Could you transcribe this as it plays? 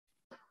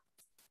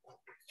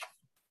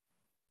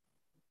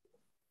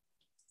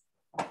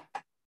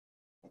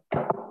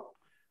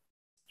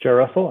Chair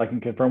Russell, I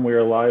can confirm we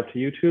are live to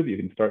YouTube. You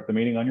can start the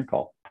meeting on your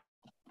call.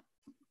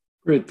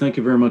 Great, thank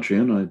you very much,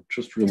 Ian. I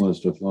just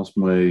realized I've lost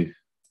my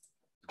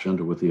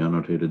agenda with the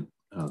annotated.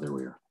 There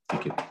we are.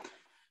 Thank you.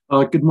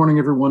 Good morning,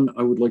 everyone.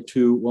 I would like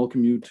to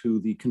welcome you to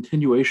the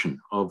continuation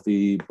of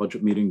the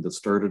budget meeting that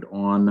started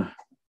on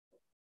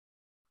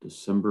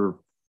December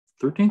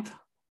 13th,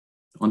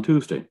 on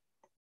Tuesday.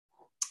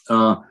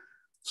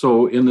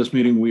 So in this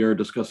meeting, we are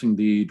discussing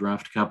the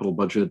draft capital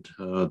budget,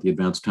 the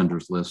advanced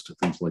tenders list,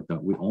 things like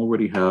that. We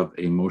already have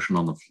a motion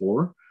on the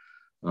floor.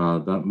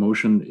 That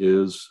motion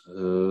is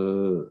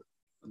that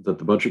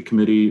the budget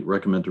committee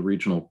recommend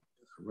regional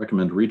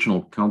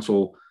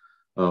council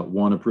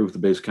one, approve the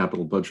base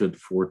capital budget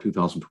for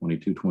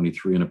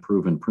 2022-23 and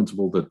approve in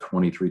principle the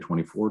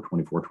 23-24,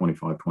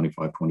 24-25,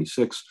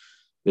 25-26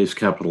 base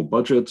capital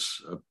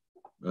budgets.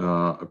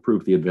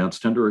 Approve the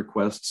advanced tender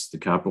requests, the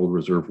capital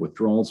reserve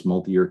withdrawals,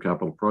 multi-year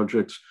capital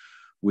projects.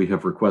 We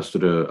have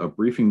requested a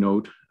briefing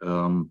note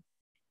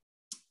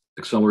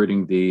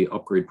accelerating the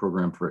upgrade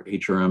program for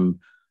HRM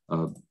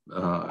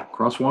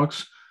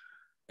crosswalks.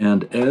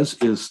 And as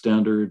is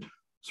standard,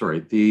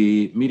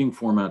 the meeting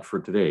format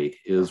for today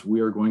is we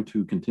are going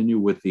to continue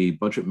with the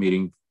budget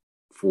meeting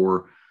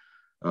for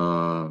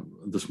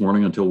this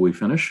morning until we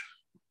finish.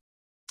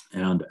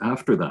 And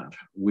after that,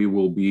 we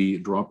will be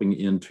dropping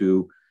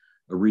into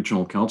a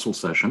regional council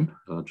session,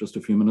 just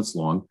a few minutes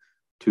long,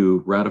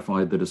 to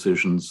ratify the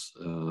decisions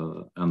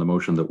and the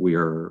motion that we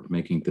are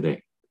making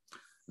today.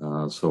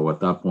 So at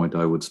that point,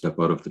 I would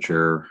step out of the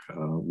chair.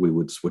 We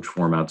would switch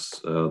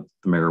formats. The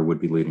mayor would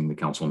be leading the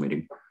council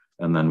meeting,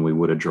 and then we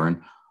would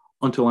adjourn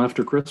until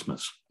after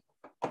Christmas.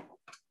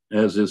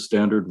 As is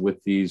standard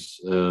with these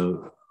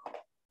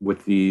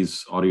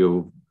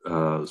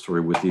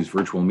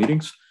virtual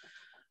meetings,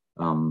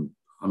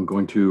 I'm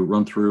going to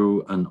run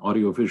through an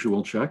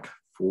audio-visual check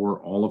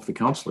for all of the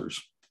councillors.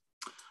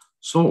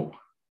 So,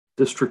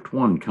 District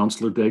 1,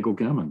 Councillor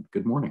Daigle-Gammon,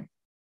 good morning.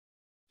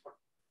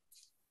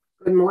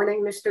 Good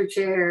morning, Mr.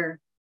 Chair.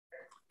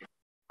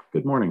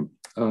 Good morning.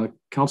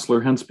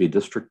 Councillor Hensby,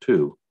 District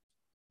 2.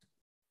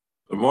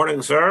 Good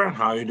morning, sir.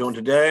 How are you doing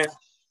today?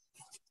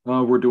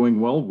 We're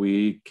doing well.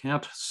 We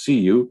can't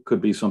see you.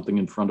 Could be something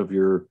in front of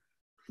your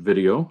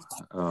video.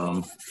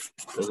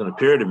 Doesn't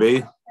appear to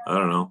be. I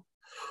don't know.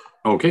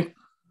 Okay.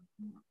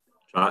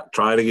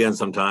 Try it again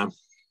sometime.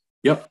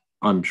 Yep,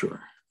 I'm sure.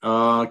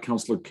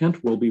 Councillor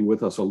Kent will be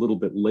with us a little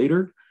bit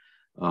later.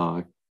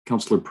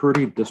 Councillor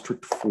Purdy,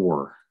 District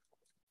 4.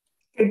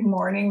 Good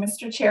morning,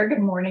 Mr. Chair.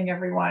 Good morning,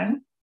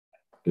 everyone.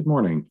 Good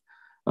morning.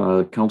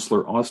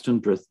 Councillor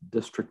Austin,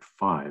 District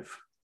 5.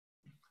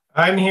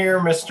 I'm here,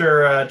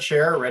 Mr.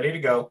 Chair, ready to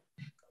go.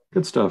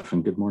 Good stuff,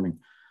 and good morning.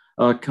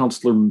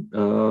 Councillor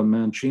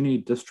Mancini,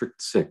 District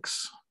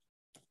 6.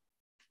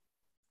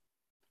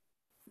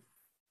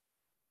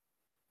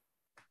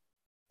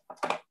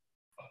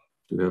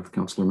 Do we have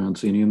Councillor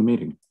Mancini in the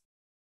meeting?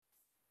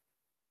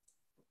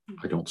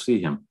 I don't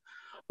see him.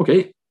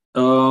 Okay.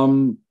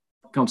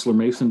 Councillor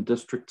Mason,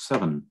 District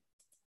 7.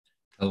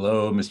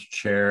 Hello, Mr.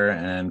 Chair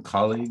and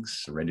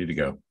colleagues, ready to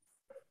go.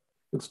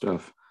 Good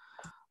stuff.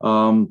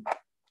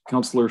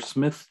 Councillor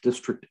Smith,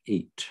 District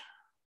 8.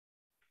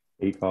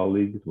 Hey,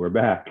 colleagues, we're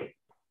back.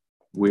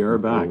 We are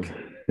back.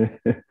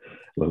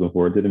 Looking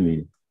forward to the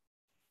meeting.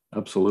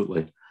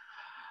 Absolutely.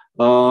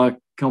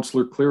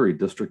 Councillor Cleary,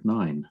 District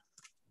 9.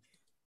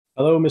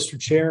 Hello, Mr.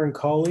 Chair and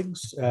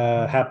colleagues.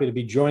 Happy to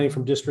be joining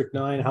from District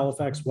 9,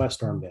 Halifax,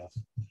 West Armdale.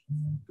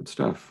 Good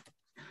stuff.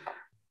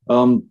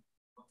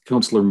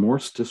 Councillor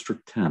Morse,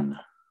 District 10.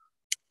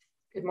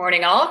 Good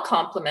morning, all.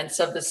 Compliments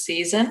of the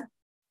season.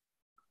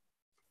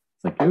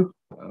 Thank you.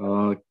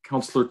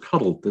 Councillor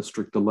Cuddle,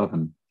 District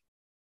 11.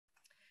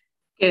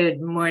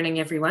 Good morning,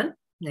 everyone.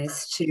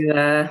 Nice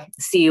to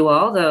see you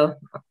all, though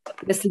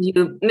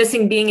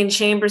missing being in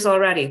chambers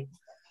already.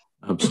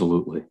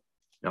 Absolutely.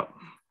 Yeah.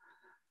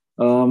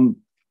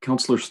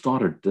 Councillor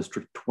Stoddard,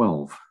 District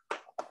 12.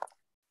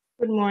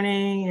 Good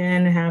morning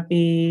and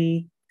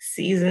happy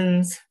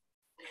seasons.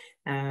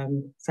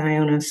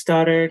 Ziona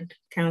Stoddard,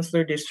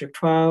 Councillor, District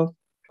 12,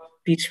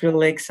 Beachville,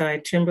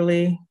 Lakeside,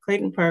 Timberley,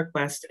 Clayton Park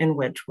West, and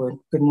Wedgwood.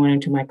 Good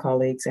morning to my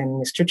colleagues and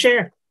Mr.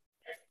 Chair.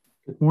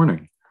 Good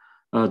morning.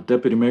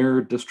 Deputy Mayor,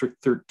 District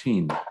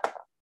 13.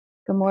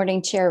 Good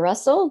morning, Chair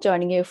Russell,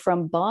 joining you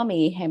from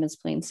balmy Hammonds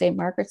Plain, St.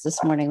 Margaret's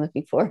this morning.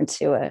 Looking forward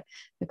to a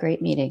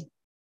great meeting.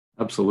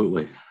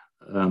 Absolutely,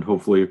 and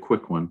hopefully a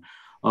quick one.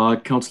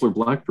 Councillor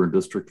Blackburn,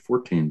 District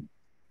 14.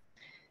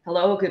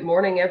 Hello, good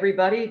morning,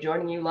 everybody.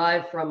 Joining you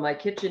live from my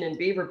kitchen in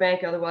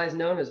Beaverbank, otherwise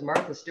known as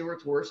Martha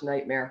Stewart's worst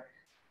nightmare.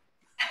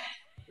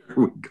 There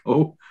we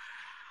go.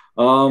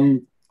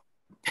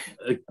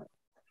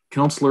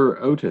 Councillor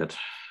Otit,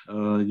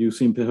 you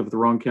seem to have the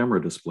wrong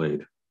camera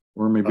displayed,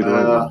 or maybe the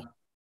right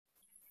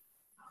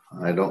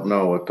one. I don't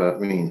know what that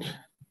means.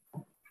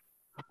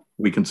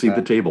 We can see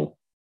the table.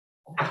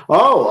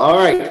 Oh, all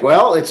right.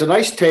 Well, it's a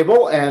nice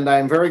table, and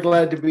I'm very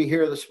glad to be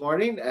here this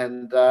morning,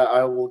 and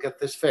I will get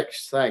this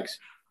fixed. Thanks.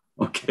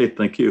 Okay,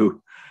 thank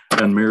you.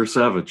 And Mayor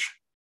Savage.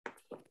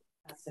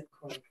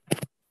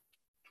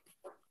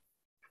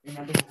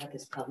 Remember we had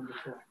this problem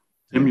before.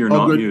 Tim, you're All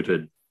not good.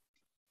 muted.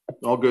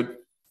 All good.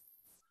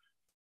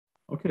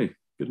 Okay,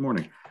 good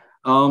morning.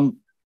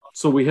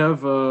 So we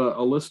have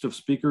a list of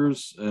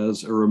speakers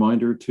as a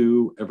reminder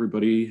to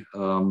everybody.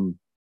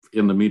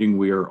 In the meeting,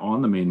 we are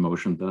on the main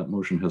motion. That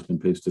motion has been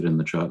pasted in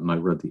the chat, and I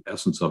read the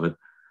essence of it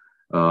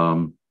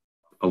a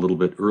little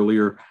bit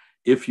earlier.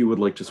 If you would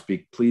like to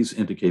speak, please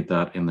indicate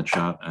that in the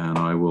chat, and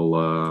I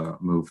will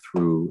move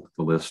through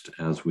the list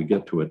as we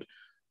get to it.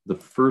 The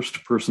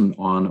first person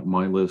on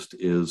my list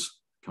is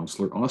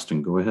Councillor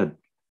Austin. Go ahead.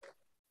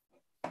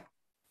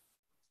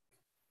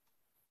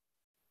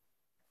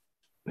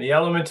 The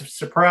element of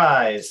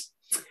surprise.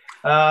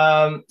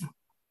 Where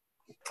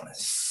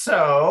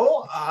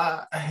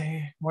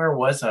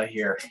was I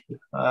here?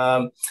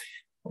 I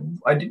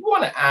did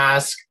want to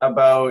ask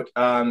about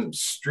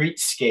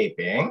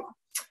streetscaping.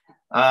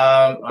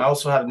 I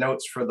also have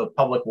notes for the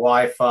public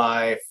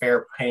Wi-Fi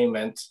fair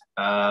payment.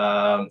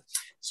 But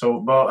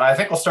I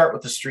think I'll start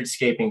with the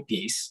streetscaping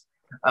piece.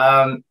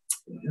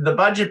 The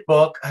budget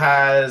book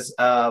has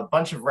a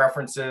bunch of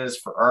references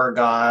for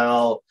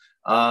Argyle,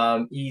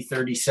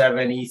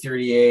 E37,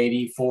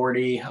 E38,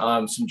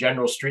 E40, some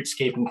general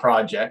streetscaping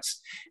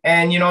projects.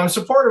 And, I'm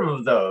supportive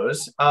of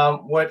those.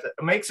 What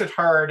makes it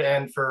hard,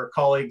 and for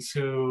colleagues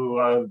who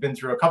have been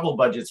through a couple of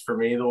budgets for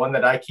me, the one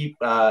that I keep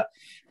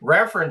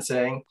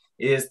referencing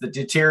is the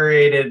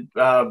deteriorated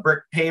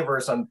brick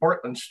pavers on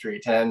Portland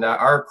Street. And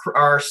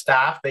our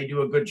staff, they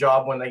do a good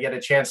job when they get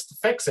a chance to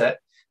fix it.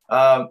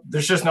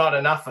 There's just not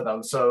enough of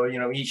them. So,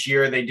 each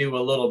year they do a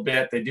little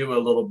bit,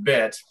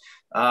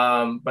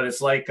 but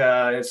it's like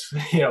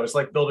it's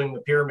like building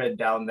the pyramid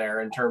down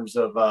there in terms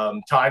of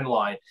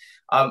timeline.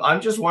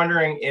 I'm just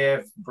wondering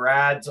if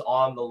Brad's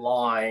on the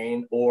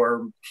line,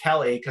 or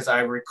Kelly, because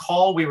I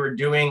recall we were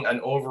doing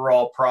an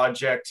overall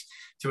project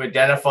to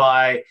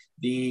identify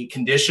the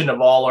condition of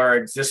all our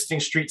existing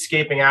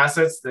streetscaping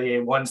assets,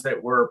 the ones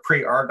that were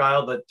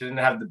pre-Argyle that didn't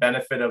have the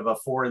benefit of a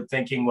forward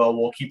thinking, well,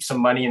 we'll keep some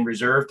money in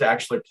reserve to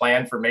actually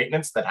plan for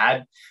maintenance, that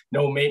had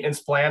no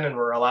maintenance plan and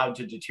were allowed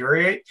to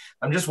deteriorate.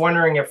 I'm just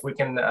wondering if we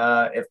can,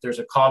 if there's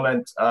a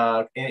comment,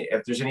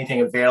 if there's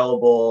anything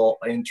available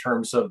in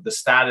terms of the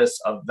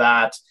status of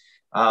that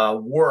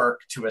work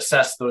to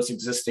assess those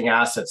existing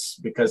assets,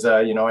 because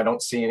I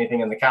don't see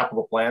anything in the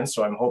capital plan.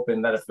 So I'm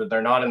hoping that if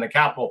they're not in the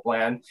capital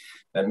plan,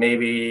 that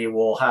maybe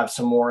we'll have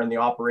some more in the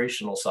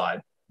operational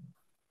side.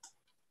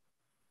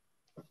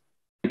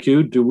 Thank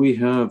you. Do we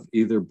have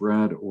either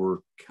Brad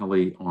or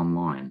Kelly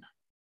online?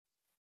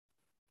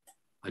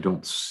 I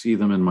don't see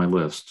them in my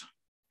list.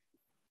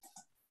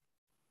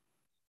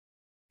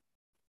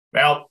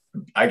 Well,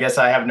 I guess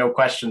I have no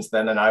questions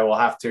then, and I will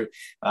have to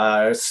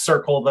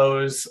circle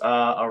those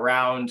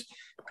around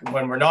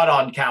when we're not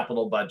on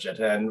capital budget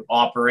and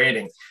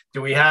operating.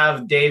 Do we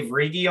have Dave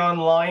Regie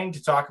online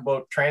to talk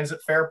about transit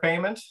fare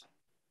payment?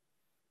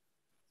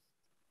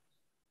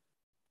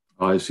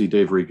 I see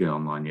Dave Regie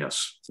online,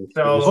 yes.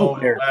 So,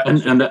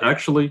 and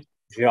actually,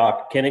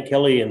 Jacques, Ken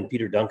Kelly and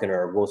Peter Duncan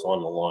are both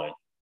on the line,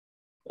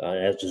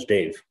 as does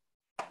Dave.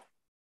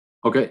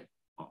 Okay,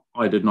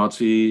 I did not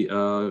see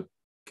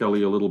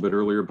Kelly a little bit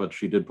earlier, but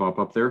she did pop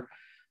up there.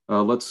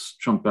 Let's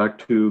jump back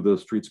to the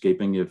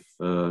streetscaping, if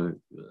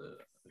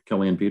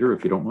Kelly and Peter,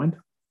 if you don't mind.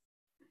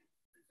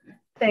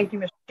 Thank you,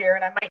 Mr. Chair,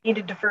 and I might need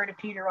to defer to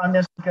Peter on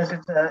this because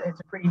it's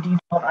a pretty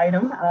detailed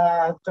item.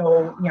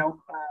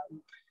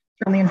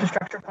 Certainly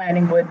infrastructure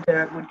planning would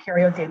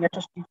carry out the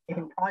initial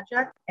streetscaping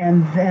project,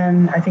 and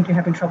then I think you're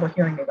having trouble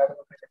hearing me by the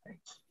look of things.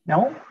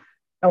 No,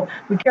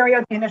 we carry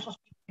out the initial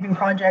streetscaping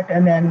project,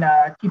 and then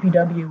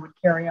TPW would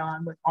carry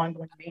on with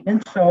ongoing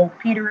maintenance. So,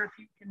 Peter, if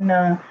you can,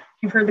 if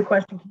you've heard the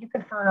question, can you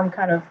confirm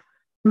kind of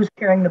who's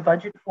carrying the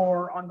budget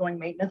for ongoing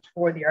maintenance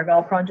for the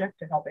Argyle project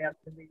to help answer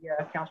the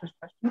councilor's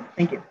question?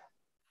 Thank you.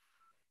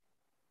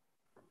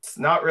 It's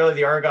not really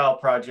the Argyle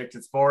project.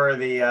 It's more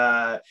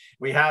the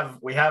we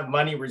have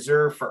money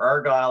reserved for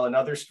Argyle and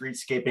other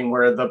streetscaping,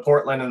 where the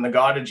Portland and the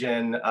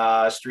Gottingen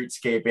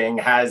streetscaping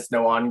has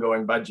no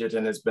ongoing budget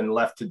and has been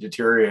left to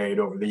deteriorate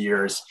over the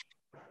years.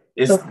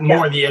 Is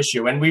more the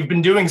issue, and we've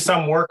been doing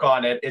some work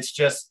on it. It's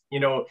just,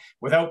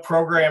 without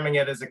programming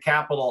it as a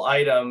capital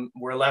item,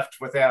 we're left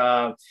with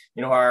our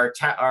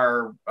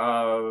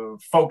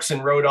folks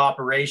in road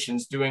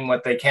operations doing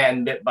what they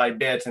can bit by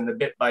bit, and the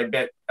bit by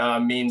bit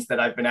means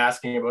that I've been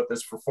asking about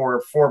this for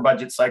four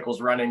budget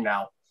cycles running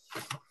now.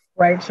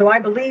 Right. So I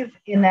believe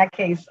in that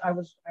case, I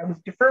was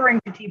deferring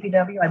to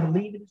TPW. I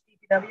believe it is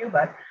TPW,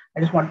 but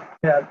I just want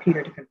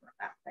Peter to confirm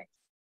that. Thanks.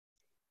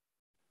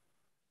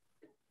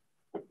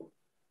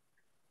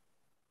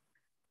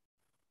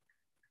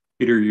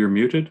 Peter, you're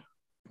muted,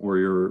 or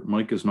your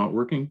mic is not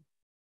working.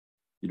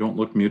 You don't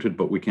look muted,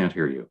 but we can't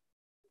hear you.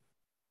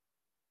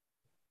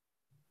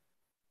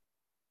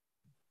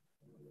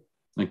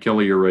 And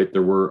Kelly, you're right,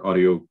 there were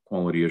audio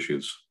quality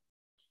issues.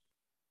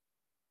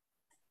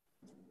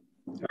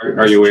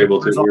 Are you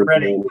able to hear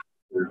me?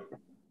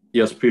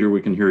 Yes, Peter,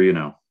 we can hear you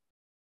now.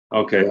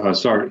 Okay,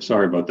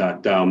 sorry about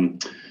that.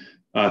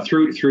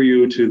 Through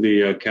you to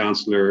the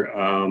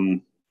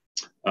councillor,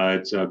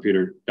 It's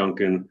Peter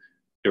Duncan,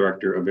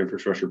 Director of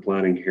Infrastructure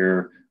Planning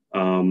here.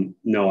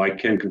 No, I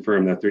can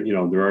confirm that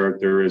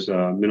there is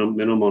a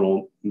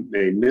minimal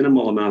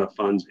amount of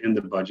funds in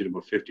the budget,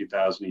 about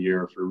 $50,000 a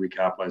year for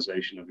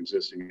recapitalization of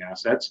existing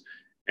assets.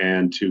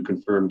 And to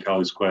confirm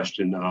Kelly's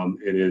question,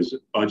 it is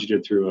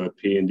budgeted through a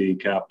P&D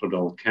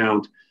capital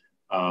account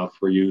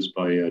for use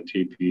by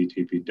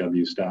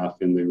TPW staff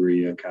in the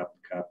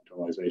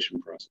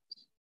recapitalization process.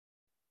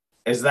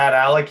 Is that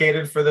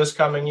allocated for this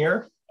coming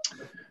year?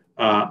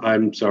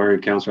 I'm sorry,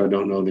 Councillor, I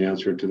don't know the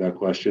answer to that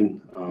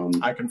question.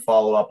 I can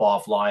follow up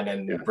offline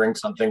and bring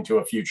something to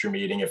a future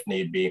meeting if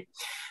need be.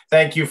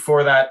 Thank you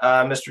for that,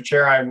 Mr.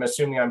 Chair. I'm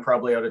assuming I'm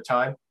probably out of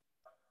time.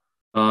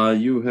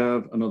 You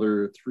have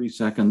another 3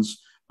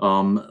 seconds.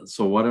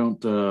 So why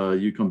don't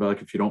you come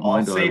back if you don't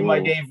mind? I'll save my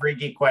Dave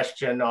Riggy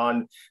question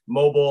on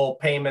mobile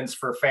payments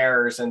for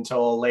fares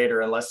until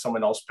later, unless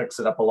someone else picks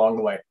it up along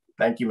the way.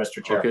 Thank you,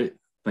 Mr. Chair. Okay,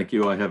 thank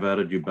you. I have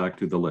added you back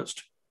to the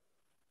list.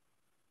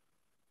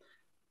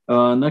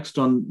 Next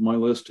on my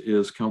list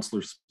is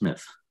Councillor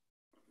Smith.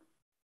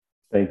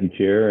 Thank you,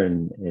 Chair,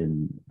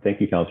 and thank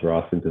you, Councillor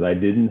Austin, because I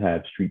didn't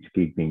have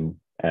streetscaping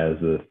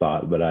as a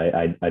thought, but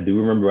I do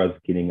remember I was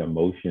getting a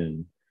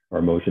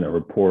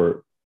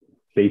report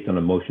based on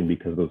a motion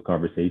because of those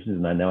conversations,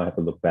 and I now have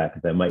to look back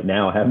because I might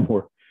now have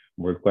more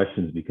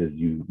questions because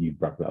you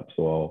brought it up,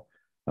 so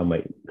I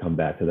might come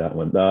back to that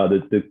one.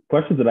 The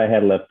questions that I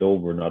had left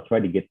over, and I'll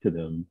try to get to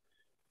them.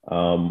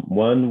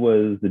 One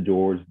was the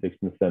George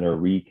Dixon Center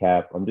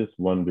recap. I'm just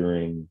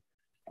wondering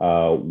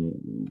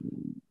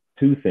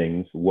two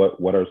things.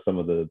 What are some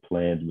of the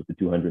plans with the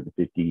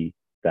 $250,000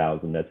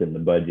 that's in the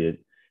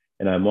budget?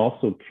 And I'm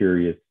also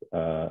curious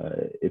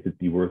if it'd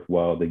be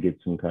worthwhile to get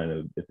some kind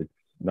of, if it's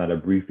not a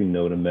briefing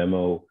note, a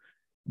memo,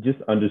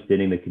 just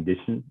understanding the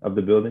condition of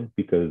the building,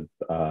 because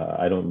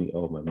I don't need,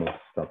 oh, my mouse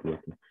stopped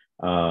working.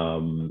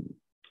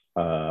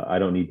 I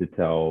don't need to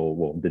tell,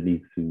 well,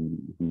 Denise, who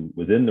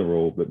was in the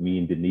role, but me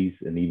and Denise,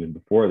 and even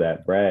before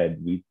that,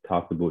 Brad, we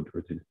talked about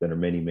George Dixon Center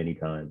many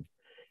times.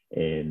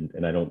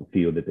 And I don't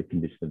feel that the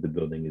condition of the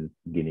building is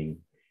getting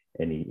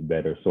any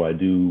better. So I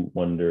do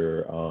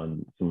wonder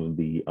on some of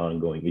the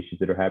ongoing issues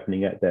that are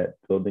happening at that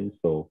building.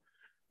 So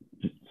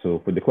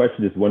for the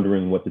question, is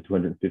wondering what the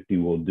 250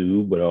 will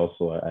do, but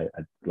also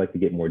I'd like to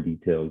get more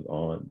details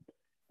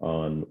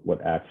on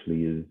what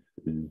actually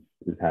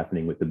is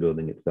happening with the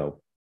building itself.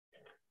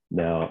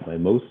 Now, my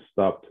mouse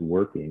stopped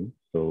working,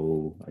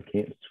 so I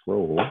can't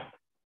scroll.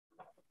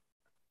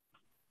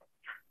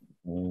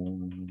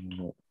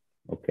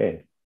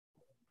 Okay.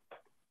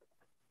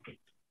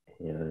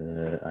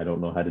 I don't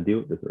know how to deal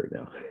with this right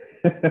now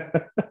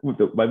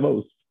with my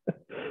mouse.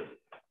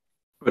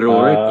 But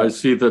all right, I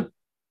see that.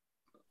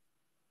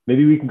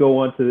 Maybe we can go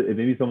on to,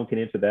 maybe someone can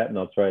answer that, and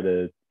I'll try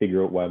to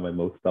figure out why my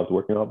mouse stopped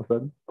working all of a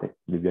sudden.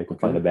 Maybe I can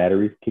find the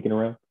batteries kicking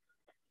around.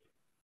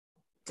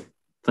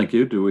 Thank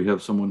you. Do we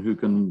have someone who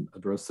can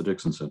address the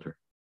Dixon Center?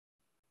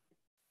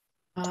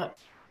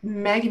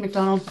 Maggie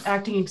McDonald,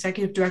 Acting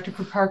Executive Director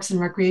for Parks and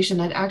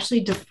Recreation. I'd actually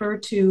defer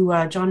to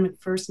John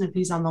McPherson if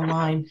he's on the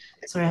line.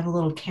 So I have a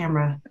little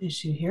camera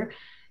issue here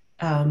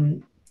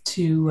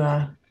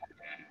to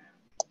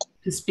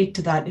speak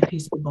to that if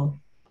he's able.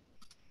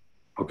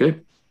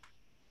 Okay.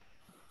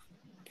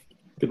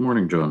 Good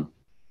morning, John.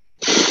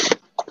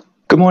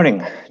 Good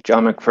morning.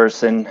 John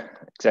McPherson,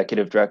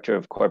 Executive Director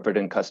of Corporate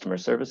and Customer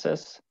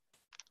Services.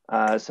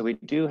 So we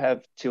do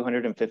have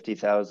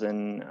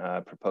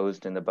 $250,000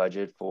 proposed in the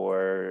budget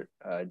for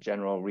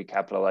general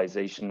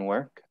recapitalization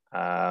work.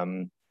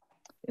 In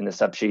the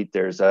subsheet,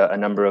 there's a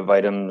number of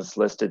items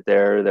listed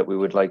there that we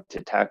would like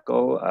to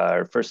tackle.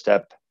 Our first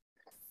step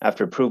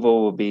after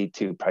approval will be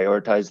to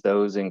prioritize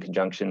those in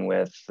conjunction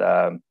with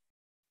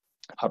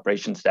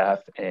operations staff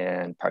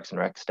and Parks and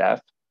Rec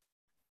staff.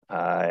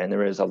 And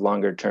there is a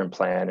longer term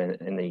plan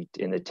in the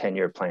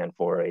 10-year plan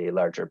for a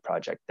larger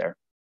project there.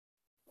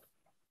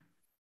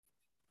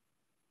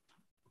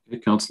 Okay,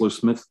 Councillor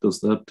Smith, does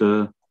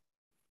that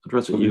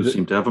address it? You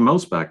seem to have a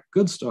mouse back.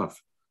 Good stuff.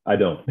 I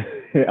don't.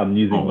 I'm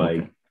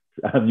using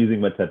I'm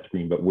using my touch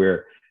screen, but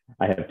where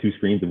I have two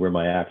screens and where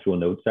my actual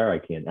notes are, I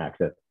can't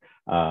access.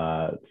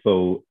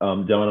 So,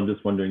 John, I'm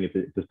just wondering if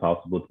it's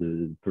possible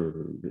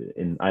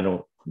and I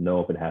don't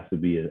know if it has to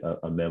be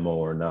a memo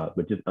or not,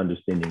 but just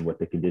understanding what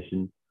the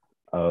condition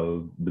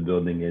of the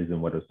building is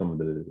and what are some of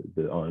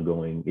the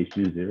ongoing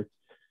issues there.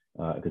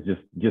 Because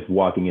just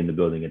walking in the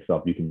building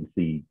itself, you can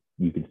see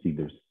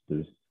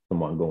there's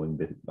some ongoing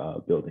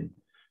building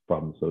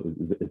problems. So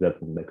is that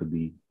something that could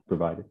be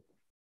provided?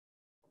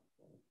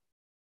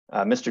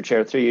 Mr.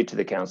 Chair, through you to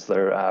the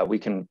councillor, we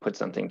can put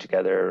something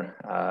together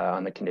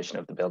on the condition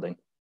of the building.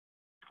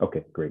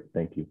 Okay, great,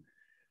 thank you.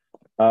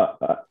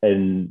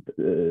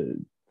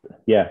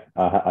 Yeah,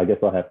 I guess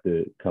I'll have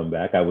to come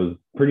back. I was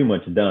pretty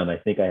much done. I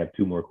think I have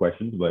two more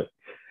questions, but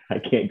I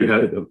can't get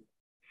to them.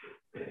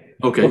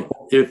 Okay,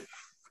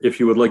 if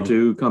you would like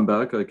to come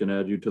back, I can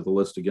add you to the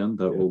list again.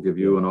 That will give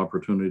you an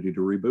opportunity to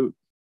reboot.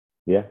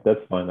 Yeah, that's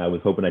fine. I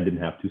was hoping I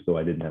didn't have to, so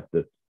I didn't have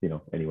to,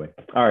 anyway.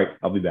 All right,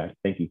 I'll be back.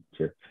 Thank you,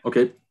 Chair.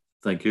 Okay,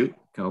 Thank you.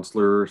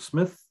 Councillor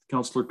Smith,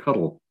 Councillor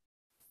Cuddle.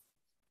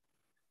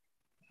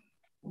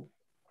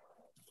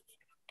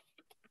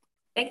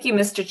 Thank you,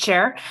 Mr.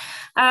 Chair.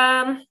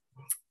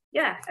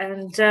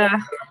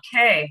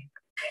 Okay.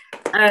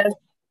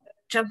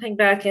 Jumping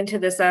back into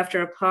this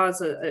after a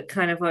pause, it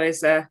kind of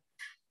always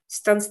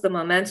stunts the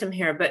momentum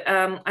here. But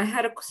I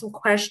had some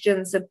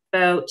questions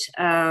about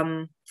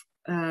the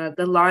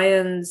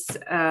Lions,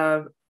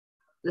 the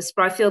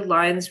Spryfield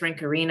Lions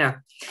Rink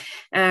Arena,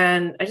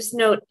 and I just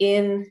note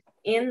in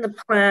the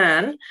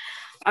plan,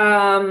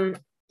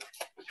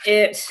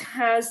 it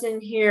has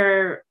in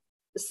here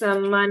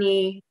some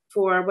money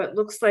for what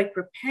looks like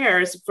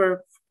repairs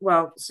for,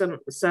 well,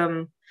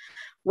 some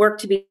work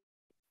to be.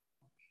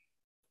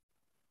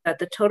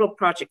 The total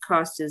project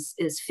cost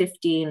is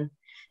 15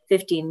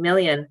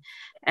 million,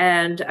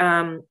 and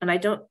I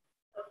don't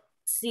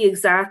see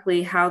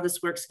exactly how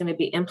this work's going to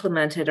be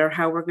implemented or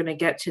how we're going to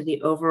get to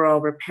the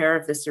overall repair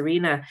of this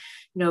arena.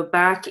 You know,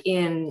 back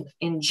in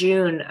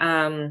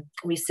June,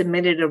 we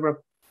submitted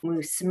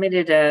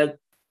a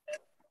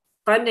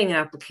funding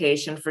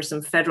application for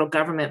some federal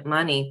government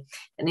money,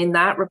 and in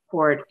that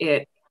report,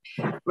 it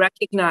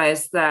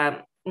recognized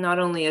that not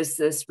only is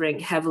this rink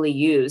heavily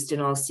used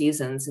in all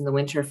seasons, in the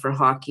winter for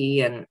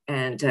hockey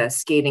and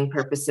skating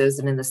purposes,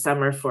 and in the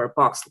summer for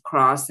box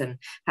lacrosse, and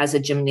has a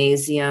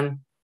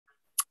gymnasium,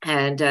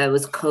 and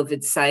was a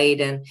COVID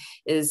site, and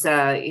is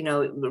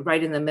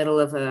right in the middle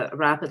of a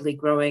rapidly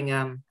growing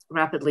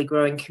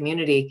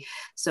community.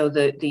 So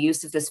the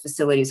use of this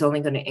facility is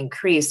only going to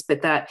increase,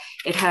 but that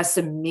it has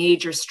some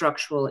major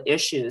structural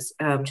issues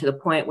to the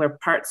point where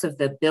parts of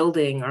the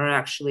building are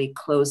actually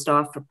closed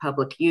off for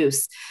public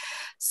use.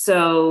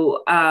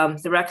 So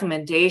the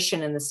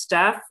recommendation in the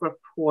staff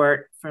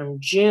report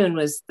from June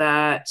was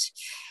that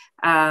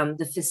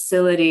the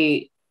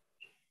facility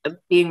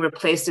being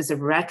replaced as a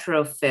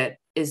retrofit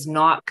is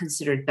not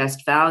considered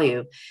best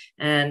value.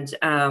 And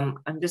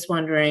I'm just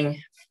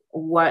wondering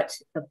what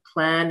the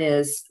plan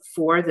is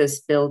for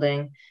this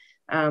building,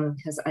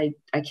 because I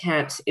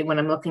can't, when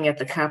I'm looking at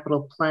the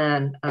capital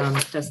plan,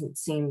 it doesn't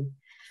seem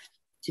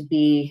to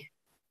be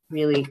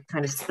really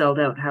kind of spelled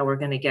out how we're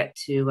going to get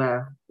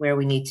to where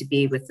we need to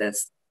be with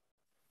this.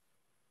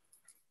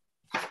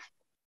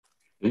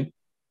 Okay.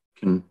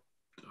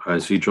 I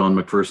see John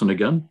McPherson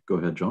again. Go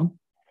ahead, John.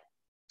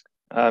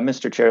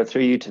 Mr. Chair,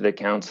 through you to the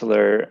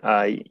councillor,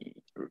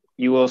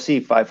 you will see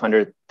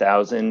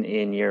 500,000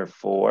 in year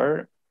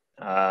 4.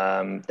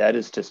 That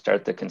is to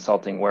start the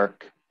consulting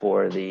work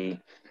for the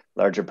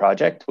larger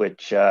project,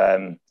 which,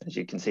 as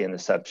you can see in the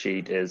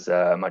subsheet, is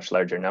a much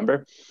larger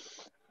number.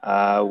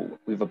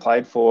 We've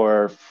applied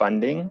for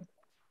funding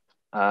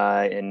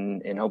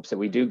in hopes that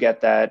we do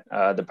get that.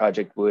 The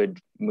project would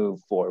move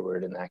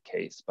forward in that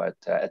case, but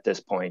at this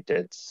point,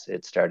 it's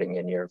starting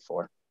in year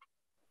 4.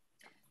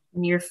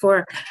 In year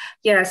 4,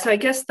 yeah. So I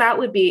guess that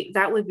would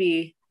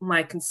be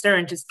my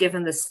concern, just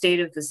given the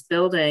state of this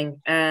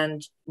building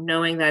and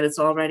knowing that it's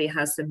already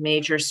has some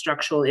major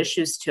structural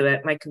issues to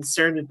it. My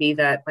concern would be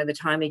that by the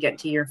time we get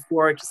to year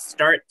 4 to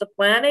start the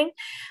planning,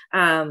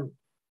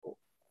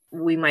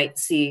 we might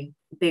see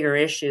bigger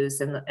issues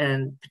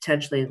and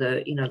potentially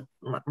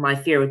my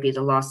fear would be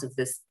the loss of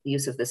this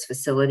use of this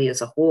facility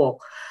as a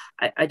whole.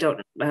 I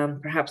don't.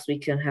 Perhaps we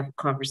can have a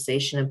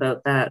conversation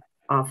about that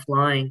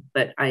offline,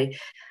 but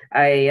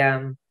that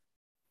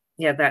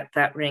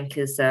rink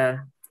is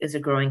a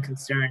growing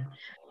concern.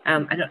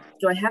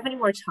 Do I have any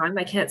more time?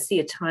 I can't see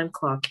a time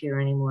clock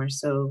here anymore.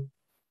 So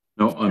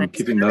no, I'm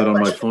keeping that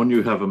on my phone.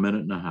 You have a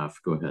minute and a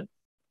half. Go ahead.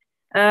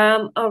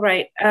 All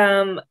right.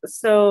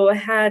 So I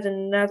had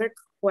another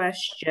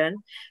question.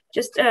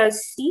 Just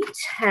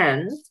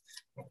C10.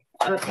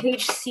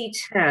 Page C10.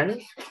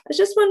 I was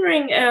just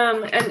wondering,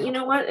 and you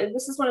know what?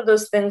 This is one of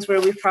those things where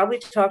we've probably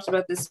talked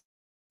about this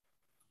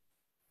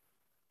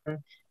kind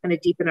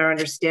of deepen our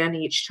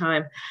understanding each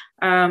time.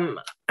 I'm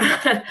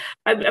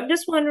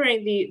just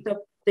wondering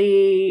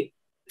the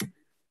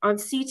on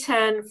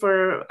C10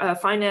 for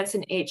finance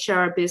and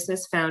HR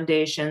business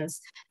foundations,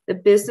 the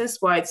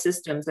business-wide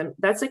systems, and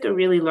that's like a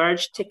really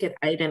large ticket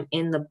item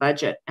in the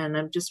budget. And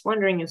I'm just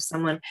wondering if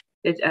someone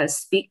could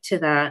speak to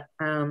that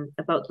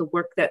about the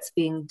work that's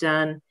being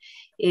done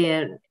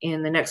in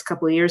the next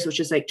couple of years, which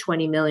is like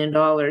 $20 million.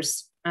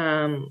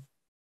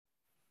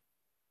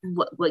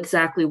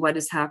 Exactly what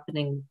is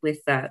happening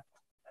with that?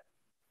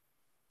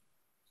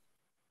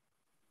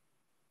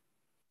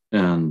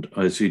 And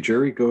I see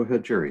Jerry. Go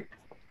ahead, Jerry.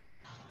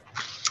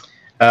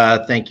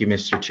 Thank you,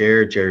 Mr.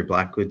 Chair. Jerry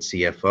Blackwood,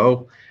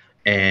 CFO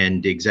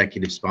and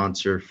executive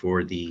sponsor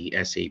for the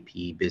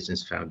SAP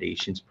Business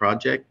Foundations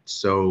project.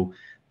 So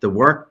the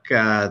work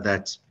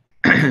that's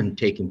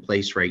taking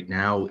place right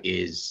now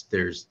is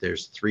there's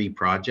 3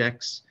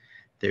 projects.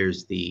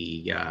 There's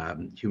the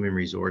Human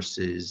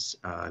Resources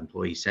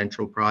Employee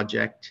Central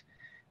project.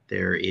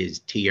 There is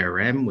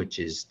TRM, which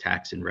is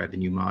Tax and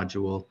Revenue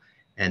Module.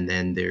 And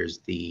then there's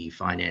the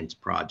Finance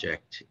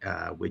project,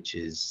 which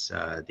is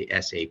the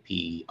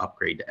SAP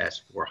upgrade to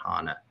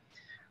S/4HANA.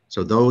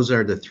 So those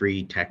are the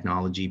 3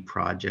 technology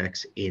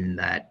projects in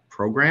that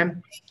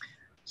program.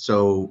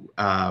 So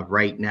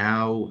right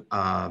now,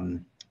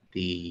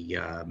 the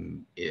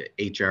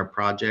HR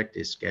project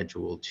is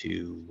scheduled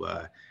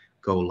to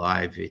go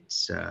live.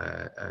 It's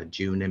a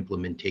June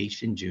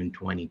implementation, June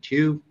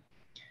 22.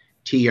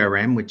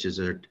 TRM, which is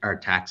our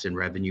tax and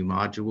revenue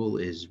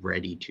module, is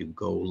ready to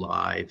go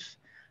live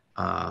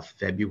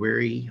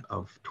February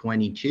of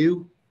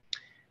 22.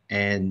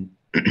 And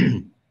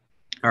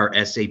our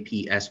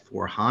SAP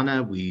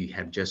S/4HANA, we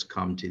have just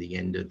come to the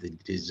end of the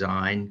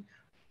design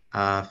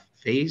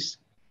phase.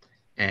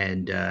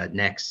 And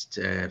next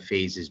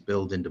phase is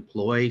build and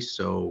deploy.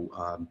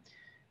 So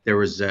there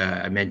was,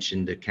 I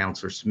mentioned to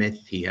Councillor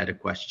Smith, he had a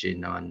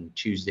question on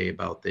Tuesday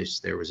about this.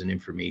 There was an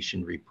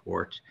information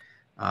report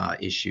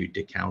issued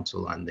to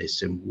council on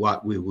this, and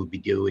what we will be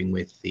doing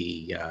with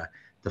the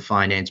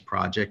finance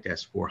project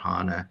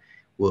S/4HANA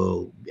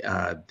will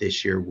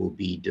this year will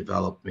be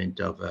development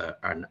of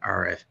an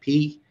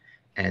RFP,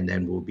 and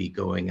then we'll be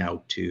going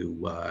out to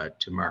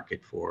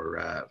market for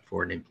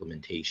an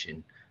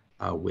implementation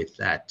with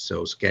that.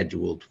 So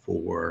scheduled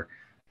for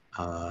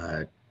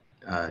probably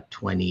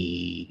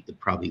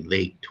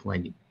late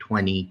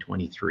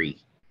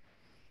 2023,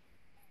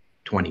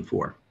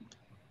 24.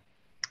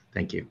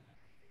 Thank you.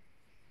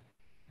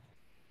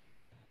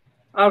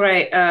 All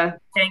right,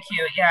 thank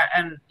you. Yeah,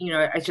 and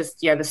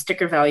the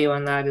sticker value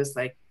on that is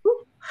like,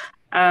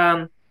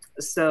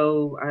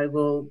 so I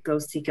will go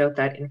seek out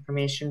that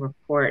information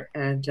report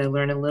and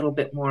learn a little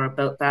bit more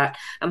about that.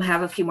 I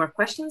have a few more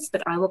questions,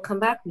 but I will come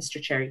back,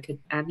 Mr. Chair. You could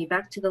add me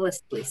back to the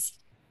list, please.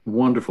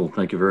 Wonderful.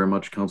 Thank you very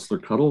much, Councillor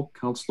Cuddle.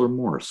 Councillor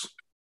Morris.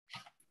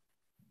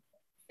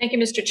 Thank you,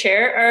 Mr.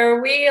 Chair.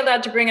 Are we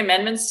allowed to bring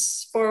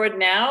amendments forward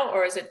now,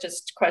 or is it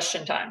just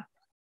question time?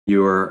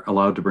 You are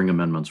allowed to bring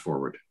amendments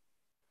forward.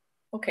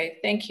 Okay,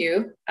 thank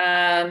you.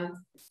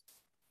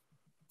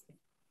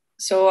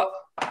 So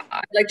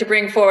I'd like to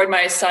bring forward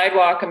my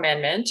sidewalk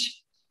amendment.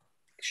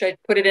 Should I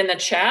put it in the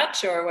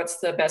chat, or what's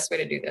the best way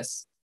to do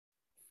this?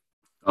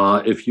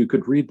 If you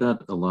could read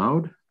that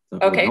aloud,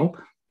 that would help.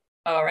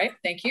 All right,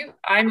 thank you.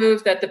 I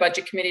move that the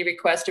Budget Committee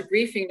request a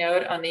briefing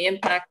note on the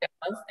impact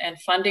of and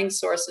funding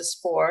sources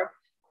for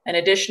an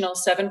additional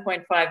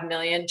 $7.5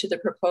 million to the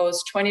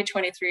proposed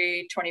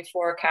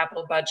 2023-24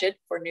 capital budget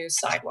for new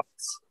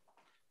sidewalks.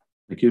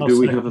 Thank you. Do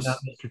we have a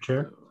Mr.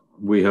 Chair?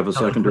 We have a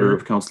seconder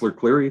of Councillor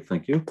Cleary.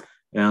 Thank you.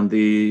 And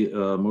the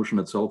motion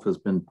itself has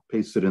been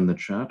pasted in the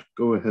chat.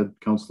 Go ahead,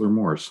 Councillor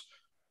Morris.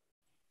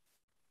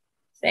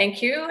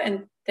 Thank you,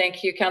 and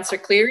thank you,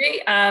 Councillor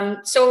Cleary.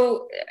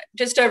 So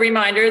just a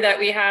reminder that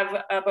we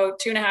have about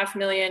 $2.5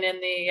 million in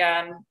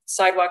the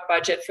sidewalk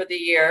budget for the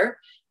year,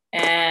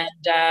 and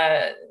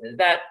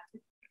that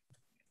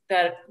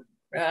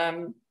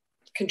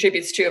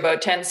contributes to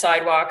about 10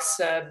 sidewalks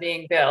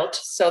being built.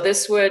 So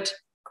this would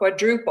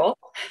quadruple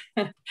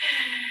the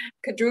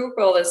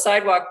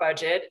sidewalk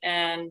budget,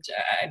 and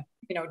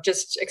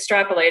just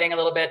extrapolating a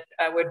little bit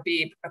would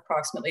be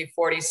approximately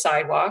 40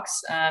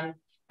 sidewalks.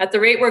 At the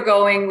rate we're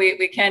going,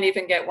 we can't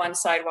even get one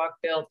sidewalk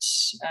built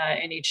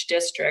in each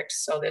district,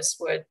 so this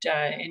would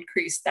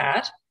increase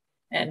that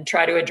and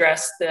try to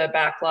address the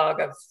backlog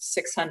of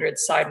 600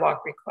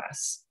 sidewalk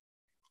requests.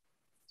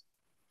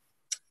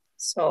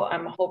 So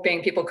I'm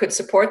hoping people could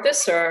support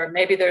this, or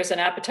maybe there's an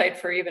appetite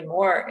for even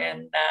more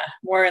in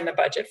the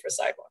budget for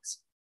sidewalks.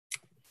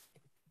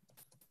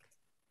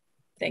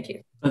 Thank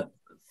you.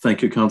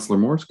 Thank you, Councillor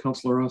Morris.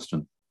 Councillor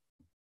Austin.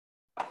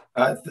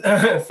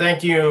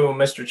 Thank you,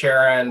 Mr.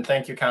 Chair, and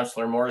thank you,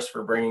 Councillor Morris,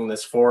 for bringing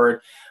this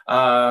forward.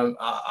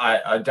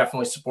 I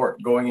definitely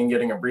support going and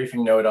getting a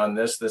briefing note on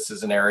this. This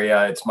is an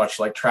area, it's much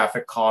like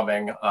traffic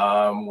calming,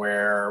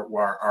 where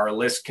our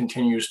list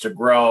continues to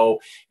grow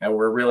and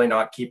we're really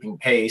not keeping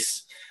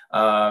pace.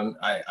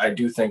 I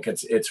do think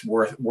it's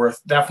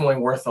definitely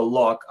worth a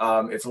look.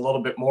 It's a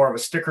little bit more of a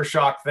sticker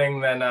shock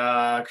thing than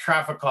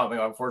traffic calming,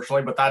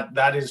 unfortunately, but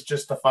that is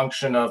just a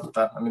function of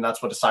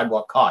that's what a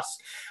sidewalk costs.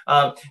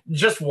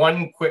 Just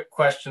one quick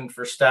question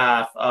for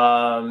staff,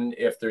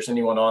 if there's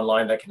anyone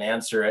online that can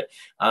answer it.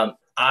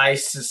 I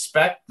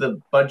suspect the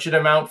budget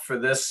amount for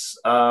this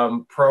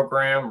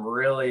program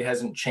really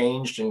hasn't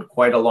changed in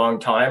quite a long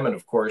time. And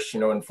of course,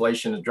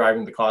 inflation is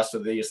driving the cost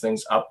of these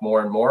things up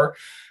more and more.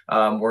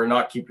 We're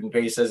not keeping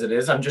pace as it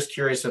is. I'm just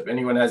curious if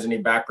anyone has any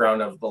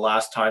background of the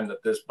last time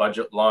that this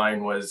budget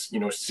line was,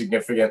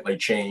 significantly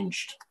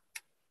changed.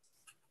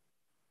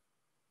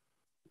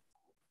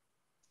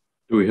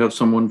 Do we have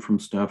someone from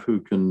staff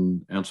who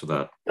can answer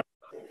that?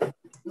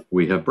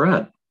 We have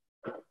Brad.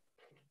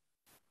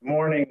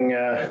 Morning,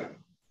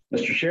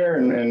 Mr. Chair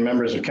and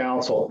members of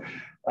council.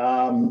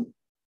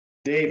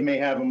 Dave may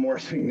have a more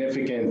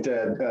significant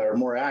or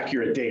more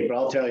accurate date, but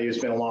I'll tell you it's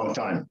been a long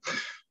time.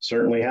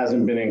 Certainly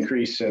hasn't been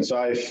increased since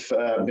I've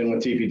been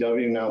with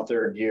TPW, now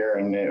third year,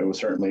 and it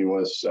certainly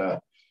was the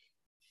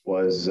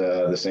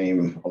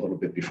same a little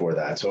bit before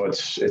that. So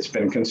it's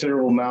been a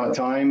considerable amount of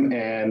time.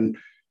 And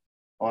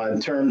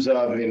on terms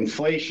of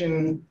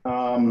inflation,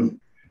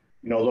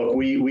 look,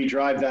 we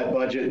drive that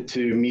budget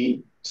to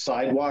meet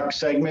sidewalk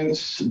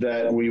segments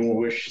that we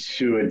wish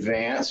to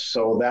advance.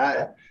 So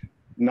that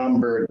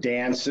number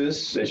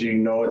dances. As you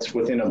know, it's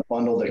within a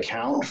bundled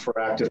account for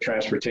active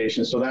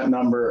transportation. So that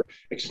number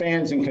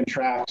expands and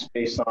contracts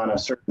based on a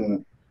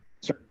certain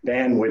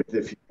bandwidth,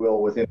 if you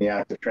will, within the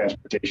active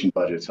transportation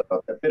budget. So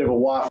a bit of a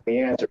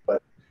waffly answer,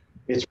 but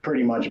it's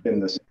pretty much been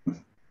the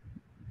same.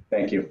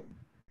 Thank you.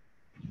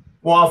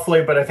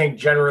 Waffly, but I think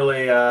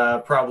generally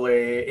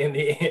probably in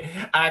the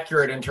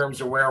accurate in terms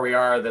of where we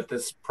are, that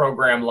this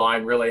program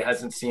line really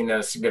hasn't seen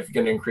a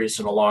significant increase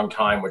in a long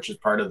time, which is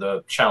part of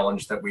the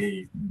challenge that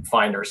we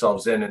find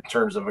ourselves in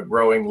terms of a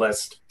growing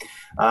list.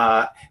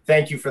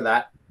 Thank you for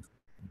that.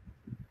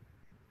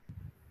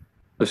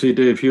 I see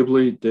Dave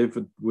Hubley.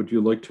 David, would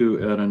you like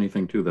to add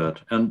anything to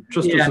that? And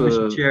just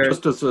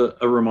as a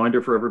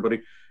reminder for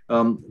everybody,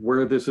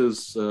 where this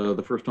is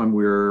the first time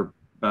we're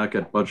back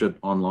at Budget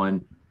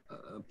Online,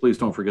 please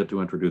don't forget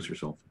to introduce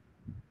yourself.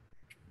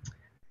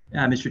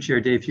 Mr. Chair,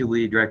 Dave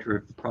Hubley, Director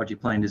of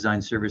Project Planning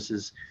Design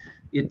Services.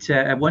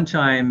 At one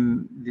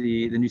time,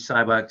 the new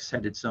sidewalks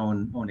had its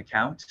own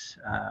account.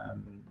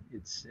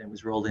 It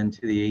was rolled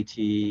into the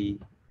AT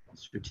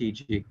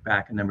strategic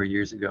back a number of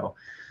years ago.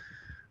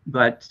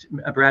 But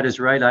Brad is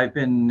right. I've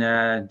been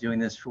doing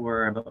this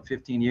for about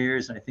 15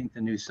 years. And I think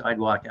the new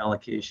sidewalk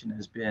allocation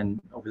has been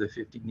over the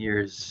 15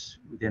 years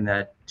within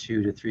that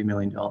 $2 to $3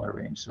 million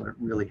range. So it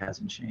really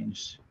hasn't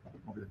changed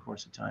over the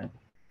course of time.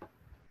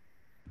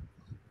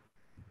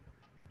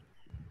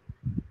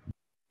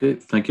 Okay,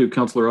 thank you.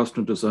 Councillor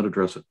Austin, does that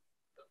address it?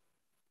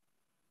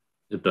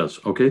 It does.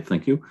 Okay,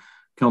 thank you.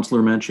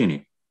 Councillor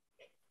Mancini.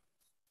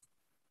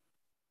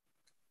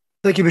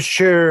 Thank you, Mr.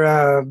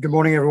 Chair. Good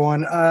morning,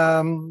 everyone.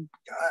 I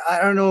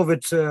don't know if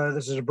it's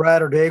this is a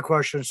Brad or Dave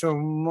question. So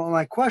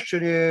my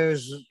question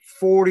is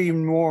 40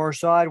 more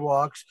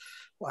sidewalks.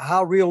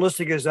 How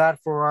realistic is that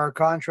for our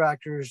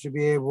contractors to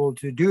be able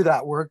to do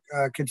that work,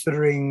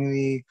 considering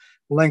the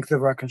length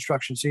of our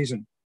construction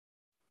season?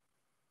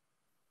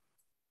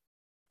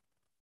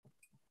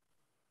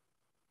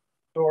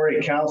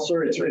 Sorry,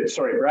 Councillor.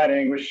 Sorry, Brad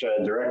Anguish,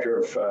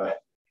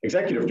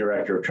 Executive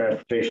Director of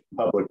Transportation and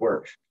Public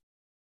Works.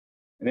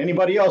 And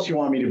anybody else you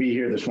want me to be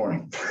here this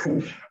morning?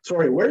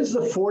 Sorry, where does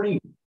the 40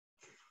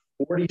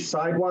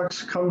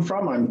 sidewalks come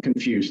from? I'm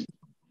confused.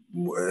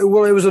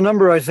 Well, it was a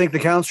number. I think the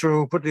councillor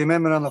who put the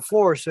amendment on the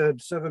floor said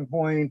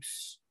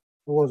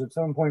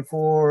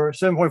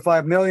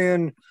 7.5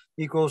 million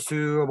equals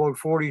to about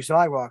 40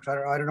 sidewalks. I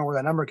don't know where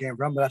that number came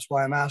from, but that's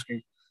why I'm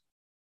asking.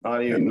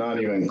 Not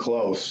even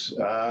close.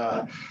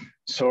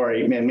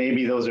 Sorry, man.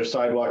 Maybe those are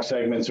sidewalk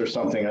segments or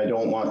something. I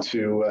don't want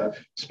to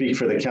speak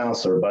for the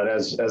councillor, but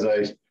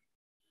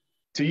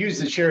to use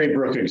the Cherry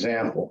Brook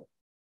example,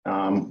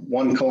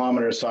 1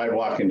 kilometer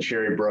sidewalk in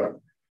Cherry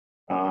Brook,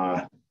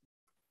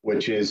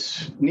 which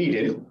is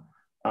needed,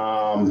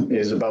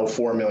 is about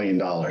 $4 million.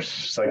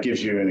 So that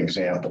gives you an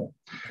example.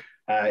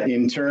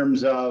 In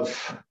terms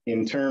of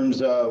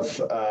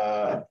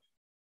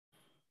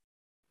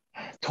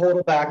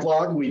total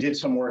backlog, we did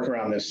some work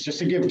around this just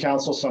to give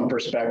council some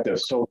perspective.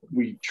 So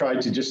we tried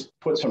to just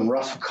put some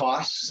rough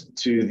costs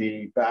to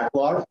the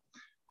backlog.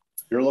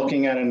 You're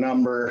looking at a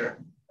number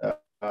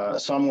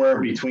somewhere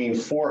between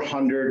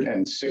 $400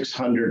 and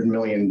 $600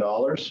 million.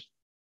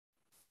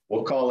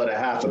 We'll call it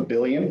 $500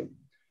 million.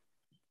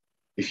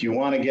 If you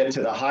want to get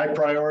to the high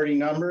priority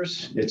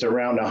numbers, it's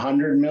around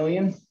 100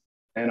 million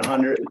and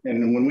 100.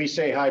 And when we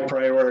say high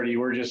priority,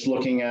 we're just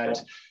looking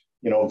at,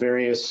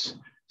 various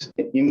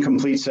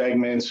incomplete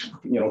segments,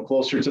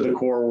 closer to the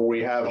core where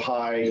we have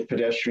high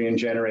pedestrian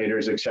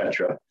generators,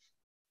 etc.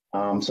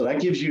 So that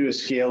gives you a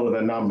scale of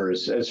the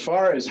numbers. As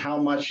far as how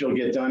much you'll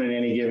get done in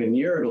any given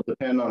year, it'll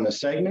depend on the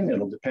segment.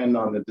 It'll depend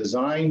on the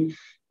design.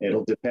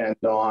 It'll depend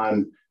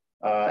on,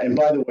 and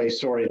by the way,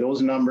 sorry,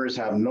 those numbers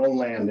have no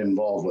land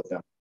involved with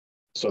them.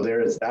 So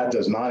that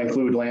does not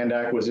include land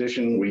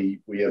acquisition. We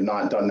have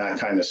not done that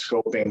kind of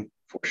scoping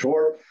for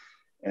sure.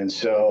 And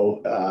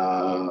so,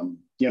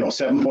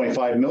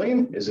 7.5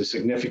 million is a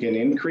significant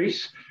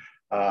increase.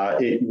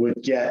 It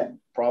would get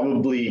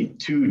probably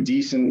 2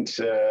 decent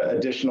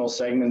additional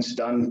segments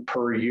done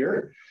per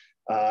year.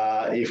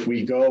 If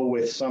we go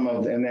with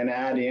and then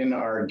add in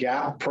our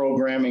gap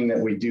programming that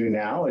we do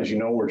now, as you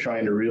know, we're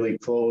trying to really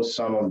close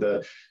some of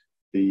the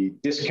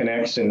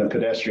disconnects in the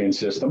pedestrian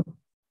system.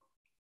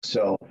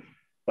 So,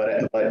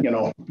 but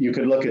you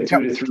could look at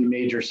 2 to 3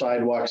 major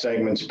sidewalk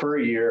segments per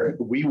year.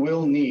 We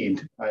will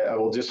need, I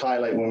will just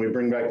highlight when we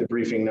bring back the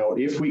briefing note,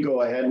 if we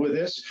go ahead with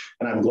this,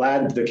 and I'm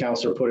glad the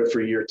councillor put it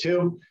for year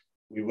 2,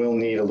 we will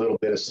need a little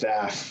bit of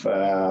staff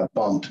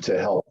bump to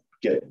help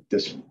get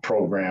this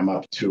program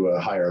up to a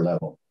higher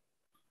level.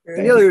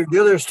 The other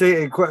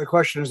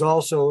question is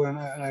also, and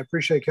I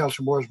appreciate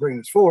Councillor Moore's bringing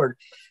this forward,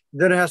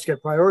 then it has to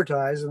get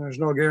prioritized, and there's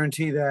no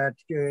guarantee that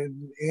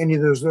any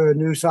of those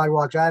new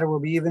sidewalks added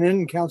will be even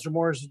in Councillor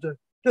Moore's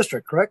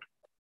district, correct?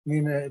 I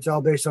mean, it's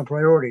all based on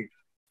priority.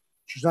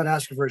 She's not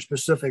asking for a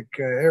specific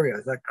area,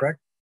 is that correct?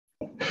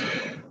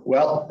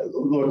 Well,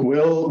 look,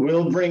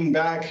 we'll bring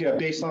back,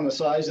 based on the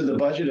size of the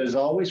budget, as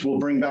always, we'll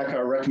bring back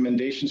our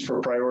recommendations for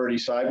priority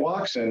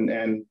sidewalks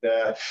and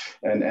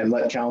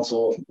let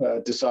council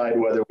decide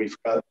whether we've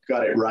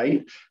got it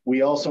right.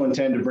 We also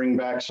intend to bring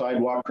back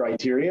sidewalk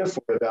criteria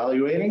for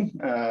evaluating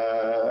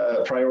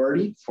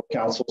priority for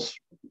council's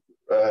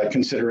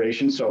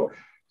consideration. So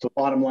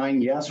bottom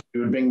line, yes, we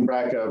would bring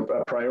back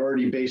a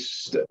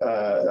priority-based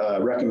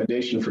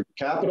recommendation for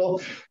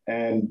capital,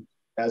 and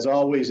as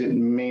always, it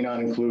may not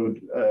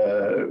include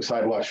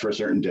sidewalks for a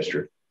certain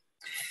district.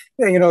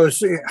 Yeah,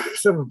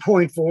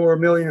 7.4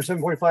 million or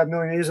 7.5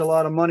 million is a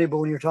lot of money, but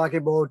when you're talking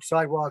about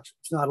sidewalks,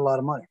 it's not a lot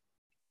of money.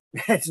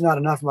 It's not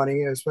enough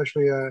money,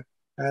 especially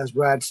as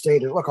Brad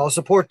stated. Look, I'll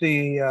support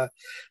the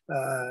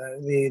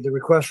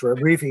request for a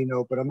briefing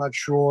note, but I'm not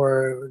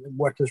sure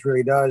what this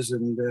really does.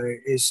 And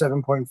is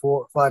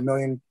 7.45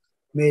 million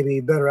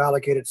maybe better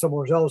allocated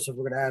somewhere else if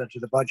we're going to add it to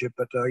the budget,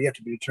 but yet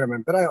to be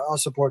determined. But I'll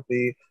support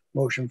the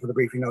motion for the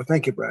briefing note.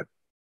 Thank you, Brad.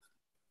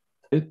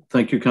 Okay.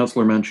 Thank you,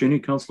 Councillor Mancini.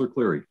 Councillor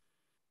Cleary.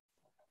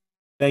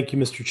 Thank you,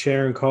 Mr.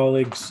 Chair and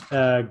colleagues.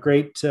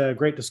 Great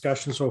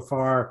discussion so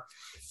far.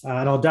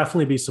 And I'll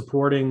definitely be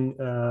supporting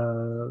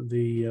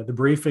the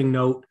briefing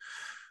note.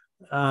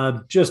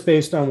 Just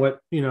based on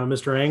what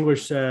Mr.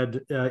 Anguish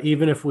said,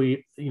 even if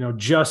we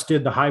just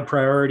did the high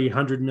priority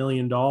 $100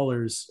 million,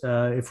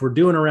 if we're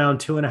doing around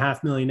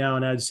 $2.5 million now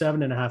and add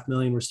 $7.5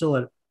 million, we're still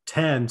at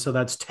 10. So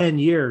that's 10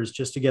 years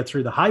just to get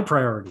through the high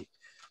priority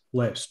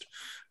list.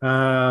 At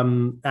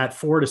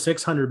 $400 to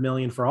 $600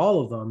 million for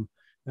all of them,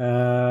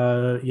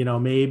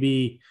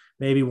 maybe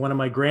one of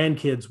my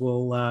grandkids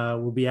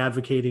will be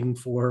advocating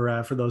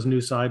for those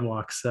new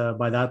sidewalks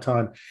by that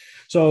time.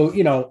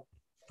 So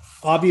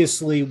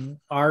obviously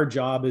our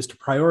job is to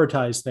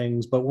prioritize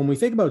things, but when we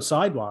think about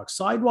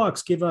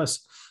sidewalks give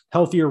us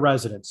healthier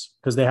residents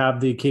because they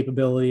have the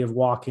capability of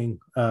walking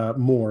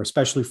more,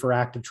 especially for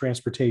active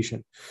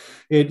transportation.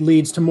 It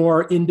leads to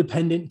more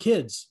independent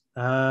kids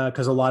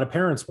because a lot of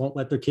parents won't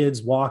let their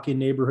kids walk in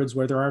neighborhoods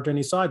where there aren't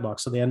any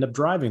sidewalks, so they end up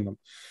driving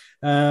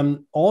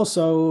them.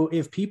 Also,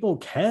 if people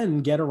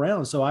can get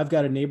around, so I've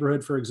got a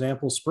neighborhood, for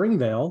example,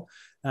 Springvale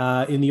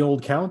in the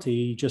old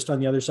county, just on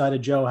the other side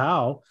of Joe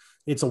Howe.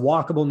 It's a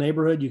walkable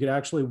neighborhood. You could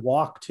actually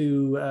walk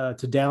to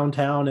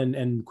downtown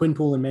and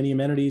Quinpool and many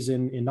amenities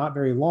in not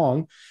very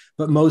long,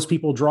 but most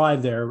people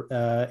drive there.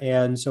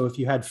 And so if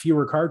you had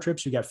fewer car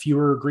trips, you got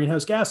fewer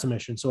greenhouse gas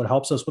emissions. So it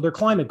helps us with our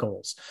climate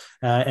goals.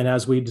 And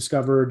as we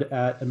discovered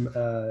at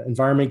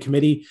Environment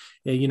Committee,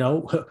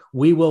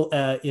 we will,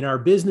 in our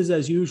business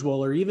as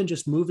usual, or even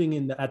just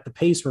moving at the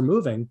pace we're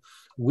moving,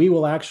 we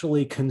will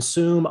actually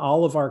consume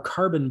all of our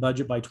carbon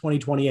budget by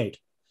 2028.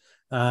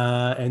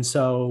 And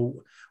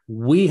so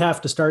we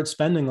have to start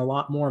spending a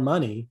lot more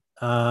money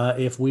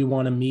if we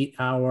want to meet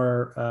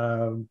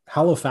our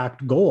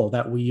Halifax goal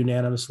that we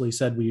unanimously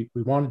said we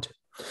wanted to.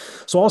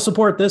 So I'll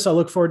support this. I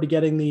look forward to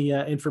getting the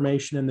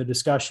information and the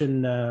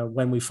discussion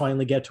when we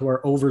finally get to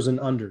our overs and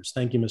unders.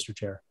 Thank you, Mr.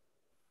 Chair.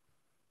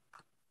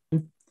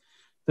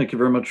 Thank you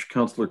very much,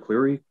 Councillor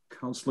Cleary.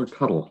 Councillor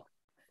Cuttle.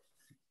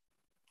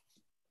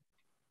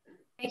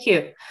 Thank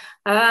you.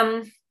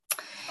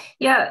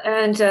 Yeah,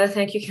 and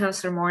thank you,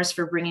 Councillor Morris,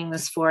 for bringing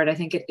this forward. I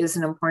think it is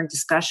an important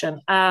discussion.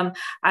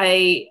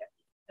 I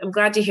am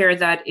glad to hear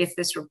that if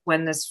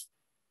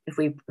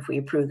we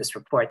approve this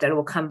report, that it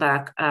will come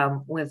back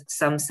with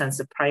some sense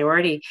of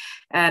priority.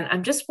 And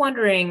I'm just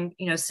wondering,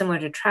 similar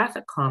to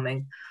traffic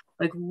calming,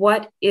 like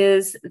what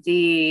is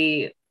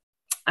the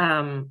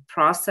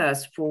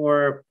process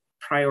for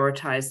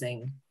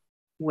prioritizing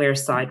where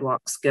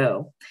sidewalks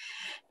go?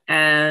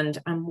 And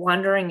I'm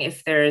wondering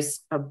if there's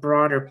a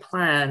broader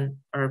plan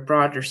or a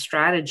broader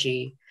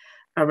strategy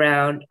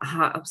around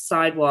how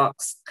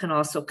sidewalks can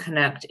also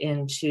connect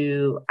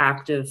into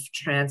active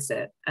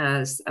transit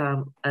as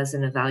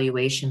an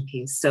evaluation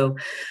piece. So,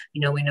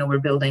 we know we're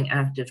building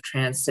active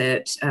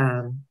transit.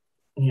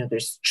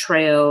 There's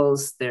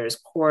trails, there's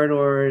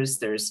corridors,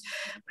 there's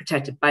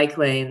protected bike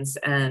lanes,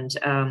 and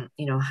I'm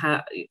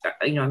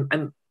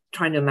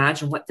trying to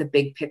imagine what the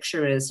big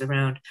picture is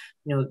around,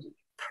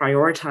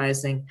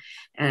 prioritizing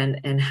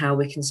and how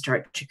we can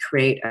start to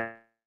create.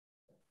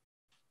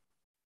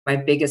 My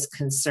biggest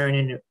concern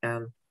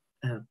in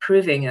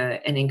proving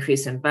an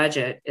increase in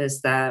budget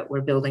is that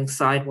we're building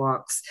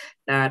sidewalks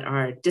that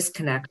are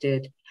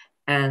disconnected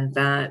and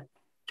that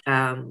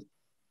aren't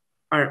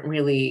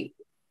really,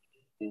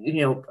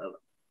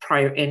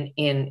 prior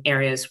in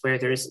areas where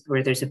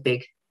there's a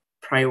big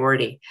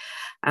priority.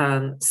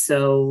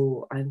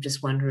 So I'm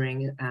just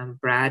wondering,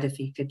 Brad, if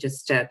you could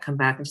just come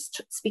back and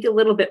just speak a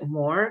little bit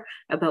more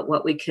about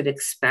what we could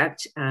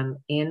expect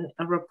in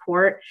a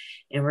report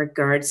in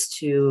regards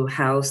to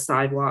how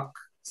sidewalk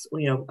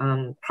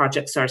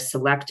projects are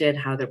selected,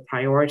 how they're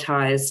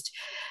prioritized,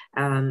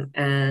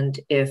 and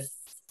if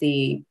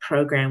the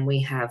program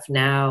we have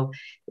now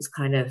is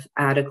kind of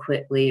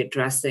adequately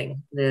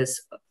addressing this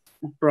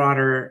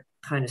broader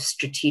kind of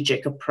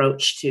strategic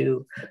approach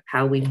to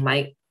how we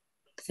might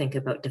think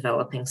about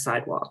developing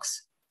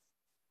sidewalks.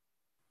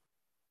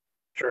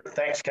 Sure.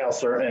 Thanks,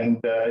 Councillor.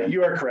 And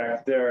you are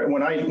correct.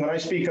 When I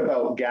speak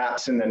about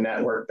gaps in the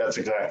network, that's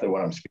exactly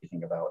what I'm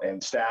speaking about.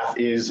 And staff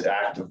is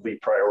actively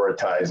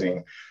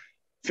prioritizing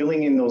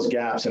filling in those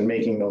gaps and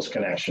making those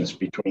connections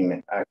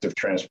between active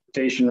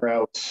transportation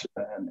routes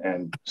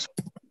and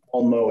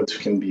all modes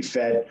can be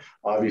fed.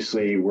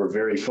 Obviously, we're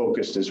very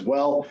focused as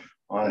well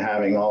on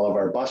having all of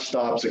our bus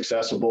stops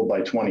accessible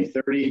by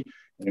 2030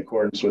 in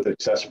accordance with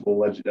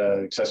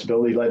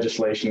accessibility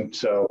legislation.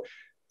 So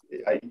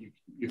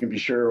you can be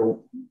sure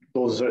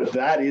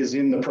that is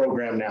in the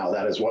program now.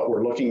 That is what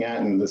we're looking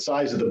at, and the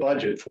size of the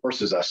budget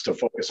forces us to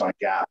focus on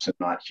gaps and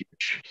not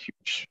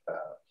huge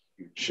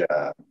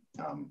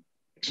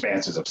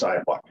expanses of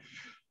sidewalk.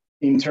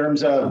 In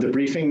terms of the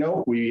briefing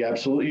note, we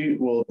absolutely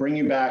will bring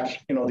you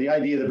back. You know, the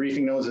idea of the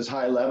briefing note is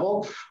high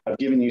level. I've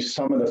given you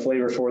some of the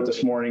flavor for it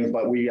this morning,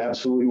 but we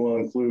absolutely will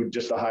include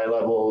just a high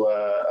level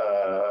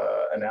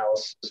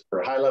analysis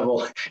or high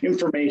level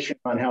information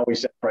on how we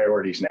set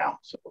priorities now.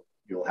 So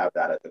you'll have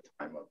that at the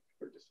time of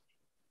your decision.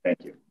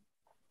 Thank you.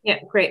 Yeah,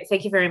 great.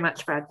 Thank you very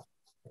much, Brad.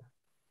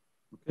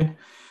 Okay.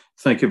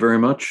 Thank you very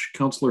much,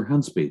 Councillor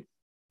Hensby.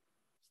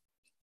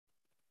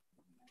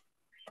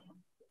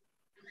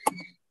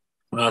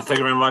 Thank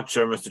you very much,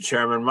 Mr.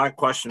 Chairman. My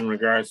question in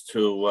regards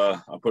to,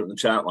 I'll put it in the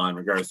chat line, in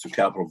regards to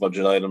capital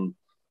budget item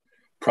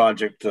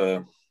project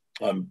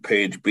on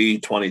page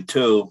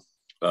B22,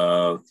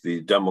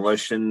 the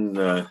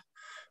demolition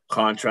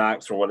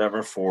contracts or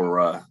whatever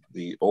for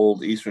the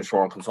old Eastern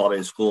Shore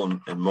Consolidated School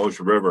in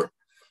Mosher River.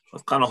 I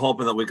was kind of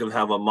hoping that we could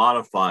have a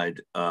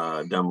modified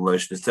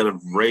demolition instead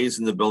of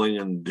raising the building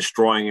and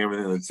destroying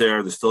everything that's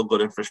there. There's still good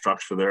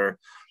infrastructure there.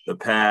 The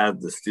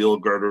pad, the steel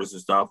girders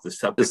and stuff, the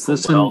septic. Is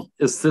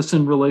this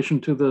in relation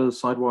to the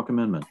sidewalk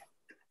amendment?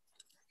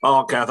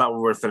 Oh, okay. I thought we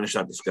were finished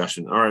that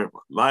discussion. All right.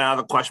 My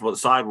other question about the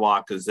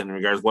sidewalk is in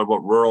regards, what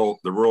about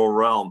the rural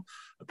realm?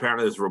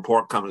 Apparently there's a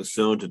report coming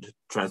soon to the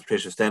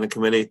Transportation Standing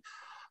Committee.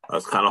 I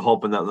was kind of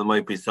hoping that there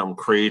might be some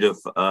creative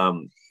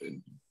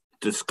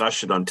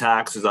discussion on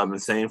taxes. I've been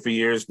saying for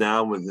years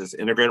now with this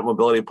integrated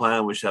mobility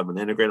plan, we should have an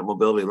integrated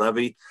mobility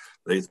levy.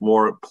 It's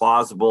more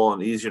plausible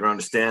and easier to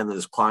understand than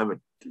this climate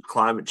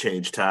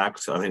change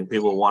tax. I think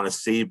people want to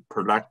see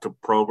productive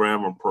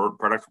program or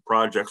productive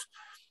projects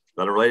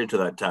that are related to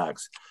that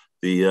tax.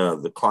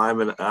 The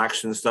climate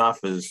action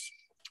stuff is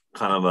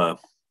kind of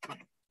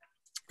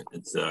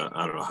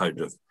I don't know how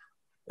to,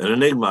 an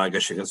enigma, I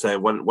guess you can say.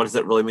 What does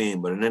that really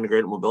mean? But an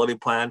integrated mobility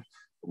plan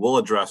will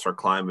address our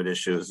climate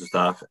issues and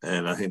stuff,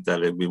 and I think that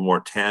it'd be more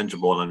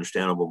tangible and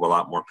understandable by a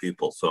lot more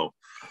people. So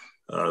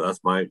that's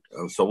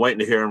so waiting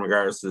to hear in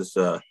regards to this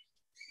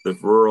the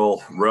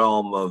rural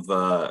realm of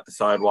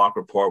sidewalk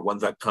report.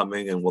 When's that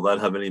coming, and will that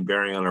have any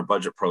bearing on our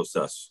budget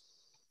process?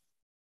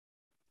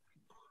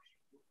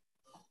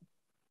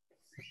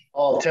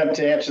 I'll attempt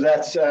to answer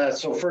that.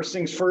 So first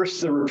things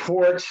first, the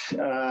report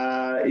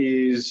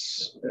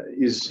is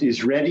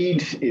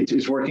readied. It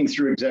is working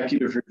through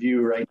executive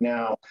review right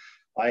now.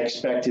 I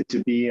expect it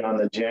to be on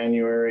the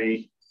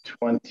January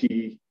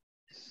 27th,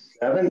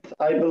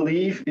 I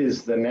believe,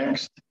 is the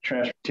next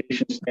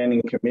Transportation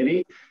Standing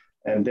Committee,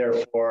 and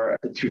therefore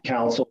to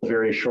council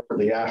very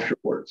shortly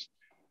afterwards.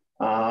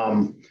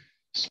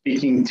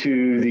 Speaking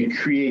to the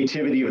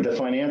creativity of the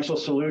financial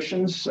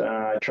solutions,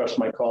 I trust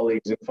my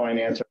colleagues in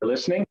finance are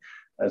listening,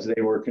 as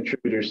they were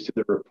contributors to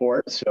the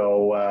report.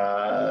 So,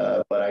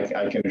 but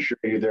I can assure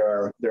you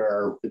there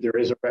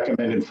is a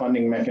recommended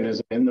funding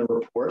mechanism in the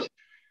report.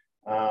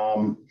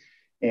 And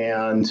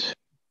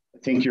I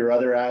think your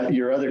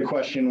other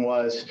question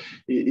was,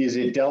 is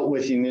it dealt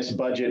with in this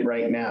budget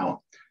right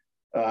now?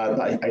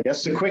 I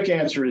guess the quick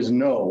answer is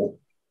no,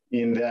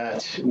 in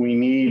that we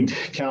need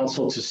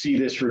council to see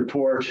this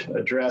report,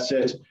 address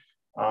it.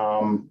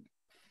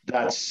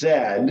 That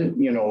said,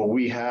 you know,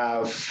 we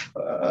have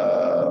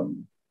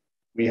an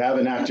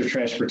active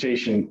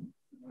transportation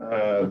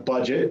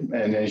budget,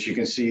 and as you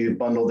can see,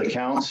 bundled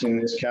accounts in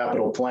this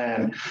capital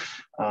plan.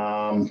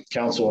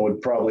 Council would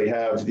probably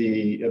have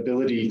the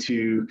ability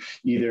to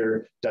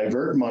either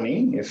divert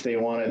money if they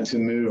wanted to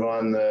move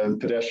on the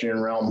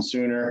pedestrian realm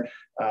sooner,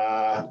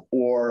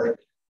 or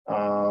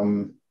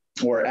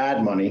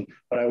add money.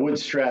 But I would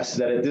stress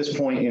that at this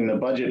point in the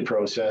budget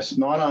process,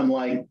 not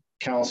unlike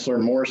Councillor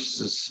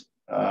Morse's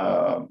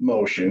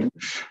motion,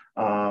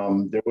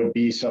 there would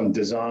be some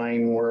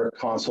design work,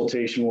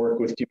 consultation work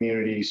with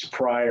communities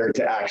prior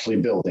to actually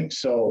building.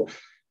 So,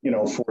 you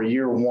know, for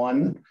year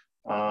one,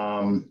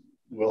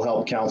 we'll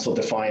help council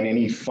define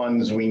any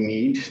funds we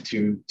need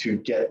to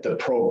get the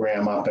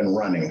program up and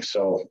running.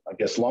 So I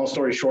guess long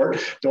story short,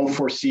 don't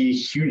foresee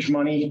huge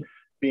money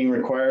being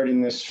required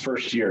in this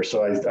first year.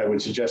 So I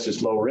would suggest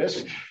it's low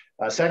risk.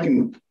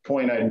 Second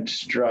point I'd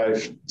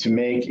strive to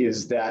make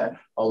is that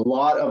a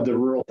lot of the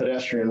rural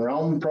pedestrian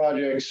realm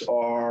projects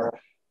are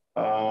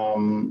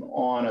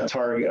on a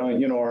target,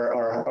 you know,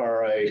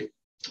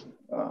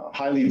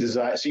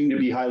 seem to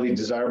be highly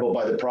desirable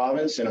by the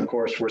province. And of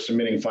course, we're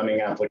submitting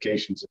funding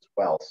applications as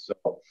well. So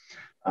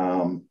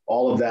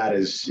all of that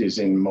is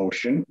in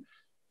motion,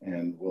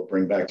 and we'll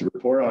bring back the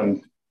report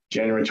on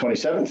January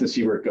 27th and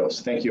see where it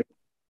goes. Thank you.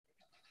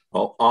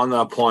 Well, on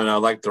that point, I'd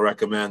like to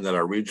recommend that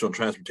our regional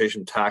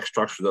transportation tax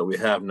structure that we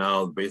have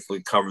now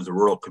basically covers the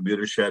rural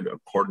commuter shed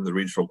according to the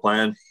regional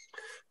plan.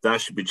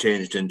 That should be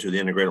changed into the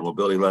integrated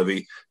mobility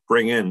levy,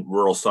 bring in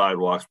rural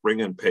sidewalks,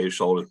 bring in paved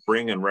shoulders,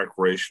 bring in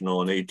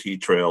recreational and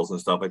AT trails and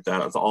stuff like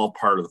that. It's all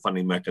part of the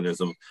funding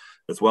mechanism,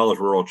 as well as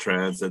rural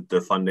transit,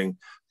 the funding.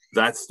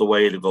 That's the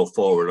way to go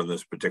forward on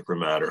this particular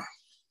matter.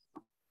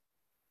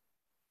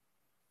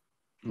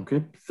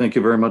 Okay, thank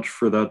you very much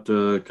for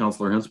that,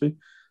 Councillor Hensby.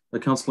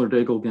 Councillor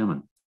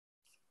Daigle-Gammon.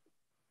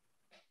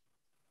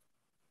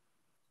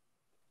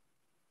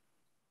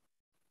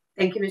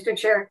 Thank you, Mr.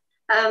 Chair.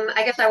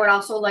 I guess I would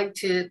also like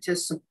to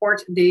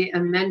support the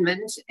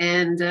amendment,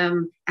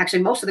 and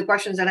actually most of the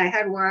questions that I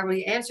had were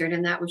already answered,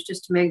 and that was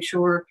just to make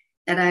sure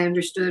that I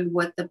understood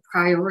what the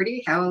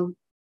priority,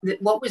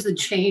 what was the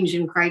change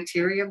in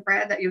criteria,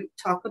 Brad, that you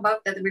talked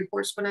about that the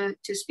report's going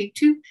to speak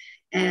to,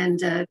 and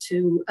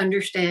to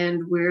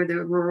understand where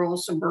the rural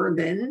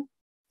suburban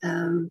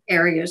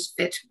areas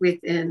fit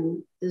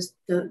within this,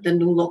 the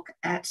new look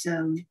at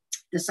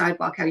the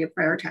sidewalk, how you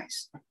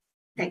prioritize.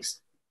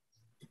 Thanks.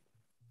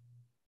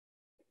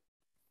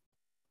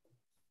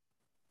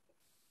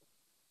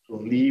 I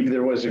believe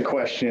there was a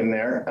question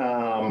there.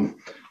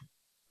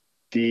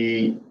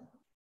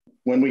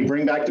 When we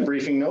bring back the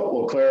briefing note,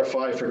 we'll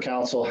clarify for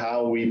council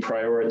how we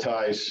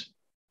prioritize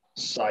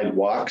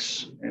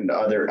sidewalks and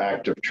other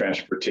active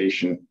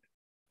transportation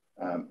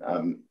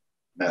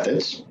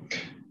methods.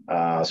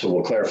 So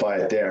we'll clarify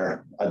it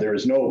there. There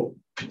is no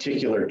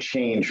particular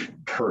change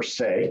per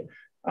se.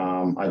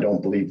 I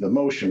don't believe the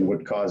motion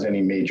would cause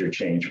any major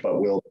change,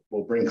 but we'll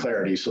bring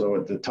clarity so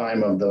at the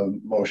time of the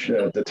motion,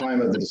 at the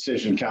time of the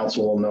decision,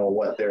 council will know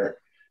what the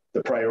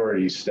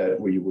priorities that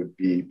we would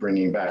be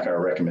bringing back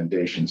our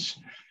recommendations.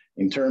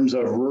 In terms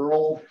of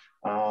rural,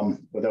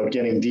 without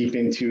getting deep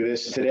into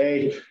this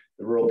today,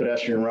 the Rural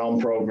Pedestrian Realm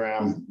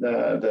Program,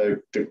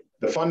 the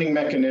funding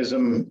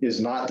mechanism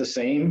is not the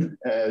same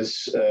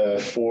as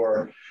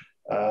for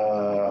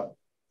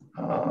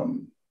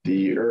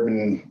the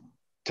urban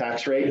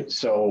tax rate.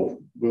 So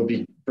we'll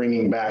be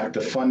bringing back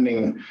the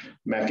funding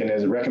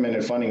mechanism,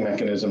 recommended funding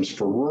mechanisms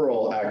for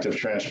rural active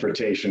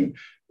transportation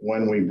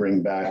when we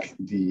bring back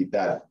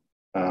that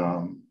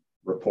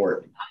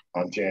report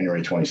on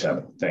January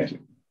 27th. Thank you.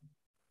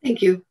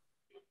 Thank you.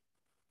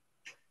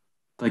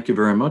 Thank you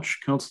very much.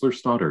 Councillor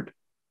Stoddard.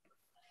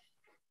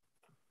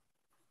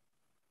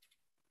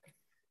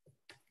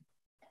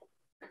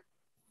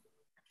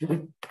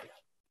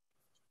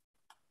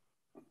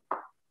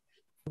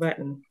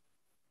 Button.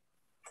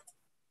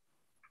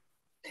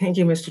 Thank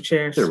you, Mr.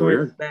 Chair. They're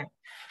weird.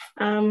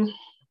 I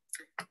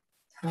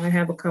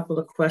have a couple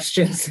of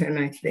questions, and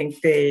I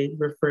think they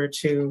refer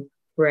to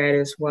Brad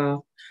as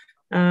well.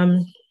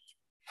 My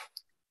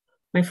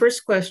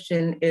first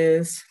question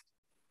is,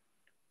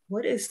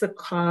 what is the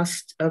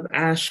cost of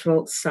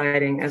asphalt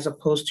siding as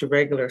opposed to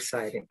regular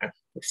siding?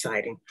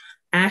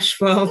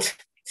 Asphalt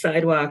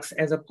sidewalks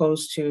as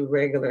opposed to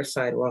regular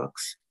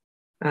sidewalks.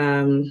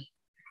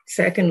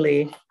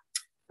 Secondly,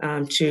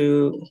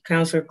 to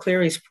Councillor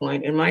Cleary's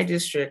point, in my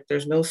district,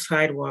 there's no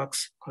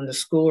sidewalks on the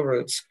school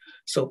routes.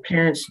 So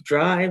parents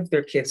drive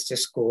their kids to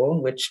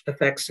school, which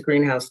affects the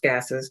greenhouse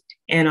gases,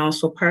 and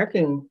also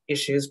parking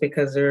issues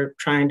because they're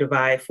trying to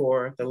vie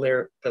for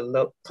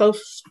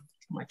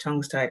my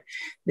tongue's tied.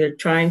 They're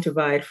trying to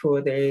vie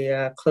for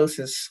the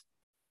closest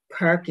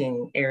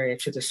parking area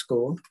to the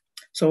school.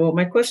 So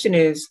my question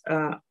is,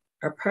 are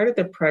part of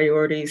the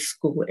priorities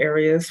school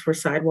areas for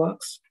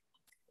sidewalks?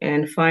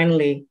 And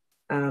finally,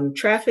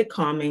 traffic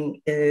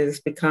calming is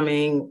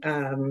becoming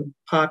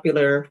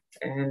popular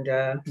and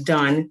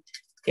done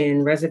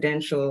in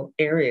residential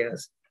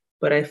areas.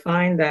 But I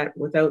find that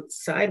without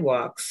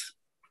sidewalks,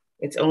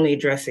 it's only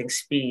addressing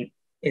speed.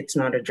 It's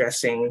not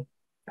addressing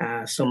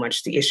so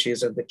much the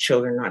issues of the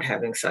children not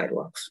having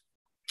sidewalks.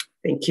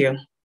 Thank you.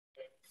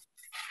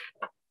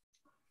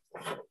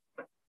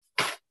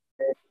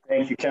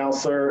 Thank you,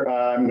 Councillor.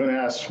 I'm going to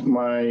ask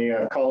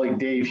my colleague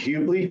Dave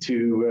Hubly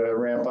to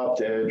ramp up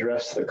to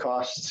address the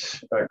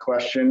cost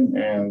question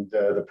and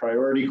the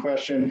priority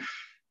question.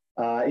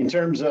 In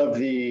terms of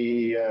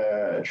the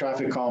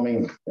traffic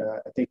calming,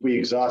 I think we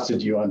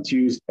exhausted you on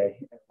Tuesday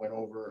and went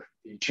over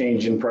the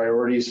change in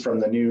priorities from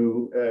the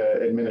new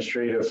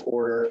administrative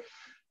order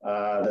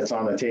that's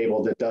on the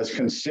table that does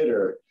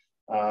consider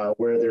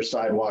where there's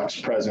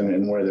sidewalks present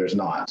and where there's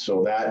not.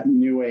 So that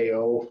new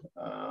AO,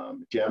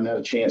 if you haven't had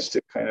a chance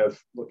to kind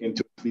of look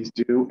into it, please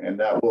do, and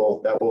that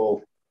will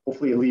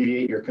hopefully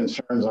alleviate your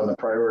concerns on the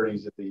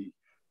priorities of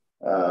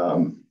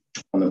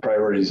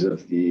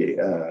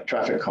the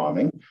traffic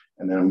calming.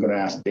 And then I'm going to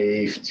ask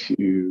Dave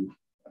to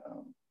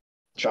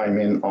chime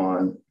in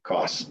on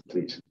costs,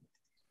 please.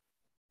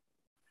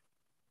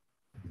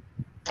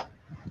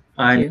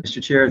 Hi,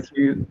 Mr. Chair,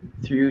 through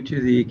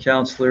to the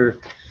councillor.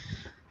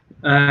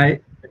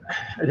 I'd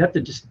have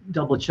to just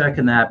double check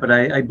on that, but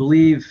I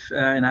believe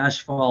an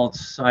asphalt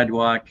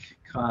sidewalk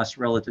cost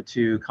relative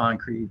to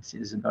concrete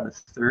is about a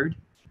third.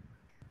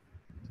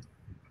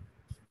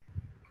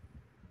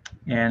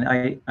 And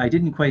I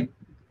didn't quite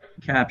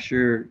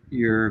capture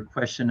your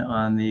question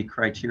on the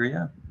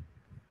criteria.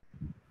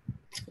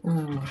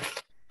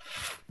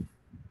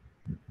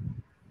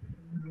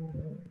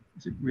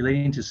 Is it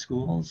relating to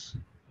schools?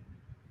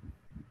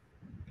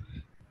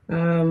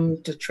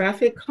 The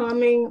traffic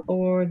calming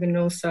or the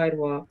no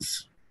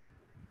sidewalks?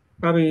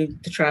 Probably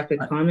the traffic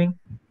calming.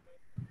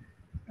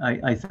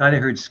 I thought I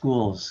heard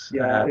schools.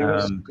 Yeah, it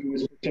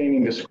was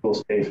pertaining to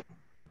schools, Dave.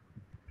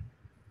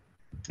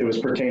 It was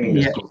pertaining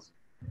to schools.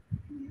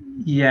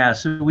 Yeah,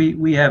 so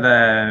we have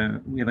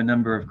a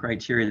number of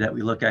criteria that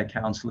we look at,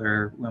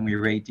 Councillor, when we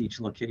rate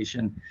each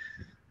location.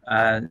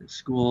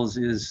 Schools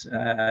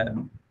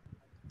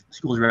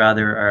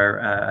rather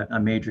are a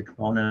major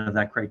component of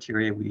that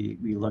criteria.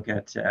 We look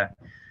at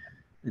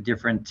the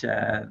different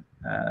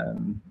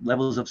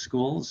levels of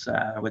schools,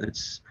 whether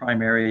it's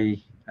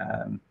primary,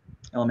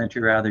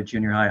 elementary, rather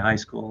junior high, high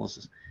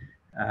schools,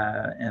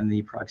 and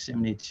the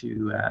proximity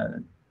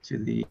to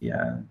the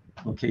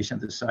location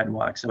of the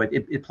sidewalk. So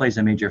it plays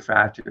a major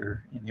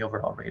factor in the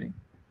overall rating.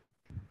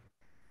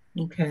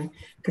 Okay,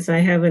 because I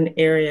have an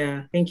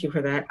area, thank you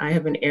for that. I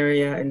have an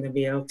area in the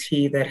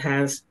BLT that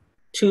has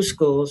 2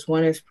 schools.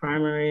 One is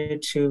primary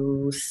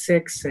to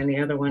 6 and the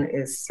other one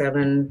is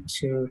 7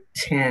 to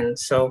 10.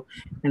 So,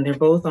 and they're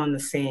both on the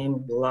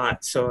same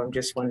lot. So I'm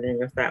just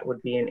wondering if that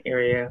would be an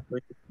area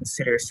we could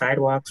consider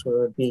sidewalks, or it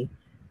would be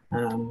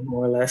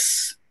more or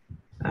less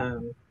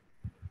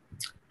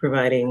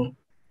providing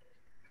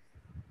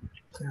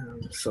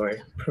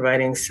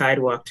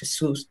sidewalk to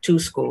 2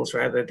 schools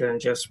rather than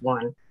just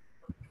one.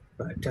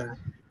 But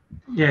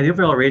yeah, the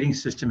overall rating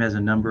system has a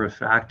number of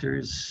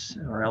factors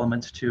or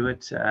elements to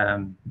it.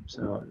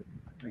 So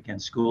again,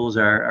 schools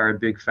are a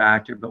big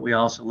factor, but we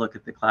also look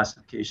at the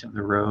classification of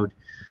the road.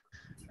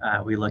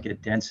 We look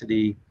at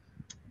density.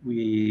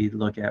 We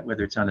look at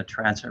whether it's on a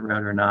transit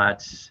route or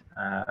not,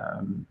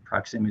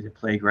 proximity to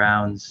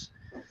playgrounds,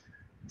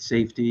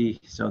 safety.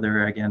 So there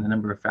are, again, a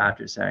number of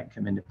factors that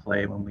come into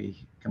play when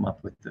we come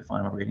up with the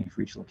final rating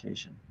for each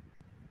location.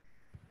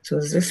 So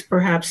is this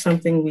perhaps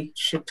something we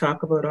should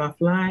talk about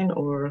offline,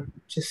 or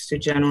just a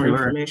general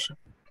information?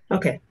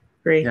 Okay,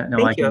 great. Yeah, no,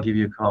 thank I you. can give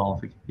you a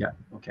call. Yeah,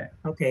 okay.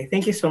 Okay,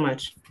 thank you so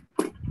much.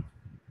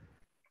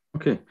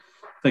 Okay,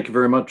 thank you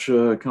very much,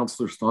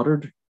 Councillor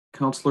Stoddard.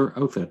 Councillor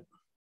Outfit.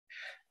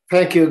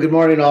 Thank you. Good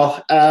morning,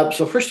 all.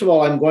 So first of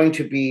all, I'm going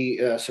to be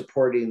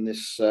supporting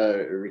this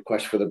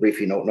request for the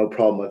briefing note. No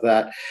problem with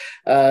that.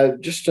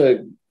 Just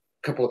a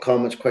couple of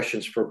comments,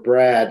 questions for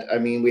Brad. I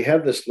mean, we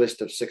have this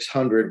list of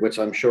 600, which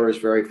I'm sure is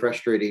very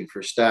frustrating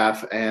for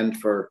staff and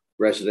for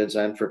residents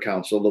and for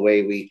council, the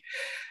way we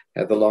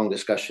had the long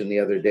discussion the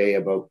other day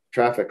about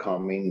traffic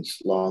calming's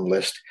long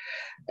list.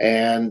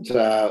 And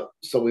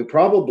so we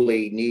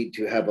probably need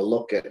to have a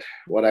look at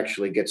what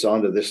actually gets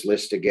onto this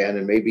list again,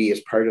 and maybe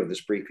as part of this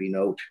briefing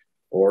note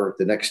or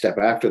the next step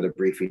after the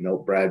briefing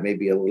note, Brad,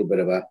 maybe a little bit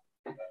of a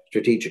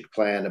strategic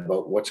plan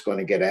about what's going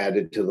to get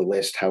added to the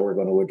list, how we're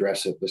going to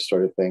address it, this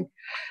sort of thing.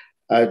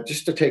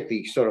 Just to take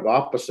the sort of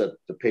opposite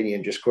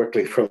opinion just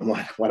quickly from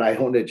what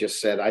Iona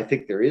just said, I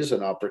think there is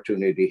an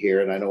opportunity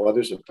here, and I know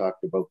others have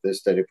talked about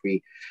this, that if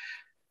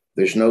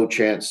there's no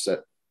chance that,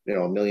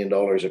 $1 million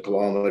a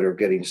kilometer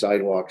getting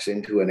sidewalks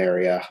into an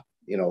area,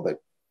 that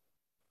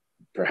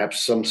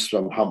perhaps some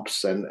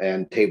humps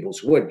and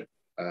tables would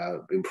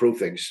improve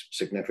things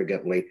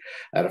significantly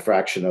at a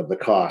fraction of the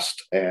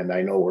cost. And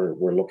I know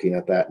we're looking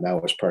at that now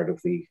as part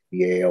of the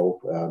AO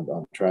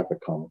on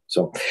traffic calming.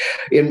 So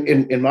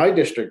in my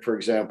district, for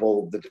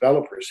example, the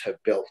developers have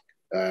built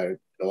a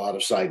lot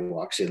of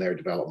sidewalks in their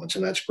developments,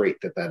 and that's great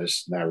that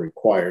is now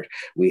required.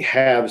 We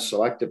have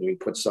selectively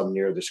put some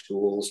near the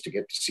schools to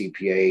get to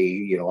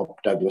CPA,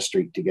 up Douglas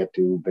Street to get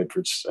to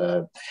Bedford's,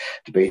 to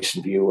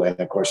Basin View, and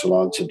of course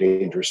along some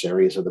dangerous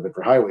areas of the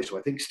Bedford Highway. So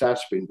I think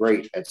staff's been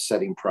great at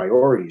setting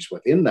priorities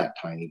within that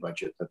tiny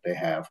budget that they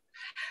have.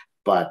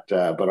 But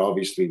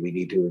obviously we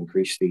need to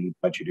increase the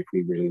budget if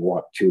we really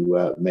want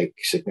to make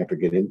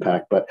significant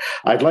impact. But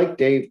I'd like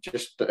Dave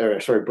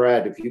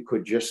Brad, if you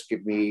could just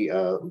give me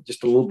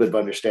just a little bit of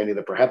understanding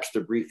that perhaps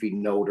the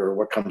briefing note or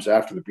what comes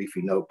after the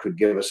briefing note could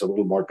give us a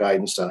little more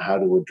guidance on how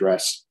to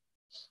address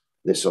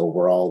this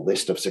overall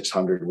list of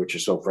 600, which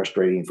is so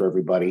frustrating for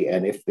everybody.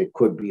 And if there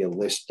could be a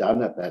list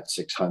done at that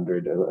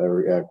 600,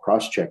 a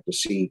cross-check to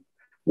see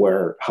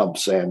where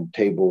humps and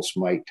tables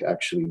might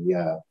actually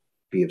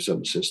be of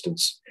some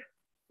assistance.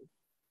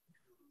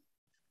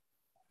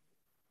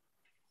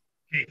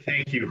 Okay,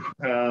 thank you.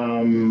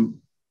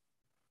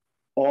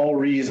 All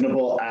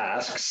reasonable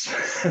asks.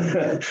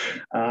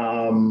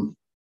 I'm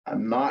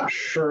not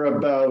sure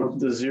about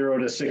the 0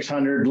 to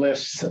 600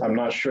 list. I'm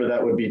not sure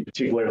that would be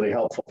particularly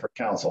helpful for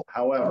council.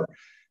 However,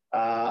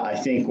 I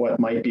think what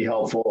might be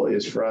helpful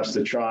is for us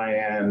to try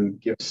and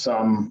give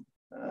some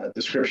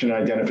description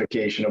and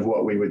identification of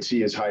what we would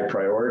see as high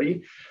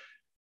priority.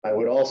 I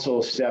would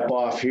also step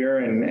off here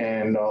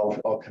and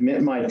I'll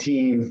commit my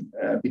team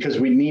because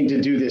we need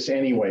to do this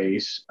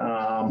anyways.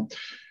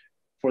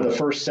 for the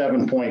first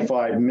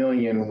 7.5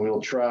 million,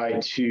 we'll try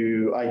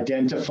to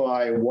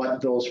identify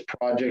what those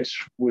projects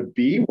would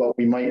be, what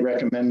we might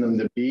recommend them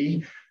to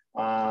be,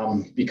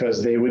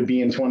 because they would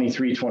be in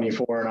 23,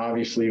 24, and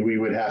obviously we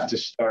would have to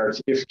start,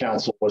 if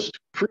council was to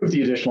approve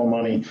the additional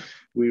money,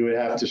 we would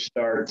have to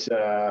start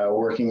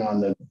working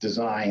on the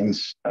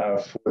designs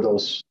for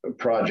those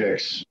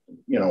projects,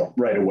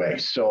 right away.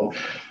 So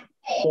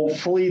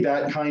hopefully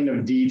that kind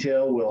of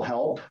detail will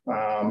help.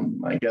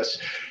 I guess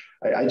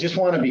I just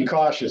want to be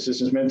cautious.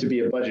 This is meant to be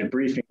a budget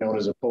briefing note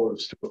as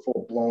opposed to a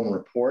full-blown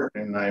report,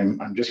 and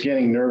I'm just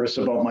getting nervous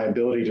about my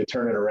ability to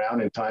turn it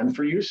around in time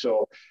for you.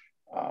 So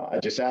I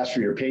just ask for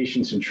your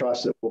patience and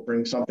trust that we'll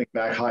bring something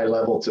back high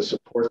level to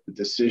support the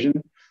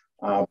decision.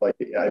 But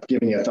I've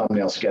given you a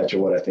thumbnail sketch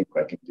of what I think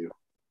I can do.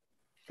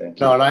 Thank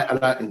you. No,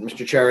 and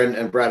Mr. Chair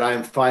and Brett, I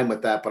am fine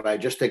with that, but I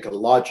just think a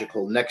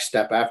logical next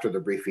step after the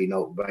briefing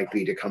note might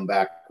be to come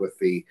back with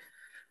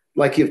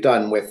like you've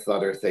done with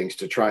other things,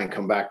 to try and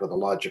come back with a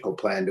logical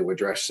plan to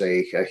address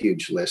a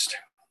huge list.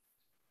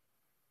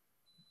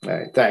 All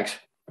right, thanks.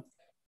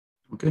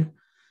 Okay,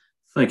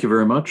 thank you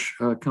very much.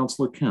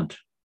 Councillor Kent.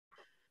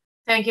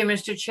 Thank you,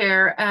 Mr.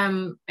 Chair.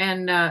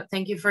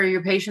 Thank you for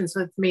your patience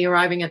with me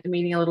arriving at the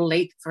meeting a little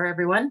late for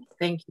everyone.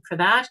 Thank you for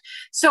that.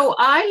 So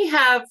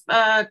I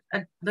have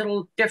a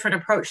little different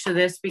approach to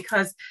this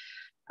because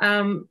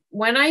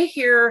when I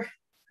hear,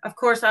 of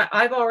course,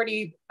 I've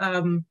already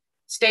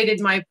stated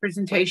my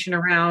presentation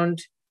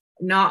around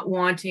not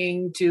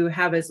wanting to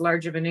have as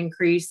large of an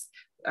increase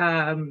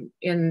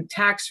in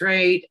tax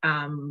rate.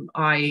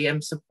 I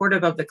am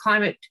supportive of the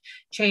climate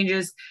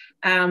changes.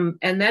 And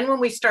then when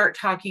we start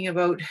talking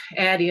about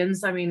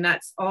add-ins, I mean,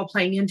 that's all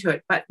playing into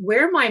it. But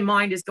where my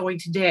mind is going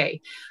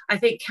today, I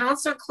think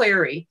Councillor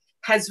Cleary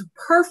has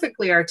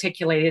perfectly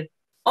articulated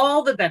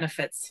all the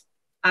benefits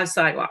of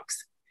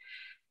sidewalks.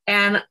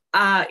 And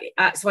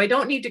so I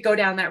don't need to go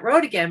down that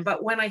road again.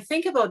 But when I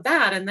think about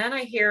that, and then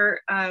I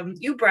hear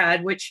you,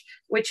 Brad, which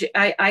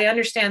I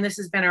understand this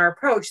has been our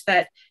approach,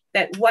 that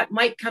what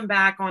might come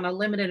back on a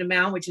limited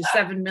amount, which is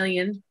 7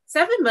 million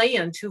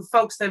to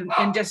folks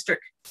in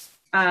District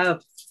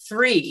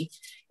 3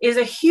 is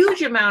a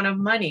huge amount of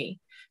money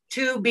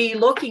to be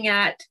looking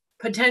at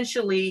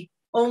potentially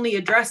only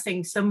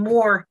addressing some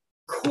more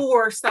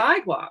core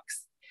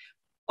sidewalks.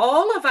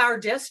 All of our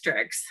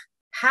districts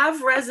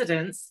have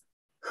residents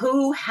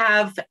who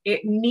have a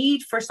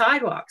need for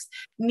sidewalks,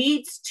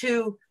 needs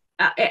to,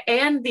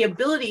 and the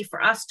ability for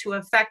us to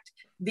affect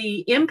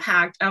the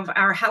impact of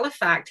our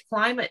Halifax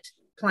climate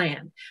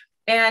plan.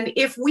 And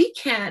if we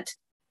can't,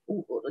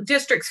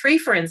 District 3,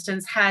 for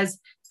instance, has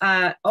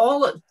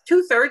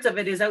two-thirds of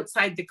it is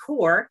outside the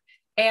core,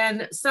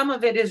 and some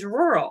of it is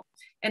rural.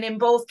 And in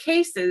both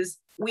cases,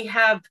 we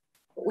have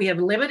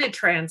limited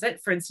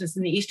transit, for instance,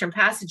 in the Eastern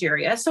Passage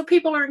area. So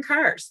people are in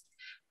cars.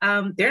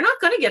 They're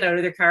not going to get out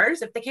of their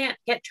cars if they can't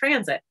get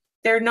transit.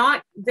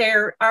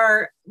 There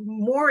are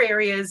more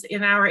areas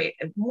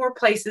more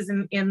places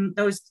in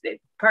those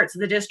parts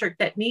of the district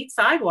that need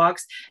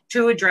sidewalks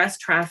to address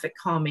traffic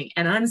calming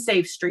and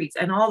unsafe streets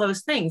and all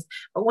those things.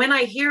 But when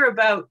I hear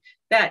about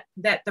that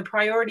the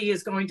priority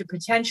is going to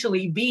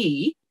potentially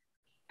be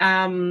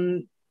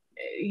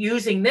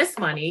using this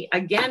money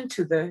again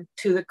to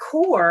the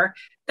core,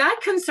 that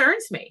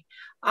concerns me.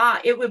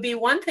 It would be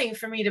one thing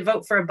for me to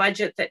vote for a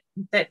budget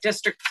that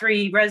District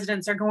 3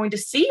 residents are going to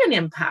see an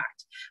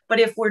impact. But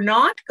if we're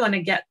not going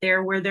to get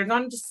there where they're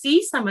going to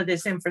see some of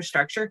this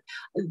infrastructure,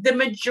 the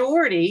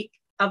majority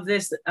of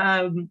this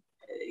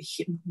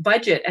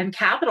budget and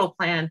capital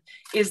plan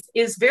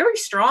is very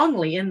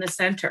strongly in the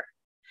center.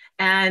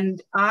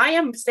 And I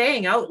am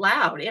saying out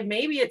loud, and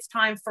maybe it's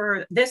time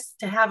for this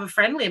to have a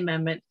friendly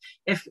amendment,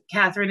 if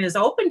Catherine is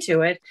open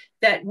to it,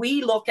 that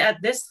we look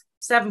at this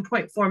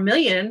 7.4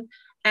 million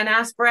and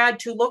ask Brad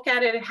to look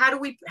at it. How do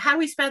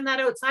we spend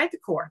that outside the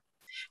core?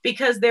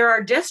 Because there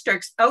are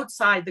districts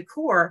outside the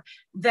core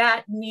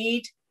that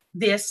need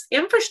this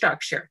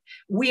infrastructure.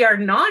 We are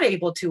not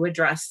able to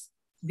address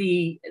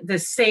the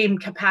same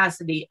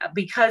capacity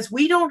because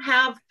we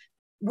have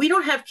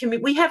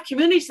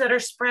communities that are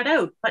spread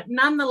out, but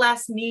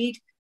nonetheless need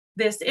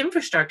this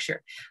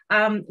infrastructure.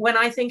 When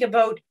I think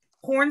about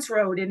Horns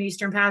Road in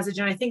Eastern Passage,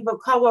 and I think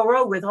about Caldwell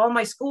Road with all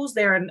my schools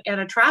there and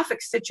a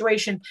traffic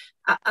situation,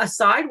 a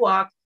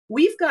sidewalk,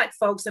 we've got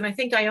folks, and I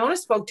think Iona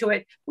spoke to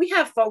it, we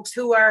have folks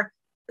who are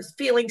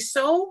feeling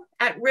so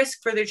at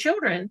risk for their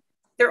children.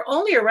 They're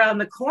only around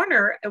the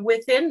corner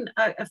within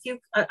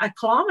a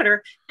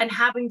kilometer and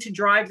having to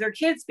drive their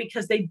kids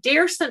because they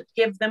daresn't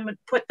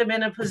put them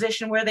in a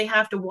position where they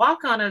have to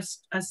walk on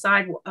a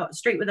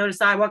street without a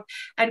sidewalk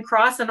and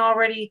cross an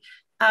already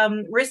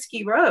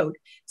risky road.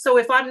 So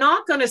if I'm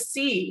not going to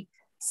see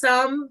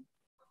some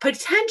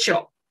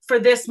potential for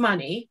this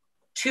money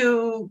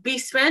to be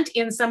spent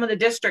in some of the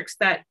districts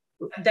that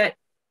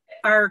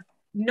are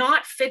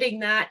not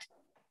fitting that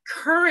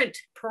current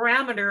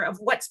parameter of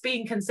what's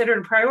being considered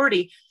a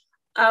priority,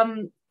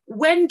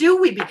 when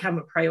do we become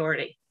a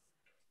priority?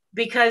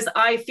 Because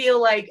I feel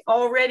like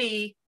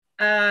already,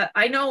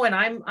 I know, and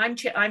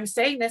I'm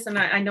saying this, and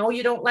I know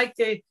you don't like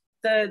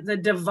the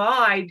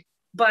divide,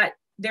 but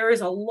there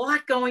is a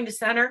lot going to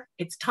center.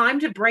 It's time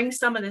to bring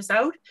some of this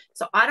out.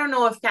 So I don't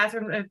know if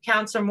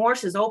Councillor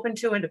Morse is open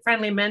to a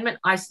friendly amendment.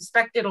 I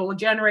suspect it'll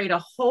generate a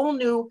whole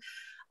new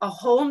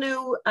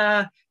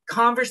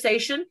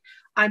conversation.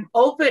 I'm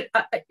open.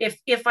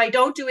 If I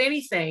don't do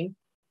anything,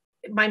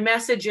 my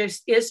message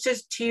is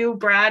just to you,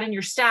 Brad, and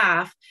your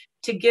staff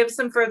to give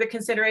some further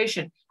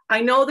consideration.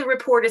 I know the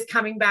report is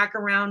coming back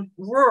around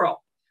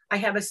rural. I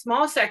have a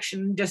small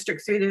section in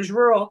District 3 that is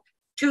rural.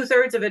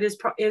 2/3 of it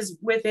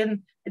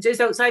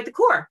is outside the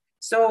core.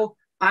 So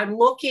I'll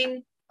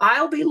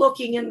be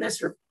looking in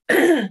this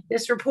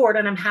this report,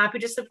 and I'm happy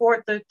to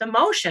support the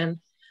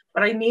motion,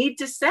 but I need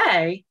to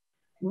say,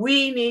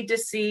 we need to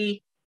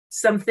see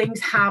some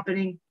things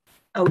happening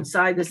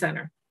outside the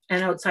center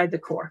and outside the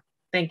core.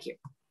 Thank you.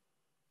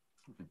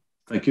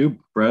 Thank you.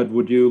 Brad,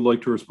 would you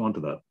like to respond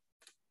to that?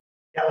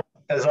 Yeah,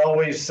 as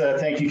always,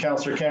 thank you,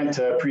 Councillor Kent.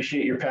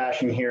 Appreciate your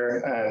passion here,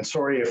 and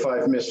sorry if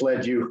I've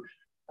misled you.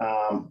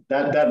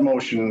 That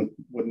motion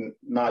would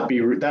not be,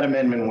 that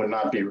amendment would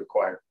not be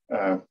required.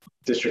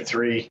 District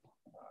 3, the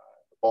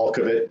bulk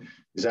of it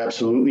is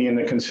absolutely in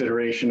the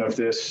consideration of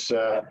this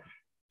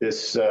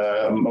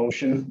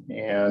motion,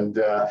 and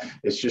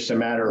it's just a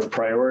matter of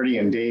priority,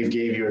 and Dave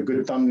gave you a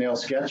good thumbnail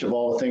sketch of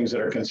all the things that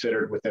are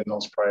considered within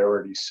those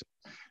priorities.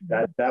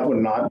 That would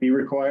not be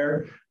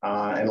required.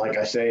 And like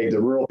I say,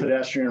 the rural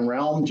pedestrian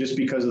realm, just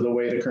because of the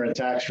way the current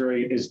tax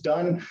rate is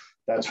done,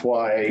 that's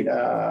why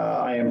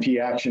IMP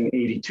Action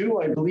 82,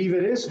 I believe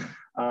it is,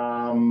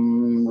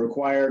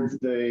 required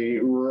the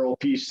rural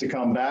piece to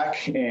come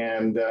back.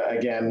 And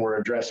again, we're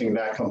addressing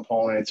that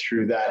component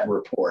through that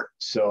report.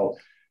 So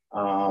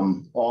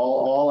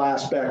all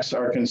aspects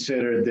are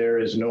considered. There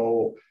is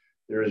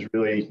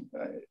really,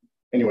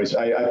 anyways,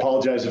 I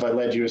apologize if I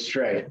led you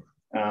astray.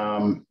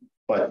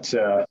 But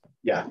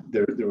yeah,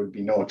 there would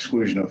be no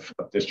exclusion of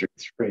District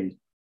 3.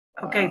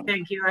 Okay,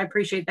 thank you. I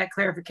appreciate that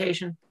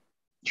clarification.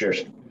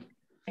 Cheers.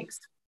 Thanks.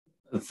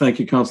 Thank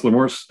you, Councillor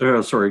Morse.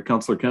 Sorry,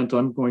 Councillor Kent.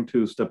 I'm going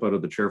to step out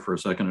of the chair for a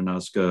second and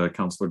ask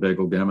Councillor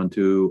Daigle-Gammon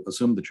to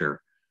assume the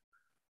chair.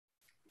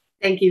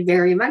 Thank you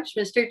very much,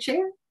 Mr.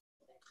 Chair.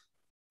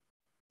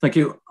 Thank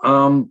you.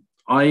 I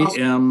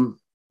am,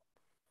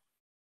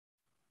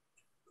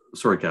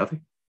 sorry,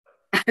 Kathy.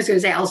 I was going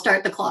to say, I'll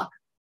start the clock.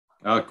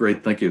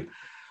 Great, thank you.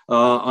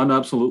 I'm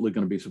absolutely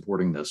going to be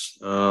supporting this.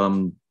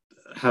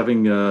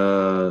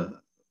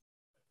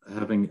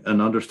 Having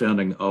an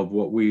understanding of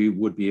what we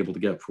would be able to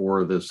get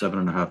for the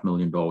 $7.5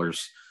 million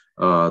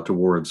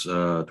towards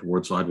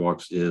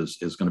sidewalks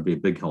is going to be a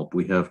big help.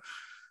 We have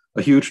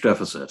a huge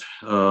deficit,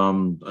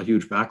 a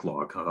huge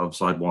backlog of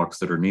sidewalks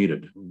that are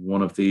needed.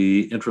 One of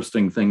the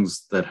interesting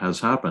things that has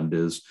happened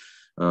is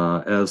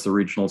as the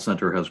regional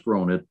center has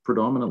grown, it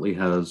predominantly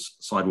has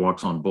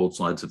sidewalks on both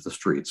sides of the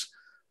streets.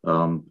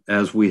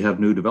 As we have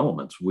new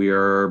developments, we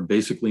are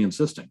basically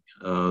insisting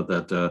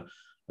that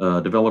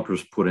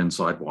developers put in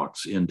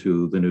sidewalks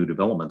into the new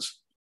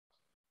developments.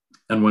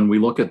 And when we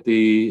look at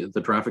the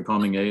traffic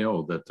calming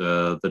AO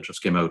that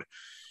just came out,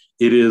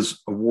 it is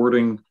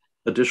awarding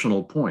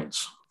additional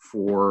points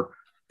for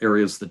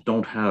areas that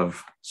don't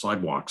have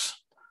sidewalks.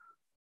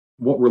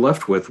 What we're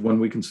left with when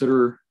we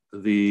consider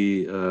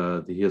the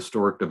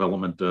historic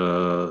development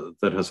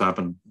that has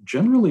happened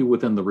generally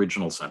within the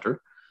regional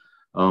center,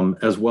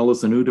 as well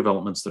as the new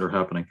developments that are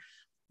happening,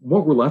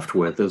 what we're left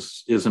with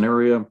is an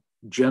area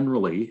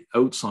generally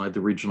outside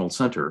the regional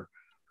center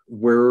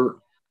where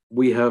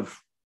we have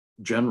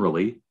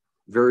generally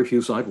very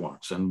few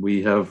sidewalks, and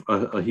we have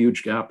a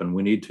huge gap, and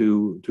we need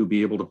to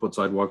be able to put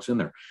sidewalks in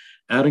there.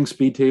 Adding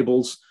speed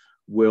tables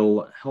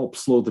will help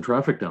slow the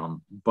traffic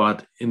down,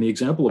 but in the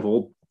example of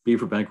Old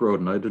Beaverbank Road,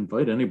 and I'd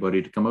invite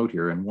anybody to come out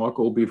here and walk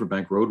Old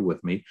Beaverbank Road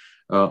with me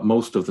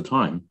most of the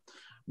time,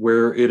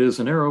 where it is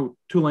a narrow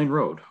 2-lane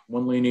road,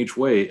 1 lane each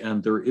way,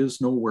 and there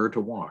is nowhere to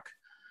walk.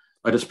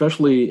 I'd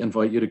especially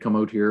invite you to come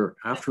out here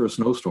after a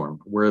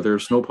snowstorm where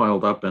there's snow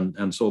piled up,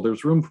 and so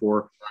there's room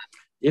for,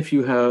 if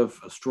you have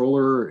a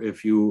stroller,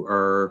 if you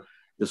are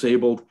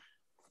disabled,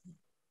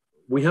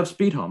 we have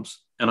speed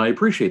humps, and I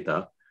appreciate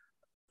that.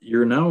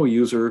 You're now a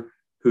user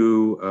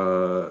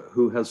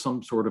who has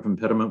some sort of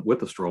impediment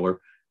with a stroller,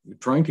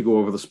 trying to go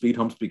over the speed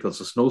humps because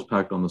the snow's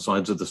packed on the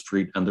sides of the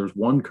street and there's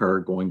one car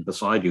going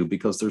beside you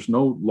because there's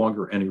no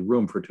longer any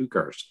room for 2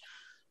 cars.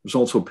 There's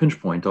also a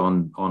pinch point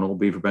on Old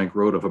Beaverbank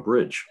Road of a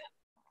bridge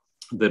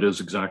that is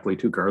exactly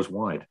 2 cars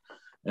wide.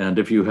 And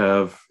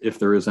if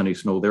there is any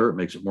snow there, it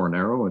makes it more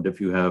narrow. And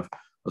if you have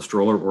a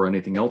stroller or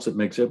anything else, it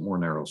makes it more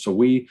narrow. So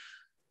we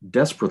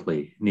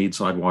desperately need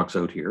sidewalks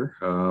out here.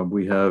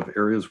 We have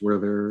areas where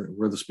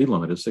the speed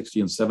limit is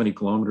 60 and 70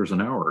 kilometers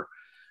an hour.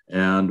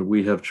 And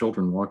we have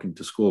children walking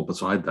to school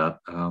beside that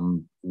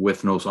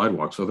with no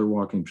sidewalk. So they're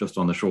walking just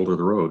on the shoulder of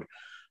the road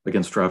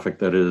against traffic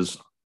that is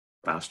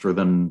faster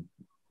than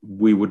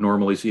we would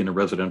normally see in a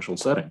residential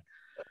setting.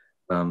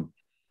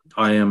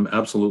 I am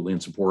absolutely in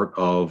support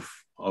of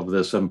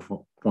the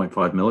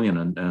 7.5 million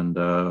and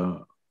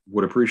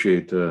would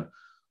appreciate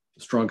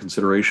strong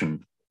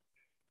consideration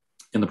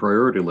in the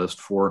priority list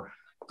for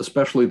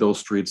especially those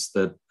streets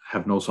that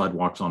have no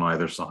sidewalks on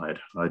either side.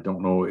 I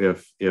don't know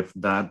if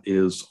that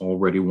is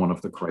already one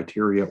of the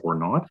criteria or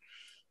not.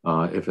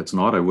 If it's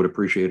not, I would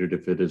appreciate it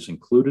if it is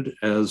included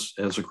as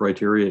a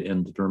criteria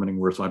in determining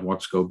where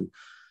sidewalks go.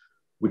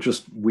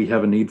 We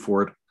have a need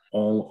for it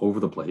all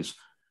over the place,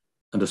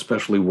 and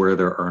especially where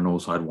there are no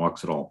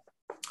sidewalks at all.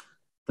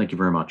 Thank you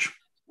very much.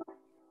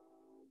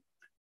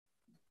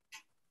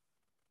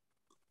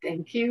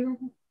 Thank you.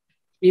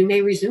 You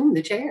may resume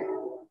the chair.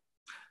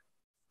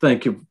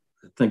 Thank you.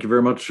 Thank you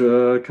very much,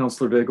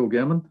 Councillor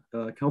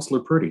Daigle-Gammon. Councillor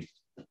Purdy.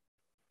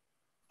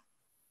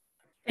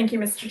 Thank you,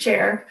 Mr.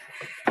 Chair.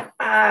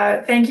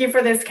 Thank you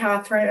for this,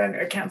 Catherine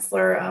and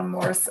Councillor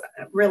Morris.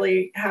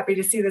 Really happy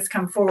to see this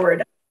come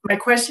forward. My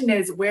question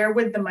is, where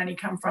would the money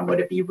come from? Would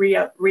it be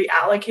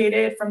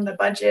reallocated from the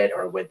budget,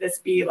 or would this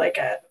be like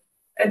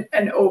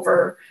an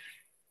over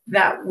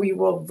that we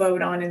will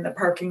vote on in the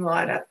parking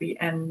lot at the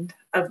end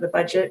of the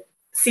budget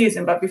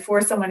season? But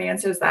before someone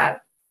answers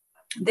that,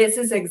 this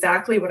is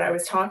exactly what I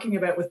was talking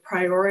about with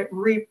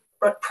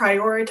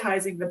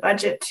prioritizing the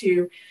budget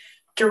to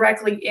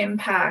directly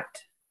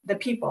impact the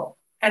people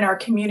and our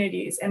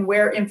communities and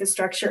where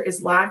infrastructure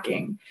is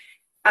lacking.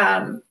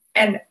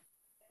 And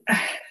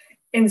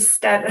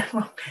instead,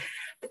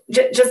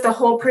 just a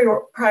whole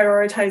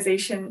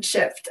prioritization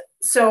shift.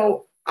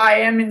 So I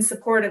am in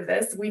support of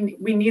this. We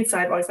need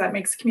sidewalks. That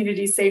makes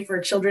communities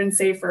safer, children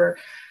safer,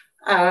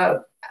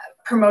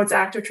 promotes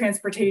active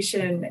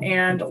transportation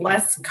and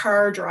less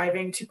car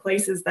driving to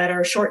places that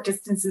are short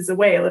distances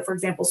away, like, for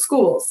example,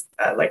 schools,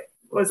 like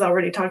was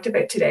already talked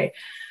about today.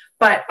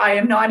 But I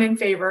am not in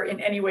favor in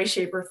any way,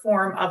 shape, or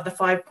form of the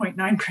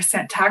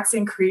 5.9% tax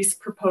increase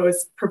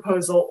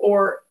proposal,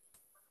 or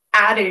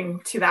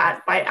adding to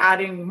that by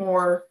adding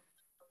more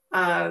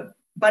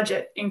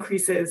budget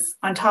increases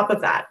on top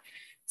of that.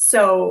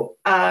 So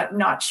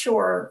not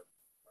sure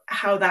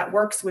how that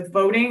works with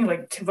voting,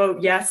 like to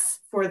vote yes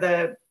for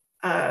the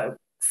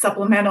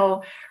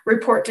supplemental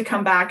report to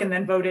come back and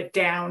then vote it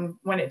down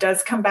when it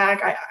does come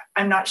back.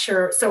 I'm not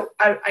sure. So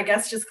I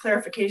guess just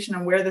clarification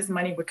on where this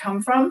money would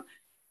come from.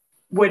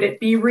 Would it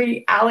be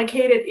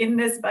reallocated in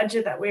this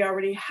budget that we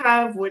already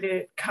have? Would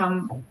it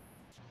come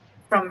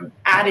from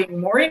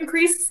adding more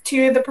increase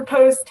to the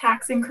proposed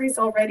tax increase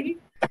already?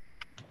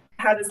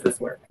 How does this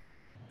work?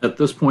 At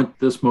this point,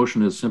 this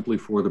motion is simply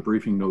for the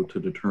briefing note to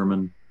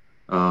determine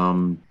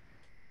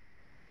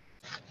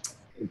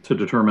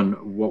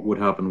what would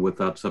happen with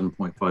that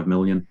 7.5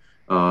 million.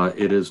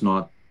 It is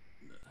not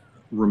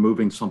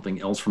removing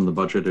something else from the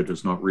budget. It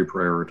is not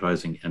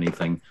reprioritizing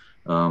anything.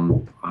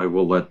 I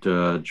will let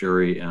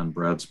Jerry and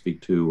Brad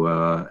speak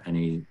to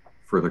any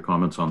further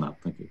comments on that.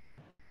 Thank you.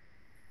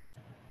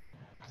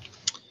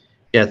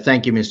 Yeah,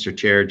 thank you, Mr.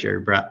 Chair.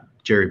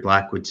 Jerry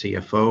Blackwood,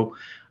 CFO.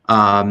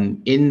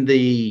 In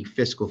the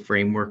fiscal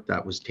framework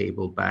that was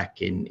tabled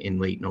back in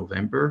late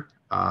November,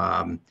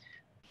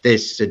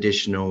 this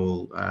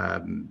additional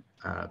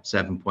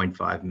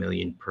 7.5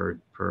 million per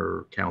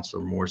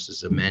Councillor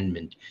Morse's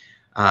amendment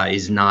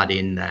is not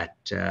in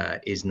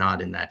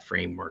that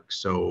framework.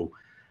 So,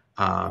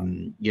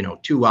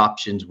 two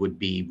options would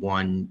be: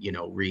 one,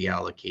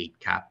 reallocate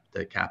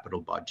the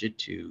capital budget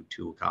to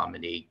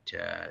accommodate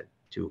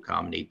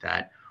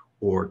that,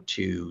 or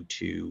to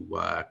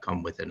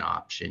come with an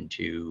option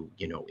to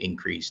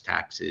increase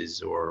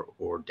taxes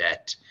or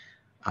debt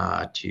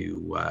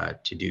to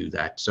do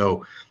that.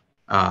 So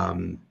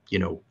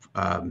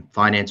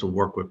finance will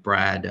work with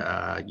Brad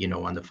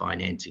on the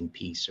financing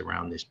piece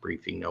around this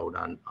briefing note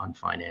on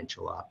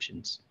financial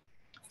options.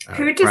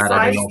 Who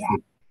decides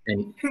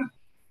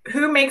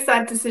who makes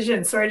that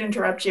decision? Sorry to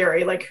interrupt,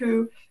 Jerry. Like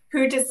who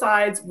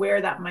decides where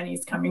that money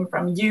is coming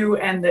from? You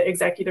and the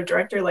executive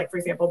director, like for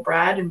example,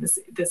 Brad in this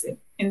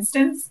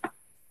instance?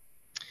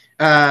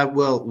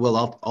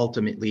 Well,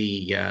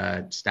 ultimately,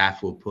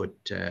 staff will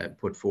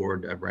put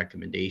forward a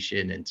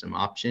recommendation and some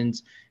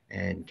options,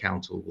 and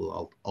council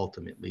will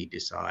ultimately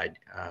decide,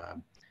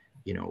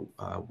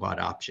 what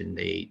option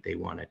they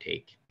want to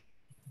take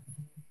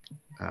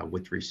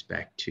with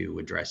respect to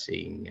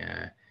addressing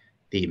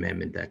the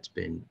amendment that's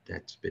been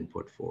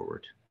put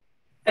forward.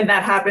 And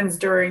that happens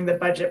during the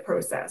budget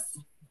process?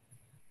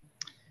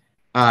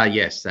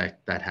 Yes,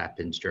 that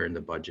happens during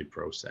the budget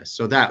process.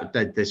 So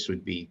that this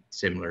would be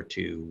similar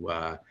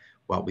to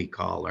what we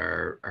call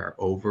our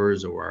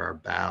overs or our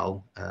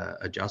BAL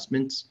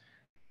adjustments.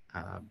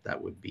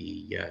 That would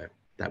be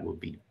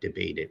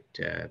debated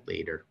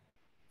later.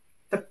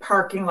 The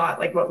parking lot,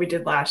 like what we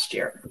did last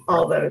year,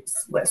 all those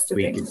lists of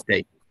things.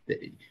 They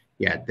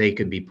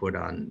could be put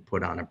on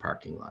a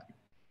parking lot.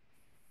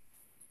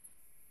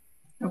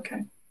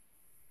 Okay.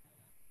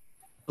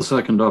 The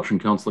second option,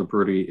 Councillor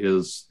Purdy,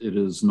 is it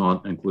is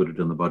not included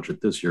in the budget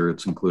this year.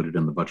 It's included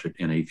in the budget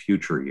in a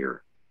future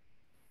year.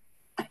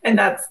 And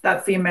that's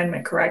the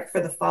amendment, correct, for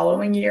the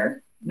following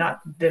year, not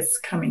this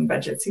coming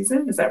budget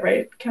season? Is that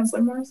right,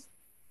 Councillor Morris?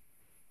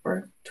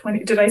 Or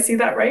 20? Did I see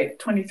that right?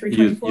 23,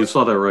 24? You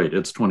saw that right.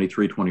 It's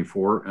 23,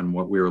 24, and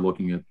what we are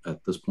looking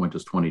at this point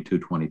is 22,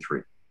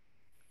 23.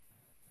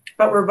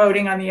 but we're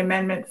voting on the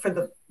amendment for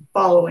the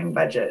following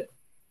budget.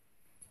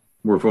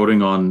 We're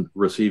voting on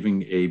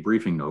receiving a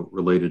briefing note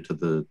related to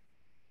the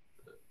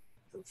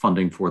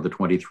funding for the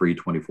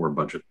 23-24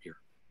 budget year.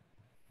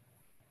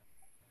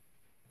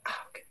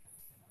 Okay.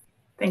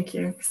 Thank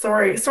you.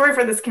 Sorry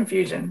for this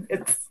confusion.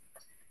 It's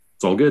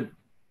all good.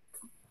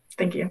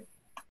 Thank you.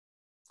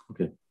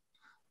 Okay,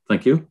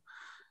 thank you.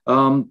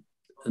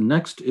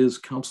 Next is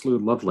Councillor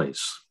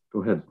Lovelace.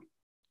 Go ahead.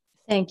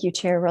 Thank you,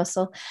 Chair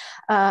Russell.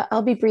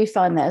 I'll be brief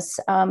on this.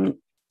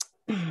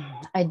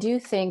 I do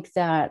think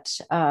that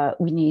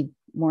we need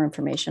more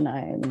information.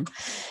 I'm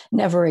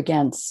never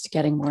against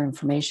getting more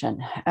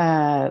information,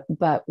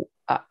 but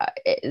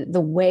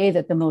the way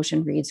that the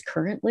motion reads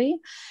currently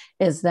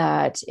is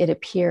that it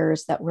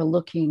appears that we're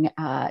looking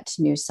at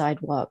new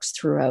sidewalks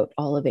throughout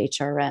all of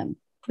HRM,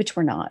 which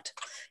we're not.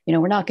 You know,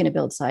 we're not going to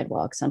build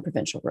sidewalks on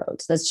provincial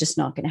roads. That's just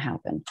not going to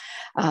happen.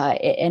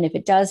 And if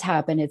it does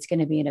happen, it's going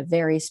to be in a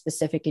very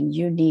specific and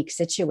unique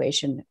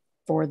situation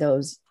for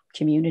those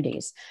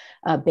communities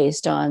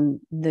based on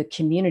the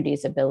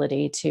community's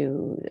ability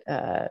to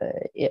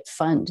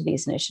fund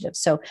these initiatives.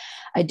 So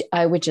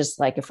I would just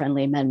like a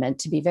friendly amendment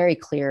to be very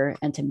clear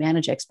and to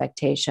manage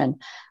expectation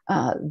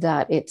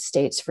that it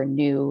states for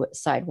new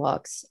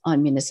sidewalks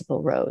on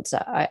municipal roads.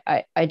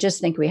 I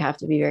just think we have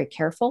to be very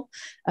careful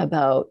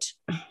about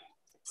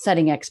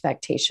setting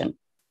expectation.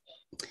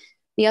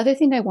 The other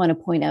thing I want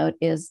to point out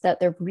is that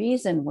the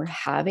reason we're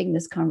having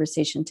this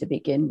conversation to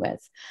begin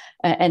with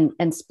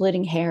and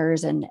splitting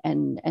hairs and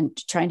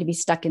trying to be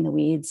stuck in the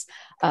weeds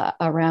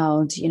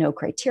around, you know,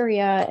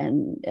 criteria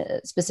and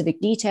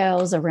specific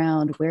details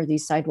around where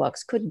these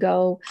sidewalks could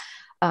go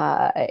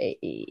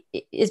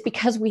is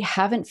because we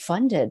haven't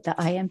funded the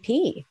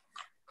IMP,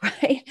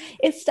 right?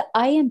 If the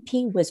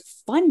IMP was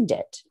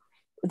funded,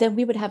 then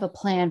we would have a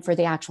plan for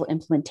the actual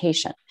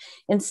implementation.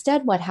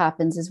 Instead, what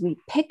happens is we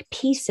pick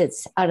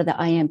pieces out of the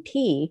IMP,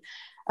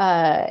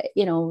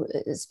 you know,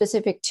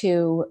 specific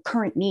to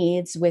current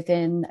needs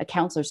within a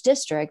councillor's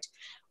district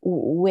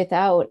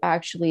without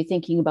actually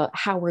thinking about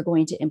how we're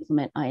going to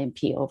implement IMP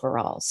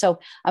overall. So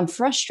I'm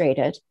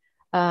frustrated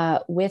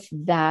with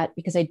that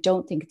because I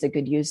don't think it's a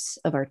good use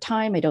of our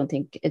time. I don't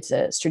think it's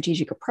a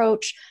strategic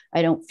approach.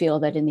 I don't feel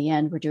that in the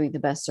end, we're doing the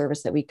best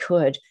service that we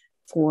could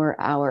for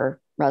our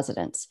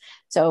residents.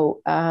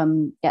 So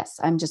yes,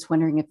 I'm just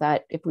wondering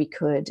if we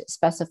could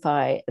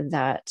specify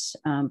that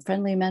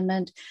friendly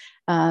amendment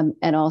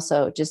and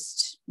also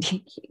just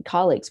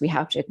colleagues, we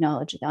have to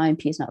acknowledge the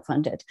IMP is not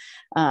funded.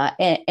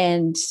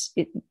 And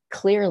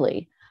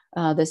clearly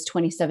this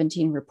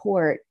 2017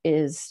 report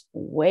is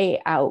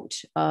way out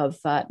of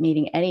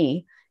meeting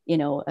any, you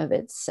know, of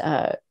its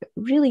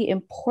really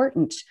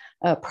important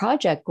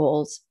project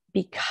goals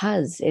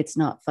because it's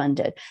not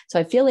funded. So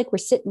I feel like we're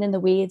sitting in the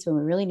weeds when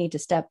we really need to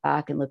step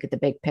back and look at the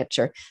big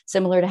picture,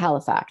 similar to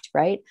Halifax,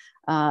 right?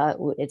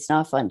 It's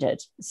not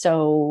funded.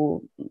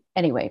 So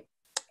anyway,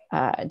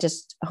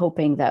 just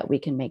hoping that we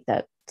can make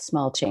that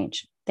small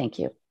change. Thank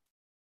you.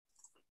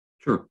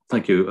 Sure,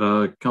 thank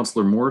you.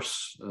 Councillor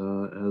Morse,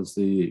 as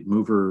the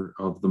mover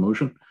of the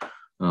motion,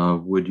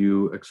 would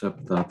you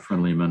accept that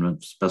friendly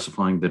amendment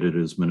specifying that it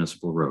is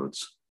municipal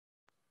roads?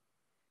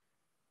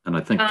 And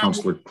I think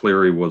Councillor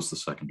Cleary was the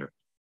seconder.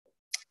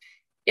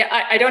 Yeah,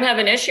 I don't have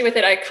an issue with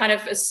it. I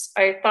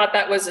thought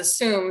that was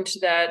assumed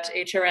that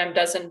HRM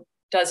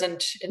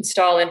doesn't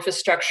install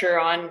infrastructure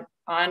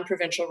on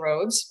provincial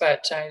roads,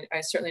 but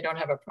I certainly don't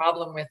have a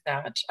problem with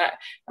that.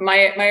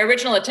 My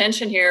original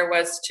intention here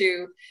was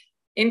to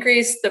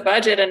increase the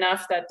budget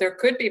enough that there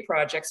could be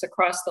projects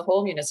across the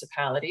whole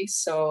municipality.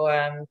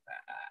 So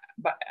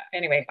but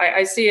anyway,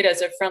 I see it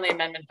as a friendly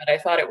amendment, but I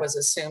thought it was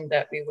assumed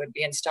that we would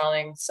be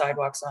installing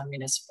sidewalks on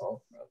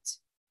municipal roads.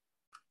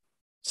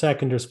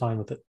 Seconder's fine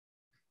with it.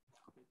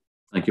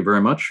 Thank you very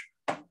much.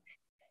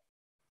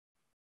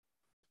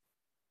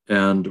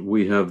 And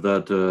we have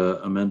that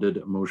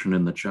amended motion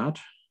in the chat.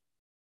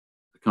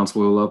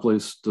 Councillor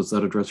Lovelace, does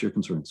that address your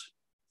concerns?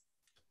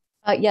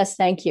 Yes,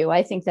 thank you.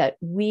 I think that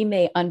we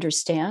may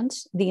understand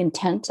the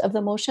intent of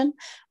the motion,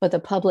 but the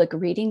public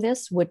reading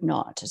this would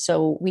not.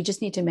 So we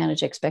just need to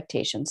manage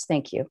expectations.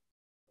 Thank you.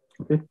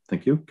 Okay,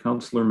 thank you.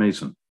 Councillor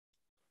Mason.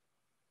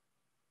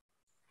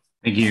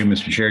 Thank you,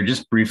 Mr. Chair.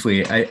 Just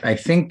briefly, I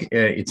think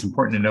it's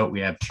important to note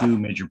we have two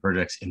major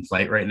projects in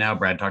flight right now.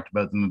 Brad talked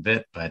about them a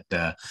bit, but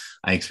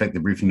I expect the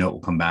briefing note will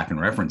come back and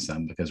reference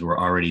them because we're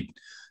already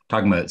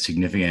talking about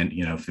significant,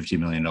 $50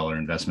 million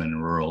investment in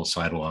rural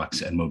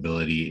sidewalks and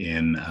mobility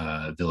in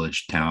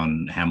village,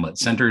 town, hamlet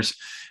centers.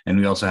 And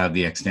we also have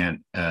the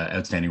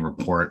outstanding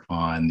report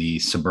on the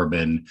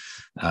suburban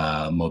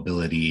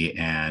mobility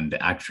and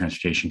active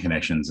transportation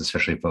connections,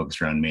 especially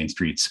focused around main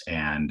streets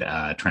and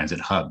transit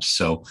hubs.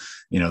 So,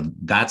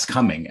 that's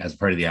coming as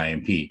part of the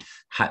IMP.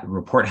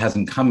 Report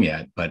hasn't come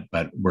yet, but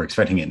we're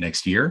expecting it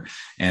next year.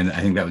 And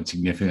I think that would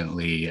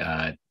significantly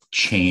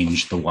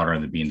change the water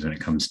on the beans when it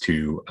comes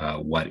to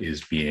what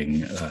is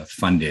being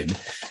funded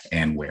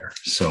and where.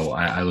 So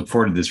I look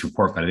forward to this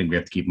report, but I think we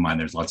have to keep in mind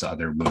there's lots of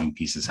other moving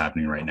pieces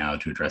happening right now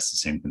to address the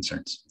same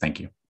concerns. Thank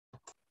you.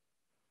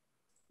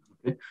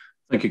 Okay.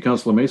 Thank you,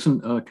 Councillor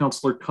Mason.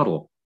 Councillor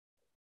Cuttle.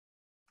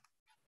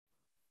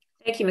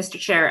 Thank you, Mr.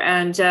 Chair.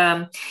 And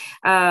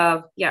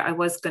yeah, I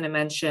was going to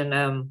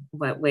mention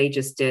what Wade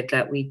just did,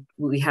 that we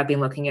have been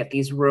looking at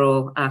these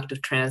rural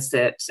active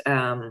transit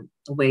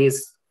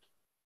ways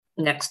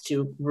next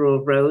to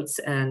rural roads.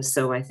 And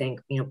so I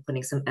think,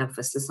 putting some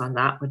emphasis on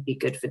that would be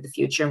good for the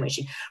future. And we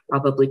should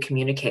probably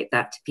communicate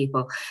that to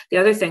people. The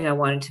other thing I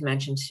wanted to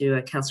mention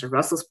to Councillor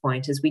Russell's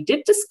point is we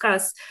did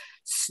discuss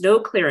snow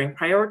clearing,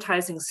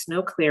 prioritizing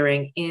snow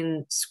clearing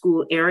in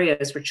school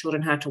areas where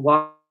children had to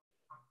walk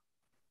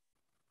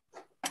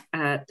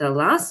at the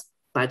last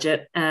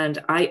budget.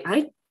 And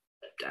I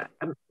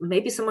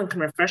maybe someone can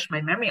refresh my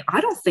memory.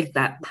 I don't think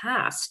that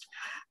passed.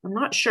 I'm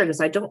not sure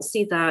because I don't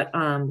see that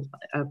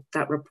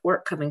that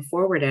report coming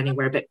forward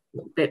anywhere,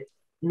 but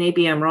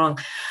maybe I'm wrong.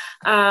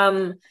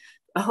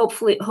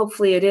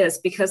 Hopefully it is,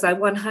 because I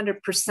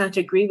 100%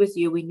 agree with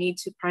you. We need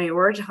to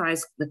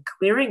prioritize the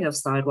clearing of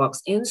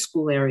sidewalks in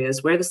school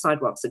areas where the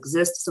sidewalks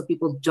exist, so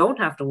people don't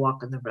have to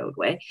walk on the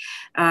roadway,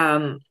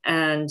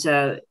 and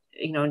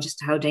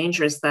just how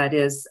dangerous that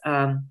is.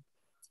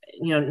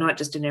 Not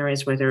just in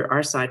areas where there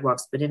are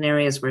sidewalks, but in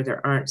areas where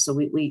there aren't. So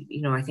we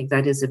I think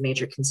that is a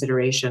major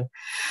consideration.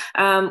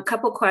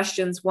 Couple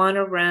questions, one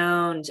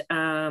around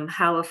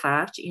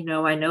Halifax.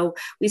 I know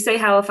we say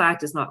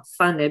Halifax is not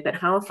funded, but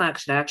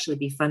Halifax should actually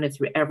be funded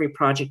through every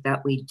project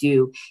that we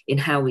do in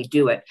how we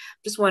do it.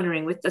 Just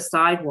wondering, with the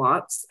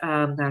sidewalks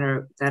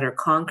that are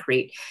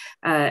concrete,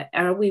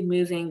 are we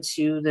moving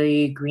to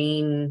the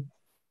green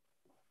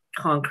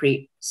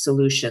concrete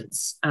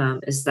solutions?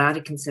 Is that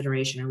a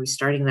consideration? Are we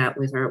starting that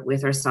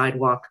with our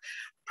sidewalk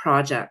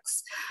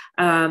projects?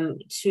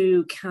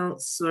 To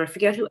Councillor, I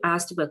forget who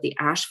asked about the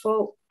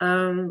asphalt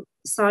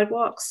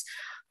sidewalks,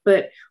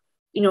 but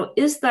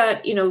is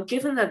that,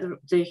 given that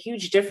the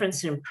huge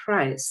difference in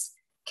price,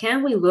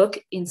 can we look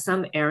in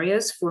some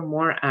areas for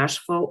more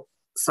asphalt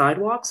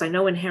sidewalks? I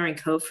know in Herring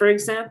Cove, for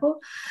example,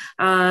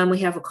 we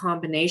have a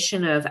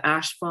combination of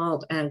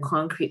asphalt and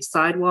concrete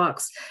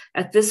sidewalks.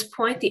 At this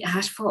point, the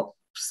asphalt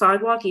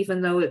sidewalk,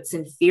 even though it's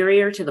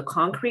inferior to the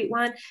concrete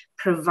one,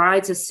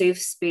 provides a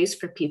safe space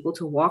for people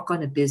to walk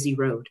on a busy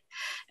road.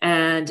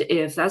 And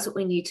if that's what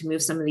we need to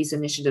move some of these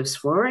initiatives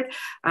forward,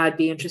 I'd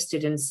be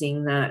interested in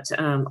seeing that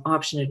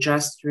option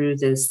addressed through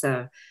this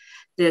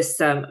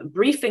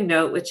briefing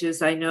note, which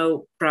is, I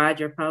know,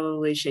 Brad, you're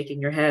probably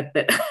shaking your head,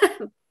 but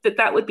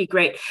that would be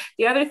great.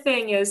 The other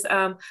thing is,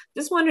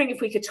 just wondering if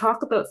we could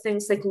talk about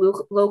things like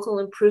local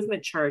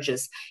improvement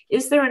charges.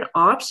 Is there an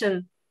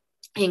option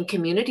in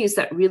communities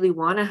that really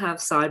want to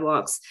have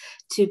sidewalks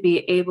to be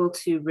able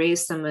to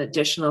raise some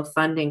additional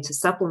funding to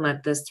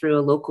supplement this through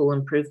a local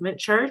improvement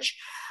charge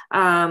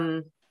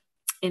in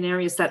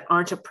areas that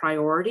aren't a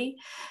priority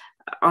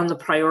on the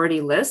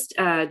priority list,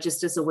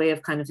 just as a way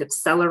of kind of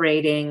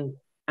accelerating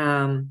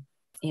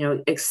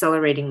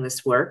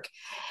this work?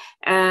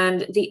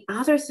 And the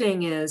other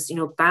thing is,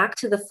 back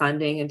to the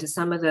funding and to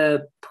some of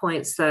the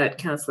points that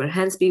Councillor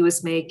Hensby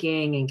was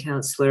making and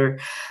Councillor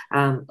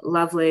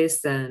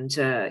Lovelace and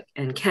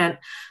Kent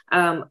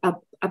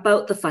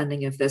about the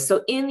funding of this.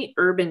 So in the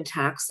urban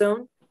tax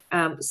zone,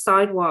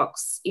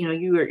 sidewalks,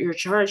 you're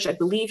charged, I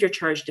believe you're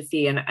charged a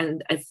fee.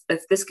 And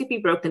if this could be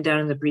broken down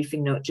in the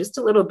briefing note, just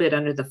a little bit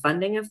under the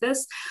funding of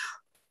this,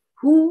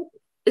 who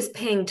is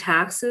paying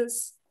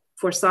taxes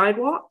for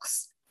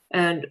sidewalks?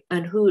 And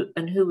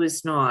who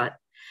is not?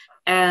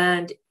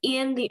 And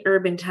in the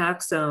urban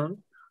tax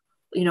zone,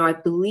 I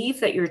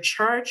believe that you're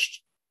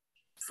charged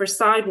for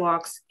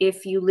sidewalks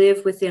if you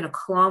live within 1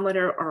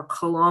 kilometer or 1.5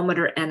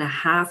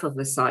 kilometers of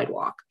the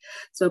sidewalk.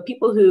 So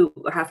people who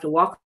have to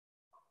walk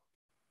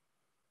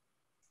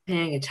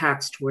paying a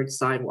tax towards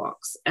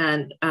sidewalks,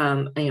 and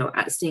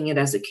seeing it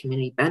as a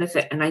community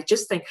benefit. And I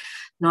just think,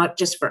 not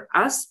just for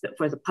us, but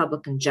for the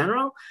public in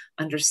general,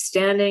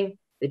 understanding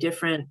the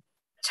different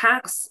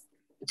taxes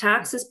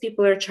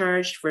people are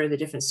charged for the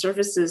different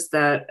services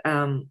that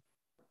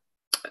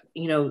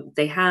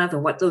they have,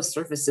 and what those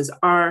services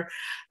are,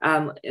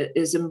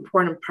 is an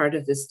important part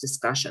of this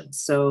discussion.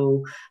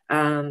 So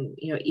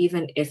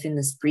even if in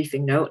this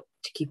briefing note,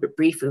 to keep it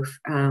brief, if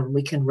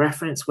we can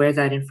reference where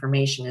that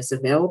information is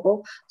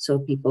available so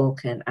people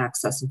can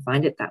access and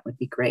find it, that would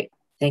be great.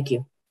 Thank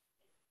you.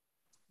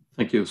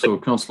 Thank you. So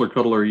Councillor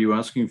Cuttle, are you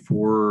asking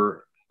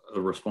for a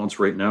response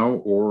right now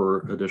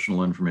or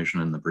additional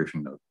information in the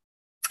briefing note?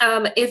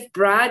 If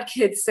Brad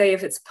could say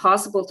if it's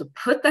possible to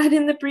put that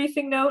in the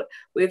briefing note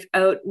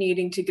without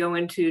needing to go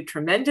into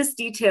tremendous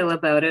detail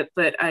about it,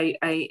 but I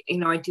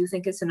do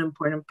think it's an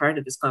important part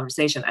of this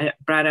conversation.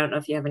 Brad, I don't know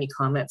if you have any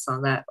comments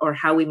on that or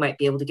how we might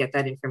be able to get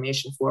that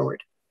information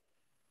forward.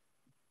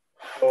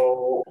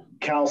 So,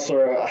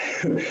 Councillor,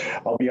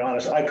 I'll be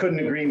honest, I couldn't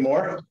agree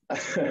more.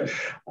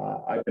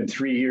 I've been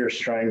 3 years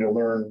trying to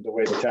learn the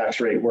way the tax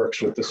rate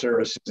works with the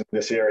services in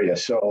this area.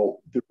 So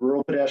the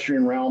Rural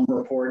Pedestrian Realm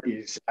report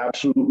is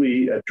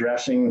absolutely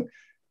addressing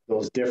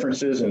those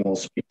differences, and we'll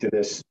speak to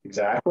this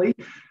exactly.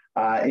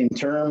 In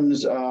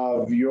terms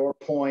of your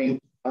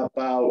point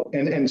about,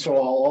 and so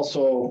I'll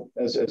also,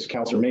 as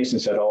Councillor Mason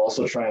said, I'll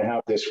also try and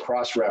have this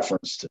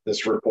cross-referenced,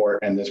 this report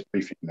and this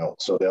briefing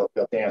note, so they'll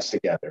dance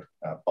together,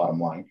 bottom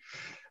line.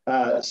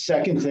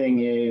 Second thing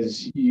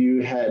is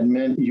you had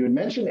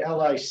mentioned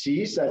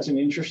LICs. That's an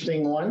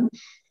interesting one.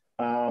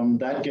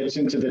 That gets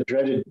into the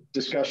dreaded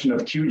discussion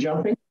of queue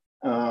jumping.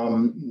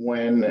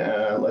 When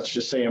let's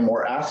just say a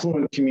more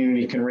affluent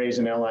community can raise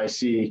an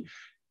LIC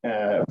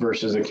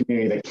versus a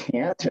community that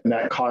can't, and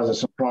that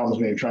causes some problems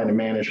when you're trying to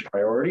manage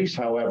priorities.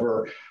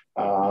 However,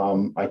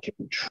 I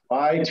can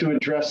try to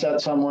address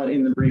that somewhat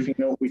in the briefing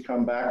note we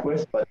come back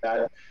with, but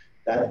that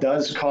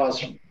does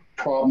cause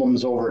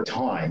problems over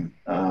time,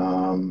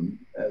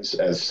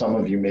 as some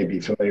of you may be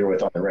familiar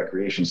with on the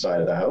recreation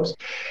side of the house.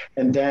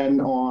 And then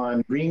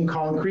on green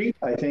concrete,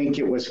 I think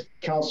it was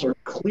Councillor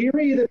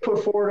Cleary that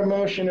put forward a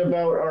motion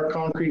about our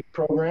concrete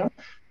program.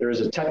 There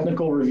is a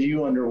technical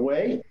review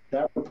underway.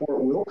 That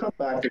report will come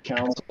back to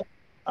council,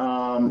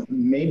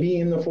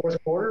 maybe in the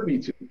fourth quarter,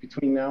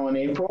 between now and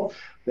April,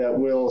 that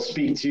will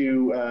speak to,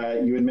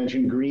 you had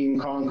mentioned green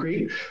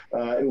concrete.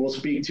 It will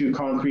speak to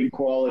concrete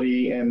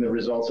quality and the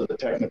results of the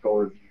technical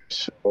review.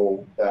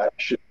 So that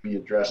should be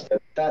addressed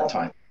at that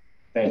time.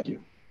 Thank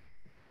you.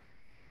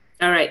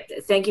 All right.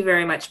 Thank you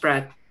very much,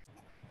 Brad.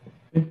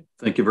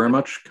 Thank you very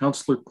much.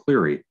 Councillor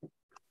Cleary.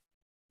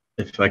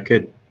 If I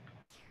could.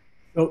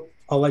 Oh,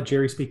 I'll let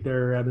Jerry speak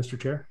there, Mr.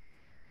 Chair.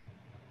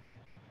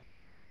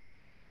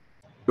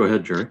 Go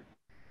ahead, Jerry.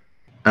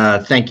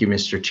 Thank you,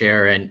 Mr.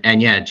 Chair.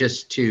 And yeah,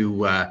 just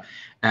to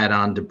add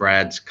on to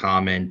Brad's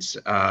comments,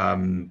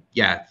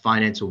 yeah,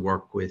 finance will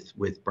work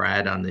with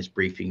Brad on this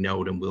briefing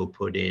note, and we'll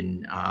put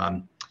in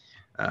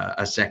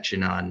a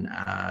section on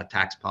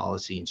tax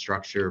policy and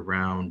structure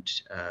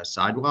around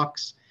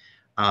sidewalks.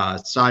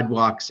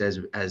 Sidewalks,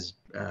 as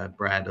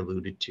Brad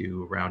alluded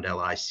to, around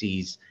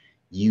LICs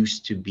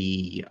used to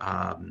be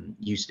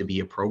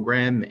a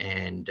program,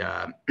 and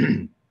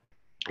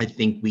I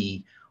think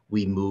we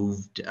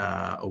moved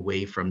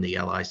away from the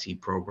LIC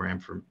program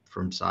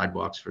from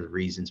sidewalks for the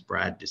reasons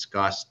Brad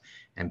discussed,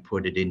 and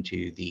put it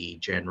into the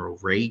general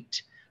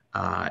rate,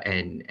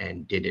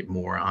 and did it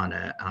more on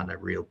a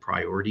real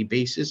priority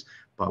basis.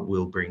 But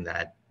we'll bring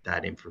that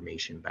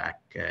information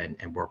back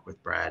and work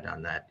with Brad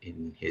on that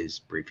in his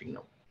briefing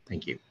note.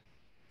 Thank you.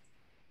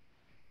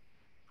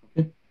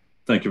 Okay.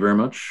 Thank you very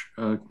much.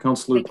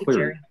 Councillor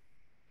Cleary.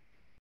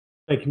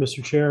 Thank you,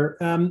 Mr. Chair.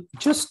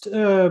 Just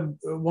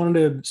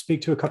wanted to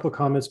speak to a couple of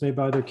comments made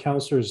by other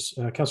councillors.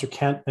 Councillor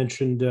Kent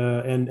mentioned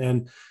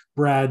and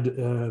Brad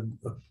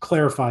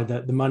clarified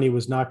that the money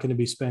was not going to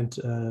be spent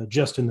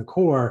just in the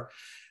core.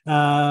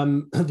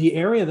 The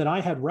area that I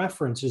had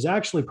referenced is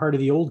actually part of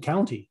the old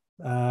county,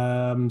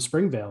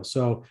 Springvale,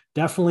 so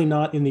definitely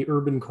not in the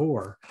urban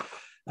core.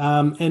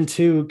 And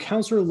to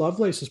Councillor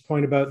Lovelace's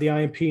point about the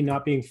IMP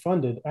not being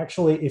funded,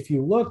 actually, if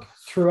you look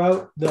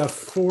throughout the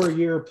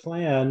 4-year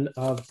plan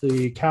of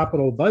the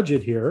capital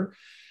budget here,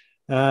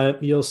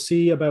 you'll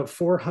see about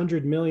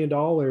 $400 million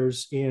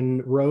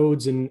in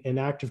roads and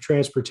active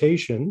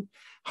transportation,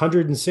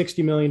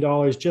 $160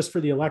 million just for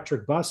the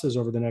electric buses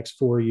over the next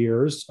 4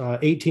 years,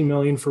 $18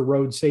 million for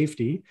road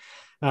safety.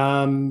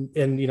 And,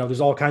 you know, there's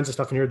all kinds of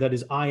stuff in here that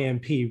is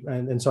IMP.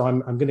 And so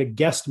I'm going to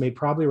guesstimate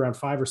probably around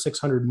 $500 or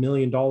 $600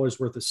 million worth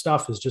of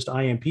stuff is just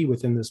IMP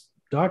within this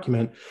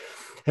document.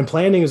 And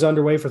planning is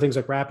underway for things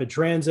like rapid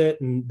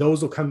transit, and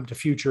those will come to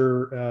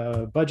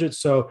future budgets.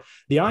 So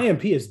the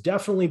IMP is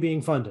definitely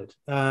being funded.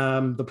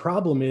 The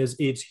problem is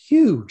it's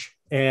huge,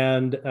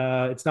 and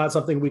it's not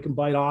something we can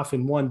bite off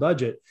in one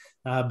budget.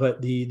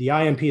 But the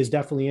IMP is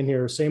definitely in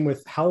here. Same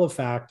with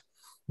Halifax.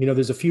 You know,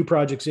 there's a few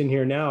projects in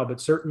here now,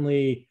 but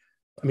certainly,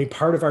 I mean,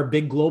 part of our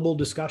big global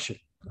discussion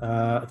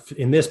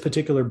in this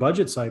particular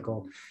budget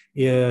cycle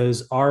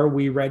is, are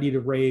we ready to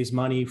raise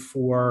money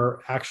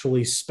for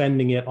actually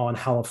spending it on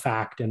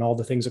Halifax and all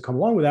the things that come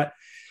along with that?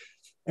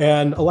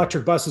 And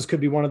electric buses could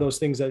be one of those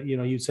things that, you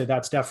know, you'd say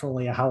that's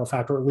definitely a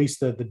Halifax, or at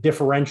least the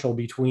differential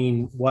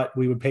between what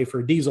we would pay for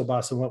a diesel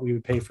bus and what we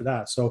would pay for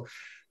that. So,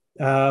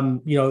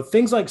 you know,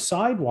 things like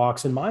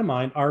sidewalks in my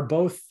mind are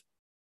both,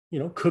 you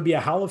know, could be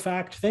a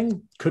Halifax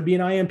thing, could be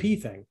an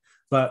IMP thing.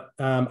 But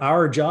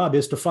our job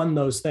is to fund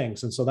those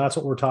things. And so that's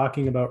what we're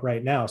talking about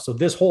right now. So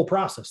this whole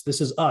process, this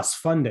is us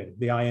funding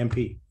the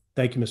IMP.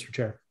 Thank you, Mr.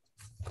 Chair.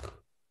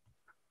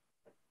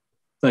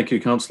 Thank you,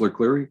 Councillor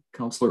Cleary.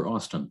 Councillor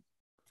Austin.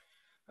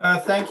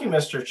 Thank you,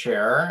 Mr.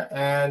 Chair.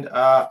 And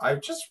I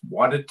just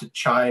wanted to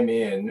chime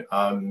in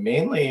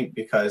mainly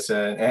because,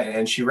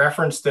 and she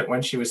referenced that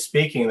when she was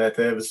speaking, that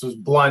this was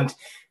blunt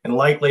and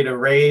likely to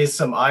raise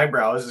some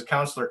eyebrows, as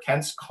Councillor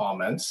Kent's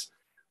comments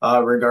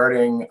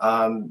regarding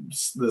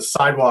the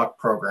sidewalk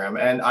program.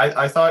 And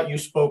I thought you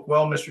spoke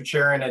well, Mr.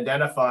 Chair, in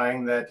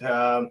identifying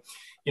that,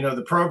 you know,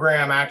 the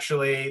program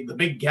actually, the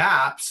big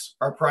gaps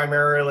are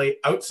primarily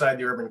outside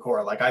the urban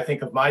core. Like, I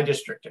think of my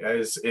district,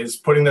 is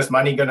putting this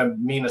money going to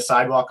mean a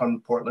sidewalk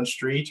on Portland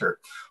Street or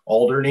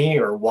Alderney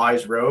or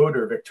Wise Road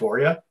or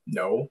Victoria?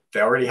 No,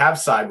 they already have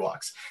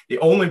sidewalks. The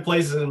only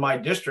places in my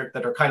district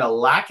that are kind of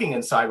lacking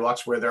in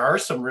sidewalks, where there are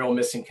some real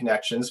missing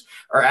connections,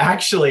 are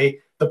actually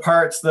the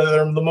parts that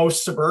are the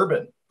most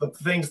suburban,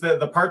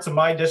 the parts of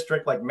my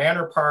district like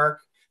Manor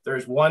Park.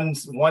 There's one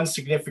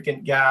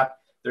significant gap.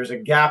 There's a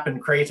gap in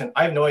Creighton.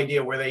 I have no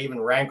idea where they even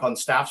rank on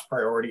staff's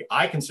priority.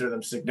 I consider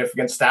them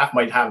significant. Staff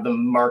might have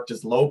them marked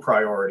as low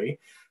priority.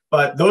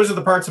 But those are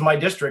the parts of my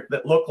district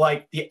that look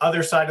like the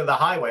other side of the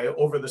highway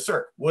over the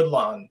Cirque,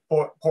 Woodlawn,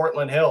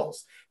 Portland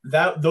Hills.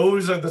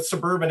 Those are the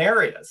suburban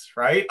areas,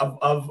 right,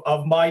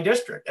 of my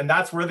district. And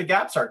that's where the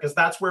gaps are, because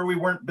that's where we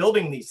weren't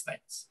building these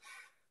things.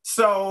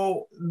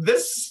 So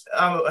this,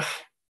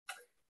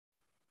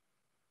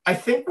 I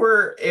think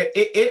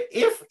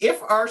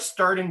if our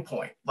starting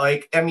point,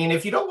 like, I mean,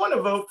 if you don't want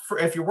to vote for,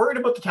 if you're worried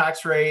about the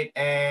tax rate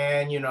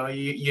and, you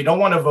don't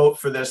want to vote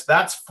for this,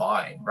 that's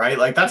fine, right?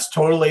 Like, that's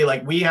totally,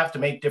 like, we have to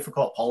make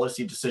difficult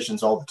policy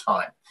decisions all the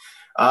time.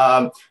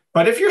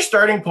 But if your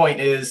starting point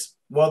is,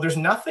 well, there's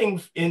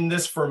nothing in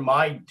this for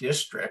my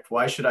district,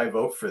 why should I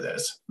vote for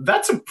this?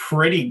 That's a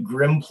pretty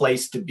grim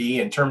place to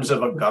be in terms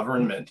of a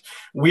government.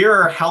 We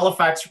are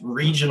Halifax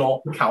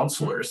regional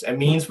councillors. It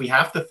means we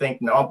have to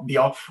think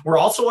beyond. We're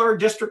also our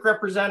district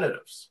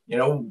representatives.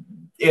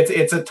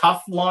 It's a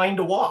tough line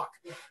to walk.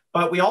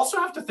 But we also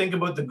have to think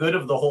about the good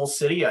of the whole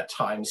city at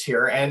times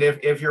here. And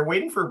if you're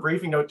waiting for a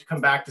briefing note to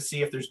come back to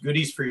see if there's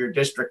goodies for your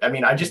district, I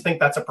mean, I just think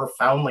that's a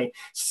profoundly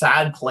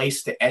sad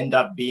place to end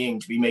up being,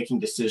 to be making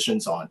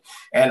decisions on.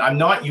 And I'm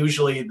not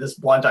usually this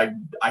blunt.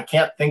 I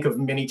can't think of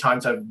many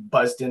times I've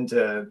buzzed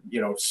into,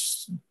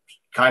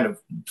 kind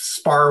of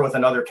spar with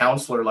another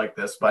counselor like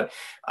this, but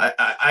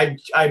I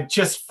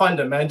just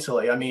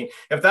fundamentally, I mean,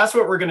 if that's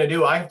what we're going to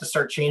do, I have to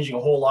start changing a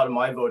whole lot of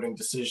my voting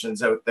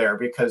decisions out there,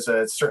 because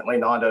it's certainly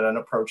not an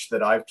approach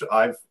that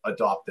I've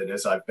adopted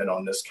as I've been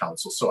on this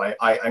council. So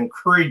I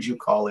encourage you,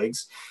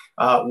 colleagues,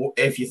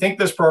 if you think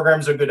this program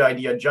is a good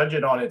idea, judge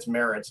it on its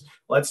merits.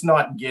 Let's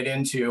not get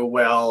into,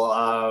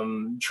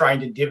 trying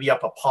to divvy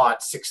up a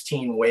pot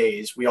 16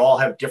 ways. We all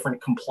have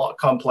different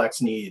complex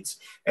needs.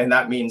 And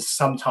that means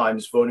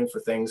sometimes voting for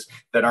things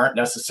that aren't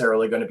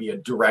necessarily going to be a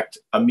direct,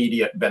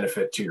 immediate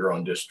benefit to your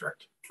own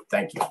district.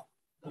 Thank you.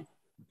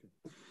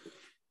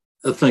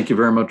 Thank you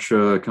very much,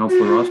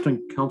 Councillor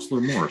Austin.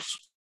 Councillor Morris.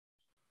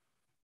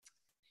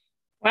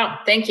 Wow,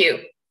 thank you.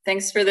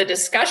 Thanks for the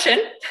discussion.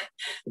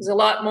 There's a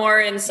lot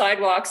more in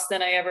sidewalks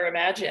than I ever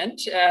imagined.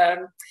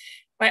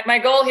 My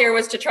goal here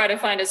was to try to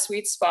find a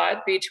sweet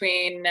spot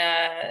between,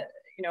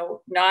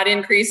 not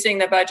increasing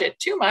the budget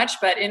too much,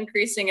 but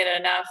increasing it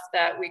enough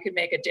that we could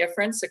make a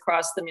difference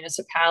across the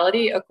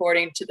municipality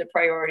according to the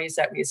priorities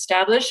that we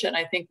establish. And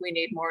I think we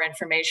need more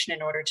information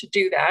in order to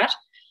do that.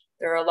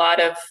 There are a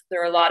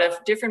lot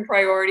of different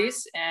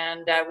priorities,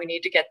 and we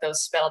need to get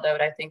those spelled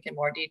out, I think, in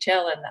more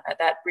detail. And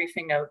that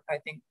briefing note, I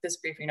think this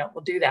briefing note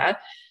will do that.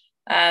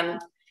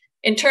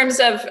 In terms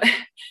of,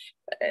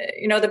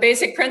 the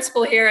basic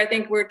principle here, I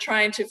think we're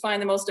trying to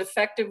find the most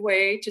effective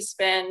way to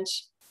spend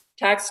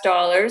tax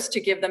dollars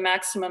to give the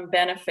maximum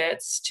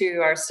benefits to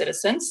our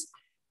citizens.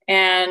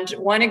 And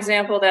one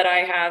example that I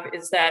have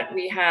is that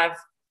we have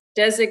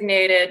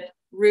designated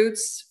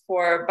routes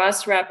for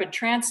bus rapid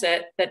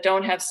transit that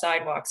don't have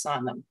sidewalks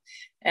on them.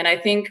 And I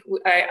think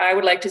I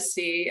would like to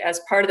see, as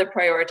part of the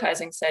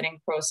prioritizing setting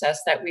process,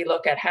 that we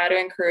look at how to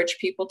encourage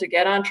people to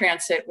get on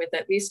transit with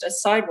at least a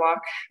sidewalk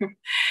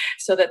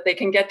so that they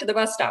can get to the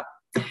bus stop.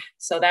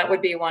 So that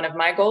would be one of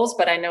my goals,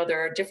 but I know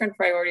there are different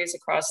priorities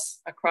across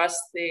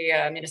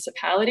the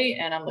municipality,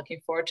 and I'm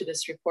looking forward to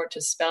this report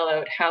to spell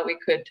out how we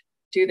could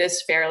do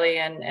this fairly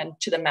and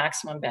to the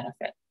maximum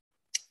benefit.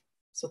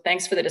 So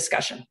thanks for the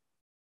discussion.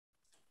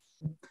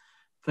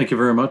 Thank you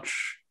very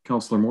much,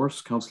 Councillor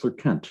Morris. Councillor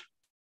Kent.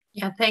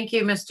 Yeah, thank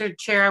you, Mr.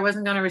 Chair. I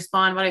wasn't going to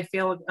respond, but I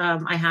feel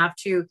I have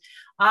to.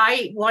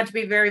 I want to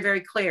be very,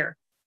 very clear.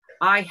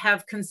 I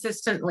have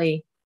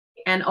consistently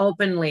and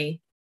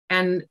openly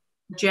and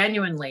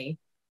genuinely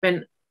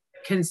been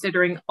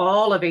considering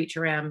all of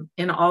HRM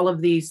in all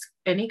of these,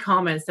 any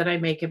comments that I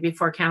make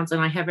before council,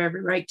 and I have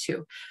every right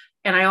to.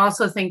 And I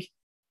also think,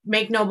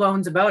 make no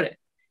bones about it,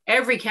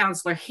 every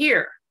councillor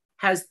here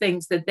has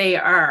things that they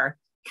are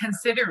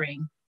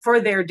considering for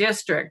their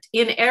district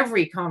in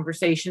every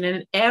conversation and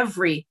in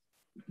every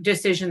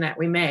decision that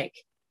we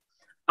make.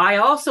 I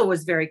also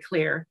was very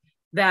clear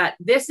that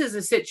this is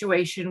a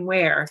situation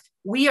where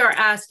we are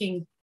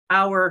asking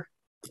our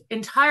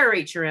entire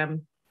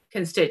HRM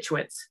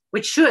constituents,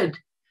 which should,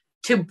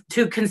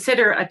 to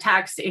consider a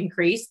tax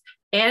increase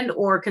and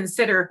or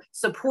consider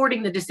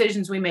supporting the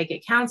decisions we make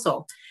at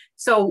council.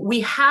 So we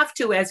have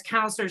to, as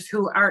councillors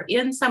who are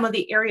in some of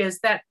the areas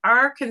that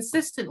are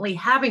consistently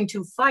having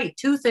to fight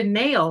tooth and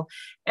nail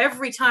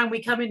every time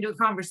we come into a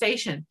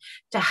conversation,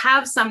 to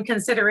have some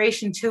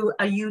consideration to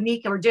a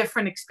unique or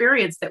different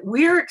experience that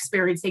we're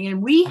experiencing.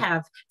 And we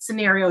have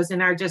scenarios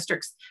in our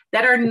districts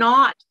that are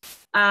not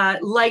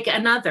like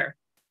another.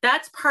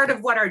 That's part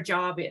of what our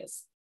job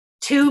is,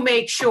 to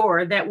make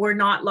sure that we're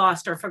not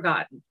lost or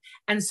forgotten.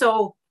 And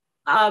so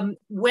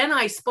when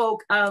I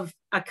spoke of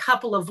a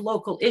couple of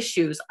local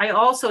issues. I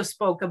also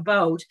spoke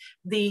about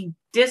the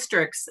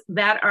districts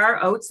that are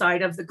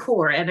outside of the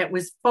core, and it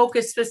was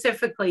focused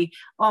specifically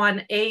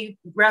on a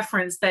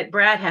reference that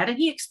Brad had, and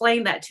he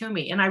explained that to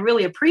me, and I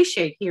really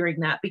appreciate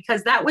hearing that,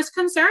 because that was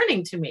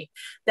concerning to me,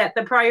 that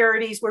the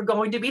priorities were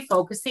going to be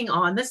focusing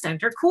on the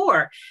center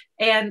core.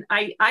 And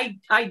I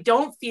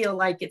don't feel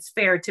like it's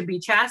fair to be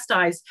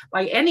chastised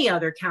by any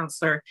other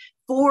councillor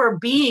for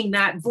being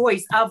that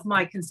voice of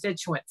my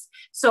constituents.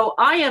 So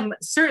I am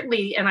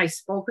certainly, and I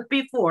spoke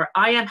before,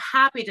 I am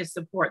happy to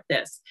support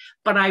this,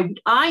 but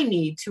I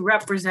need to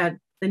represent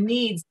the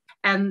needs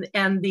and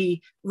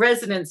the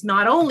residents,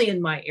 not only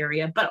in my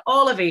area, but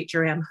all of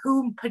HRM,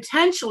 who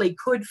potentially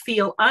could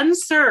feel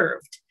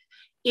unserved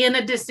in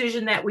a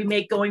decision that we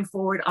make going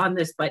forward on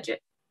this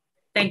budget.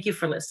 Thank you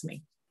for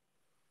listening.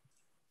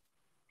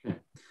 Okay.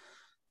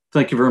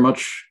 Thank you very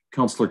much,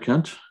 Councillor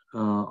Kent.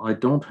 I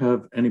don't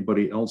have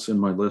anybody else in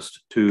my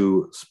list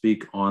to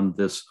speak on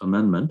this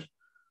amendment.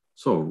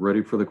 So,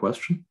 ready for the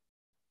question?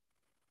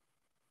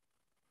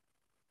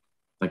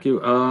 Thank you.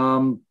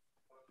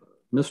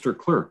 Mr.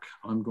 Clerk,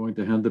 I'm going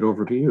to hand it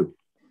over to you.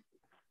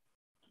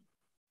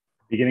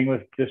 Beginning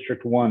with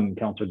District 1,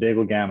 Councillor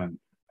Daigle Gammon.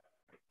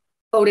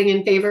 Voting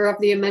in favor of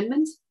the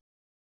amendment.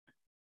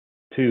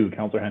 2,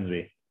 Councillor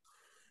Hensby.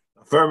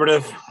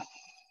 Affirmative.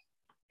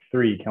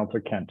 3,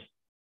 Councillor Kent.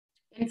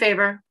 In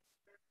favor.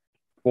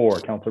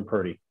 4, Councillor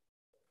Purdy.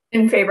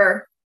 In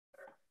favor.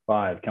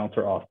 5,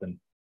 Councillor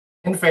Austin.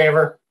 In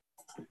favor.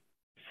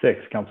 6,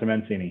 Councillor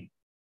Mancini.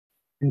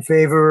 In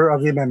favor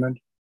of the amendment.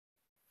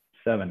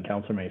 7,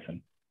 Councillor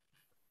Mason.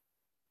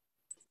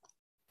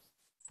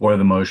 For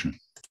the motion.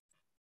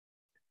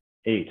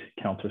 8,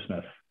 Councillor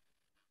Smith.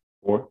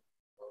 4.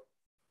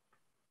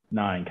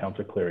 9,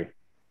 Councillor Cleary.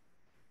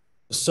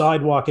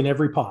 Sidewalk in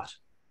every pot.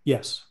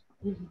 Yes.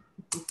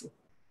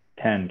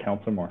 10,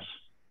 Councillor Morse.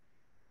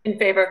 In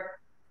favor.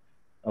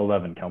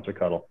 11, Councillor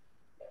Cuddle.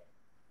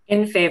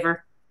 In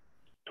favor.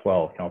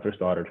 12, Councillor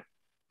Stoddard.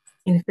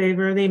 In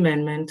favor of the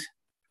amendment.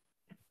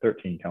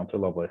 13, Councillor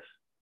Lovelace.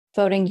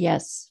 Voting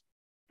yes.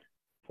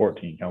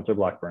 14, Councillor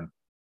Blackburn.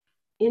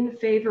 In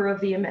favor of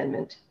the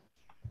amendment.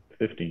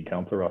 15,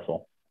 Councillor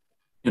Russell.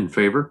 In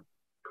favor.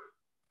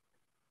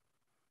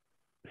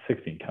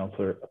 16,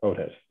 Councillor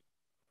Otis.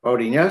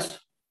 Voting yes.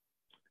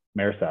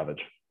 Mayor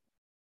Savage.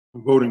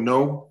 I'm voting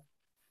no.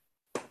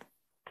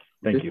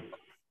 Thank you.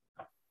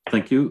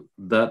 Thank you.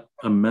 That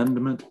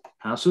amendment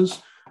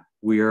passes.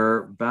 We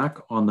are back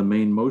on the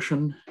main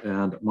motion,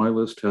 and my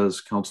list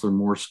has Councillor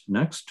Morse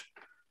next.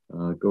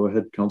 Go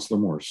ahead, Councillor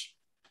Morse.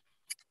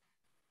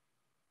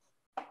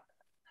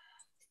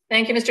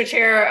 Thank you, Mr.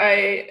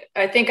 Chair.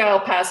 I think I'll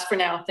pass for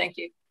now. Thank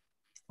you.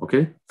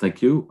 Okay,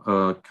 thank you.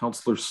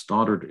 Councillor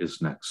Stoddard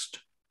is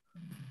next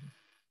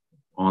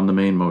on the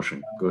main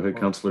motion. Go ahead,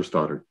 Councillor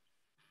Stoddard.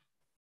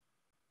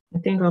 I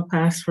think I'll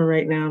pass for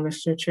right now,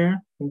 Mr.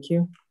 Chair. Thank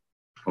you.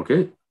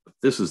 Okay,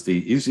 this is the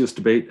easiest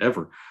debate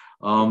ever.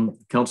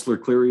 Councillor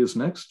Cleary is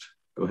next.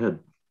 Go ahead.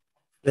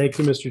 Thank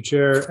you, Mr.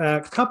 Chair.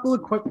 A couple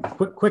of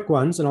quick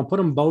ones, and I'll put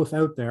them both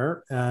out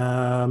there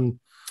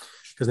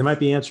because they might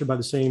be answered by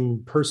the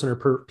same person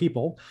or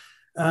people.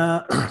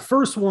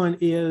 First one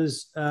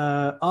is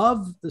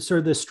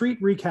the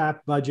street recap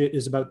budget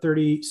is about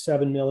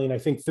 37 million. I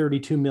think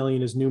 32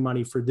 million is new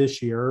money for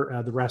this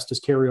year. The rest is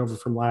carryover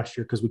from last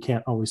year because we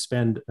can't always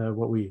spend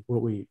what we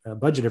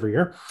budget every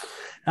year.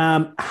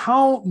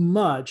 How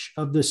much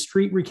of the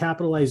street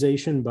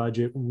recapitalization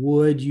budget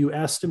would you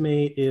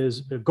estimate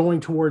is going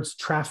towards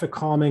traffic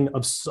calming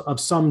of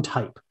some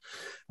type?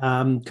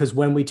 Because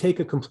when we take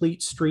a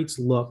complete streets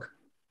look,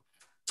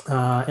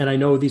 and I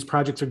know these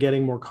projects are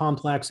getting more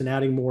complex and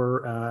adding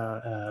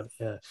more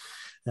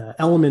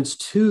elements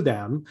to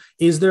them.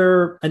 Is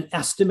there an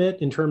estimate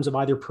in terms of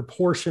either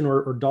proportion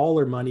or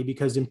dollar money?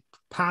 Because in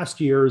past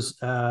years,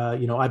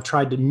 I've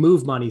tried to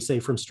move money, say,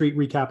 from street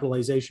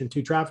recapitalization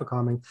to traffic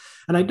calming,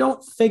 and I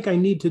don't think I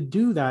need to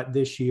do that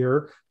this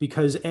year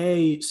because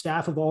A,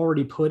 staff have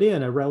already put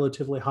in a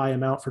relatively high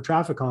amount for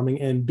traffic calming,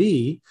 and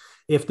B,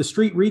 if the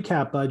street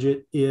recap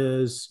budget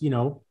is,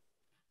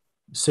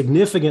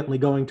 significantly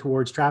going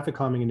towards traffic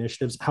calming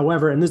initiatives.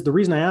 However, and the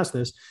reason I ask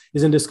this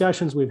is in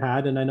discussions we've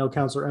had, and I know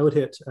Councillor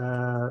Outhit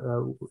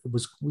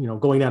was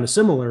going down a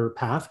similar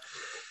path,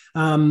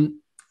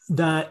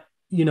 that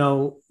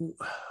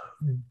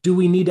do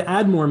we need to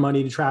add more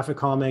money to traffic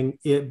calming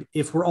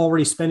if we're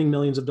already spending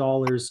millions of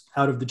dollars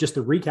out of just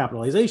the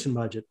recapitalization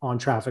budget on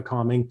traffic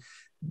calming?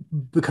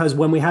 Because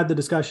when we had the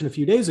discussion a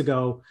few days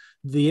ago,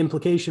 the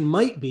implication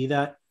might be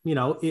that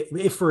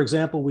if, for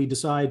example, we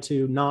decide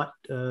to not,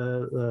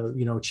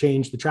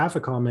 change the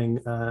traffic calming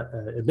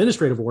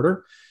administrative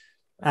order,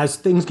 as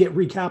things get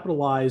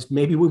recapitalized,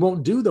 maybe we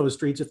won't do those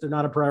streets if they're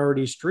not a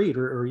priority street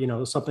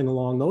or something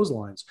along those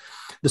lines.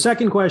 The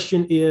second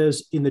question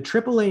is in the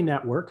AAA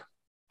network,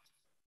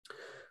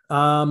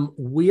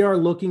 we are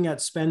looking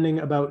at spending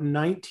about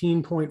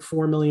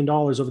 $19.4 million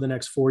over the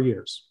next 4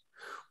 years.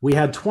 We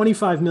had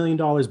 $25 million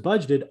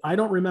budgeted. I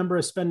don't remember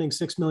us spending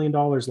 $6 million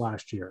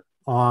last year.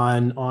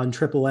 on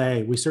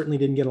AAA. We certainly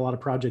didn't get a lot of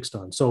projects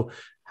done. So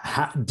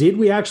did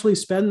we actually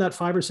spend that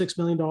 $5 or $6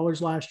 million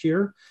last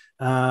year?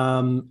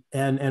 And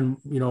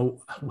you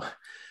know,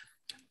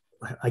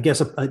 I guess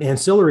an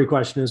ancillary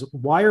question is,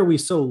 why are we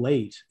so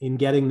late in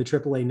getting the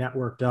AAA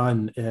network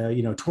done?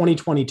 You know,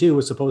 2022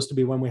 was supposed to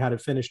be when we had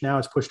it finished. Now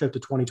it's pushed out to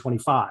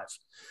 2025.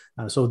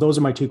 So those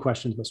are my two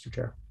questions, Mr.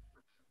 Chair.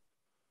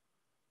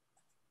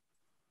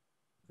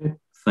 Okay.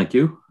 Thank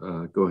you.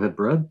 Go ahead,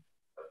 Brad.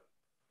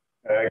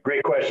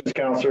 Great questions,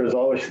 Councillor, as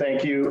always.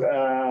 Thank you.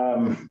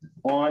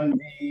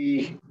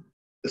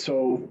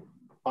 So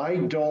I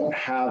don't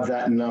have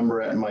that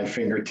number at my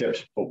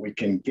fingertips, but we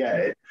can get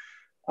it.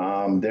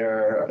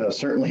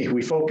 Certainly,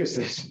 we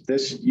focused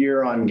this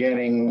year on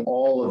getting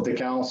all of the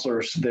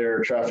councillors their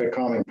traffic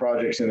calming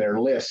projects in their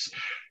lists.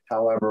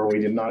 However, we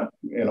did not,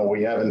 you know,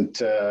 we haven't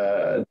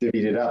divvied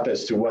it up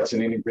as to what's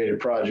an integrated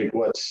project,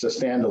 what's a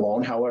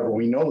standalone. However,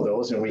 we know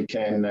those, and we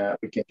can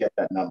get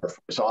that number.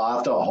 So I'll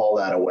have to haul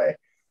that away,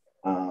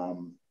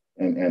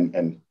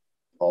 and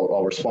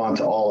I'll respond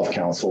to all of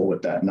council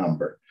with that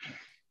number.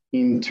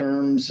 In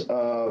terms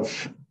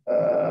of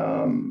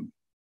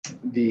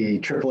the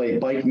AAA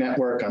bike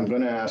network, I'm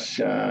going to ask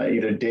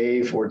either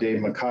Dave or Dave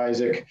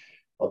McIsaac.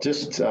 I'll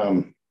just,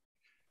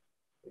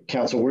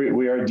 council,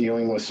 we are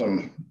dealing with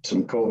some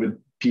COVID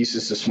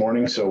pieces this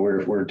morning, so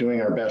we're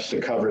doing our best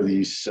to cover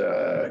these,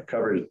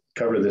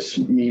 cover this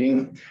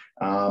meeting.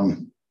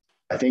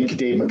 I think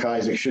Dave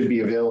McIsaac should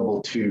be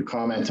available to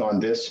comment on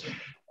this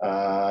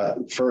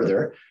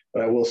further.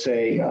 But I will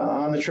say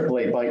on the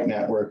AAA bike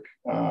network,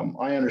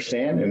 I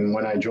understand. And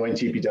when I joined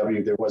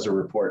TPW, there was a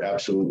report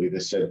absolutely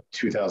that said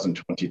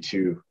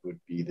 2022 would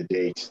be the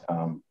date.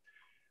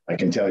 I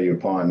can tell you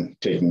upon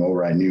taking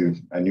over, I knew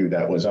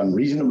that was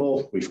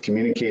unreasonable. We've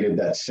communicated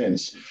that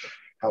since.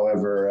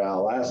 However,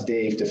 I'll ask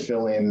Dave to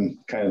fill in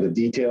kind of the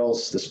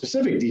details, the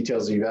specific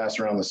details that you've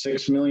asked around the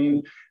 $6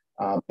 million.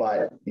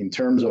 But in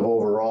terms of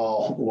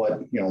overall,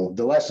 what, you know,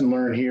 the lesson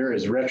learned here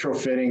is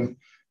retrofitting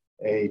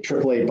a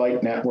AAA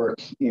bike network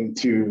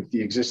into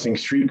the existing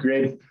street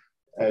grid,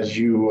 as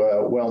you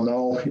well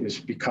know, has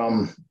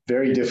become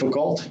very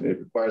difficult. It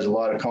requires a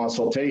lot of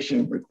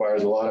consultation,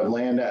 requires a lot of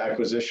land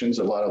acquisitions,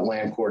 a lot of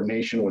land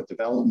coordination with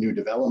new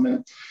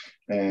development.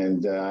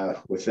 And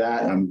with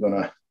that, I'm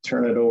going to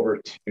turn it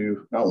over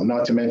to,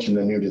 not to mention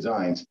the new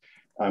designs,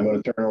 I'm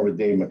going to turn it over to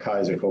Dave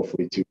McIsaac,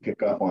 hopefully to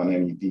pick up on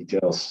any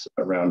details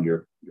around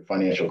your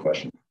financial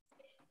question.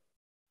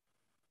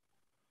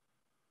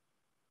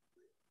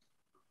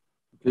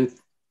 Okay,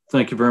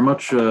 thank you very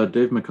much.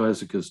 Dave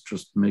McIsaac is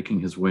just making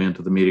his way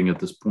into the meeting at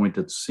this point,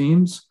 it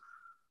seems.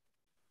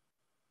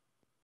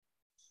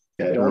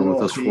 Yeah, I don't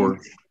know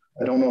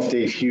if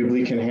Dave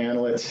Hughley can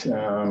handle it.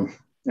 And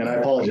I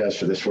apologize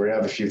for this. We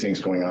have a few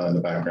things going on in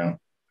the background.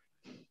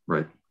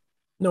 Right.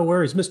 No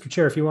worries. Mr.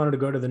 Chair, if you wanted to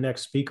go to the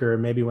next speaker,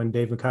 maybe when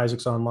Dave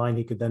McIsaac's online,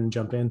 he could then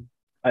jump in.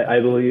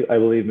 I believe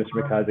Mr.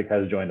 McIsaac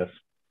has joined us.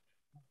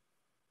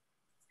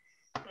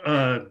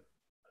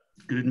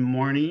 Good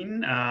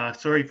morning.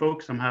 Sorry,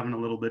 folks, I'm having a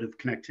little bit of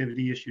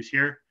connectivity issues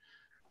here.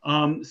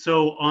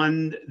 So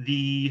on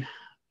the,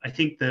 I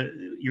think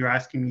that you're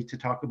asking me to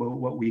talk about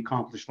what we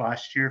accomplished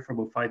last year for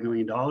about $5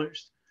 million.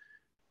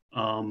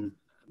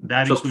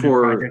 That just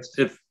for projects.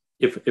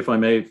 If I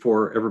may,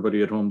 for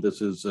everybody at home,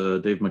 this is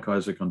Dave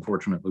McIsaac.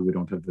 Unfortunately, we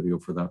don't have video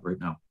for that right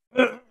now.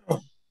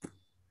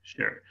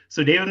 Sure.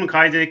 So David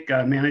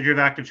McIsaac, manager of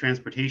active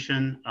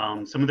transportation.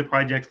 Some of the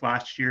projects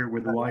last year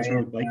were the Wise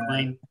Road bike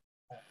lane.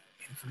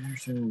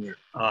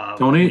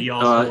 Tony,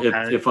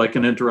 if I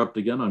can interrupt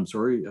again, I'm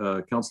sorry.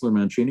 Councillor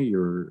Mancini,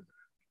 you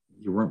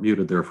weren't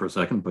muted there for a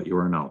second, but you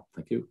are now.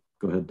 Thank you.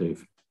 Go ahead,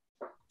 Dave.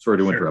 Sorry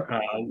to interrupt.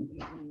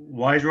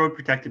 Wise Road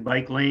protected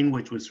bike lane,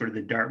 which was sort of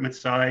the Dartmouth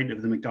side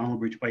of the McDonald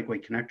Bridge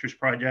Bikeway Connectors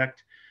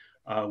project.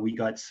 We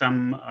got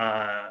some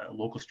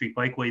local street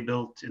bikeway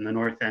built in the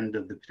north end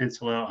of the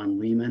peninsula on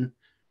Lehman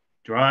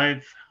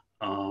Drive.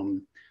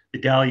 The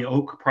Dahlia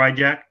Oak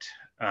project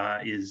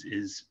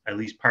is at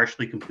least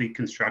partially complete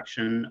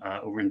construction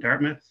over in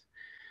Dartmouth.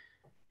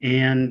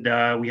 And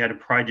we had a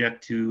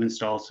project to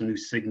install some new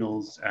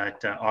signals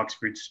at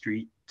Oxford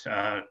Street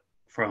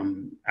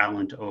from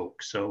Allen to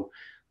Oak. So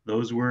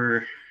those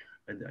were,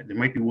 there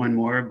might be one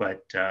more,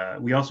 but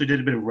we also did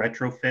a bit of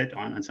retrofit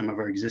on some of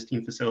our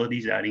existing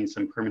facilities, adding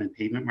some permanent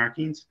pavement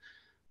markings,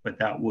 but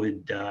that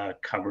would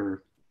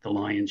cover the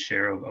lion's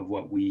share of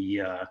what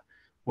we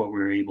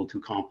were able to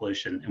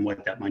accomplish and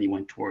what that money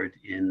went toward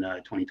in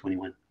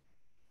 2021.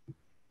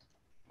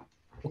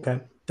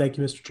 Okay, thank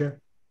you, Mr. Chair.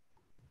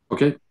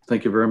 Okay,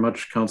 thank you very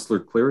much, Councillor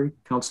Cleary.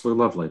 Councillor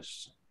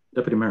Lovelace,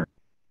 Deputy Mayor.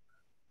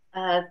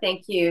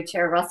 Thank you,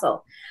 Chair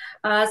Russell.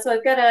 So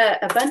I've got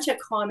a bunch of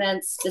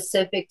comments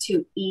specific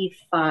to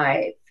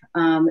E5.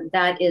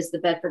 That is the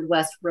Bedford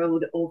West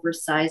Road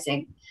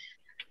oversizing.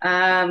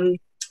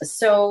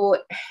 So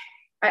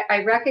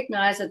I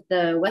recognize that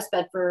the West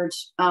Bedford,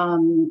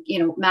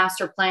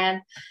 master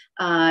plan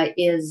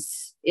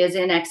is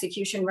in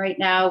execution right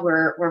now.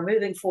 We're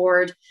moving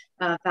forward.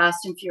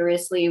 fast and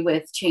furiously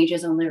with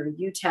changes on Larry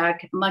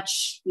UTEC,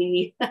 much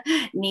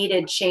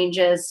needed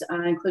changes,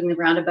 including the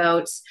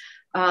roundabouts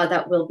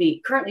that will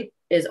be currently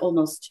is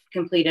almost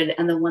completed,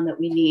 and the one that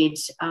we need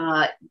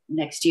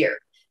next year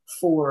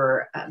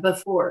for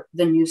before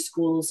the new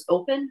schools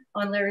open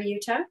on Larry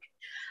UTEC.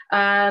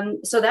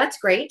 So that's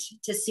great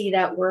to see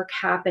that work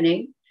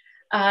happening.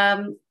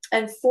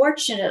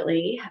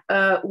 Unfortunately,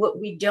 what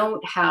we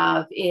don't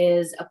have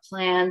is a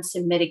plan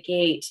to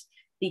mitigate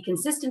the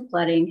consistent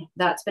flooding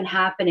that's been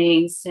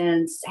happening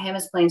since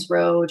Hammers Plains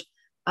Road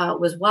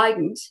was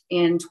widened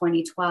in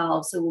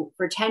 2012. So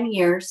for 10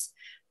 years,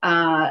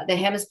 the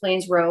Hammers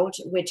Plains Road,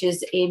 which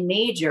is a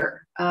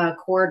major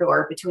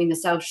corridor between the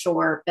South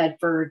Shore,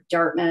 Bedford,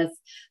 Dartmouth,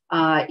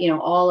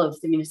 all of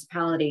the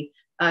municipality,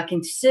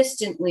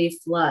 consistently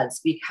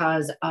floods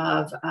because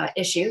of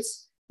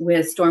issues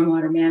with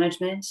stormwater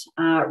management.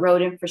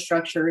 Road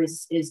infrastructure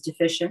is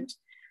deficient.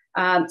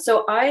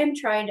 So I am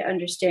trying to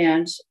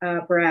understand,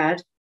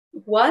 Brad,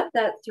 what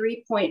that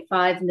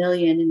 3.5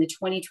 million in the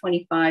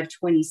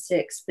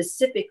 2025-26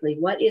 specifically,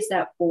 what is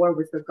that for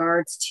with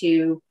regards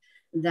to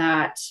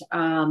that,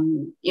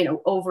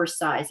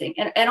 oversizing,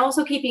 and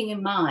also keeping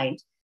in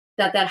mind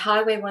that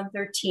Highway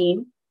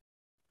 113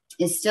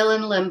 is still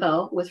in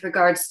limbo with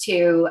regards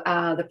to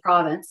the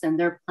province and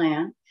their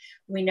plan.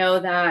 We know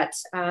that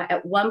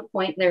at one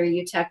point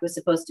Larry UTEC was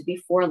supposed to be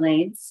 4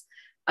 lanes.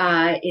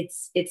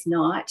 It's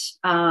not.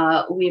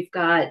 We've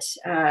got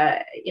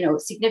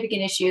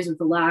significant issues with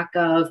the lack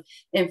of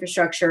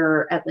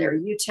infrastructure at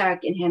Larry UTEC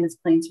and Hammers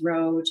Plains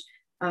Road.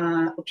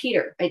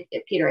 Peter,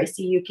 I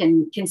see you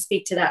can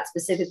speak to that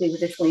specifically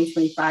with the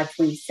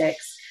 2025-26.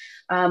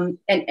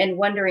 And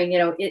wondering,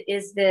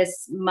 is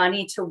this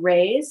money to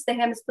raise the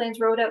Hammers Plains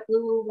Road at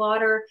Blue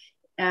Water?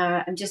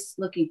 I'm just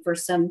looking for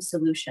some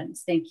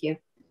solutions. Thank you.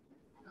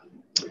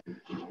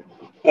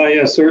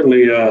 Yeah,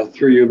 certainly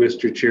through you,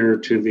 Mr. Chair,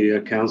 to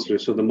the councillor.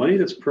 So the money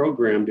that's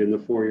programmed in the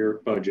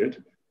 4-year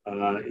budget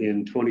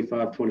in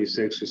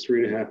 25-26 is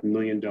 $3.5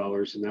 million,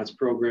 and that's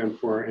programmed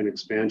for an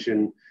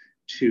expansion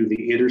to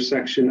the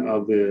intersection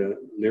of the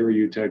Larry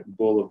UTEC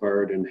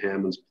Boulevard and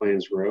Hammons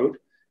Plains Road.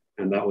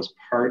 And that was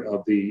part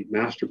of the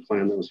master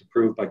plan that was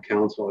approved by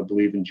council, I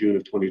believe, in June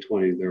of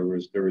 2020. There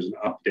was an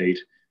update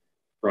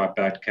brought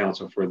back to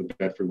council for the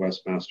Bedford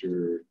West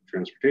Master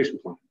Transportation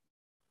Plan.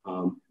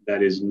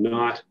 That is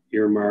not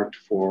earmarked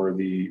for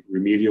the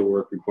remedial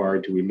work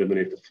required to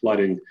eliminate the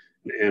flooding.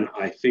 And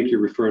I think you're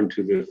referring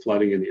to the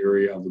flooding in the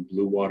area of the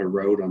Blue Water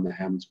Road on the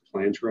Hammons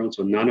Plains Road.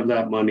 So none of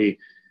that money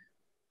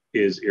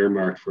is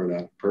earmarked for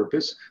that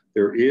purpose.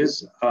 There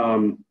is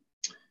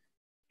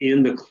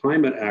in the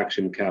climate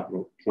action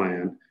capital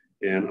plan,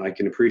 and I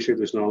can appreciate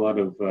there's not a lot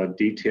of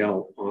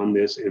detail on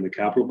this in the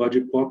capital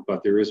budget book,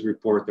 but there is a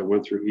report that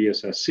went through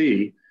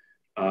ESSC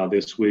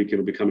this week.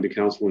 It'll be coming to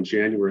council in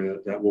January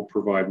that will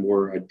provide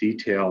more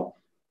detail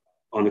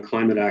on the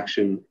climate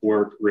action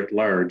work writ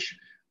large,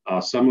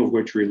 some of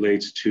which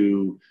relates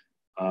to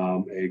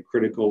a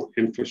critical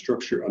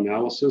infrastructure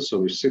analysis. So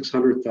there's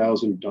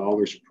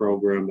 $600,000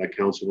 program that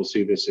council will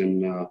see this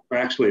in,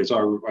 actually it's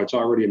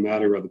already a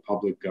matter of the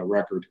public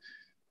record.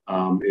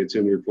 It's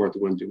in the report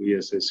that went to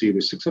ESSC.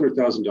 There's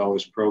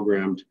 $600,000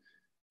 programmed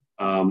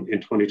in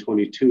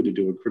 2022 to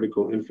do a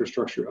critical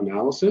infrastructure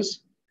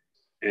analysis.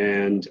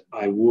 And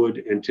I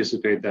would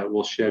anticipate that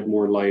will shed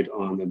more light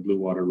on the Blue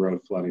Water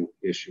Road flooding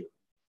issue.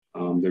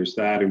 There's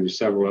that, and there's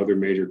several other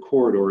major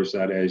corridors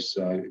that, as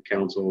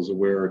council is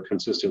aware,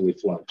 consistently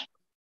flood.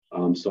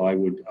 So I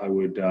would,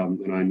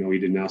 and I know you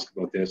didn't ask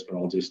about this, but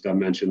I'll just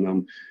mention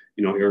them.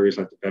 Areas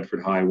like the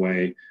Bedford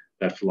Highway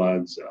that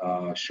floods,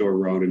 Shore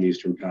Road and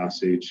Eastern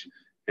Passage,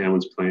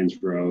 Hammons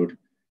Plains Road,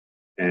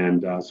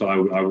 and so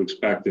I would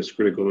expect this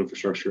critical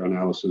infrastructure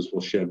analysis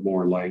will shed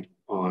more light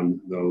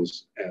on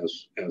those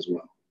as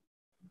well.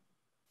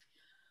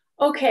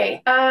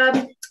 Okay,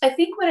 I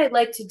think what I'd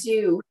like to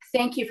do,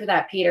 thank you for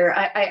that, Peter.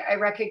 I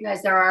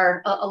recognize there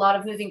are a lot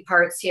of moving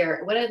parts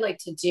here. What I'd like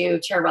to do,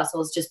 Chair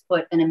Russell, is just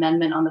put an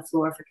amendment on the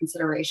floor for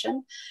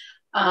consideration,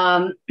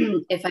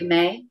 if I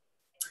may.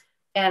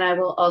 And I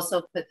will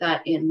also put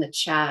that in the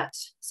chat.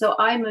 So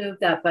I move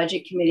that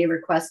Budget Committee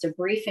request a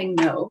briefing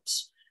note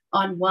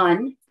on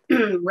 1,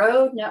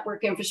 road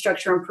network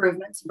infrastructure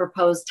improvements and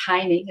proposed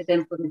timing of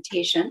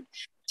implementation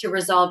to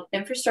resolve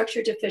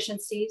infrastructure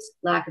deficiencies,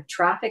 lack of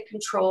traffic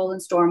control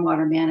and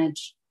stormwater management,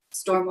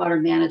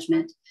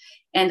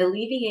 and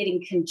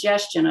alleviating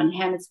congestion on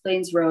Hammons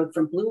Plains Road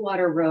from Blue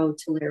Water Road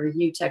to Larry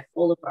UTEC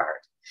Boulevard.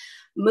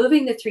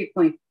 Moving the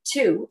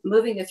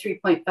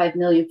 3.5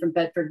 million from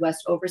Bedford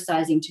West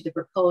oversizing to the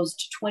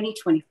proposed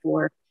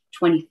 2024-25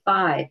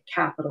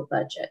 capital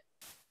budget.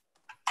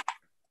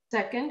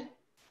 Second.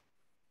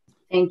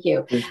 Thank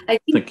you.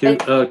 Thank you.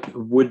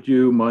 Would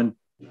you mind,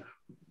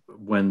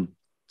 when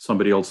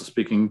somebody else is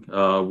speaking,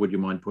 would you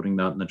mind putting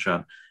that in the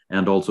chat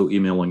and also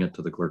emailing it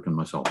to the clerk and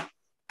myself?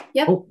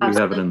 Yep. Oh, we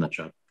have it in the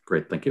chat.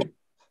 Great. Thank you.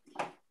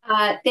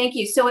 Thank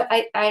you. So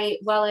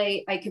while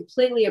I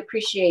completely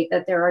appreciate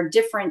that there are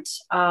different,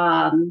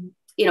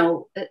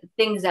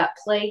 things at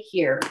play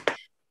here,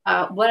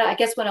 what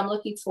I'm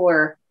looking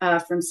for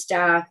from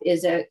staff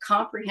is a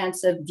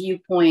comprehensive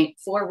viewpoint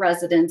for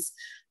residents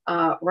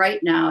right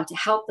now to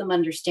help them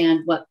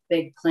understand what the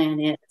big plan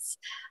is.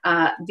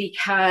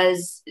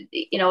 Because,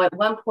 you know, at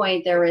one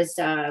point there was,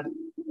 I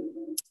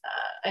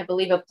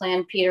believe, a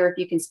plan, Peter, if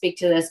you can speak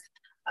to this,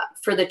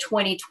 for the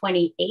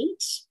 2028,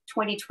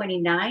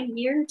 2029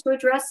 year to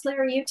address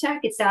Larry UTEC.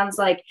 It sounds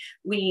like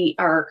we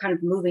are kind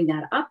of moving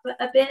that up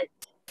a bit,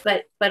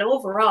 but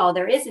overall,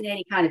 there isn't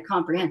any kind of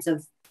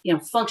comprehensive, you know,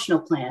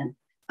 functional plan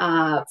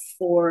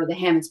for the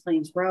Hammonds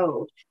Plains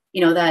Road.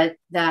 You know,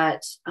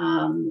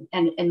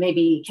 and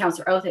maybe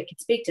Councillor Othit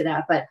could speak to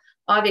that, but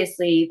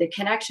obviously the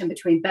connection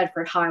between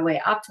Bedford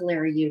Highway up to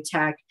Larry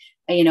UTEC,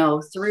 you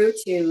know, through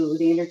to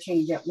the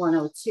interchange at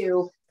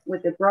 102,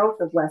 with the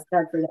growth of West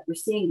Bedford that we're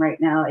seeing right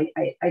now,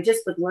 I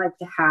just would like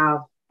to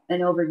have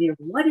an overview of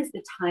what is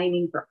the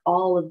timing for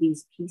all of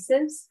these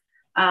pieces.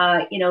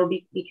 You know,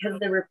 because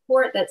the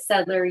report that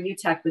said Larry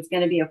UTEC was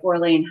going to be a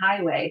 4-lane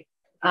highway,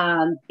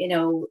 you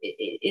know,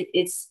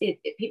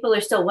 people are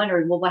still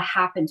wondering, well, what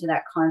happened to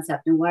that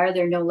concept, and why are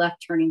there no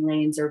left turning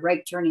lanes or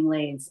right turning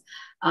lanes?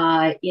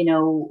 You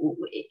know,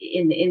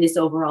 in this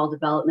overall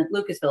development,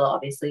 Lucasville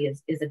obviously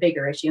is a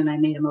bigger issue, and I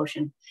made a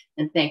motion,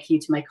 and thank you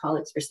to my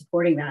colleagues for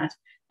supporting that.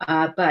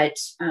 But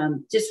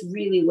just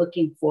really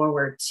looking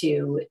forward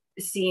to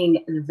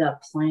seeing the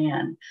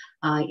plan,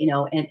 you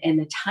know, and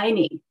the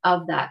timing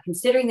of that,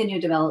 considering the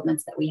new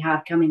developments that we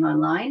have coming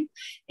online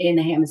in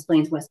the Hammonds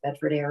Plains, West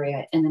Bedford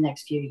area in the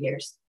next few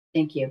years.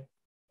 Thank you.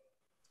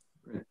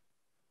 Great.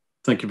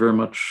 Thank you very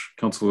much,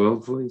 Councillor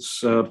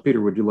Lovelace.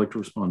 Peter, would you like to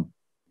respond?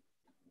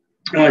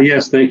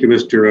 Yes, thank you,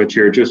 Mr.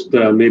 Chair. Just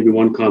maybe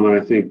one comment,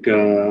 I think,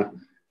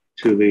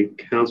 to the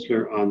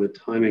councillor on the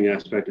timing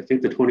aspect. I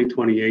think the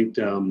 2028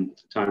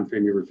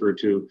 timeframe you referred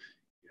to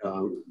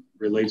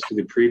relates to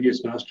the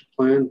previous master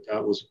plan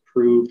that was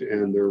approved,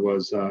 and there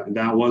was, and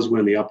that was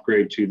when the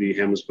upgrade to the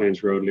Hammonds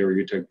Plains Road,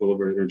 Larry UTEC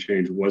Boulevard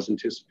interchange was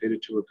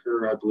anticipated to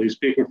occur, I believe,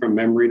 speaking from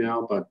memory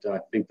now, but I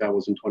think that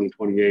was in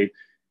 2028,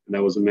 and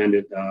that was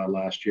amended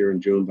last year in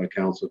June by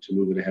council to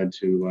move it ahead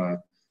to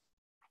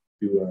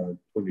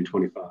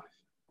 2025.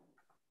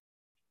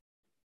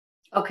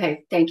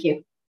 Okay, thank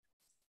you.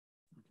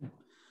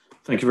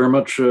 Thank you very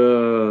much,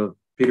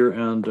 Peter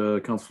and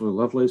Councillor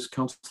Lovelace.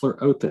 Councillor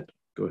Othit,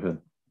 go ahead.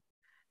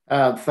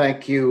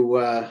 Thank you,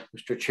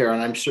 Mr. Chair,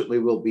 and I certainly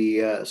will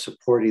be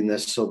supporting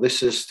this. So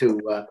this is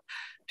to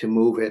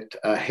move it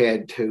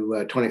ahead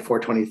to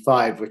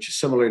 24-25, which is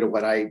similar to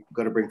what I'm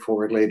going to bring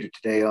forward later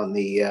today on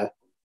the,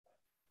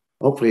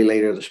 hopefully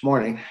later this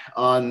morning,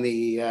 on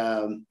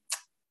the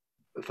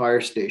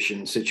fire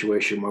station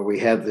situation where we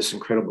have this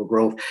incredible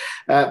growth.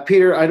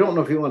 Peter, I don't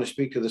know if you want to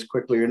speak to this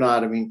quickly or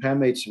not. I mean, Pam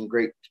made some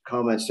great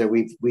comments there.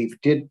 We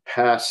did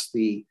pass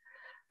the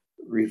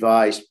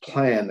revised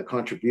plan, the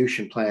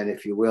contribution plan,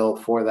 if you will,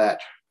 for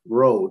that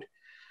road.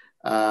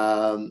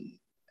 And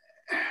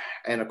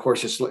of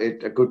course,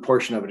 a good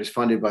portion of it is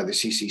funded by the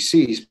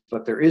CCCs,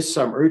 but there is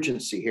some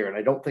urgency here. And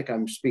I don't think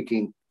I'm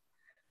speaking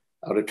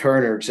out of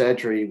turn or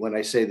exaggerating when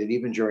I say that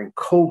even during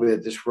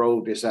COVID, this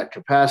road is at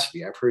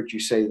capacity. I've heard you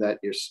say that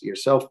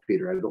yourself,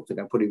 Peter. I don't think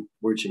I'm putting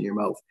words in your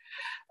mouth,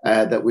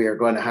 that we are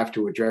going to have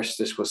to address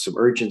this with some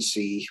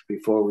urgency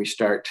before we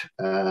start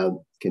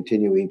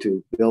continuing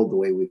to build the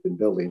way we've been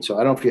building. So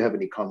I don't know if you have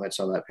any comments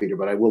on that, Peter,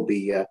 but I will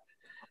be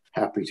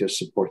happy to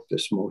support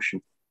this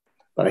motion.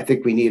 But I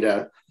think we need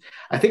I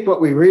think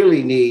what we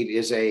really need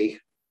is I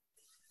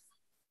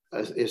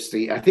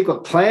think a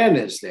plan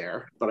is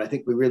there, but I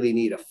think we really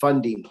need a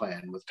funding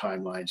plan with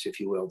timelines,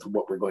 if you will, to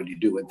what we're going to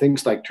do. And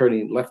things like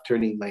left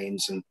turning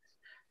lanes and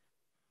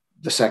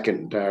the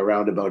second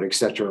roundabout, et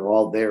cetera, are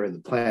all there in the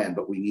plan,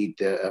 but we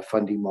need a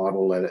funding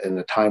model and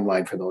a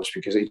timeline for those,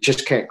 because it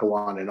just can't go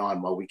on and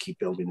on while we keep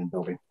building and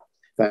building.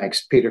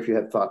 Thanks. Peter, if you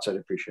had thoughts, I'd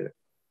appreciate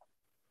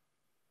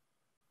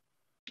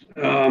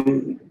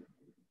it.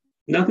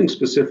 Nothing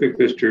specific,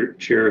 Mr.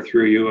 Chair,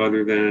 through you,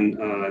 other than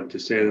to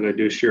say that I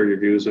do share your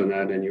views on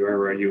that, and you are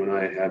right, you and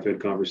I have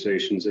had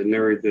conversations. And the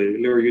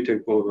Larry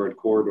UTEC Boulevard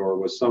corridor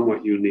was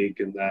somewhat unique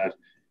in that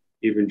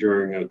even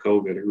during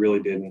COVID, it really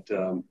didn't,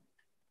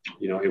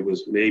 you know, it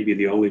was maybe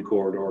the only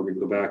corridor. We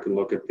go back and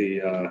look at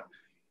the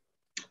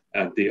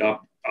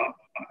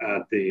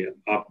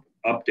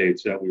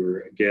updates that we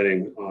were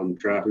getting on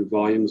traffic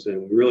volumes,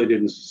 and we really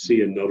didn't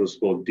see a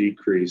noticeable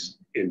decrease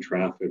in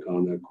traffic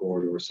on that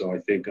corridor. So I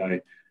think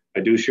I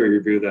do share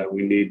your view that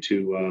we need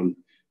to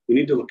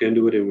look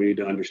into it, and we need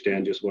to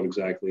understand just what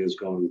exactly is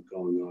going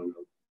on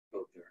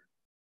out there.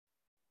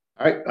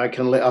 All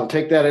right, I'll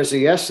take that as a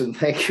yes, and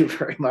thank you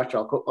very much.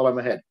 I'll quote while I'm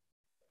ahead.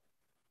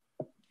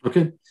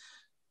 Okay,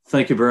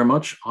 thank you very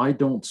much. I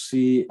don't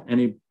see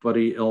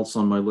anybody else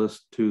on my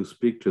list to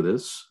speak to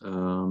this.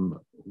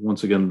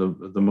 Once again,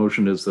 the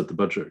motion is that the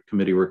Budget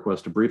Committee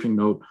request a briefing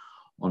note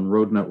on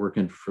road network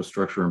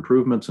infrastructure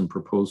improvements and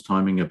proposed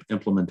timing of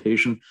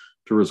implementation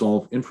to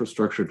resolve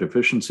infrastructure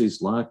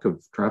deficiencies, lack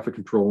of traffic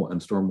control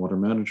and stormwater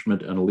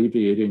management, and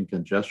alleviating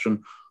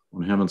congestion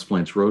on Hammonds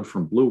Plains Road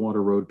from Blue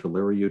Water Road to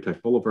Larry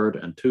Utek Boulevard,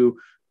 and 2,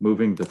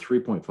 moving the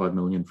 $3.5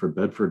 million for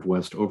Bedford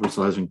West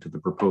oversizing to the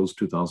proposed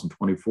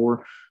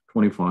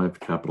 2024-25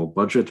 capital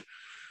budget.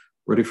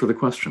 Ready for the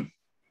question?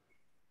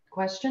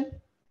 Question?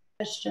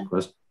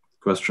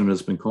 Question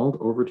has been called.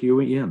 Over to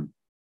you, Ian.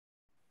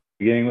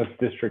 Beginning with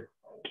District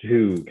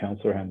 2,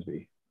 Councillor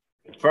Hensby.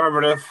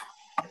 Affirmative.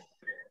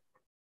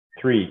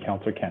 3,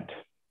 Councillor Kent.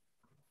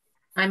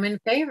 I'm in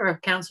favor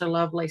of Councillor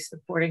Lovely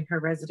supporting her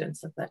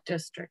residents of that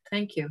district.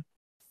 Thank you.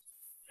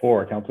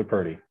 4, Councillor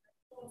Purdy.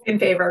 In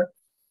favor.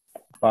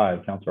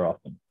 5, Councillor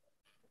Austin.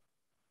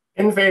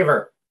 In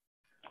favor.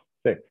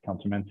 6,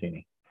 Councillor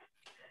Mancini.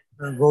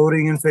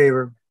 Voting in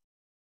favor.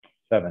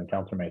 7,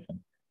 Councillor Mason.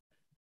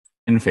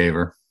 In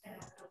favor.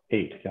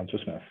 8,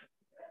 Councillor Smith.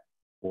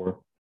 4.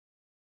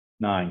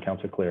 9,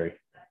 Councillor Cleary.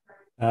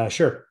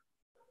 Sure.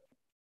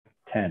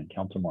 10,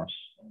 Councillor Morse.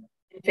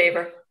 In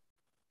favor.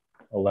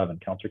 11,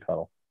 Councillor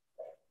Cuddle.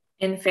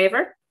 In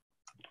favor?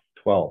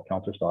 12,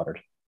 Councillor Stoddard.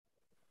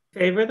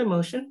 Favor the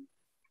motion.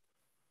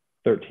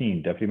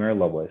 13, Deputy Mayor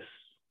Lovelace.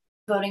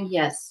 Voting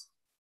yes.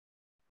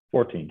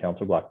 14,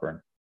 Councillor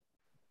Blackburn.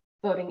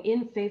 Voting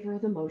in favor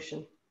of the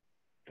motion.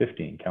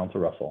 15,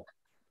 Councillor Russell.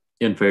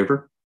 In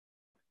favor.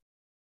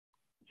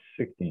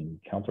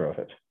 16, Councillor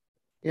Offit.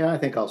 Yeah, I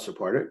think I'll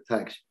support it.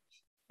 Thanks.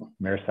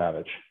 Mayor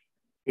Savage.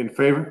 In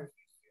favor.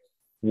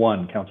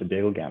 1, Councillor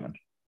Daigle Gammon.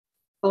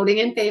 Voting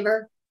in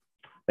favor.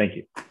 Thank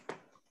you.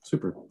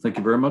 Super. Thank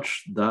you very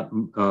much. That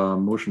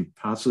motion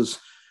passes.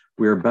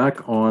 We are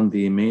back on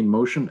the main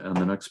motion, and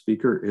the next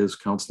speaker is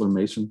Councillor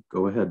Mason.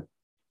 Go ahead.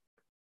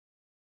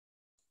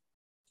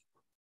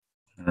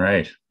 All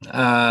right.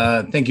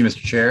 Thank you,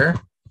 Mr. Chair.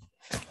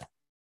 A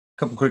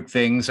couple quick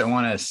things. I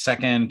want to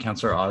second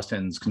Councillor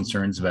Austin's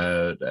concerns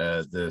about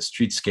the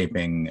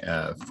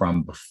streetscaping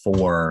from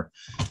before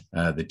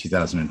the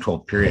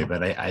 2012 period.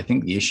 But I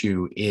think the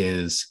issue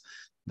is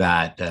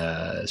that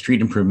street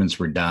improvements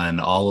were done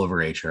all over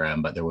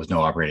HRM, but there was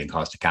no operating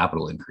cost of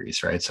capital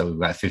increase, right? So we've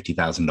got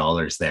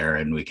 $50,000 there,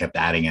 and we kept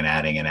adding and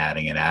adding and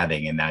adding and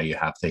adding, and now you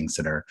have things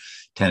that are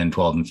 10 and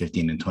 12 and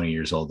 15 and 20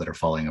 years old that are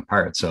falling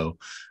apart. So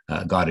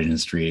Gottingen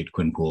Street,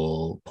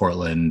 Quinpool,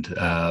 Portland.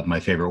 My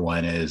favorite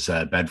one is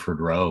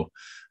Bedford Row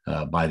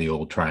by the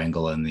old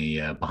triangle and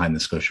the behind the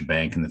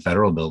Scotiabank and the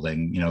Federal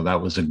Building. You know, that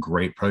was a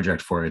great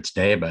project for its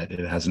day, but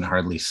it hasn't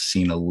hardly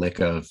seen a lick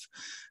of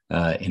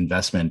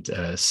investment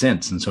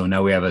since. And so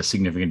now we have a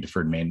significant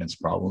deferred maintenance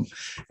problem.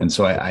 And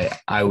so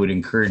I would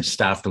encourage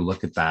staff to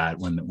look at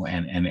that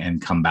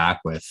and come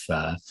back with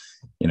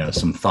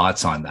some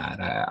thoughts on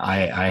that.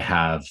 I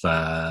have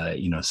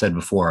said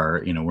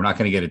before, we're not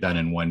going to get it done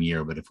in 1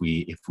 year, but if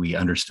we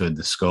understood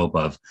the scope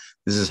of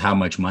this is how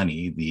much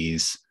money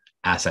these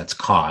assets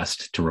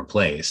cost to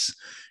replace.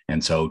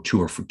 And so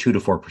 2 to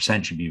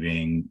 4% should be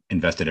being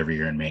invested every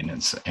year in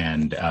maintenance,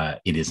 and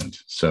it isn't.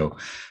 So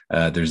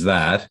there's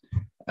that.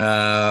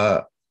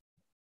 I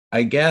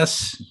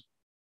guess,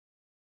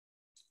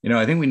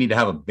 I think we need to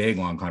have a big,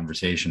 long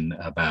conversation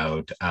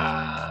about,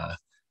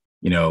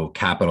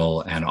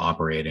 capital and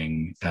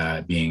operating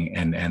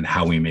and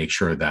how we make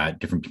sure that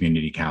different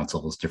community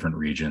councils, different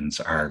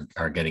regions are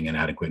getting an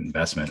adequate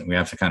investment. We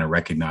have to kind of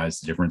recognize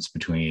the difference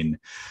between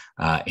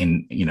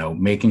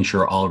making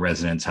sure all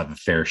residents have a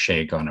fair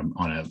shake on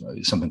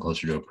something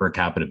closer to a per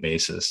capita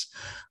basis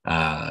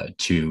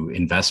to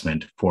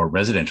investment for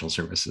residential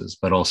services,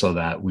 but also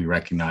that we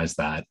recognize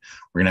that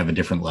we're going to have a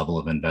different level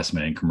of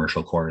investment in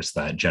commercial cores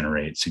that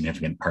generate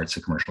significant parts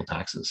of commercial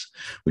taxes,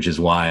 which is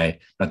why,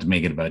 not to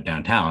make it about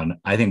downtown,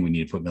 I think we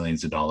need to put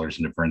millions of dollars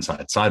into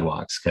Burnside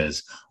sidewalks,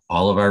 because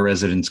all of our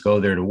residents go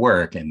there to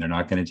work, and they're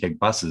not going to take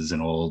buses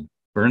in old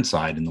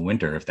Burnside in the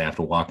winter if they have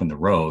to walk in the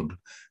road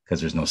because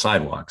there's no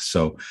sidewalks.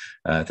 So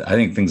I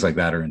think things like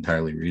that are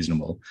entirely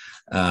reasonable.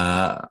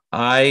 But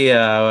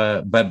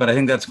I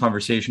think that's a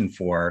conversation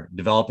for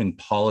developing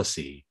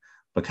policy,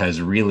 because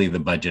really the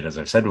budget, as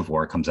I've said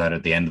before, comes out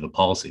at the end of the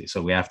policy.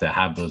 So we have to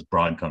have those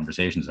broad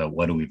conversations about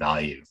what do we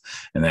value,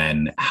 and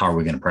then how are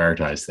we going to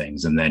prioritize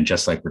things. And then,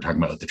 just like we're talking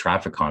about with the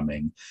traffic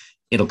calming,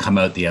 it'll come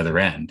out the other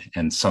end,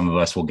 and some of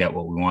us will get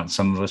what we want.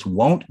 Some of us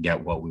won't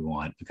get what we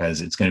want,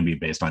 because it's going to be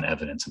based on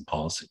evidence and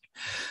policy.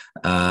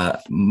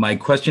 My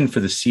question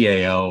for the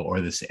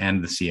CAO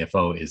and the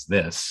CFO is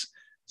this.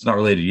 It's not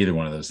related to either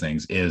one of those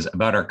things, is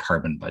about our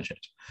carbon budget.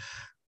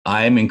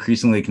 I'm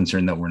increasingly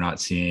concerned that we're not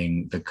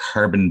seeing the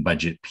carbon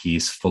budget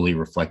piece fully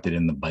reflected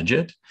in the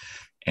budget.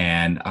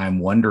 And I'm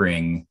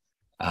wondering,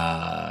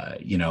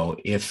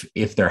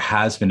 if there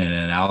has been an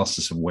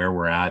analysis of where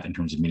we're at in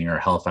terms of meeting our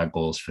Halifax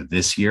goals for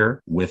this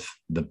year with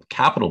the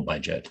capital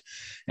budget,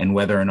 and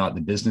whether or not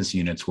the business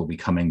units will be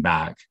coming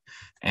back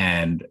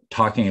and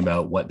talking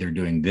about what they're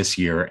doing this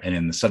year and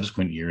in the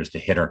subsequent years to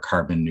hit our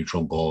carbon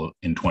neutral goal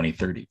in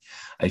 2030.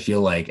 I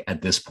feel like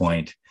at this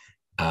point,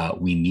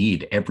 we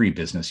need every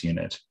business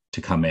unit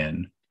to come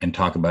in and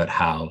talk about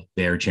how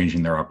they're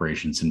changing their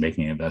operations and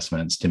making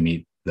investments to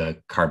meet the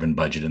carbon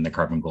budget and the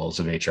carbon goals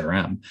of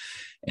HRM.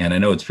 And I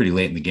know it's pretty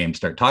late in the game to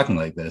start talking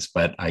like this,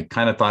 but I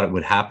kind of thought it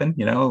would happen,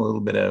 a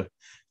little bit of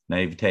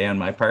naivete on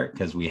my part,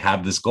 because we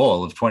have this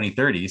goal of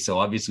 2030. So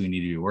obviously we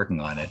need to be working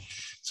on it.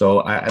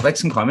 So I'd like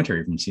some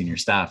commentary from senior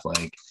staff.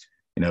 Like,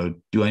 you know,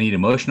 do I need a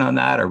motion on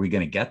that? Are we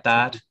going to get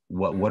that?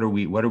 What are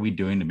we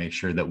doing to make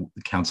sure that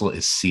the council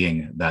is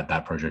seeing that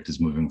that project is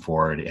moving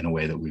forward in a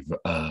way that we've,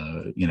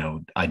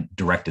 I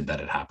directed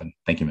that it happen?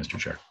 Thank you, Mr.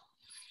 Chair.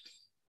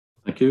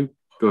 Thank you.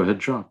 Go ahead,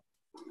 John.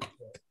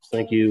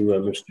 Thank you,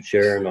 Mr.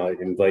 Chair, and I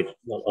invite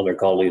other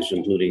colleagues,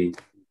 including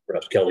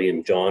perhaps Kelly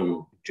and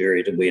John,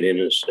 Jerry, to wade in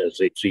as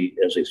they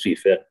see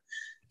fit.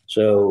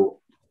 So,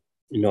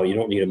 no, you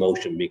don't need a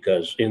motion,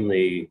 because in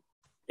the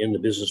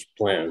business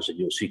plans that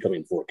you'll see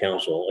coming before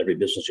council, every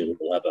business unit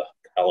will have a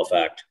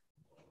Halifax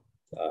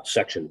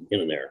section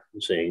in there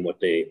saying what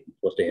they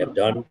have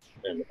done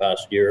in the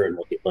past year and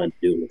what they plan to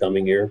do in the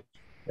coming year,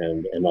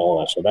 and all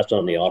that. So that's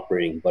on the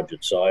operating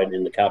budget side.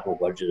 In the capital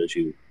budget, as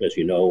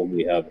you know,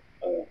 we have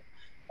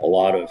a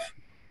lot of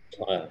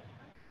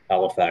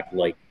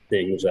Halifax-like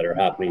things that are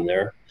happening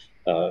there,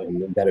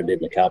 and embedded in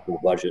the capital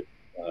budget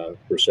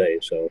per se.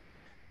 So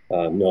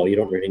no, you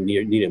don't really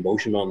need a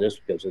motion on this,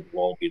 because it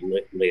will all be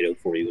laid out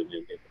for you in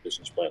the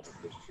business plan.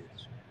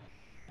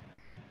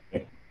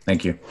 Okay.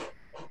 Thank you.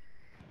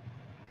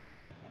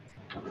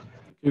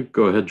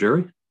 Go ahead,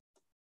 Jerry.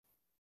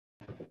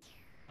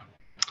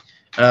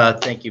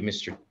 Thank you,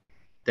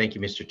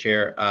 Mr.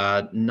 Chair.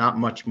 Not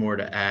much more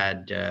to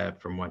add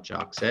from what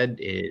Jacques said,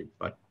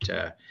 but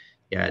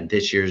yeah, in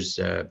this year's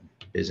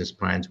business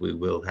plans, we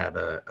will have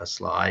a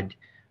slide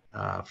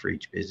for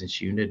each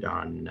business unit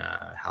on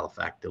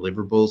Halifax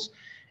deliverables.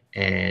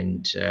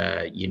 And,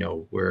 you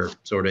know, we're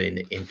sort of in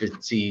the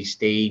infancy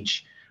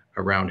stage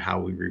around how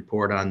we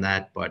report on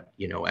that. But,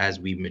 you know, as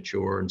we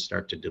mature and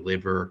start to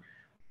deliver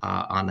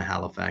on the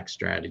Halifax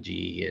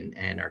strategy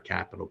and our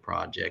capital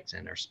projects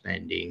and our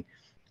spending,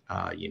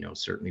 you know,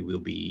 certainly we'll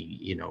be,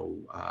 you know,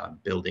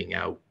 building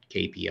out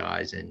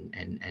KPIs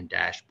and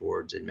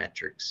dashboards and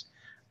metrics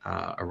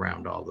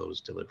around all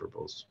those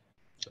deliverables.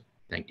 So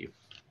thank you.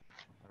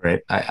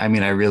 Right. I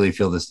mean, I really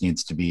feel this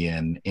needs to be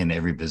in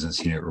every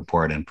business unit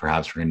report, and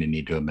perhaps we're going to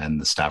need to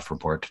amend the staff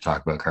report to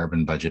talk about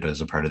carbon budget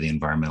as a part of the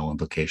environmental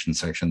implications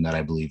section that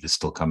I believe is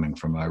still coming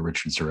from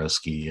Richard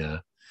Zarowski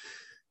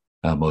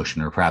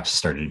motion, or perhaps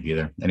started to be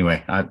there.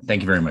 Anyway,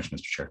 thank you very much,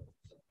 Mr. Chair.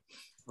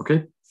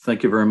 Okay.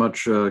 Thank you very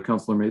much,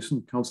 Councillor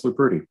Mason. Councillor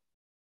Purdy.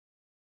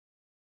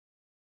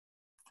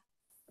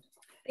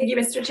 Thank you,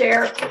 Mr.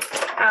 Chair.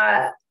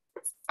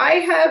 I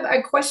have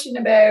a question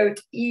about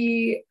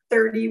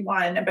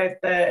E31, about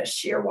the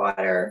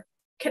Shearwater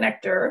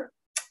connector,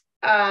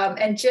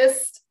 and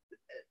just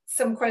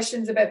some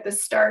questions about the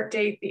start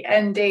date, the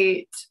end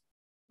date,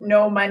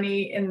 no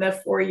money in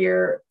the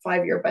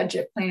 5-year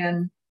budget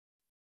plan,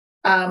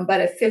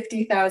 but a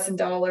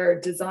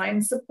 $50,000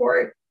 design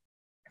support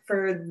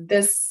for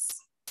this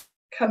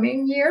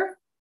coming year.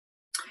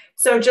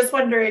 So just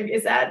wondering,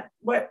 is that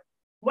what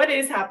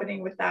is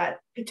happening with that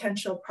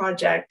potential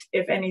project,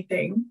 if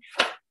anything?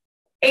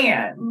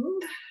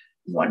 And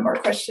one more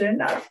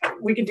question.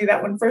 We can do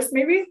that one first,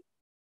 maybe.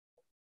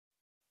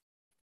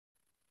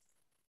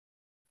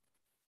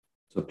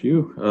 It's up to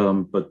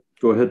you, but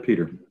go ahead,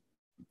 Peter.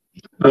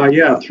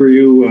 Yeah, through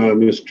you,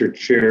 Mr.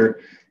 Chair.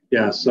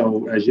 Yeah,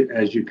 so as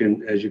you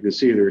can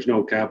see, there's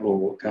no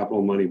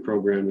capital money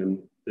program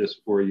in this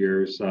 4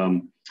 years.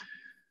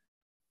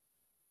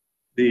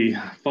 The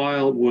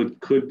file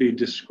could be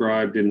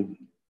described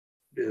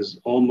is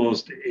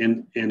almost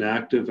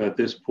inactive at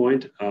this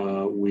point.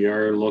 We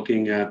are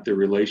looking at the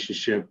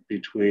relationship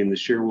between the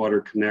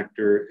Shearwater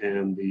connector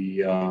and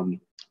the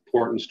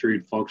Portland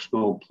Street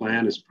functional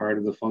plan as part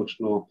of the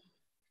functional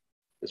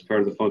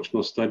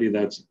study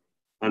that's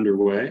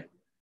underway.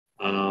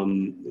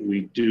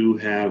 We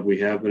have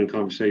been in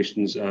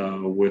conversations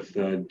with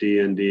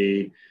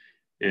DND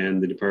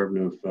and the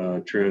Department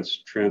of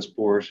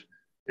Transport,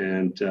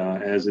 and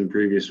as in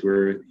previous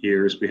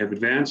years, we have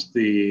advanced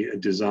the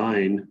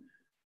design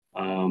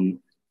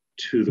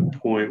to the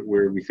point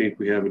where we think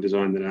we have a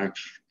design that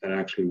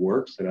actually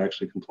works, that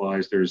actually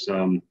complies. There's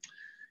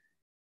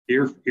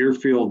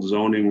airfield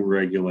zoning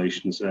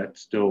regulations that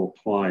still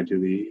apply to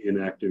the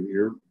inactive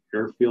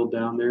airfield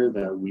down there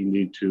that we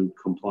need to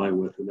comply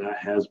with, and that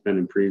has been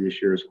in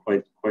previous years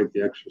quite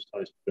the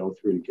exercise to go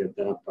through to get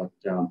that. But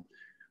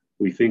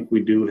we think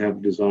we do have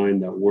a design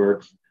that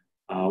works.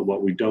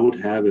 What we don't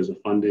have is a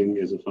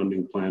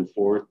funding plan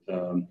for it.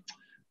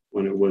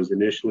 When it was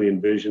initially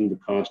envisioned, the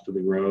cost of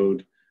the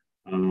road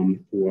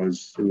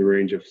was in the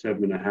range of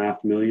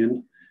 $7.5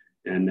 million.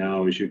 And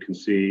now, as you can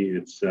see,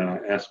 it's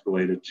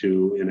escalated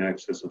to in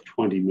excess of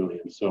 $20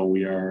 million. So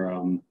we are,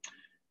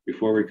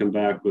 before we come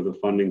back with a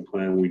funding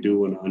plan, we do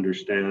want to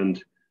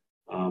understand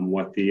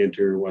what the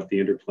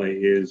interplay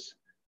is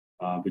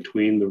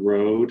between the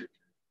road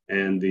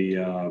and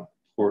the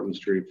Portland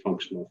Street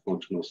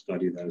functional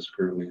study that is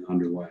currently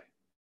underway.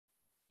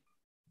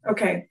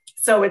 Okay,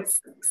 so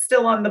it's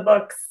still on the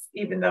books,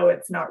 even though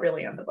it's not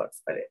really on the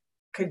books, but it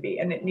could be,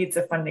 and it needs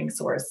a funding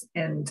source.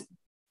 And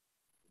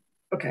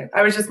okay,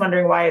 I was just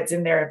wondering why it's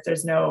in there if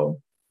there's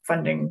no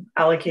funding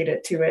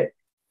allocated to it,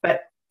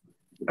 but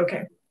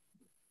okay.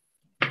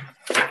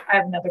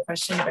 have another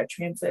question about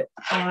transit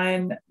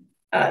on,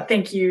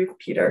 thank you,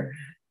 Peter,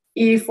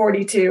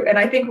 E42, and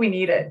I think we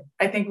need it.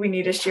 I think we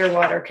need a sheer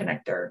water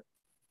connector,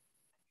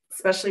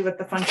 especially with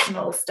the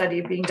functional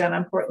study being done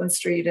on Portland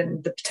Street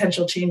and the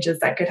potential changes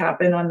that could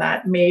happen on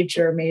that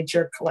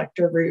major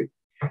collector route.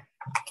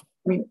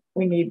 We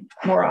need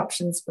more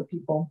options for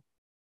people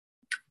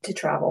to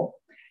travel.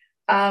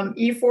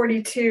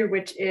 E42,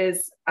 which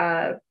is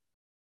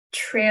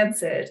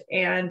transit,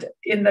 and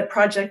in the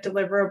project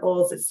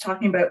deliverables, it's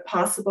talking about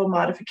possible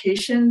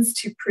modifications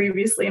to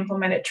previously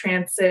implemented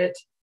transit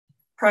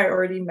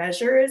priority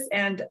measures.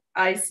 And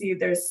I see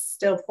there's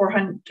still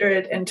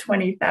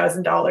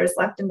 $420,000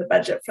 left in the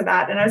budget for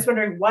that. And I was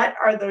wondering, what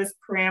are those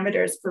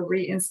parameters for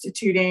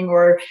reinstituting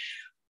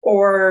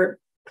or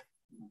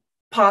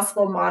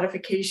possible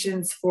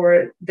modifications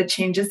for the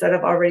changes that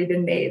have already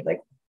been made?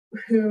 Like,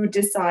 who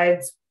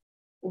decides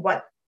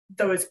what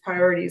those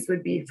priorities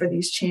would be for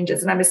these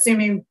changes? And I'm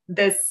assuming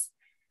this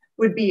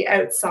would be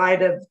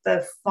outside of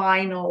the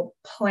final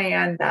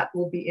plan that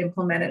will be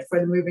implemented for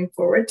the Moving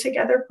Forward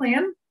Together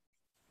plan.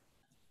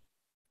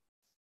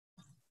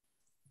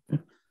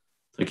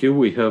 Thank you.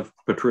 We have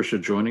Patricia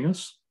joining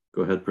us.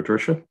 Go ahead,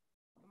 Patricia.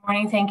 Good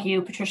morning. Thank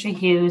you. Patricia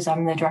Hughes.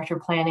 I'm the Director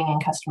of Planning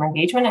and Customer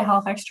Engagement at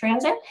Halifax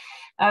Transit.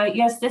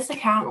 Yes, this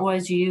account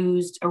was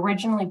used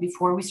originally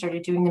before we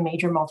started doing the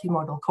major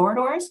multimodal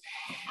corridors.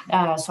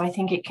 So I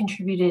think it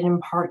contributed in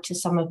part to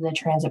some of the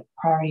transit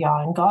priority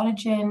on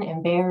Gottingen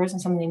and Bears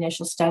and some of the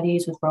initial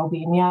studies with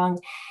Roby and Young.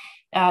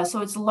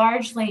 So it's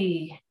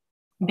largely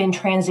been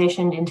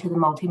transitioned into the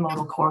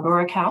multimodal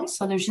corridor accounts.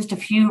 So there's just a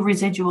few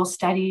residual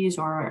studies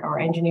or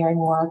engineering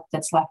work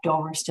that's left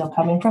over still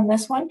coming from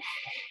this one.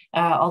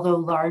 Although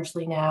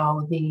largely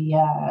now the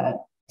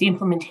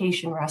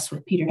implementation rests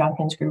with Peter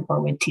Duncan's group or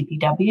with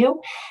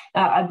TPW.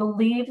 I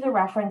believe the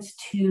reference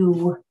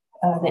to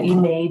that you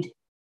made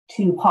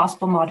to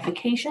possible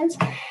modifications.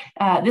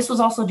 This was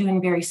also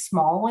doing very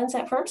small ones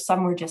at first.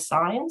 Some were just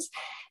signs.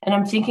 And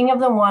I'm thinking of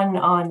the one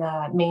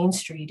on Main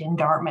Street in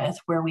Dartmouth,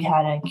 where we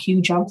had a queue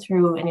jump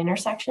through an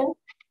intersection.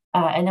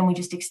 And then we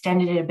just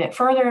extended it a bit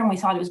further, and we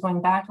thought it was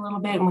going back a little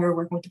bit, and we were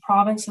working with the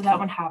province. So that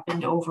one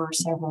happened over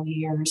several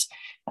years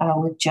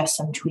with just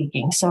some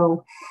tweaking.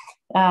 So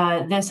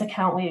this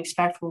account we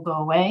expect will go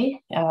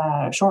away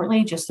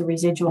shortly, just the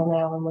residual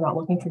now, and we're not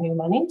looking for new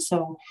money.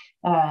 So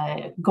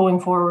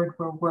going forward,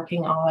 we're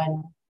working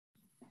on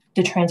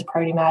the transit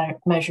priority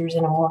measures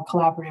in a more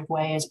collaborative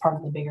way as part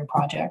of the bigger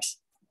projects.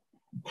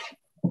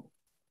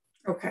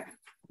 Okay.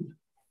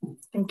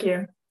 Thank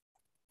you.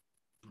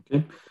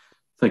 Okay.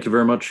 Thank you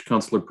very much,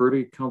 Councillor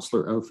Purdy.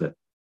 Councillor Outfit.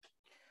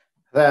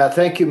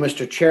 Thank you,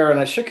 Mr. Chair. And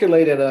I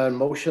circulated a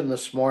motion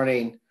this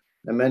morning,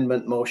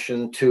 amendment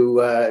motion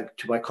to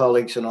my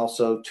colleagues and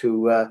also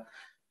to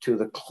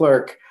the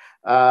clerk.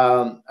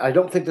 I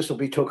don't think this will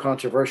be too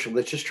controversial.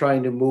 It's just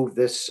trying to move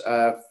this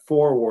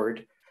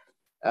forward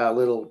a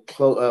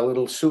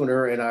little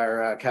sooner in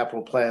our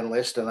capital plan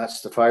list, and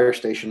that's the fire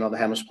station on the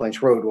Halifax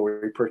Plains Road,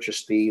 where we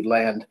purchased the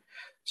land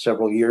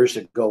several years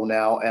ago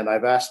now. And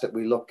I've asked that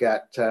we look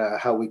at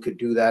how we could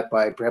do that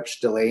by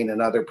perhaps delaying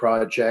another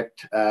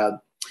project.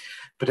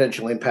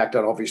 Potential impact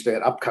on obviously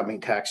an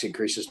upcoming tax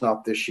increases,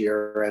 not this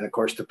year, and of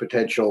course the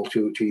potential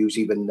to use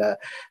even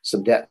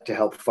some debt to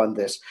help fund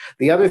this.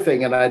 The other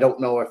thing, and I don't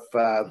know if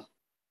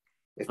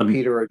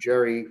Peter or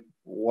Jerry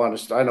want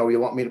us, I know you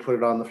want me to put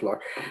it on the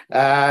floor.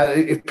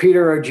 If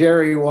Peter or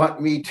Jerry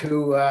want me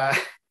to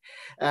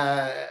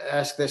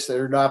ask this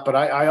or not, but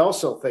I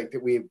also think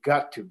that we've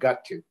got to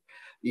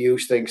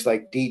use things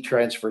like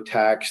D-transfer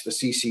tax, the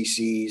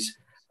CCCs,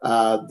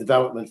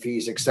 development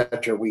fees,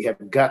 etc. We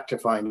have got to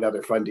find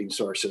other funding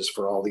sources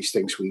for all these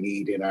things we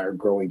need in our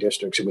growing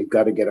districts, and we've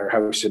got to get our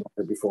house in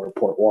order before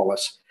Port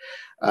Wallace,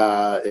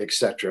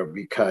 etc.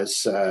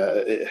 Because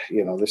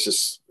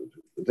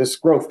this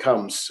growth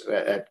comes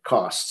at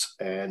costs,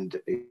 and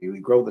we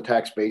grow the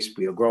tax base,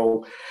 we'll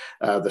grow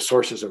the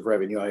sources of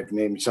revenue. I've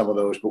named some of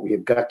those, but we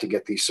have got to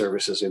get these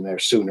services in there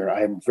sooner.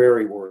 I am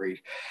very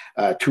worried.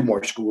 2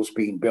 more schools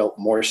being built,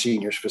 more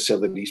seniors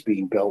facilities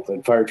being built,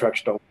 and fire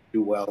trucks don't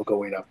do well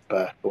going up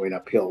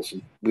hills.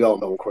 And we all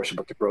know, of course,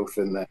 about the growth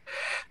in the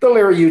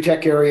Lyra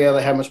UTEC area,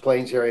 the Halifax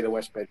Plains area, the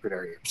West Bedford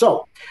area.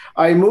 So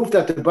I move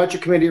that the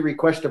Budget Committee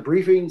request a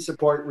briefing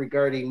support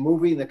regarding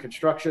moving the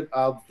construction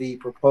of the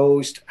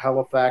proposed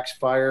Halifax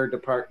Fire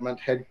Department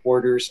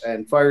headquarters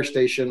and fire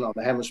station on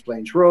the Halifax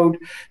Plains Road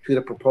to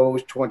the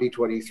proposed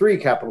 2023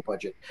 capital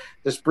budget.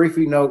 This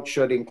briefing note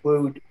should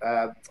include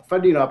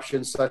funding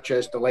options such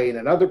as delaying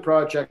another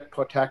project,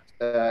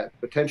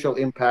 potential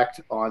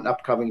impact on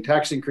upcoming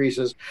tax increases,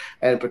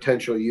 and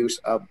potential use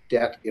of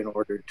debt in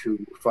order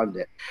to fund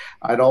it.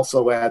 I'd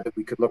also add that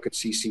we could look at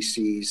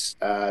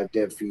CCCs,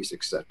 dev fees,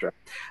 etc.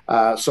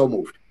 So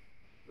moved.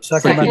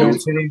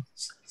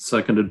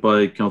 Seconded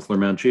by Councillor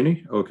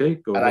Mancini. Okay,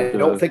 go ahead. I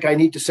don't think I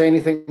need to say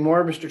anything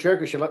more, Mr. Chair,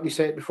 because you let me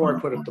say it before I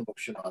put up the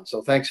motion on.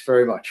 So thanks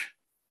very much.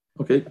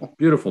 Okay,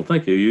 beautiful.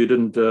 Thank you. You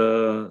didn't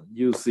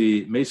use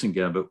the Mason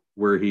gambit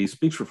where he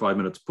speaks for 5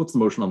 minutes, puts the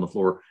motion on the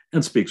floor,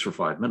 and speaks for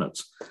 5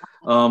 minutes.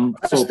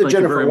 That's the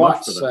Jennifer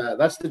Watts.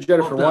 That's the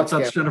Jennifer Watts.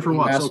 That's Jennifer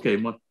Watts.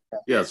 Okay.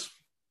 Yes.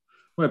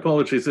 My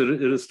apologies.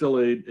 It is still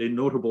a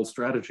notable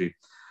strategy.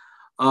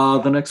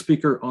 The next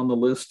speaker on the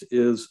list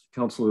is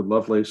Councillor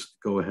Lovelace.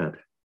 Go ahead.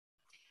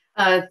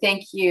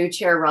 Thank you,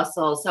 Chair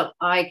Russell. So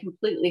I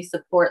completely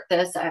support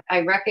this.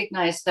 I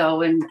recognize,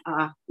 though, and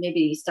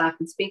maybe staff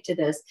can speak to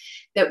this,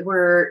 that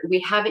we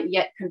haven't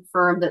yet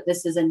confirmed that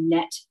this is a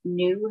net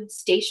new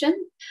station.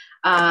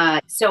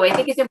 So I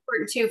think it's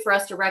important too for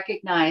us to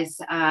recognize,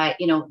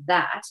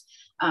 that.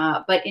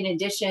 But in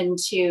addition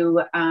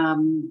to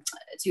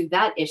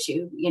that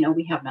issue,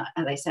 we have not,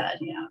 as I said,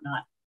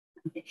 not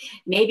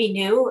maybe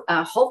new,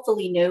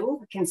 hopefully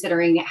new,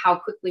 considering how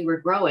quickly we're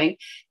growing.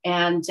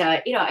 And,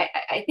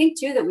 I think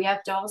too that we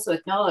have to also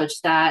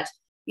acknowledge that,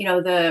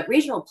 the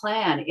regional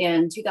plan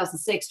in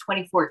 2006,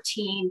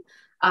 2014,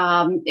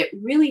 it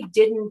really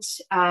didn't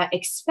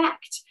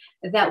expect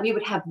that we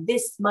would have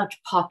this much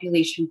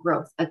population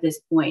growth at this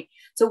point.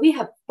 So we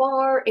have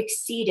far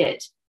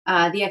exceeded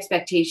the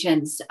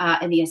expectations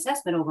and the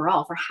assessment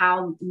overall for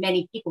how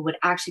many people would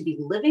actually be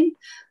living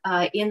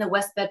in the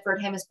West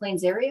Bedford Hammond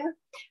Plains area,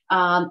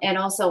 and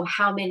also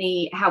how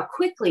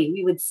quickly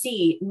we would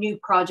see new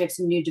projects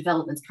and new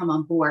developments come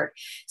on board.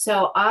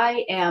 So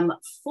I am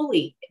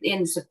fully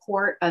in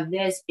support of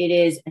this. It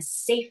is a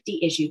safety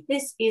issue.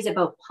 This is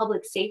about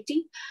public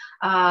safety,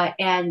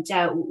 and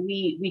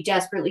we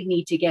desperately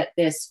need to get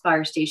this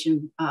fire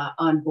station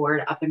on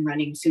board, up and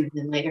running sooner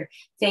than later.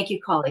 Thank you,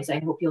 colleagues. I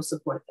hope you'll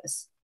support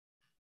this.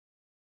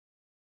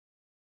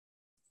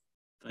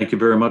 Thank you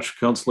very much,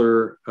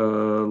 Councillor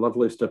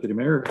Lovelace, Deputy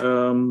Mayor.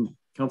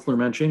 Councillor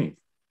Mancini.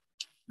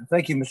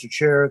 Thank you, Mr.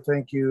 Chair.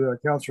 Thank you,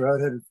 Councillor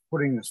Outhead, for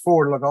putting this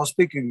forward. Look, I'll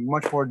speak in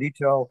much more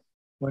detail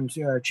when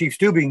Chief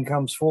Stubing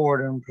comes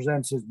forward and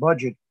presents his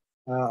budget.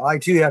 I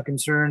too have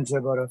concerns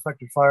about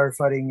effective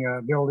firefighting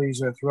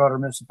abilities throughout our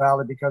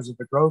municipality because of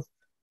the growth.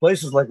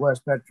 Places like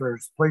West Bedford,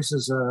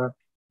 places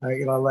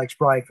like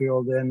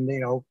Spryfield, and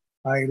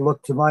I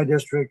look to my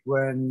district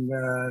when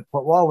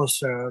Port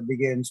Wallace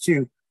begins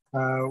too.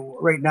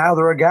 Right now,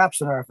 there are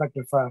gaps in our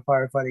effective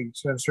firefighting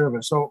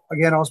service. So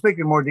again, I'll speak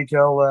in more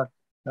detail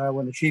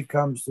when the chief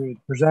comes to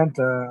present.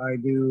 I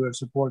do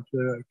support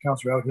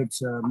Councillor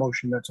Outhead's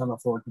motion that's on the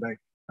floor today.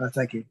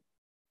 Thank you.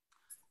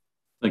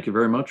 Thank you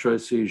very much. I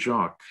see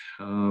Jacques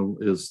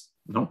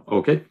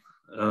okay.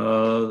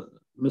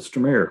 Mr.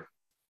 Mayor.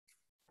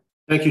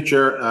 Thank you,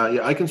 Chair.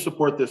 Yeah, I can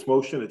support this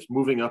motion. It's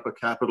moving up a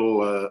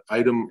capital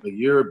item a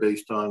year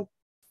based on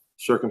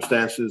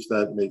circumstances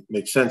that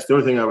make sense. The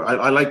only thing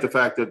I like the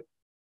fact that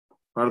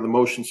part of the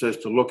motion says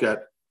to look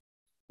at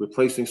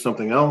replacing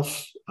something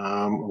else,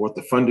 what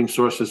the funding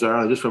sources are.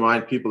 I just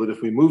remind people that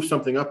if we move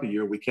something up a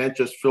year, we can't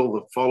just fill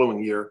the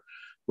following year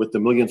with the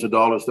millions of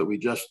dollars that we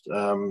just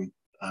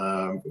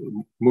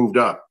moved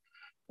up,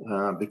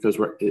 because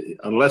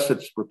unless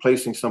it's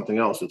replacing something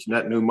else, it's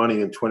net new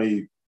money in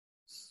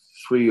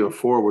 23 or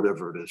 4,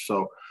 whatever it is.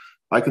 So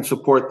I can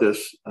support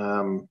this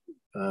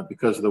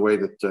because of the way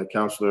that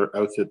Councillor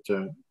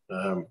Outhead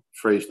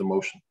phrased the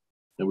motion,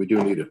 and we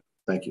do need it.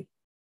 Thank you.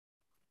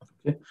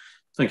 Okay.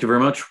 Thank you very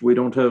much. We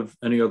don't have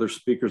any other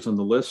speakers on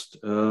the list.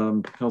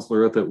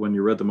 Councillor Outhead, when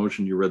you read the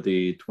motion, you read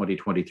the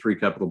 2023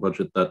 capital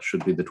budget. That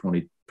should be the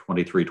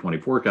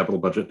 2023-24 capital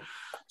budget.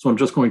 So I'm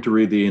just going to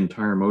read the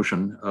entire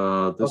motion.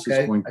 I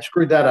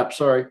screwed that up.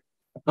 Sorry.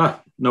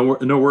 No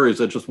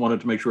worries. I just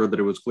wanted to make sure that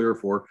it was clear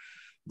for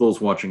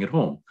those watching at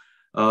home.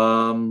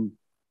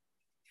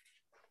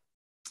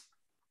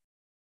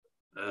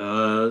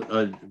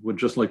 I would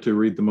just like to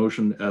read the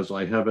motion as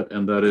I have it,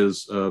 and that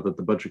is that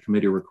the Budget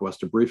Committee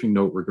request a briefing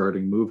note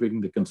regarding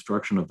moving the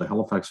construction of the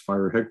Halifax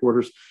Fire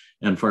Headquarters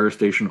and Fire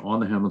Station on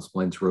the Hammonds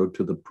Plains Road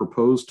to the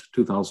proposed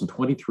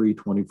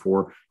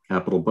 2023-24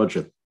 capital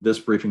budget. This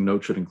briefing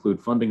note should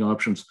include funding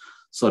options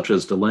such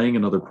as delaying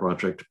another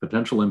project,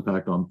 potential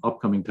impact on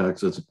upcoming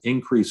taxes,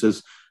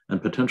 increases,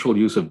 and potential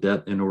use of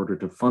debt in order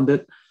to fund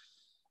it.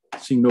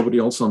 Seeing nobody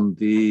else on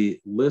the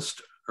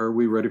list, are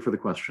we ready for the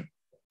question?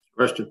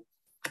 Question.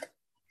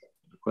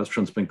 The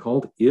question's been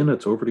called. Ian,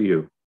 it's over to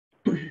you.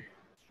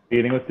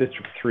 Beginning with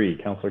District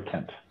 3, Councillor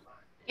Kent.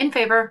 In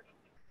favor.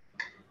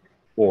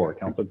 4,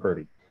 Councillor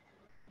Purdy.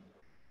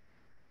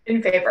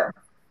 In favor.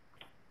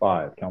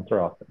 5,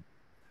 Councillor Austin.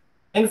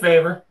 In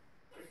favor.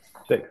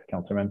 6,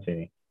 Councillor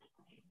Mancini.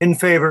 In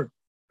favor.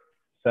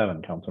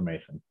 7, Councillor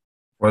Mason.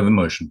 For the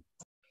motion.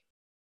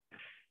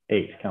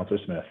 8, Councillor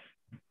Smith.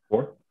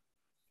 4.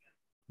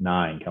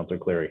 9, Councillor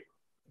Cleary.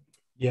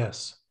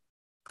 Yes.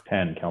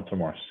 10, Councillor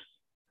Morse.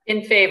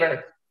 In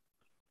favor.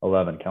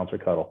 11, Councillor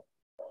Cuddle.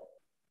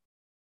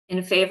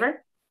 In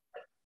favor.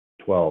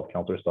 12,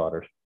 Councillor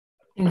Stoddard.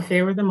 In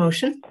favor of the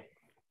motion.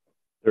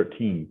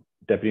 13,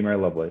 Deputy Mayor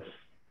Lovelace.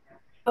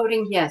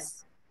 Voting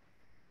yes.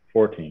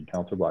 14,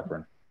 Councillor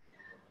Blackburn.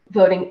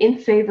 Voting in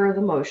favor of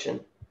the motion.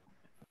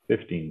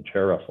 15,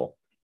 Chair Russell.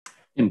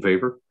 In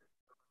favor.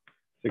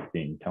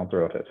 16,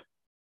 Councillor Outhead.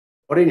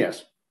 Voting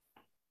yes.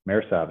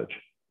 Mayor Savage.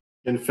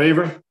 In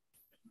favor.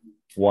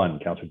 1,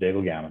 Councillor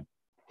Daigle Gammon.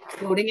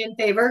 Voting in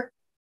favor.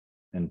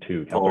 And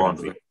 2, Councillor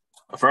Hensley.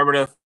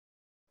 Affirmative.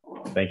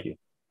 Thank you.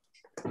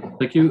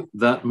 Thank you.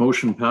 That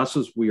motion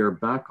passes. We are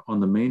back on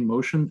the main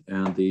motion,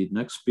 and the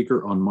next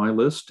speaker on my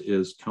list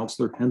is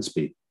Councillor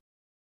Hensby.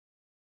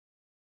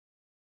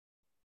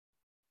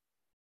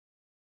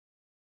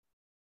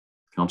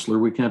 Councillor,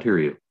 we can't hear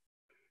you.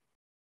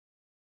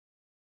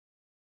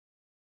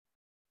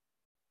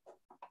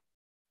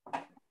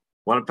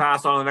 Want to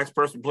pass on to the next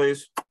person,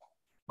 please?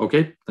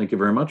 Okay, thank you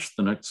very much.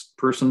 The next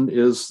person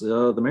is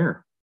the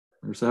mayor.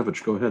 Mayor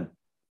Savage, go ahead.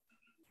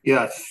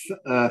 Yes,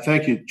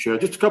 thank you, Chair.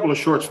 Just a couple of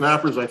short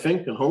snappers, I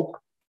think, and hope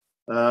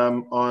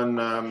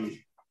on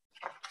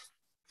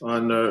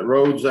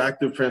roads,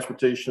 active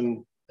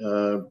transportation,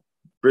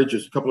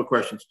 bridges. A couple of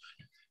questions.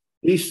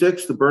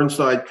 E6, the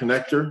Burnside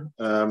connector.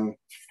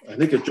 I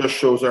think it just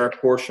shows our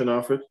portion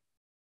of it.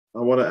 I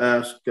want to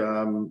ask.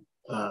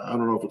 I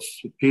don't know if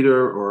it's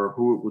Peter or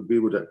who it would be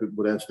would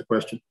answer the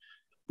question.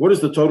 What is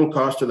the total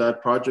cost of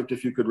that project,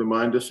 if you could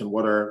remind us, and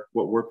what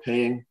we're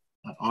paying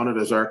on it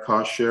as our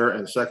cost share?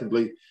 And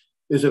secondly,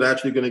 is it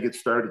actually going to get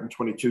started in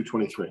 22,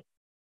 23?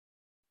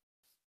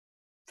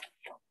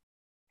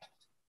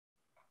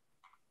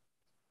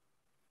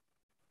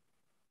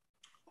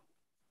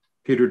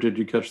 Peter, did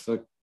you catch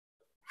that?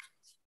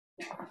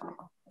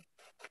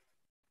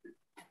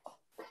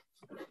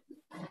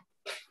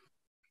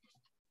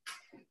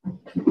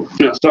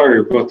 Yeah, sorry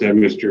about that,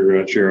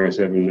 Mr. Chair. I was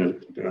having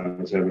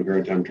a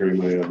hard time turning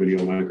my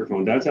video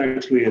microphone. That's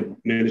actually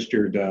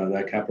administered.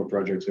 That capital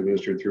project's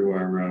administered through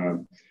our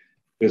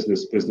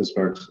business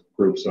parks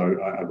group. So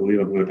I believe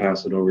I'm going to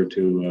pass it over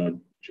to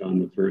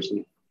John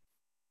McPherson.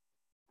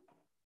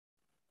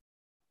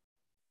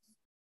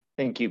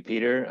 Thank you,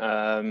 Peter.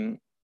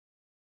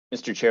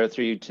 Mr. Chair,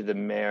 through you to the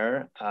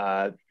mayor.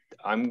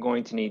 I'm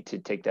going to need to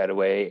take that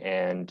away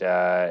and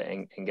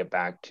get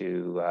back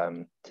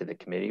to the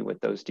committee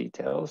with those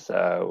details.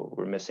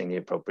 We're missing the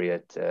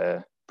appropriate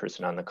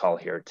person on the call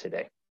here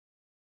today.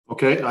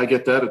 Okay, I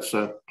get that. It's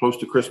close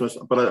to Christmas,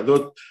 but I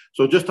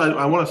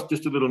want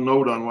just a little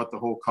note on what the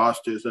whole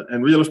cost is,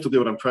 and realistically,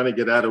 what I'm trying to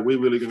get at: are we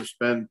really going to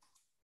spend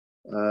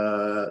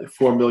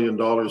 $4 million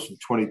in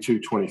 22,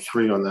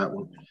 23 on that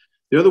one?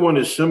 The other one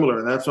is similar,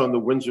 and that's on the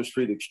Windsor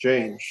Street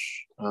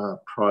Exchange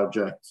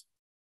project.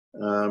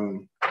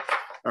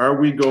 Are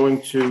we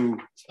going to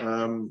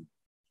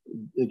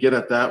get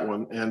at that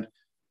one? And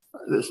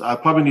I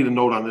probably need a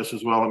note on this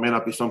as well. It may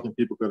not be something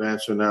people could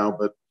answer now,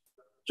 but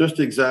just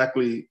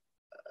exactly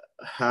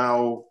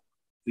how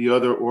the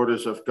other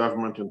orders of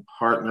government and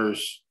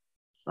partners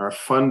are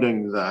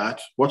funding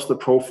that. What's the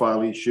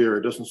profile each year?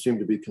 It doesn't seem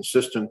to be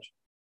consistent.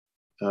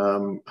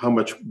 How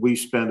much we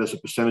spend as a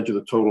percentage of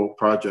the total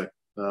project.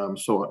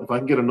 So if I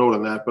can get a note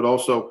on that, but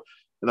also,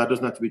 and that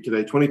doesn't have to be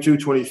today, 22,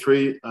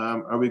 23,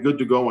 are we good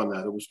to go on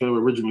that? It was going to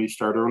originally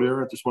start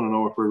earlier. I just want to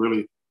know if we're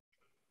really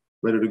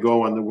ready to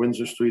go on the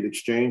Windsor Street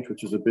Exchange,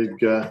 which is a big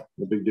deal.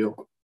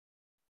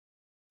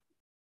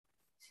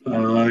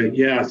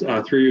 Yes,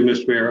 through you,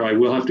 Mr. Mayor, I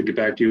will have to get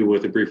back to you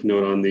with a brief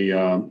note on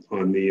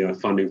the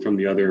funding from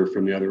the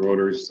other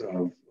orders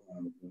of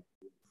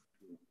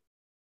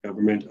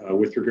government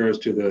with regards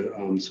to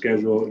the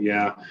schedule.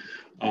 Yeah,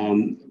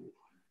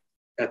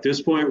 at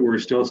this point, we're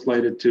still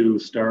slated to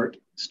start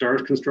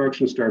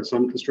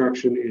some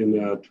construction in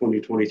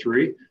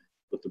 2023,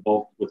 with the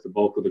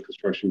bulk of the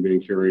construction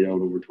being carried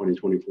out over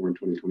 2024 and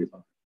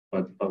 2025.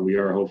 But we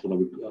are hopeful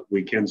that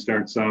we can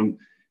start some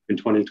in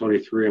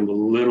 2023. I'm a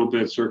little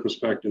bit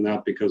circumspect in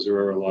that because there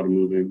are a lot of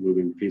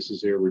moving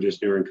pieces here. We're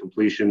just nearing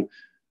completion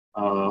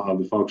of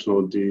the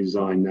functional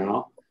design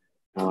now,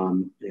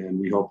 and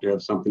we hope to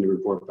have something to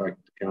report back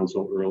to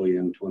council early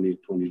in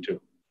 2022.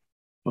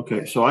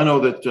 Okay, so I know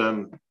that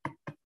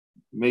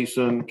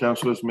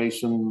Councillors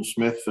Mason,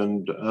 Smith,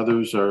 and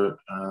others are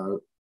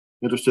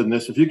interested in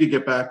this. If you could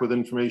get back with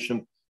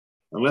information,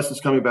 unless it's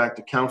coming back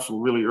to council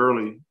really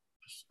early,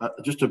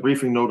 just a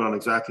briefing note on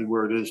exactly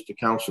where it is to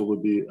council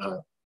would be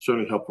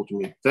certainly helpful to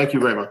me. Thank you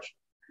very much.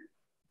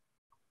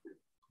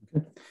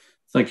 Okay.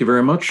 Thank you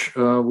very much.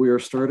 We are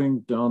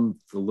starting down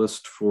the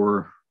list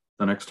for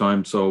the next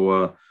time.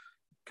 So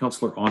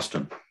Councillor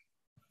Austin.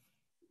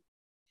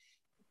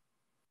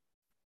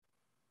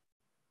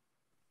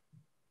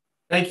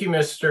 Thank you,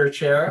 Mr.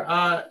 Chair.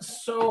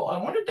 So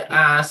I wanted to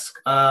ask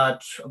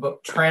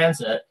about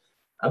transit,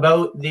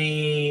 about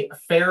the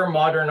fare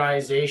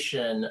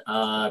modernization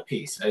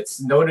piece.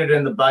 It's noted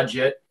in the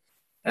budget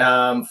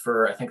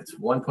for, I think it's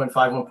 1.5,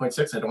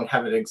 1.6. I don't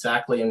have it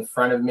exactly in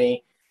front of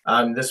me.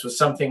 This was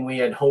something we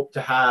had hoped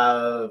to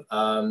have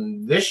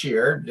this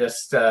year,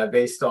 just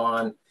based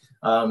on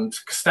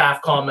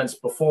staff comments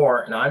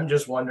before. And I'm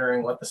just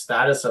wondering what the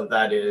status of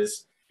that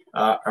is.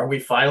 Are we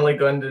finally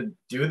going to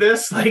do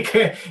this? Like,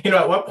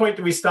 at what point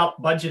do we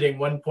stop budgeting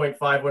 1.5,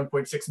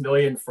 1.6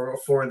 million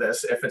for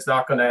this if it's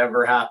not going to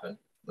ever happen?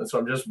 And so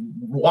I'm just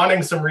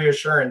wanting some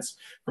reassurance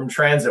from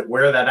transit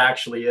where that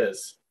actually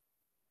is.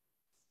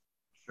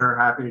 Sure,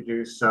 happy to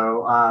do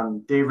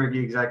so. Dave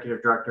Riggy,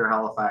 Executive Director,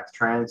 Halifax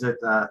Transit,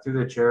 through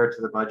the chair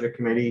to the Budget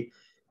Committee.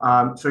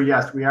 So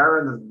yes, we are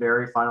in the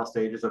very final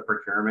stages of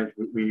procurement.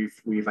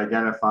 We've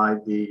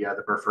identified the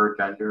preferred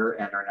vendor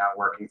and are now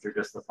working through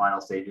just the final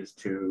stages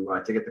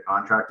to get the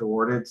contract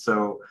awarded.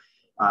 So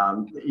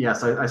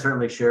yes, I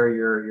certainly share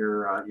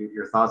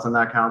your thoughts on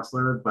that,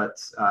 Councillor. But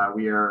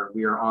we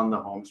are on the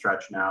home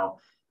stretch now.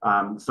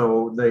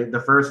 So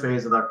the first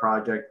phase of that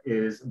project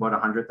is about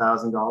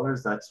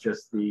 $100,000. That's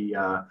just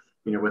the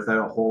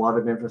without a whole lot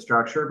of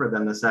infrastructure. But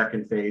then the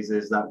second phase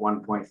is that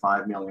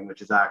 1.5 million,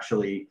 which is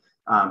actually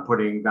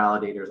putting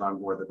validators on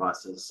board the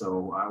buses.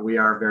 So we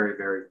are very,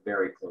 very,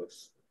 very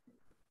close.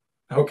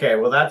 Okay,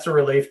 well, that's a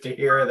relief to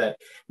hear that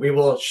we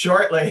will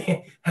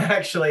shortly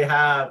actually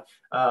have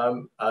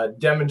a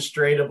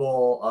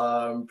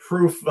demonstrable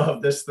proof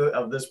of this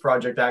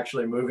project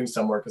actually moving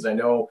somewhere, because I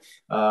know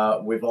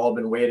we've all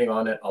been waiting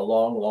on it a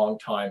long, long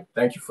time.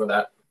 Thank you for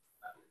that.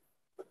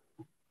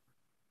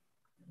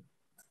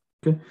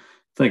 Okay,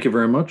 thank you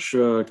very much,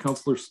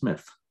 Councillor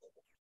Smith.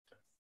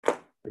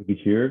 Thank you,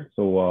 Chair.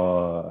 So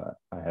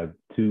I have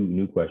two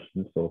new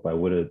questions. So if I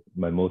would have,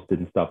 my most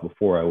didn't stop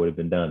before, I would have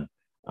been done.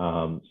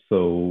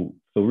 So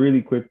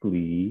really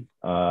quickly,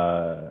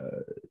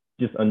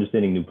 just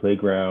understanding new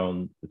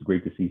playground. It's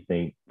great to see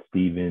St.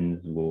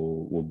 Stephen's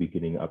will be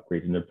getting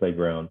upgrades in their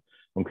playground.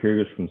 I'm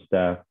curious from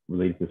staff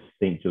related to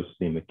St. Joseph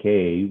St.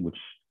 McKay, which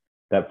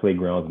that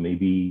playground is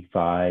maybe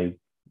 5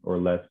 or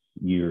less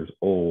years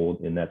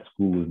old, and that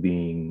school is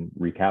being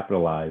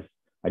recapitalized.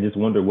 I just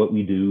wonder what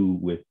we do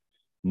with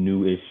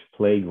newish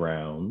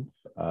playgrounds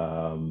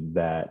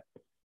that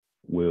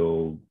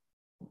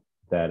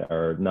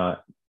are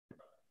not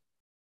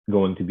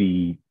going to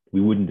be,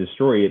 we wouldn't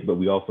destroy it, but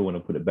we also want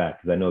to put it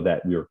back, because I know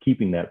that we are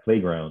keeping that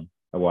playground.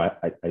 Well,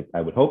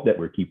 I would hope that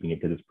we're keeping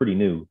it because it's pretty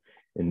new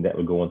and that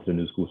would go onto the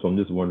new school. So I'm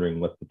just wondering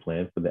what's the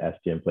plan for the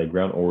SGM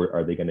playground, or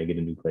are they going to get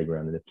a new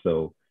playground? And if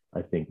so,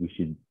 I think we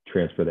should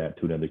transfer that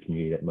to another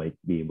community that might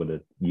be able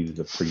to use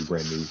a pretty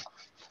brand new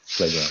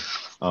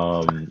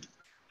playground.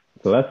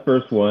 So that's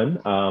first one.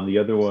 The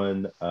other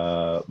one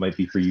might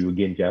be for you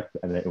again, Jeff,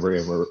 and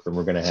we're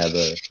going to have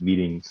a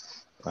meeting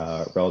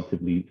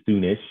relatively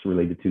soonish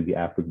related to the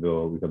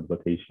Africville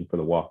rehabilitation for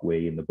the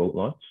walkway and the boat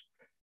launch.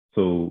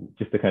 So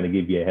just to kind of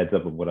give you a heads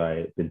up of what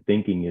I've been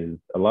thinking is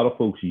a lot of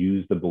folks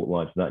use the boat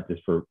launch not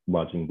just for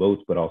launching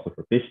boats, but also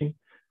for fishing.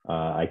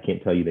 I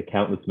can't tell you the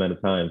countless amount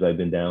of times I've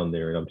been down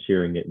there and I'm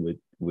sharing it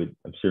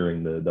I'm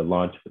sharing the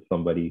launch with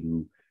somebody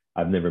who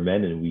I've never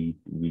met, and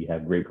we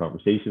have great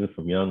conversations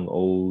from young,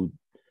 old,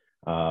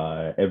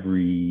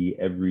 every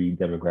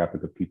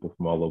demographic of people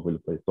from all over the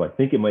place. So I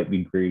think it might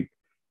be great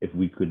if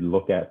we could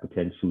look at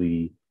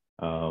potentially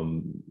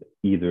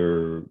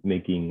either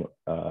making,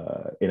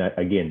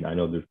 again, I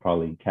know there's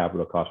probably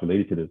capital costs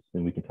related to this,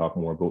 and we can talk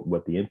more about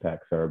what the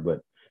impacts are,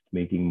 but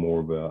making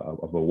more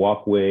of a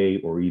walkway,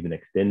 or even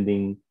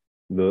extending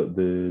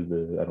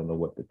the I don't know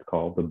what it's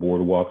called, the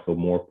boardwalk, so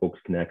more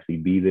folks can actually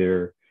be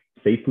there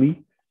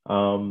safely.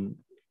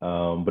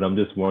 But I'm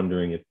just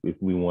wondering if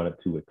we wanted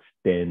to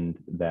extend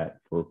that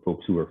for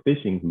folks who are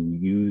fishing, who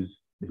use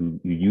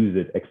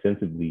it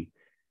extensively.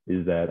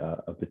 Is that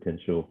a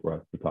potential for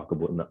us to talk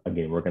about?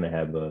 Again, we're going to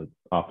have an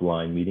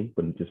offline meeting,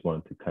 but just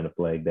wanted to kind of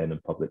flag that in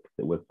public.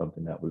 It was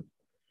something that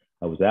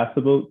I was asked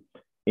about.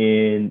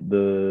 And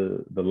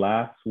the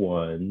last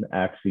one,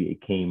 actually,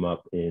 it came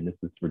up, and this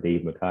is for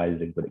Dave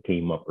McIsaac, but it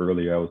came up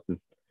earlier. I was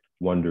just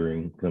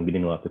wondering, because I'm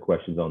getting lots of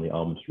questions on the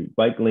Almond Street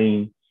bike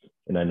lane,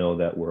 and I know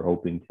that we're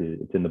hoping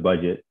it's in the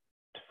budget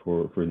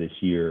for this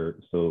year.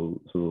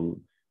 So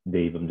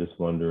Dave, I'm just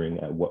wondering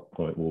at what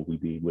point will we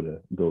be able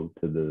to go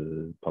to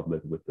the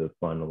public with the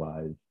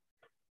finalized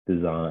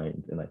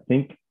designs? And I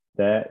think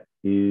that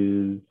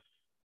is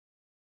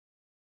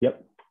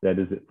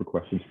it for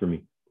questions for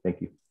me.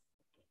 Thank you.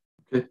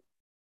 Okay.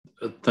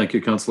 Thank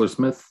you, Councillor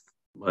Smith.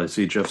 I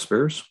see Jeff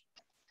Spears.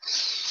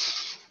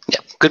 Yeah.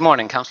 Good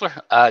morning, Councillor.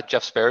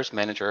 Jeff Spears,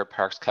 Manager of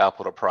Parks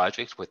Capital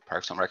Projects with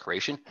Parks and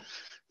Recreation.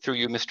 Through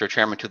you, Mr.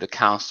 Chairman, to the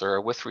Councillor,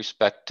 with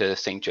respect to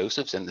St.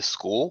 Joseph's and the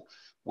school,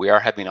 we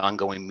are having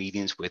ongoing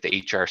meetings with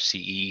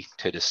HRCE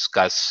to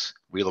discuss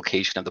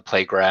relocation of the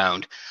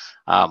playground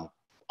on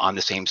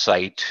the same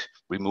site,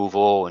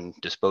 removal and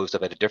disposed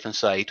of at a different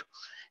site,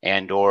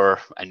 and or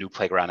a new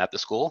playground at the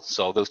school.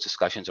 So those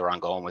discussions are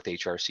ongoing with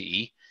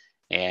HRCE,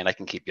 and I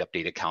can keep you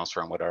updated,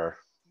 Councillor, on what our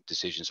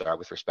decisions are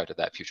with respect to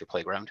that future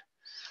playground.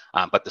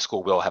 But the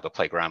school will have a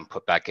playground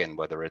put back in,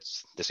 whether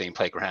it's the same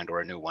playground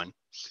or a new one.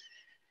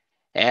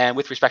 And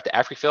with respect to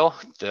Africville,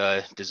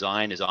 the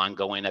design is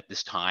ongoing at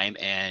this time,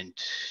 and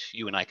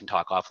you and I can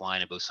talk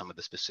offline about some of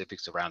the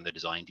specifics around the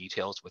design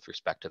details with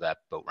respect to that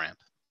boat ramp.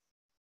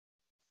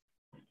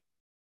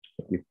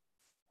 Thank you.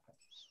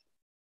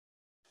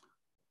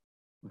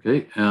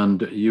 Okay,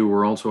 and you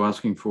were also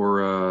asking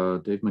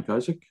for Dave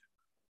McIsaac?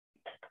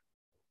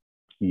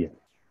 Yeah.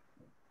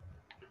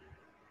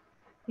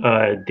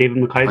 David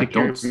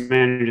McIsaac,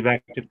 Manager of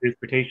Active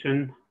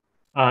Transportation.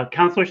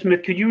 Councillor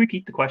Smith, could you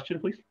repeat the question,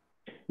 please?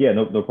 Yeah,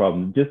 no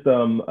problem. Just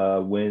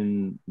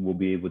when we'll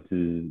be able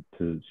to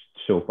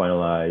show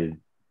finalized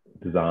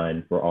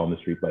design for Almond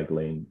Street bike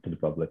lane to the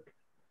public.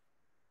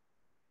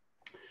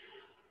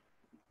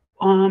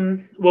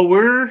 Well,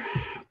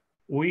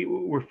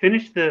 we're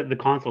finished the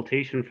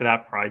consultation for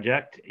that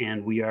project,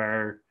 and we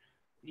are,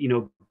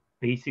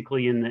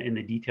 basically in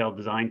the detailed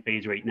design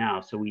phase right now.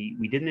 So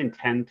we didn't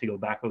intend to go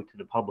back out to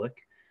the public.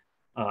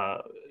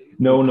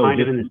 No, kind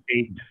just, of in the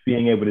state. Just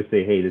being able to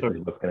say, hey, this is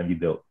what's going to be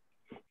built.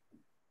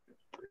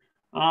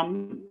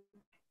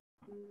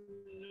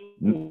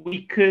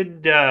 We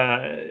could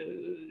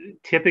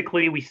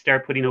typically we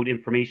start putting out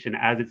information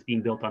as it's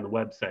being built on the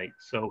website.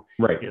 So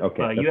right, if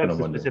okay, you have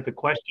some specific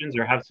questions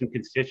or have some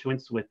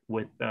constituents with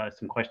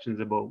some questions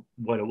about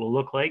what it will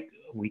look like,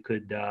 we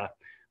could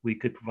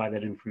provide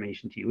that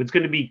information to you. It's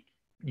going to be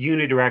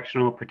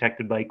unidirectional,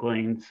 protected bike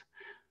lanes,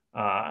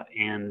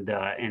 and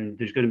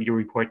there's going to be a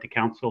report to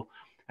council.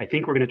 I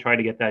think we're going to try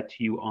to get that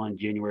to you on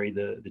January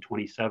the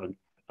 27th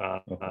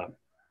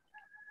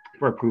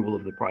for approval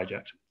of the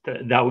project.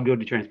 That would go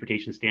to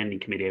Transportation Standing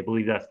Committee. I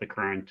believe that's the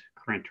current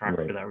track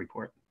for that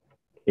report.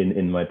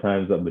 In my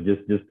time's up, but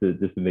just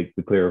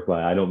to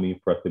clarify, I don't mean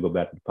for us to go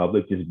back to the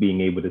public. Just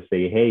being able to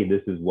say, hey,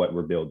 this is what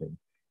we're building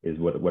is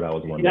what I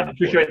was wondering. Yeah,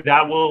 for sure.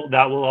 That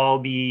will all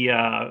be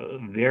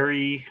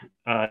very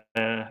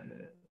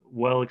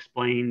well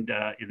explained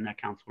in that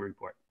council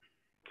report.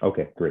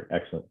 Okay, great,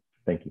 excellent.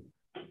 Thank you.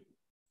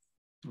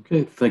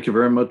 Okay, thank you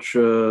very much,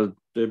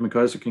 Dave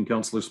McIsaac and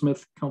Councillor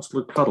Smith.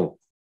 Councillor Cuttle.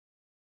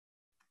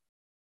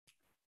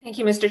 Thank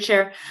you, Mr.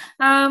 Chair.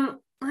 I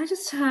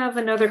just have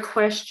another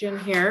question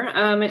here.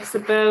 It's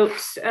about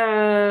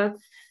the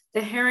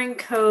Herring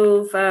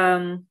Cove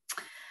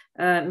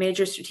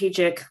major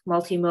strategic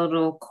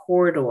multimodal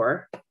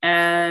corridor.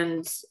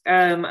 And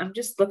I'm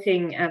just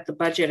looking at the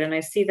budget, and I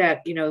see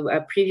that,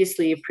 a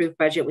previously approved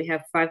budget, we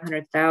have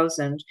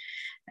 500,000,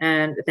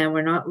 and then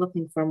we're not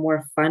looking for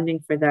more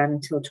funding for that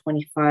until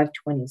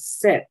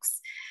 25-26.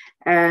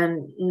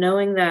 And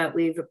knowing that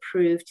we've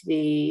approved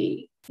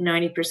the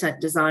 90%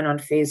 design on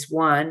phase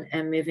 1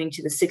 and moving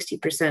to the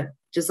 60%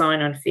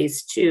 design on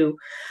phase 2,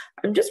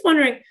 I'm just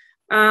wondering,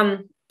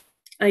 and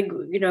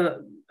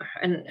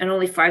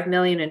only 5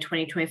 million in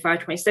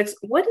 2025-26,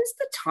 what is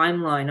the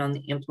timeline on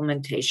the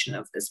implementation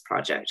of this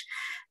project?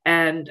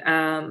 And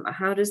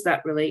how does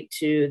that relate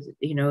to,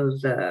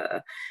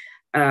 the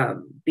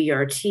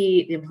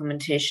BRT, the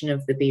implementation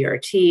of the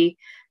BRT,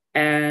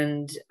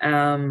 and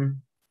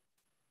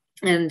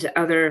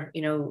other,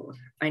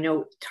 I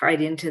know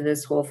tied into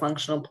this whole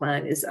functional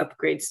plan is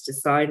upgrades to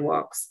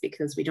sidewalks,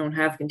 because we don't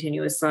have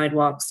continuous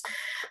sidewalks.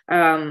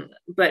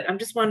 But I'm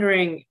just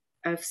wondering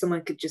if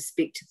someone could just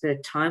speak to the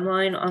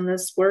timeline on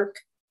this work.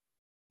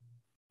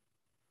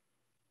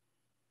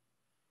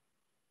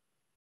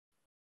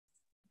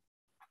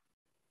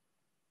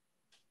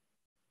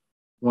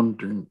 Go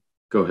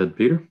ahead,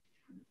 Peter.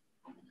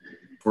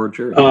 Or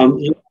Jerry.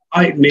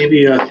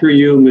 Maybe through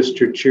you,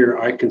 Mr. Chair,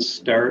 I can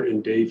start,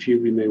 and Dave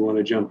Hubie may want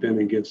to jump in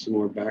and give some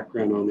more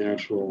background on the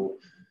actual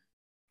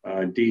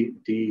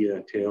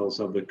details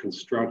of the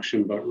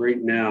construction. But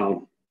right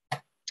now,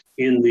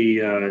 in the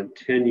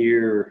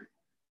 10-year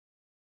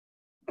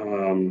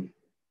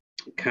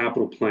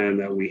capital plan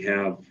that we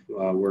have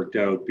worked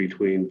out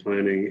between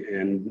planning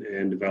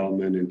and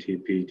development and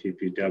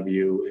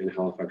TPW and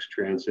Halifax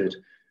Transit,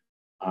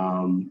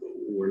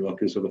 we're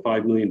looking, so the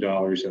 $5 million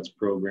that's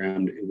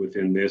programmed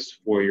within this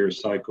 4-year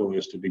cycle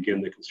is to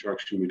begin the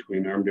construction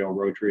between Armdale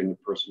Rotary and the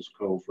Purcell's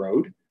Cove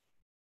Road.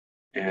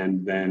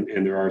 And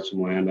there are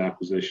some land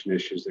acquisition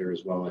issues there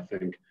as well, I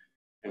think.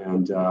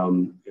 And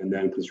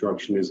then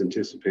construction is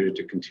anticipated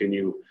to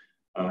continue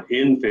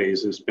in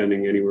phases,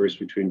 spending anywhere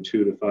between $2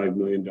 to $5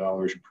 million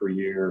per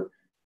year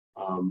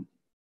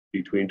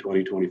between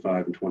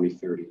 2025 and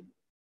 2030.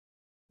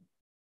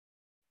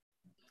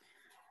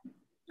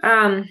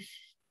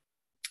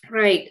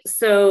 Right.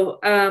 So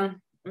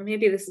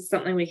maybe this is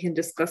something we can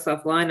discuss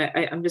offline.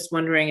 I'm just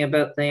wondering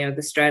about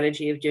the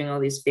strategy of doing all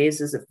these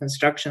phases of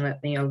construction. That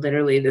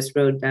literally this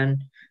road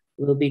then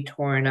will be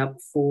torn up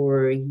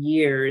for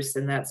years,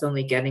 and that's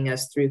only getting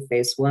us through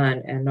phase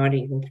 1 and not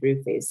even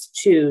through phase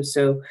 2.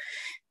 So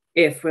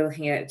if we're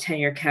looking at a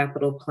 10-year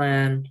capital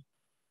plan,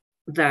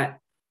 that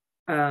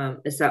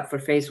is that for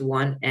phase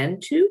 1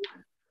 and 2?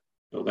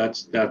 So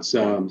that's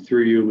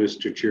through you,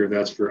 Mr. Chair.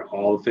 That's for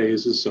all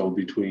phases. So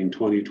between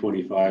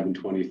 2025 and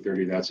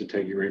 2030, that's to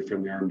take you right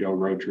from the Armdale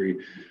Rotary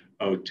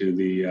out to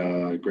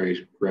the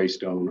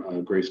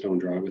Greystone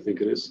Drive, I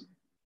think it is.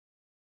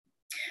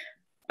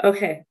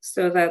 Okay,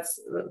 so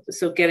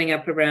getting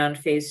up around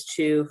phase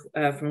 2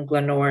 from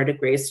Glenora to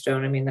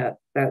Greystone. I mean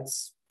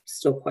that's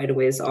still quite a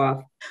ways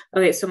off.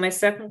 Okay, so my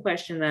second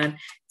question then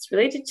is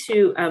related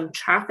to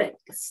traffic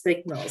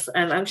signals,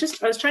 and I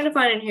was trying to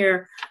find in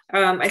here.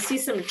 I see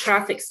some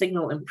traffic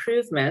signal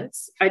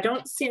improvements. I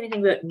don't see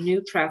anything about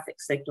new traffic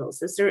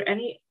signals. Is there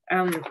any?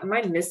 Am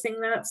I missing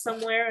that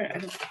somewhere?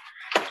 I'm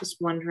just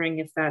wondering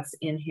if that's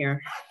in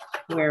here,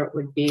 where it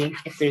would be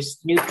if there's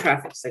new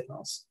traffic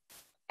signals.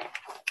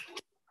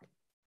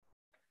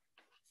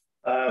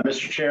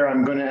 Mr. Chair,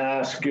 I'm going to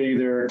ask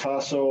either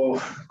Tasso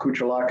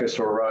Kuchalakis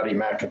or Roddy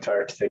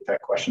McIntyre to take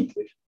that question,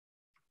 please.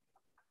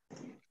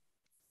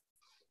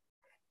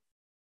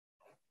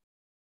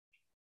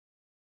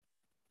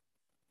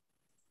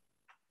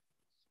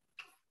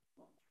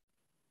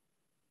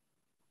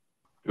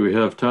 Do we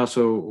have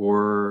Tasso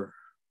or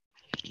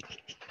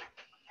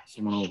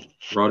someone else?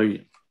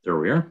 Roddy, there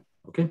we are.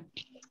 Okay.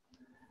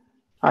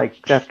 Hi,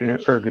 good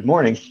afternoon, or good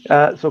morning.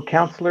 So,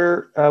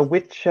 Councillor,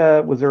 which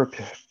was there a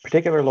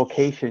particular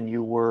location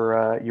you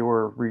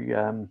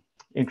were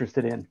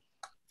interested in?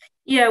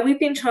 Yeah, we've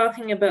been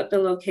talking about the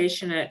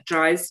location at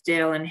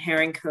Drysdale and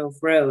Herring Cove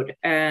Road,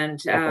 and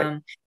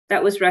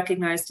that was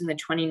recognized in the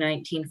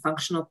 2019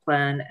 functional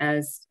plan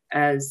as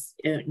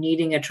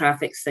needing a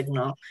traffic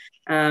signal.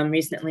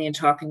 Recently, in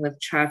talking with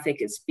traffic,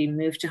 it's been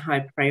moved to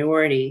high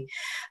priority.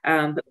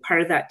 But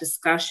part of that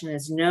discussion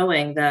is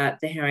knowing that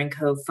the Herring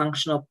Cove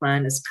functional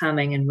plan is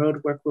coming and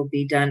road work will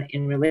be done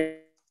in relation.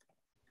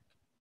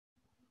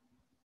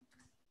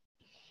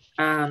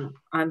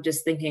 I'm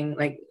just thinking,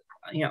 like,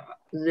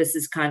 this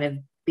is kind of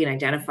being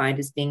identified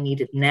as being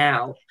needed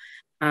now.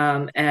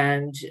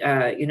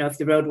 If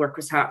the road work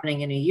was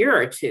happening in a year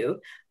or two,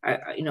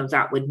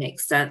 that would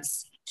make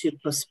sense to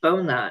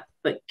postpone that.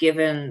 But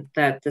given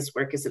that this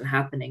work isn't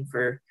happening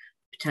for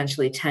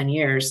potentially 10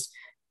 years,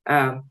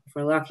 if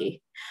we're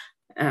lucky,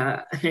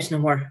 there's no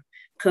more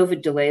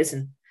COVID delays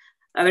and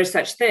other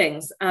such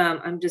things.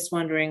 I'm just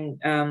wondering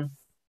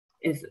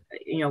if,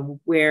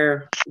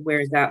 where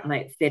that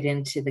might fit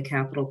into the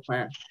capital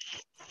plan.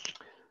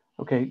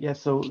 Okay, yeah,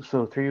 so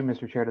through you,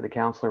 Mr. Chair, to the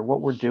councillor,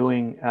 what we're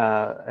doing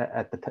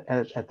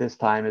at this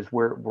time is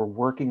we're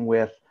working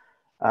with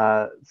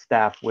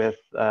staff with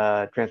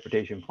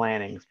transportation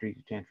planning,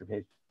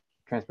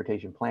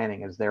 transportation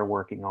planning, as they're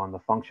working on the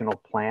functional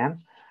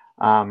plan,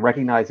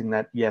 recognizing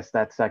that yes,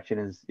 that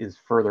section is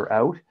further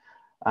out,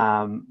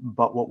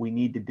 but what we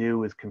need to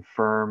do is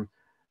confirm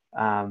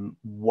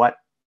what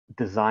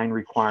design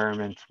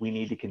requirements we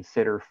need to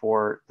consider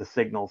for the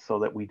signals, so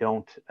that we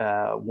don't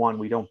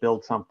we don't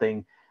build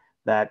something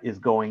that is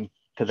going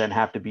to then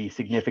have to be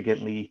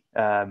significantly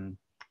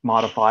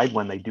modified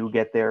when they do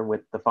get there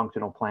with the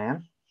functional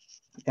plan.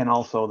 And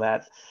also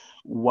that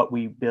what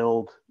we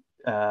build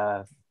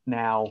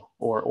now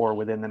or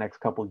within the next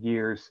couple of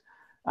years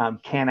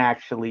can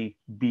actually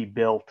be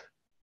built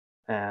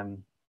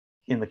in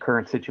the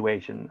current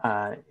situation.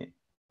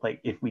 Like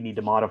if we need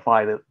to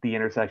modify the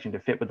intersection to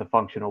fit with the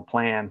functional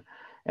plan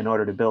in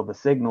order to build the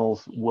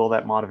signals, will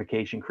that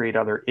modification create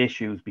other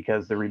issues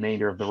because the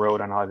remainder of the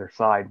road on either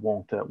side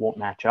won't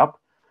match up?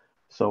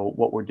 So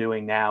what we're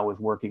doing now is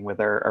working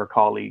with our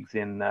colleagues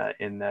in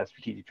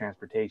strategic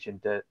transportation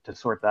to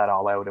sort that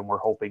all out, and we're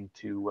hoping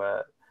to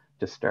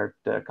start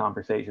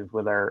conversations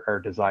with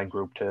our design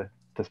group to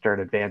start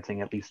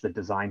advancing at least the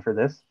design for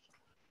this.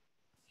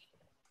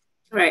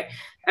 Right.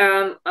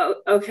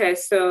 Okay.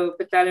 So,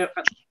 but that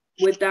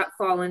would that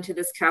fall into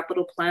this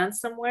capital plan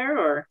somewhere,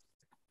 or?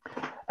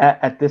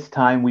 At this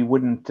time, we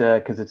wouldn't,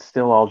 because it's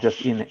still all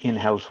just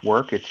in-house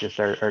work. It's just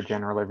our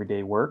general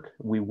everyday work.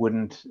 We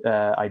wouldn't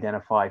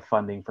identify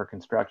funding for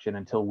construction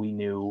until we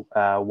knew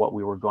what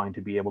we were going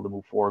to be able to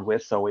move forward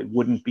with. So it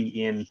wouldn't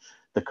be in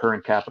the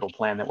current capital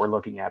plan that we're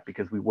looking at,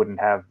 because we wouldn't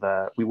have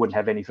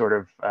any sort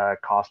of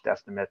cost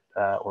estimate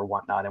or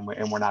whatnot, and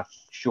we're not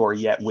sure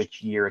yet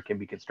which year it can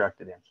be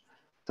constructed in.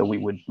 So we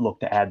would look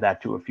to add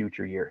that to a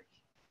future year.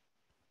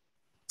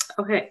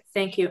 Okay,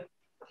 thank you.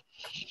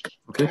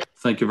 Okay,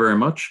 thank you very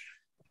much.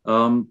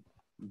 The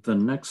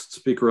next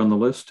speaker on the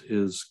list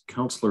is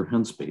Councillor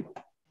Hensby.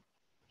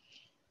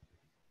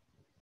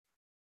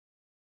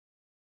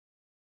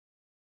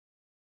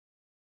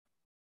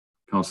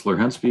 Councillor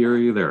Hensby, are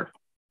you there?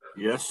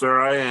 Yes,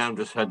 sir, I am.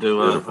 Just had to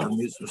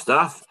unmute some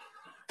stuff.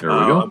 There we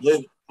go.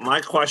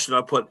 My question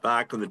I put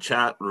back in the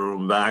chat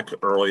room back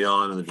early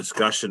on in the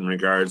discussion in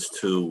regards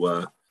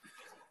to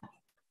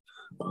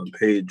on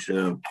page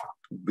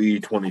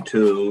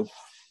B22.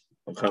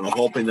 I'm kind of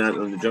hoping that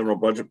in the general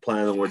budget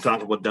plan, and we're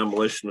talking about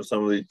demolition of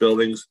some of these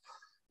buildings,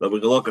 that we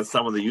can look at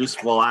some of the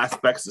useful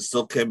aspects that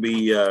still can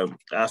be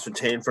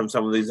ascertained from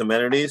some of these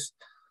amenities.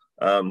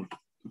 The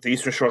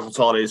Eastern Shore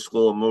Consolidated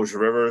School in Mosher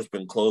River has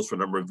been closed for a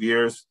number of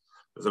years.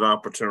 There's an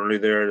opportunity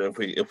there.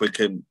 If we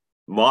can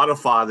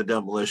modify the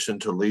demolition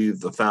to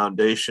leave the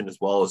foundation as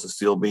well as the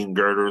steel beam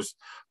girders,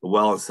 the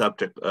well and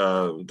septic,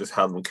 just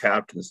have them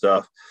capped and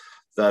stuff,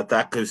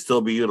 that could still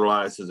be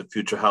utilized as a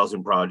future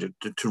housing project.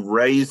 To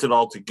raise it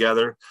all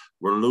together,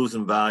 we're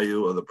losing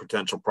value of the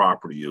potential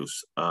property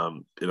use.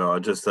 I've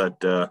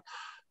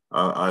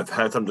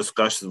had some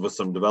discussions with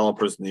some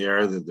developers in the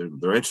area that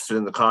they're interested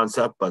in the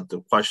concept, but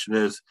the question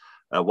is,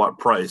 at what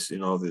price?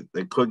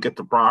 They could get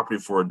the property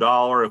for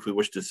 $1 if we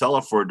wish to sell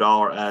it for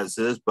 $1 as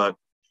is, but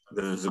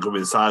there's going to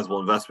be a sizable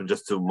investment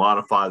just to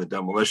modify the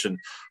demolition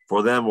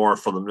for them or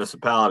for the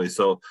municipality.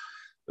 So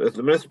if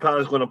the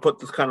municipality is going to put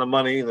this kind of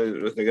money,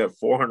 they got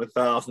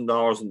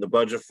 $400,000 in the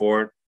budget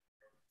for it,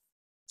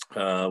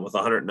 with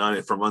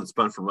 $190 from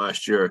unspent from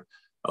last year.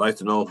 I'd like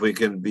to know if we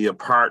can be a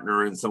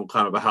partner in some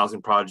kind of a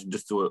housing project,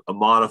 just do a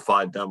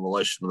modified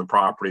demolition of the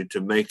property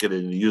to make it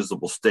in a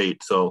usable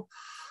state. So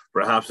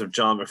perhaps if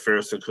John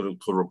McPherson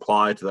could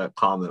reply to that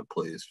comment,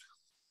 please,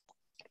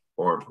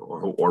 or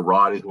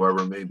Roddy,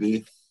 whoever it may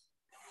be.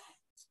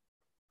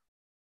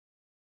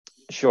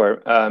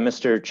 Sure.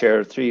 Mr.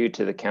 Chair, through you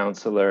to the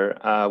councillor.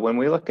 When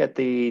we look at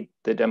the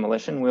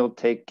demolition, we'll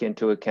take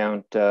into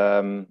account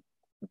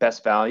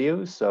best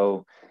value.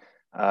 So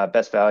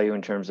best value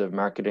in terms of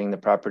marketing the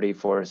property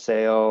for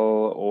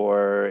sale,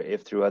 or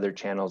if through other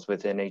channels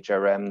within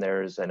HRM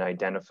there's an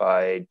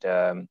identified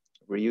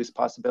reuse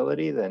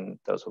possibility, then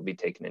those will be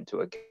taken into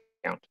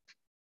account.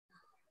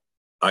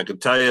 I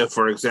could tell you,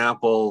 for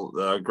example,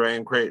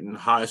 Graham Creighton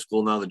High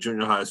School, now the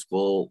junior high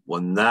school,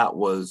 when that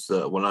was,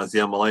 when I was the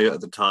MLA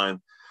at the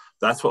time,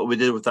 that's what we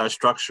did with that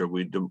structure.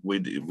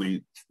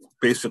 We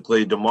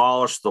basically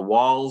demolished the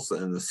walls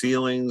and the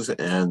ceilings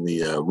and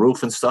the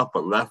roof and stuff,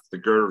 but left the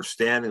girder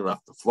standing,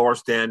 left the floor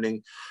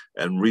standing,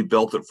 and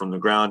rebuilt it from the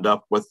ground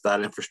up with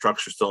that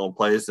infrastructure still in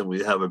place. And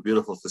we have a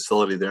beautiful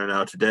facility there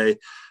now today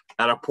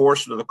at a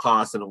portion of the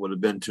cost than it would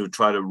have been to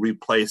try to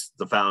replace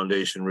the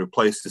foundation,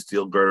 replace the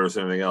steel girders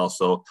and everything else.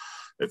 So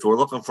if we're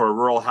looking for a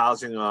rural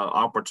housing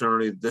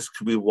opportunity, this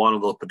could be one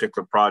of those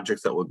particular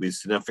projects that would be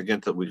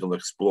significant that we can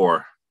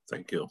explore.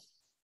 Thank you.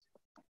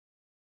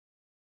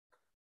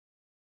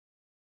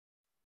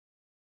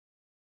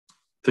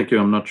 Thank you.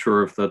 I'm not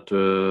sure if that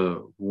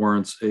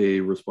warrants a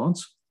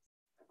response.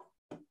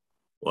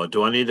 Well,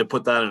 do I need to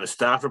put that in a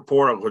staff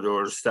report,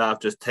 or does staff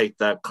just take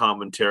that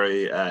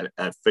commentary at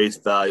face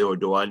value, or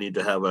do I need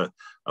to have a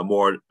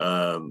more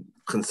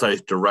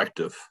concise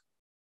directive?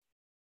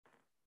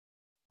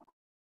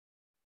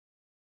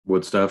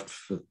 Would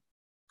staff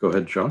go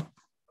ahead, Sean?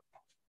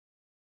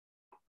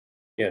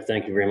 Yeah,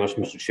 thank you very much,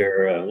 Mr.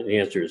 Chair. The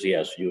answer is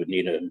yes. You would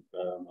need a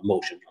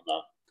motion on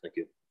that. Thank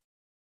you.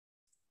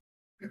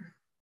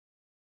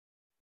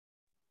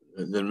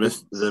 Then,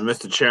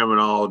 Mr. Chairman,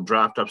 I'll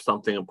draft up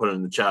something and put it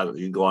in the chat.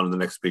 You can go on to the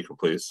next speaker,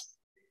 please.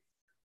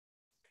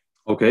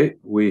 Okay,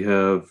 we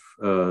have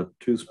 2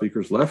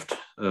 speakers left.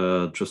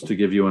 Just to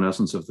give you an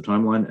essence of the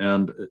timeline,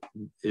 and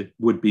it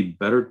would be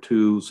better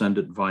to send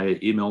it via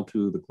email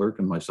to the clerk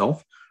and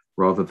myself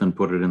rather than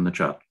put it in the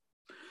chat.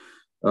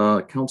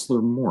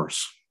 Councillor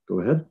Morse,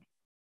 go ahead.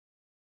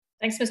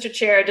 Thanks, Mr.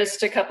 Chair.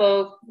 Just a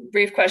couple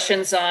brief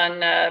questions on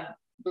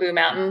Blue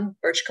Mountain,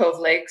 Birch Cove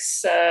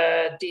Lakes,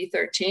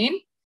 D13.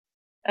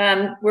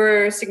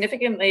 We're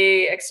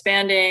significantly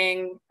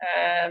expanding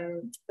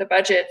the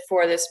budget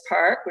for this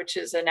park, which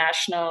is a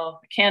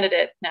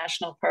candidate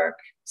national park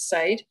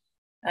site.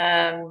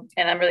 And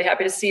I'm really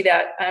happy to see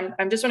that.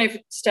 I'm just wondering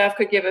if staff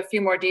could give a few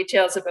more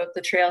details about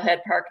the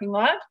trailhead parking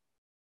lot.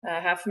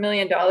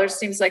 $500,000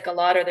 seems like a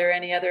lot. Are there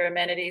any other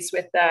amenities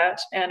with that?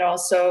 And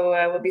also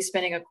we'll be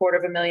spending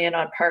 $250,000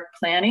 on park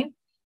planning.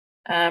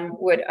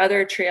 Would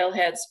other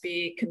trailheads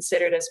be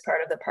considered as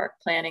part of the park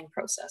planning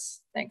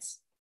process? Thanks.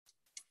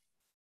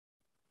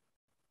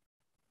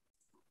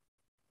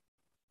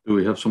 Do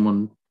we have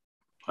someone?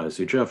 I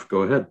see Jeff,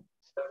 go ahead.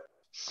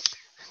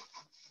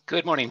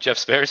 Good morning, Jeff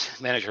Spares,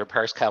 Manager of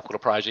Parks Capital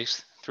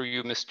Projects. Through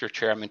you, Mr.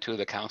 Chairman, to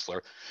the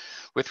councillor.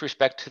 With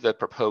respect to the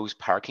proposed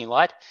parking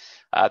lot,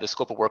 the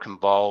scope of work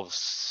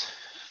involves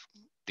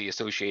the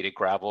associated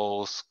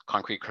gravels,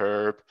 concrete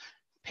curb,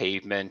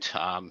 pavement,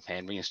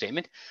 and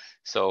reinstatement.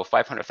 So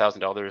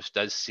 $500,000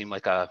 does seem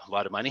like a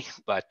lot of money,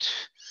 but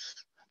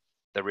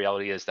the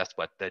reality is that's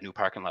what the new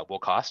parking lot will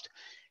cost.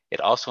 It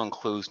also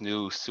includes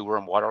new sewer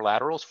and water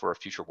laterals for a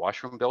future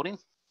washroom building.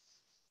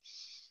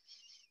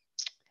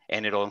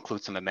 And it'll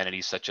include some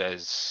amenities such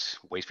as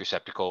waste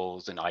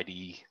receptacles and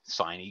ID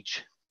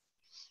signage.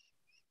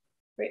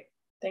 Great,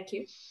 thank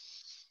you.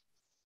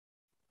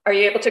 Are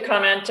you able to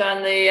comment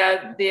on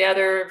the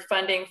other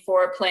funding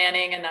for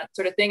planning and that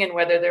sort of thing, and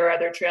whether there are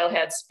other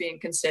trailheads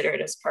being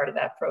considered as part of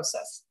that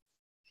process?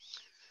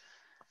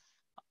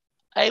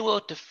 I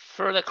will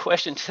defer the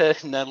question to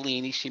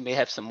Nalini. She may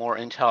have some more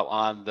intel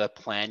on the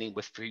planning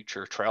with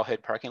future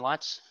trailhead parking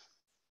lots.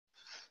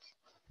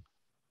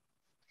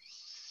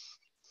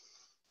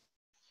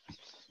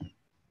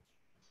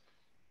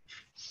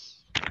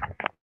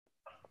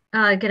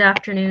 Good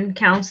afternoon,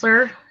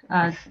 Councillor.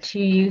 To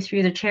you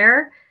through the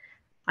chair.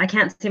 I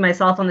can't see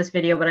myself on this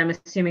video, but I'm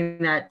assuming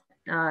that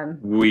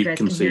we you guys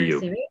can see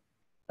you. See me.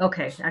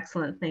 Okay,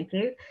 excellent. Thank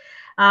you.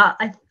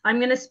 I'm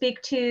going to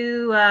speak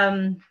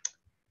to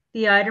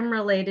the item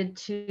related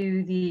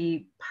to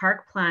the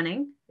park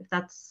planning. If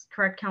that's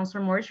correct,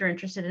 Councillor Morse, you're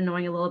interested in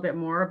knowing a little bit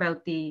more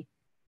about the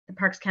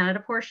Parks Canada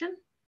portion?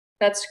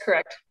 That's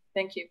correct.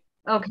 Thank you.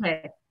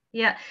 Okay.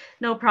 Yeah,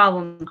 no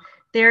problem.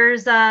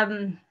 There's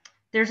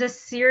a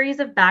series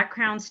of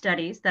background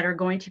studies that are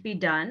going to be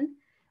done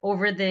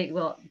over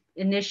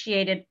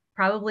initiated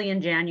probably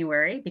in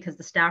January, because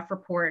the staff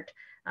report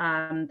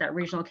that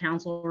Regional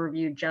Council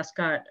reviewed just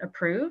got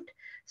approved.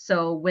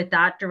 So with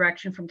that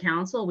direction from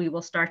Council, we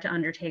will start to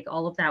undertake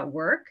all of that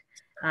work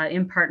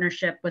in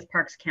partnership with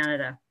Parks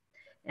Canada.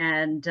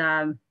 And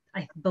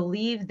I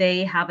believe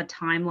they have a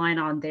timeline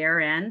on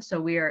their end. So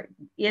we are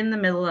in the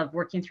middle of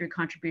working through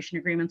contribution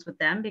agreements with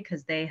them,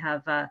 because they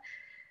have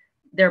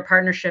their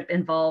partnership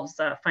involves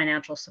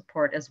financial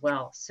support as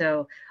well.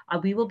 So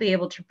we will be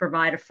able to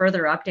provide a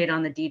further update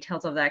on the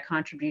details of that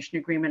contribution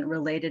agreement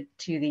related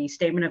to the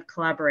statement of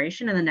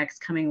collaboration in the next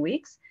coming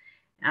weeks.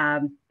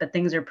 But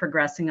things are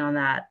progressing on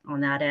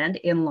that end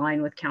in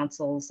line with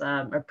council's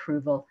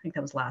approval. I think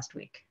that was last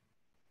week.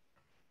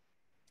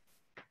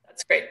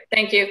 That's great.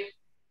 Thank you.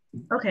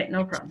 Okay,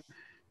 no problem.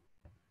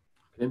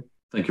 Okay,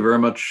 thank you very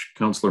much,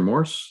 Councillor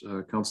Morse.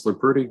 Councillor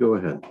Purdy, go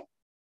ahead.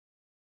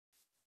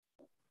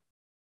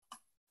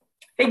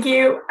 Thank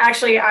you.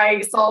 Actually, I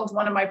solved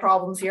one of my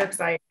problems here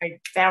because I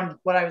found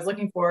what I was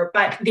looking for.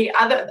 But the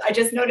other, I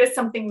just noticed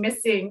something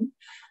missing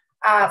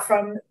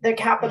from the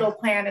capital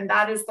plan, and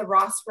that is the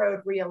Ross Road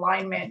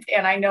realignment.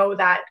 And I know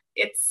that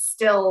it's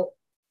still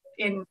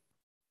in,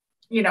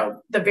 you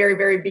know, the very,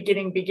 very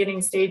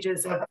beginning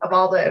stages of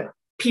all the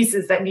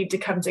pieces that need to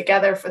come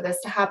together for this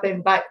to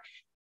happen. But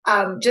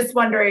just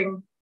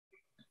wondering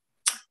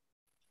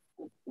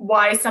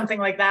why something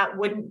like that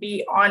wouldn't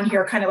be on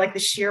here, kind of like the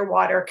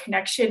Shearwater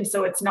connection.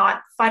 So it's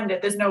not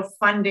funded. There's no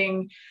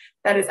funding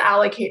that is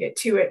allocated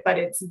to it, but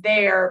it's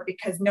there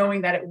because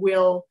knowing that it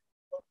will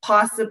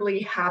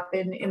possibly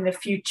happen in the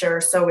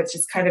future. So it's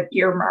just kind of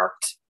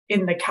earmarked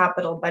in the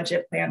capital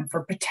budget plan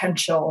for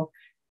potential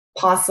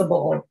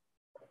possible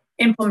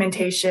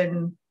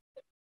implementation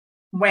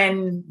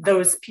when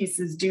those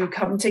pieces do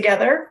come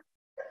together.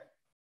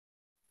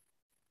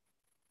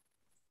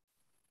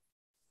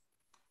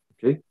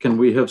 Okay, can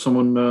we have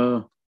someone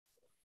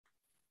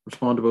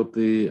respond about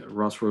the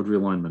Ross Road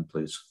realignment,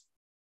 please?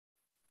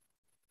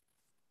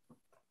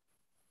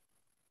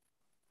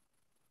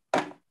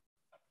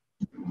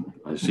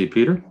 I see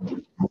Peter.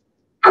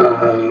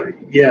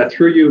 Yeah,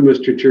 through you,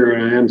 Mr. Chair,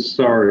 and I am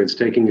sorry, it's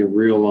taking a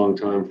real long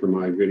time for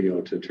my video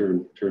to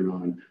turn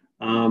on.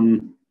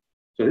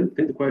 So I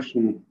think the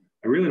question,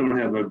 I really don't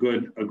have a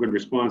good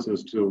response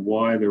as to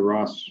why the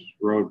Ross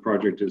Road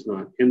project is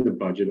not in the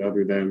budget,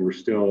 other than we're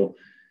still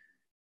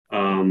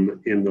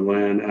in the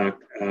land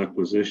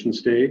acquisition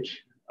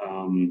stage.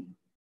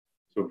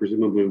 So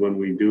presumably when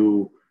we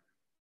do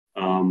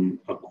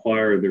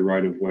acquire the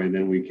right of way,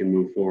 then we can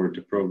move forward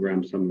to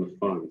program some of the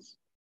funds.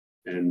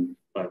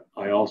 But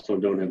I also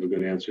don't have a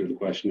good answer to the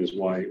question is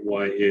why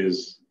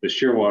is the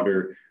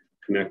Shearwater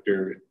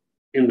connector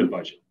in the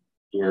budget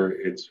where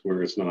it's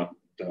not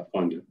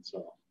funded.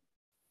 So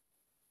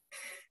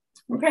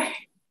okay,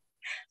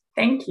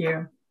 thank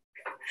you.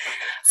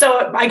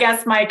 So I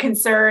guess my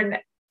concern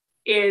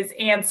is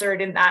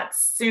answered in that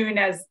soon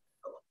as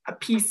a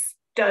piece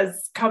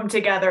does come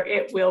together,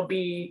 it will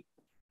be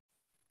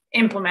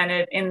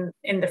implemented in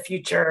the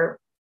future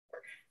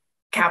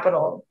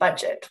capital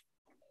budget.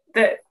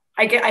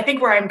 I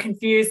think where I'm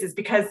confused is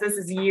because this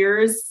is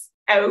years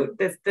out.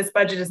 This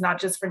budget is not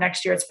just for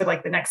next year; it's for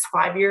like the next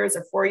 5 years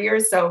or 4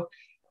 years. So,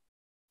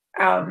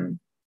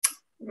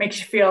 makes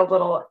you feel a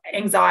little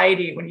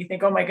anxiety when you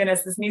think, "Oh my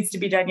goodness, this needs to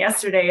be done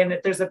yesterday," and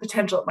that there's a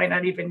potential it might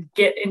not even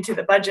get into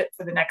the budget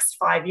for the next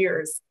 5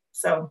 years.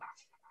 So,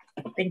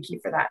 thank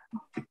you for that.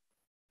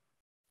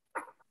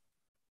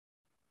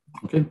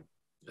 Okay,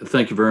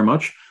 thank you very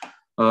much.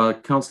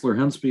 Councillor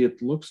Hensby,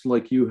 it looks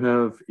like you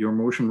have your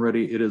motion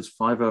ready. It is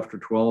 5 after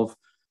 12.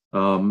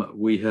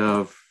 We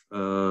have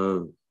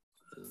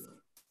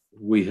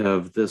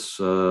this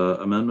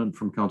amendment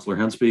from Councillor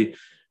Hensby,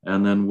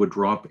 and then would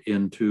drop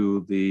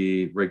into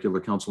the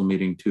regular council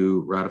meeting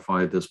to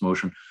ratify this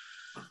motion.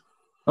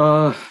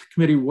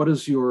 Committee, what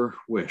is your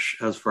wish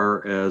as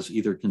far as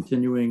either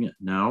continuing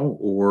now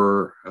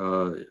or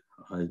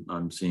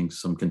I'm seeing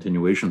some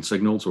continuation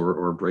signals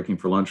or breaking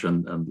for lunch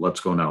and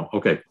let's go now.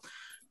 Okay.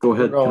 Go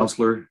ahead,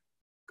 Councillor.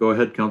 Go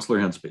ahead, Councillor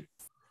Hensby.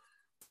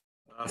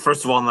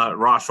 First of all, on that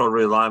Ross Road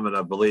realignment,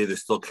 I believe they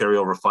still carry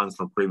over funds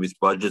from previous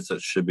budgets that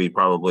should be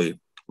probably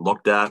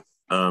looked at.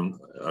 I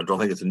don't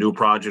think it's a new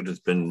project. It's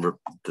been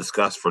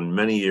discussed for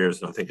many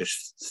years, and I think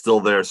it's still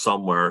there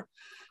somewhere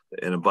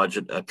in a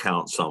budget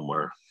account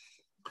somewhere.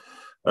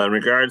 In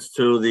regards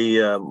to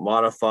the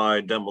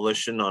modified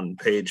demolition on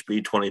page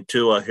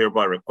B22, I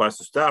hereby request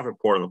a staff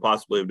report on the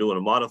possibility of doing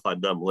a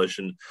modified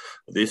demolition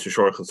of the Eastern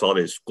Shore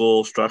Consolidated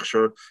School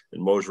structure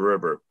in Mosher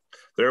River,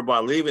 thereby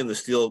leaving the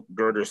steel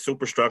girder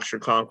superstructure,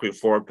 concrete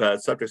floor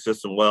pad, septic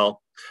system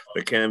well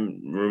that can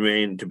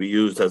remain to be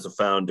used as a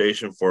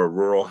foundation for a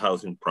rural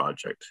housing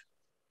project.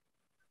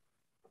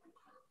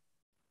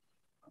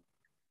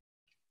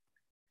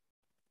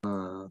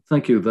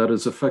 Thank you. That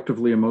is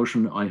effectively a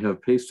motion. I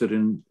have pasted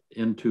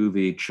into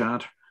the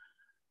chat,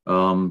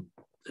 and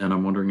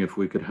I'm wondering if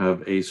we could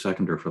have a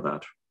seconder for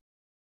that.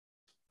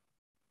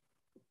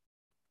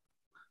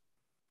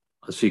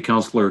 I see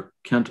Councillor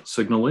Kent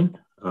signaling.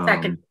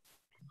 Second.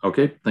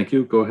 Okay, thank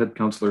you. Go ahead,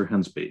 Councillor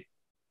Hensby.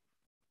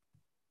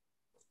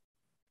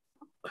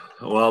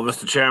 Well,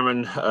 Mr.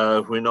 Chairman,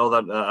 we know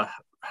that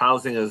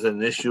housing is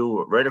an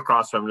issue right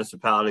across our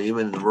municipality,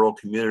 even in the rural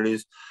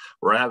communities.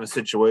 we're having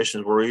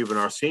situations where even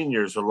our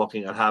seniors are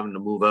looking at having to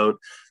move out.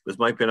 This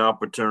might be an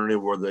opportunity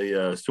where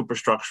the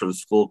superstructure of the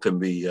school can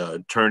be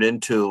turned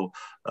into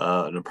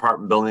an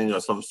apartment building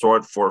of some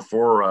sort for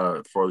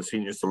the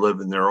seniors to live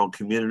in their own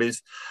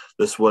communities.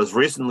 This was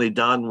recently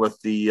done with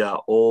the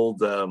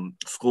old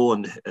school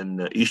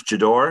in East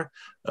Jador.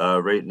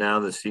 Right now,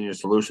 the Senior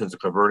Solutions are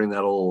converting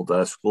that old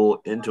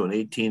school into an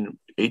 18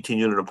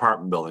 unit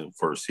apartment building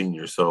for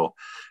seniors. So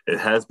it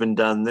has been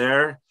done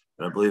there,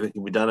 and I believe it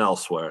can be done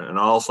elsewhere. And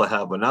I also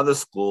have another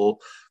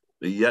school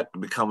yet to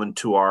be coming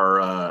to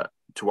our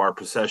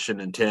possession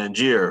in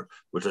Tangier,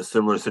 which a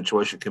similar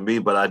situation can be.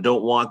 But I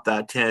don't want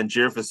that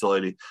Tangier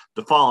facility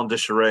to fall in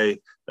disarray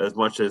as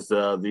much as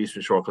the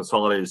Eastern Shore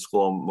Consolidated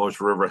School in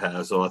Moose River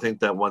has. So I think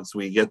that once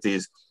we get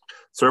these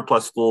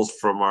surplus schools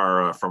from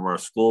our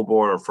school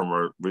board or from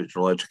our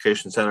regional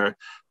education center,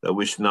 that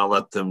we should not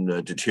let them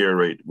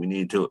deteriorate. We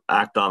need to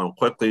act on them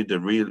quickly to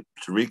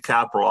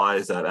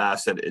recapitalize that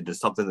asset into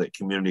something that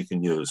community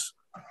can use.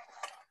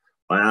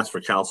 I ask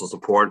for council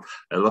support,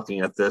 and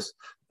looking at this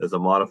as a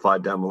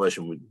modified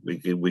demolition,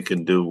 we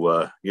can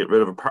do get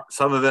rid of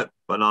some of it,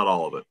 but not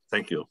all of it.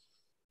 Thank you.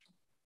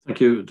 Thank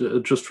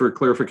you. Just for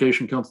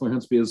clarification, Councillor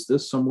Hensby, is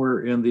this somewhere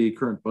in the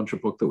current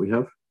budget book that we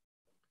have?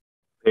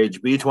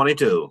 Page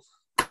B22.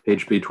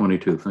 Page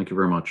B22. Thank you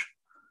very much.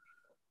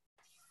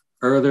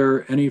 Are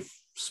there any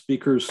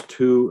speakers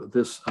to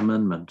this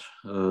amendment,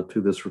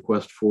 to this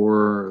request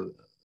for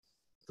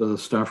the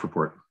staff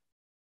report?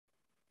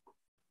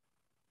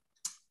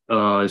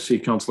 I see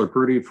Councillor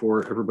Purdy.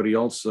 For everybody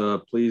else,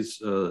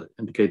 please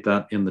indicate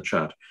that in the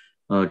chat.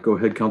 Go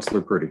ahead,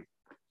 Councillor Purdy.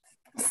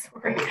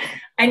 Sorry,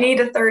 I need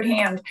a third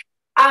hand.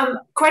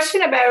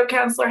 Question about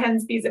Councillor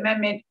Hensby's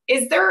amendment.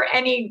 Is there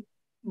any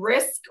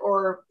risk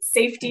or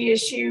safety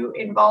issue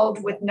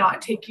involved with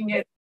not taking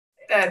it,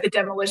 the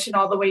demolition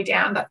all the way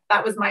down?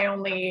 That was my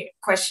only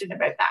question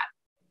about that.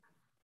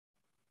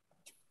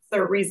 Is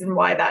there a reason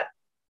why that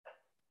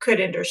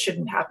couldn't or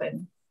shouldn't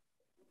happen?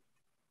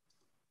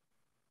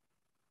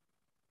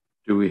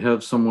 Do we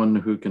have someone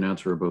who can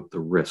answer about the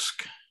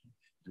risk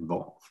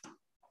involved?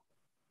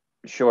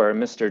 Sure,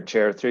 Mr.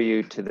 Chair, through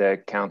you to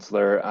the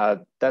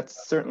councillor.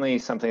 That's certainly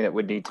something that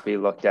would need to be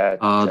looked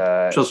at.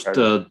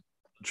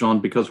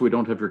 John, because we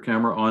don't have your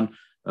camera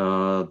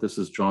on, this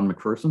is John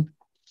McPherson.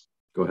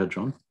 Go ahead,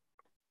 John.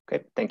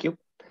 Okay, thank you.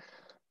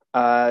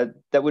 That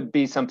would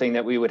be something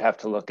that we would have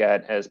to look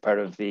at as part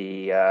of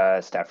the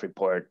staff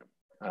report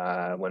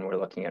when we're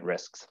looking at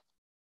risks.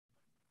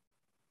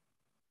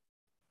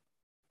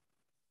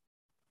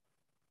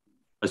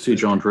 I see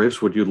John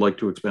Draves. Would you like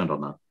to expand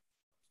on that?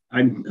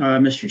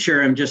 Mr.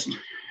 Chair, I'm just,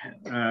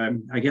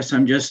 I guess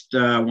I'm just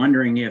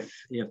wondering if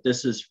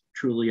this is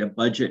truly a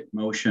budget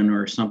motion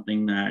or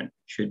something that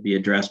should be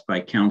addressed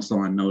by council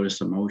on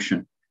notice of motion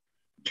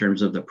in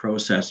terms of the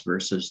process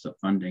versus the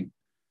funding.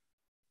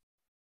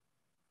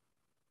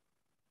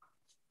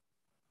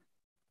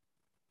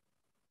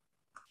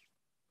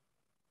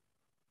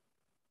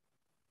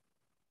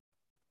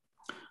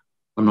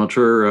 I'm not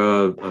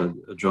sure,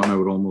 John, I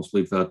would almost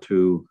leave that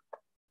to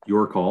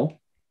your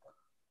call.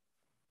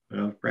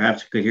 Well,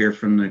 perhaps we could hear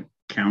from the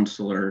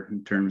councillor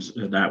in terms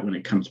of that when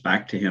it comes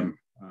back to him.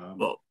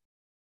 Well,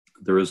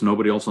 there is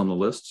nobody else on the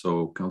list,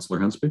 so Councillor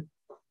Hensby.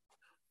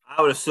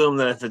 I would assume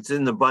that if it's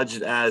in the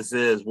budget as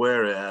is,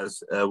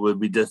 whereas would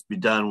be just be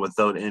done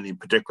without any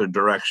particular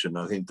direction.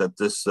 I think that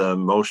this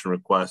motion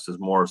request is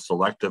more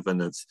selective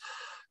in its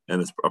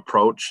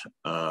approach.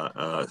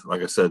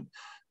 Like I said,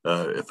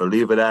 if I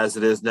leave it as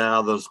it is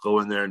now, they'll just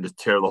go in there and just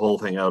tear the whole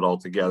thing out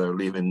altogether,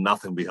 leaving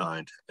nothing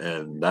behind.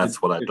 And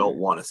that's what I don't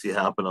want to see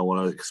happen. I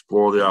want to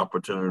explore the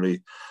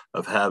opportunity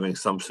of having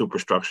some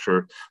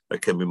superstructure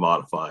that can be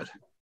modified.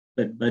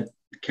 But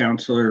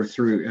Councillor,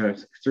 through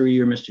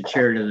you, Mr.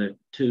 Chair,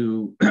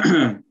 to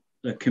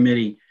the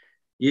committee,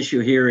 the issue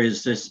here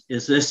is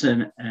this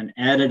an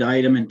added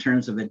item in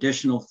terms of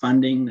additional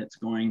funding that's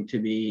going to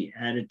be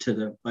added to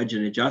the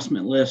budget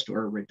adjustment list,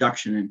 or a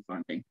reduction in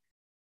funding?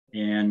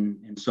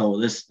 And so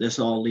this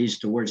all leads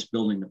towards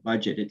building the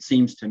budget. It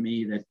seems to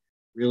me that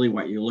really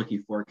what you're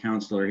looking for,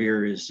 Councillor,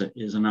 here is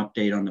an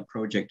update on the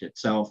project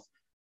itself,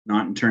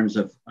 not in terms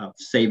of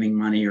saving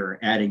money or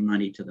adding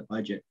money to the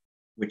budget,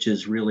 which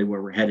is really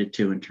where we're headed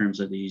to in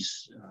terms of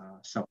these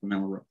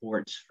supplemental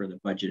reports for the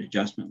budget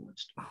adjustment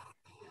list.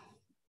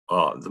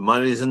 The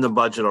money's in the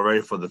budget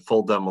already for the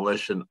full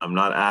demolition. I'm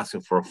not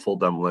asking for a full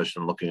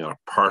demolition, I'm looking at a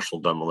partial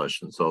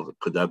demolition. So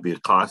could that be a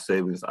cost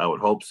savings? I would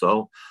hope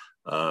so.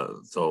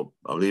 So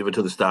I'll leave it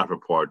to the staff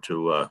report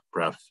to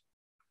perhaps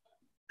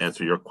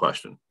answer your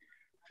question.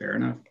 Fair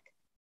enough.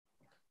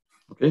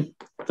 Okay,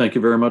 thank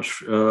you very much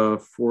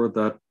for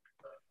that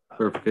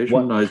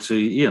clarification. I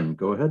see Ian,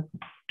 go ahead.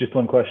 Just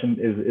one question,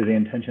 is the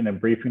intention a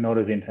briefing note,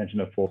 or is the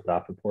intention a full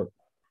staff report?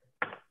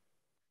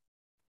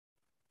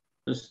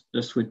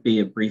 This would be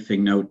a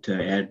briefing note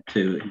to add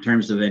to, in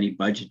terms of any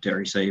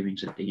budgetary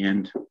savings at the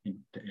end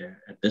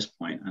at this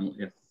point.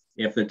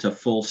 If it's a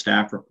full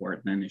staff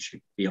report, then it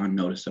should be on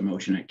notice of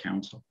motion at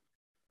council.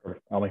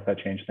 I'll make that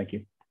change. Thank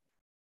you.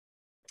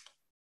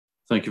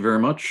 Thank you very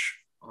much.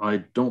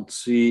 I don't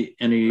see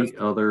any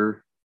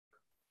other.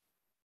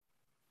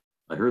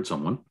 I heard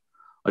someone.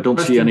 I don't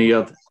see any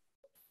other.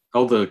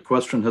 Oh, the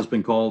question has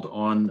been called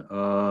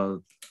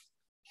on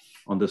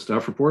the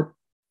staff report.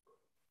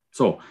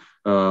 So,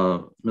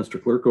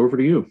 Mr. Clerk, over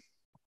to you.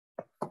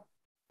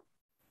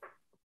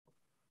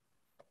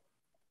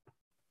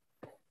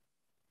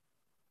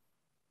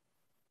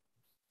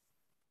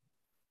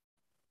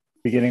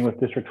 Beginning with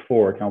District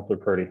 4, Councillor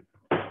Purdy.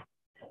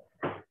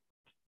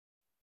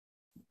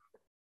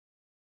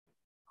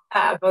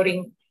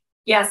 Voting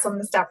yes on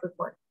the staff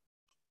report.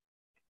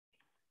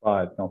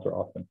 5, Councillor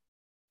Austin.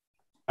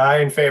 Aye,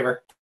 in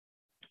favor.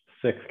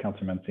 6,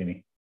 Councillor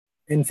Mancini.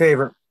 In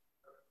favor.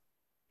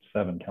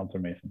 7, Councillor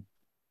Mason.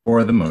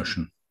 For the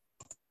motion.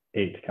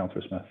 8,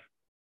 Councillor Smith.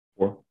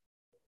 4.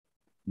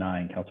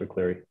 9, Councillor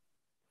Cleary.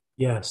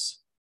 Yes.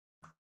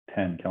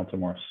 10, Councillor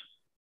Morse.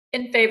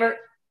 In favor.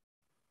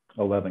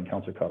 11,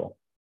 Councillor Cuttle.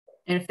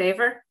 In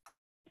favor.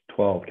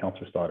 12,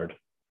 Councillor Stoddard.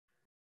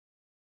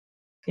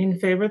 In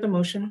favor of the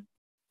motion.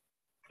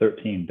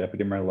 13,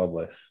 Deputy Mayor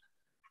Lovelace.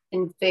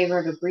 In favor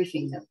of a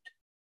briefing note.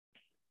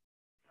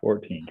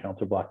 14,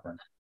 Councillor Blackburn.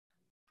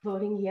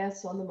 Voting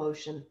yes on the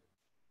motion.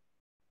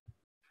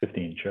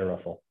 15, Chair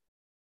Russell.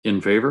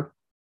 In favor.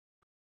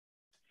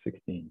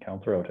 16,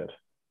 Councillor Oated.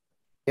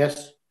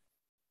 Yes.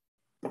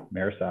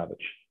 Mayor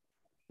Savage.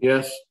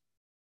 Yes.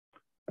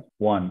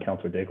 1,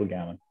 Councillor Daigle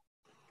Gammon.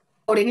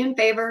 Voting in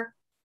favor.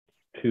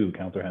 2,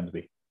 Councillor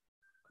Hensby.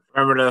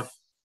 Affirmative.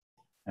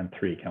 And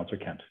 3, Councillor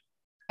Kent.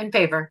 In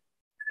favor.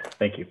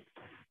 Thank you.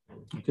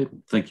 Okay,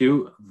 thank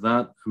you.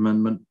 That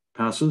amendment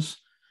passes.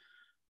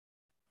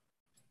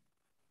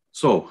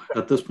 So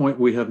at this point,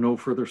 we have no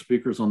further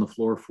speakers on the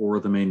floor for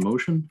the main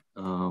motion.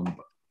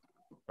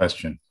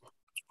 Question.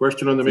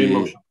 Question on the main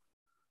motion.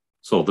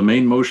 So the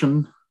main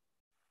motion,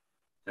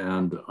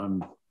 and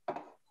I'm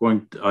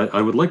going to,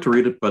 I would like to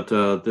read it, but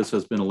this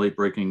has been a late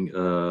breaking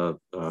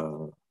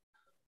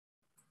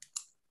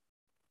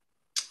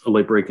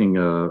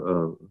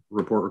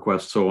report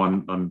request, so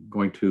I'm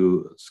going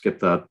to skip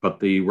that. But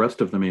the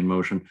rest of the main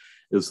motion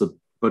is the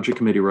Budget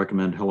Committee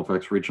recommend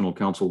Halifax Regional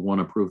Council 1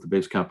 approve the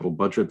base capital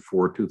budget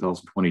for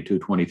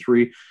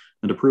 2022-23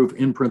 and approve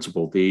in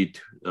principle the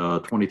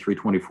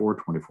 23-24,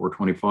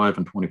 24-25,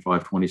 and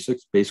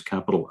 25-26 base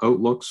capital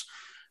outlooks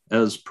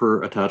as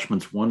per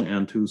attachments 1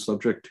 and 2,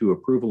 subject to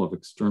approval of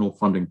external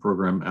funding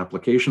program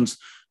applications.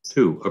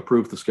 2,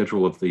 approve the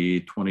schedule of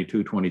the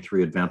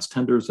 22-23 advanced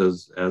tenders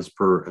as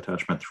per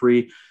attachment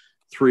 3.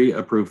 3,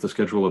 approve the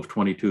schedule of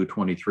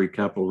 22-23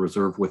 capital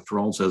reserve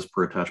withdrawals as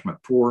per attachment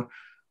 4.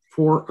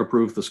 4,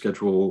 approve the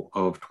schedule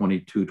of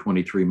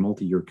 22-23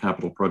 multi-year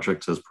capital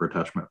projects as per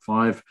attachment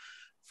 5.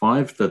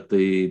 5, that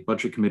the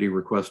Budget Committee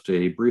request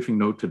a briefing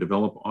note to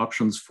develop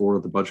options for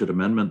the budget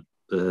amendment.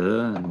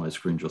 And my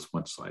screen just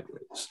went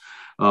sideways.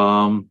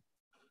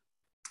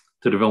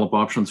 To develop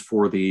options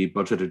for the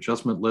budget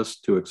adjustment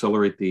list to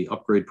accelerate the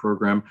upgrade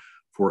program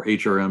for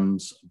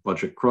HRM's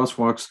budget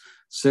crosswalks.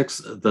 6,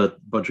 that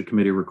Budget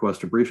Committee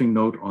request a briefing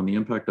note on the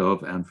impact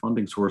of and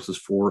funding sources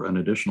for an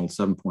additional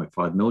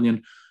 $7.5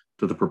 million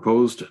to the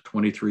proposed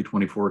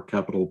 23-24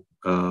 capital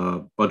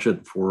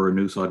budget for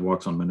new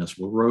sidewalks on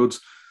municipal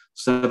roads.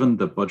 7,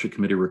 the Budget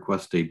Committee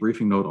requests a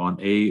briefing note on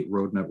A,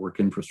 road network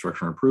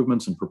infrastructure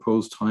improvements and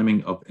proposed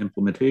timing of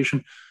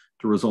implementation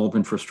to resolve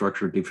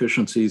infrastructure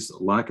deficiencies,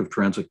 lack of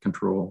traffic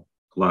control,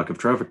 and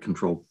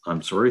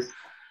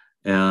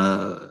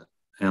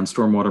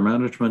stormwater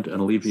management,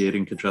 and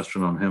alleviating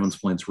congestion on Hammonds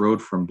Plains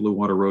Road from Blue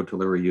Water Road to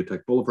Larry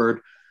Utek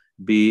Boulevard.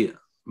 B,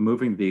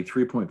 moving the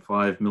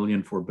 $3.5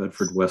 million for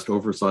Bedford West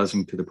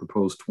oversizing to the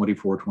proposed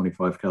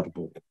 24-25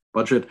 capital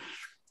budget.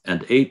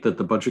 And 8, that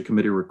the Budget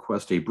Committee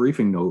request a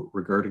briefing note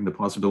regarding the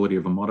possibility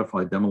of a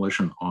modified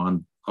demolition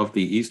of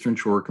the Eastern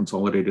Shore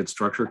Consolidated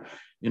Structure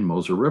in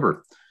Moser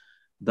River.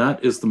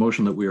 That is the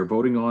motion that we are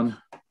voting on.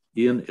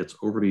 Ian, it's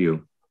over to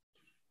you.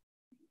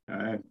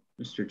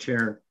 Mr.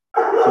 Chair,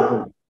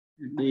 so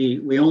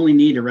we only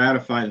need to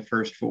ratify the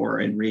first 4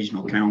 in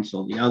Regional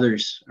Council. The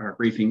others are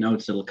briefing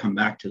notes that will come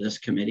back to this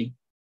committee.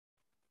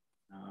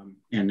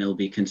 And they'll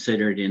be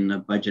considered in the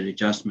budget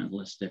adjustment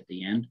list at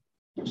the end,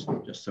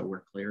 just so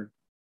we're clear.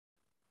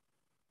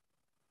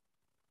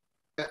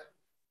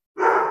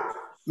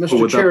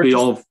 Mr. Chair,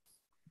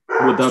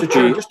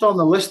 just on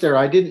the list there,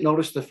 I didn't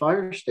notice the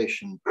fire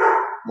station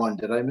one.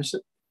 Did I miss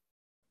it?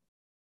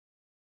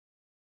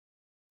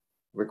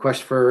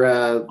 Request for...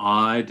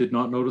 I did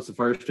not notice the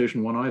fire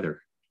station one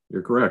either.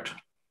 You're correct.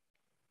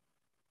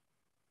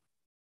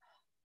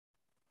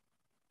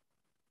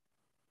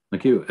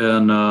 Thank you.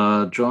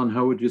 And John,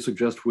 how would you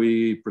suggest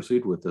we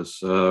proceed with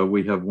this?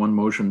 We have one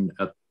motion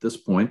at this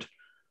point.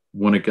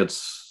 When it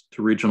gets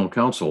to Regional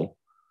Council,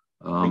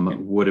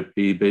 would it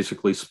be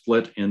basically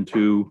split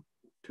into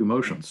 2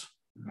 motions?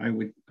 I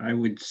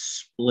would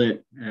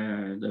split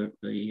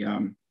the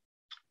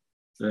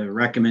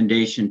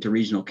recommendation to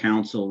Regional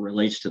Council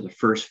relates to the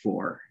first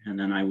 4, and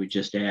then I would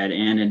just add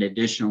and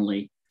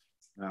additionally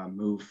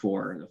move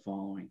for the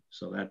following.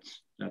 So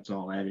that's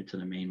all added to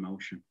the main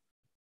motion.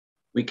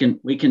 we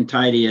can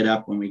tidy it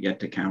up when we get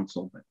to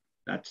council, but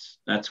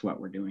that's what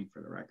we're doing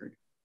for the record.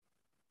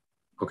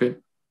 Okay,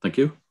 thank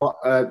you.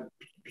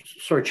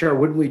 Sorry, Chair,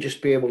 wouldn't we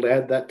just be able to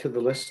add that to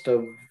the list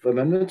of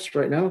amendments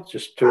right now,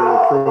 just to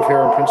approve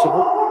here in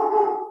principle?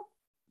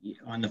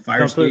 On the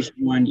fire station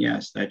one,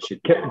 yes, that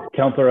should.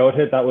 Councillor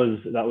Oathit, that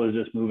was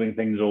just moving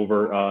things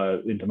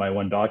over into my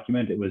one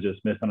document. It was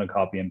just missed on a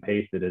copy and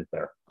paste. It is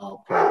there.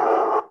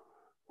 Okay.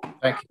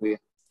 Thank you.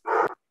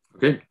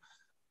 Okay,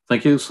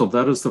 thank you. So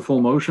that is the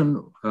full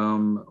motion.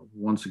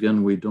 Once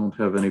again, we don't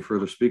have any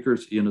further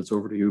speakers. Ian, it's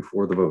over to you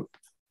for the vote.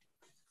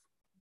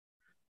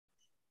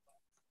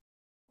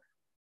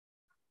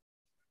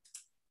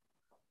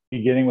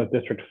 Beginning with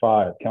District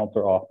 5,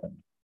 Councillor Austin.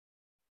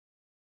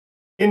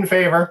 In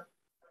favor.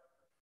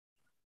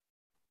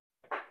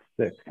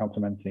 6,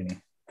 Councillor Mancini.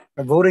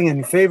 I'm voting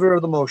in favor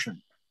of the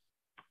motion.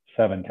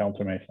 7,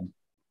 Councillor Mason.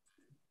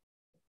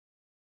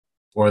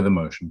 For the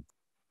motion.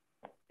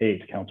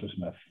 8, Councillor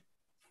Smith.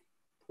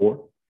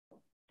 4.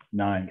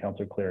 9,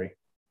 Councillor Cleary.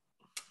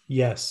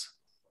 Yes.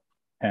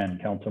 10,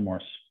 Councillor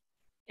Morse.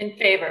 In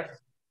favor.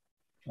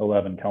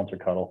 11, Councillor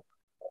Cuddle.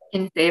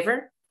 In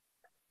favor.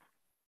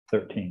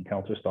 13,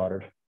 Councillor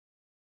Stoddard.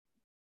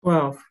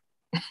 12.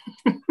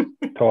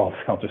 12,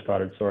 Councillor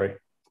Stoddard, sorry.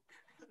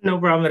 No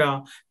problem at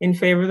all. In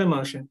favor of the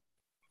motion.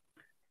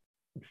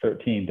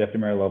 13, Deputy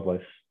Mayor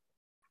Lovelace.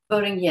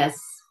 Voting yes.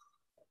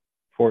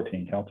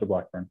 14, Councillor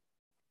Blackburn.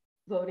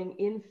 Voting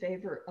in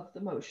favor of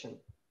the motion.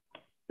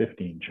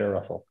 15, Chair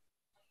Russell.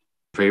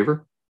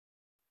 Favor.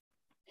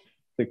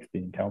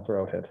 16,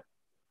 Councillor Oathead.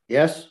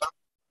 Yes.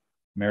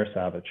 Mayor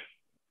Savage.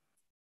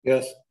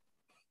 Yes.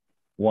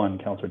 1,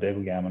 Councillor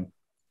David Gammon.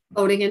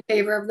 Voting in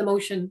favor of the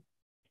motion.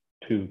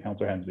 2,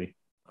 Councillor Hensby.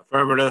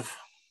 Affirmative.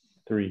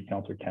 3,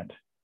 Councillor Kent.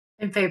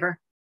 In favor.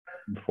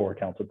 And 4,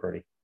 Councillor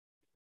Purdy.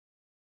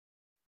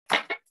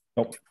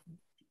 Nope.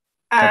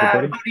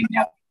 Voting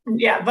no.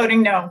 Yeah,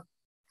 voting no.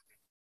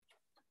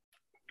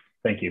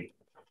 Thank you.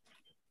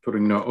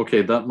 Voting no.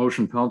 Okay, that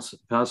motion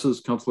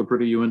passes. Councillor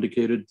Purdy, you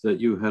indicated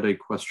that you had a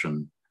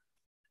question.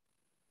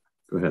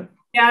 Go ahead.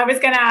 Yeah, I was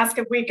going to ask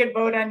if we could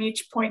vote on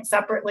each point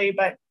separately,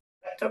 but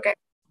that's okay.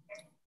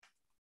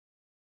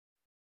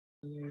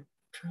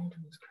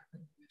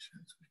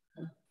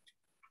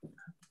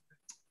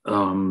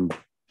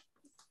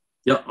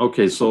 Yeah,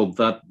 okay, so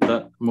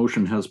that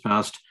motion has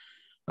passed.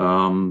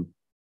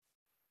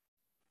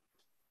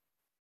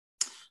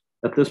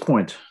 At this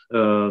point,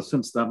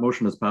 since that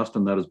motion has passed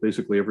and that is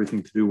basically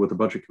everything to do with the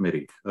budget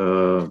committee,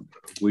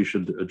 we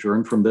should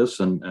adjourn from this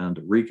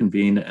and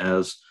reconvene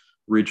as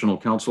regional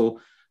council.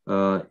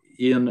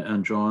 Ian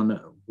and John,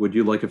 would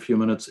you like a few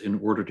minutes in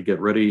order to get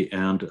ready?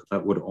 And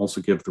that would also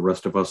give the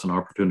rest of us an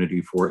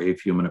opportunity for a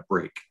few-minute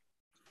break.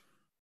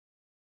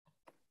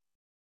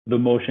 The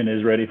motion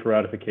is ready for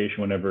ratification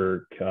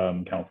whenever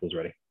council is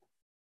ready.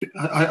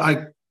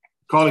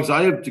 Colleagues,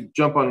 I have to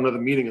jump on another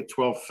meeting at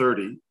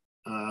 12:30.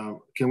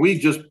 Can we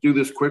just do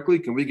this quickly?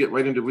 Can we get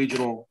right into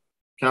regional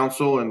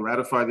council and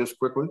ratify this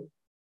quickly?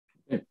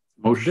 Okay.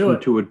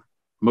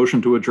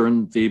 Motion to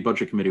adjourn the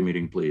budget committee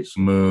meeting, please.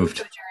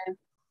 Moved.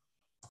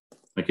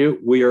 Thank you.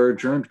 We are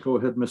adjourned. Go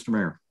ahead, Mr.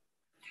 Mayor.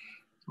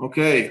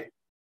 Okay.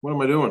 What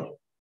am I doing?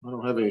 I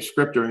don't have any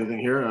script or anything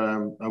here.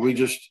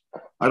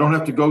 I don't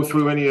have to go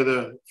through any of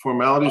the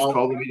formalities,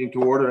 call the meeting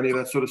to order, any of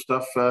that sort of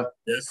stuff.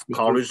 Yes,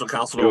 call regional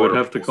council to order. order. You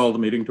would have to call the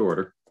meeting to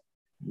order.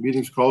 The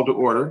meeting's called to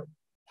order.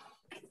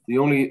 The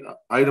only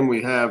item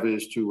we have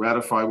is to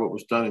ratify what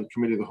was done in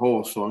committee of the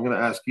whole. So I'm going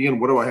to ask Ian,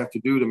 what do I have to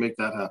do to make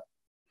that happen?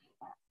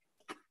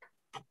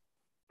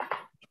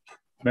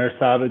 Mayor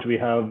Savage, we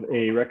have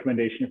a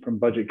recommendation from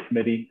Budget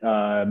Committee.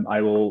 I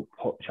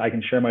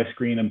can share my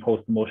screen and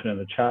post the motion in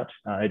the chat.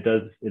 It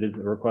is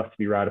a request to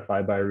be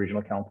ratified by a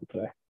regional council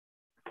today.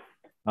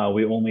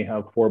 We only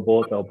have 4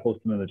 bullets. I'll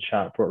post them in the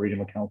chat for what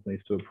regional council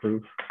needs to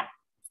approve.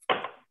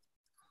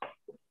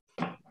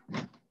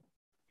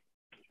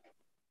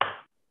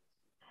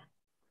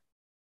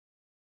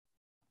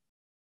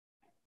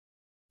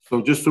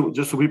 So just so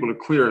people are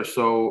clear,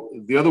 so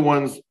the other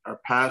ones are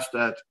passed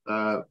at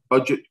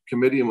budget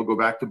committee, and we'll go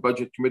back to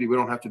budget committee. We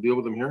don't have to deal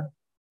with them here.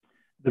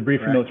 The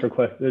briefing notes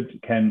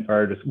requested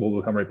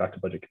will come right back to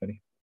budget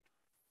committee.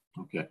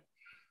 Okay.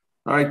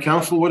 All right,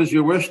 council, what is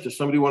your wish? Does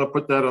somebody want to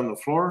put that on the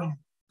floor?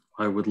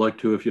 I would like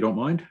to, if you don't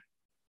mind.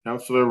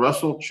 Councillor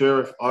Russell, Chair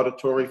of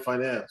Auditory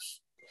Finance.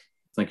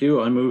 Thank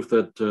you. I move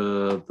that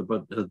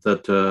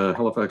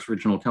Halifax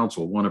Regional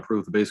Council, 1,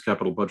 approve the base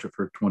capital budget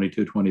for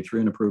 22-23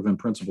 and approve in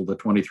principle the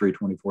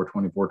 23-24,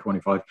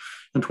 24-25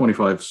 and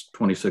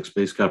 25-26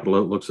 base capital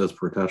outlooks as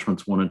per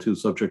attachments 1 and 2,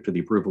 subject to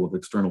the approval of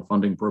external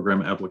funding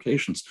program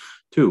applications.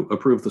 2,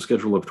 approve the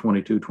schedule of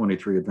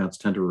 22-23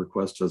 advanced tender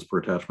requests as per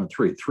attachment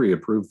 3. 3,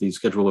 approve the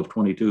schedule of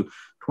 22-23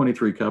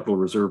 capital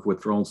reserve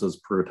withdrawals as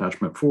per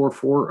attachment 4.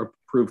 4,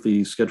 approve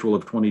the schedule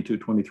of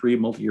 22-23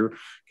 multi-year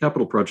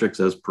capital projects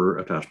as per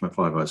attachment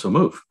 5. I so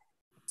move.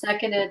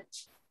 Seconded.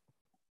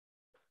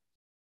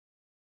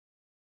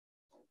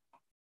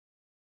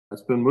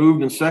 That's been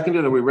moved and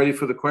seconded. Are we ready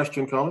for the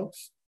question,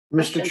 colleagues?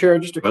 Mr. Chair,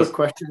 just a quick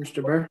question,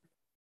 Mr. Mayor.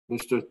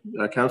 Mr.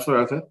 Councillor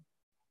Arthur?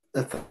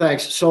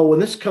 Thanks. So when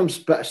this comes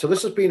back, so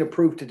this is being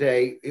approved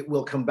today, it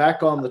will come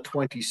back on the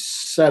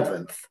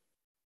 27th.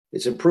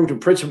 It's approved in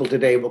principle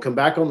today. We'll come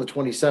back on the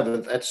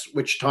 27th, at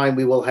which time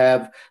we will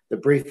have the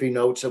briefing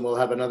notes and we'll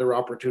have another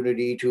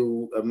opportunity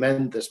to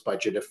amend this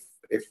budget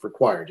if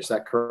required. Is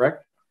that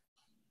correct?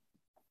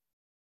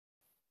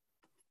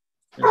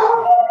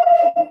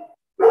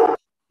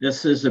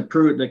 This is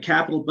approved. The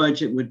capital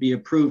budget would be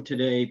approved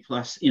today,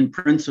 plus in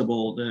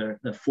principle,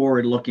 the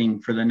forward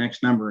looking for the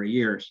next number of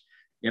years.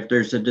 If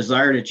there's a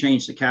desire to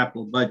change the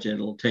capital budget,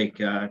 it'll take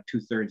a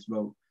 2/3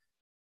 vote.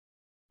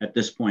 At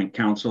this point,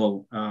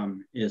 council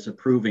is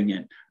approving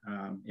it.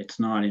 It's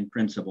not in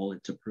principle,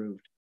 it's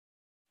approved.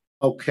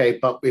 Okay,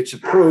 but it's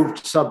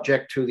approved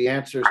subject to the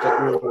answers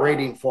that we're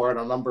waiting for in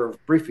a number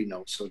of briefing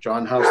notes. So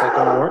John, how's that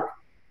going to work?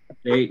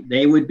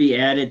 They would be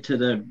added to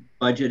the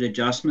budget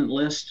adjustment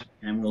list,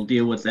 and we'll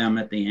deal with them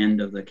at the end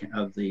of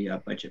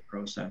the budget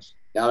process.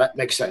 Now that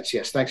makes sense.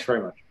 Yes, thanks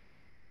very much.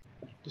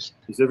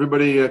 Is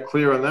everybody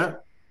clear on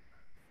that?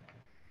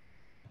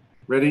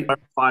 Ready?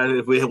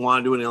 If we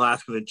want to do any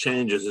last minute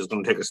changes, it's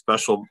going to take a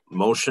special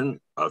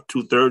motion, a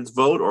 2/3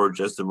 vote, or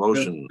just a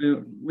motion?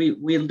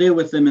 We'll deal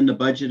with them in the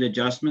budget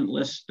adjustment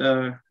list,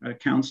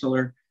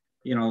 Councillor.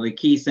 You know, the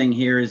key thing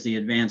here is the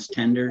advanced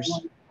tenders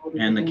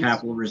and the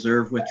capital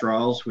reserve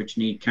withdrawals, which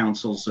need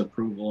council's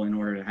approval in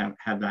order to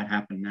have that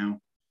happen now.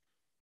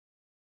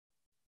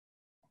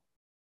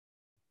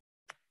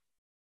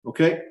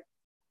 Okay.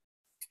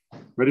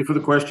 Ready for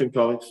the question,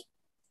 colleagues?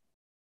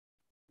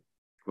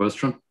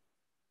 Question?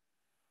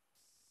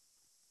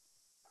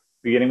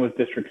 Beginning with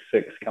District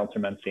 6,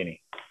 Councillor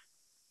Mancini.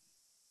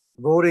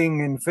 Voting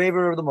in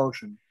favor of the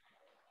motion.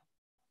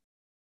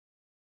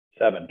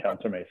 7,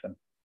 Councillor Mason.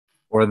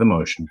 For the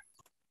motion.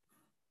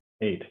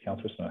 8,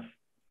 Councillor Smith.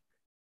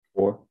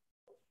 4.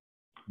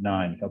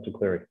 9, Councillor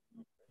Cleary.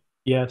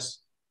 Yes.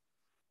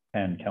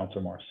 10,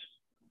 Councillor Morse.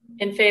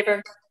 In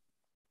favor.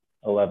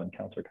 11,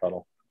 Councillor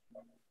Cuttle.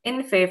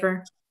 In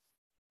favor.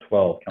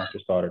 12,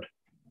 Councillor Stoddard.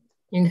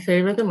 In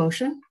favor of the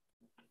motion.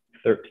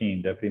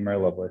 13, Deputy Mayor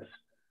Lovelace.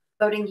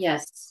 Voting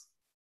yes.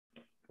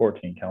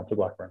 14, Councillor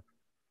Blackburn.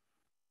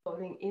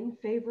 Voting in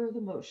favor of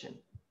the motion.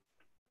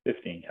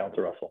 15,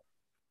 Councillor Russell.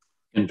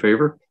 In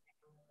favor?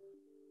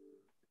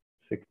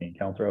 16,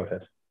 Councillor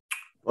Oathead.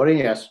 Voting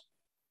yes.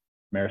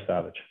 Mayor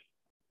Savage.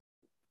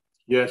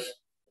 Yes.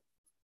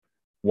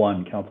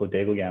 1, Councillor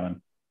Daigle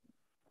Gammon.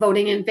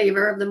 Voting in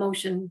favor of the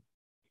motion.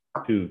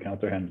 2,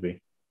 Councillor Hensby.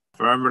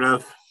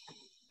 Affirmative.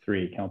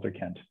 3, Councillor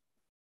Kent.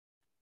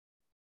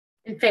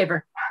 In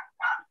favor.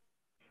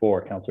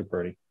 4, Councillor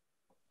Purdy.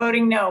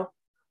 Voting no.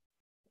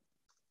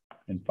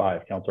 And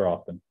 5, Councillor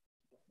Austin.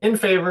 In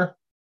favor.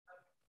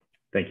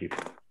 Thank you.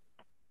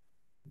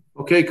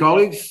 Okay,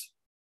 colleagues.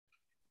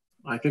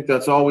 I think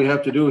that's all we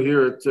have to do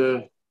here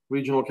at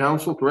Regional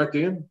Council, correct,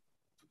 Ian?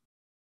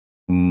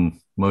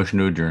 Motion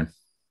to adjourn.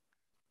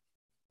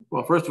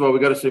 Well, first of all, we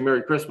got to say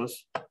Merry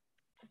Christmas.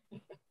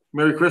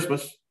 Merry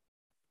Christmas.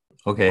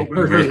 Okay.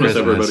 Merry Christmas,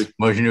 everybody.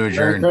 Motion to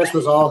adjourn. Merry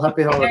Christmas, all.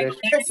 Happy holidays.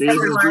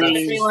 Season's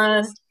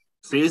greetings.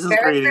 Season's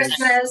Merry greetings.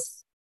 Christmas.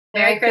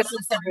 Merry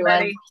Christmas,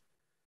 everybody.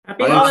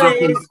 Happy I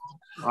holidays.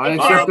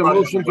 accept the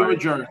motion to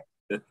adjourn.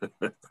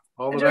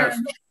 All the best.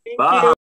 Bye.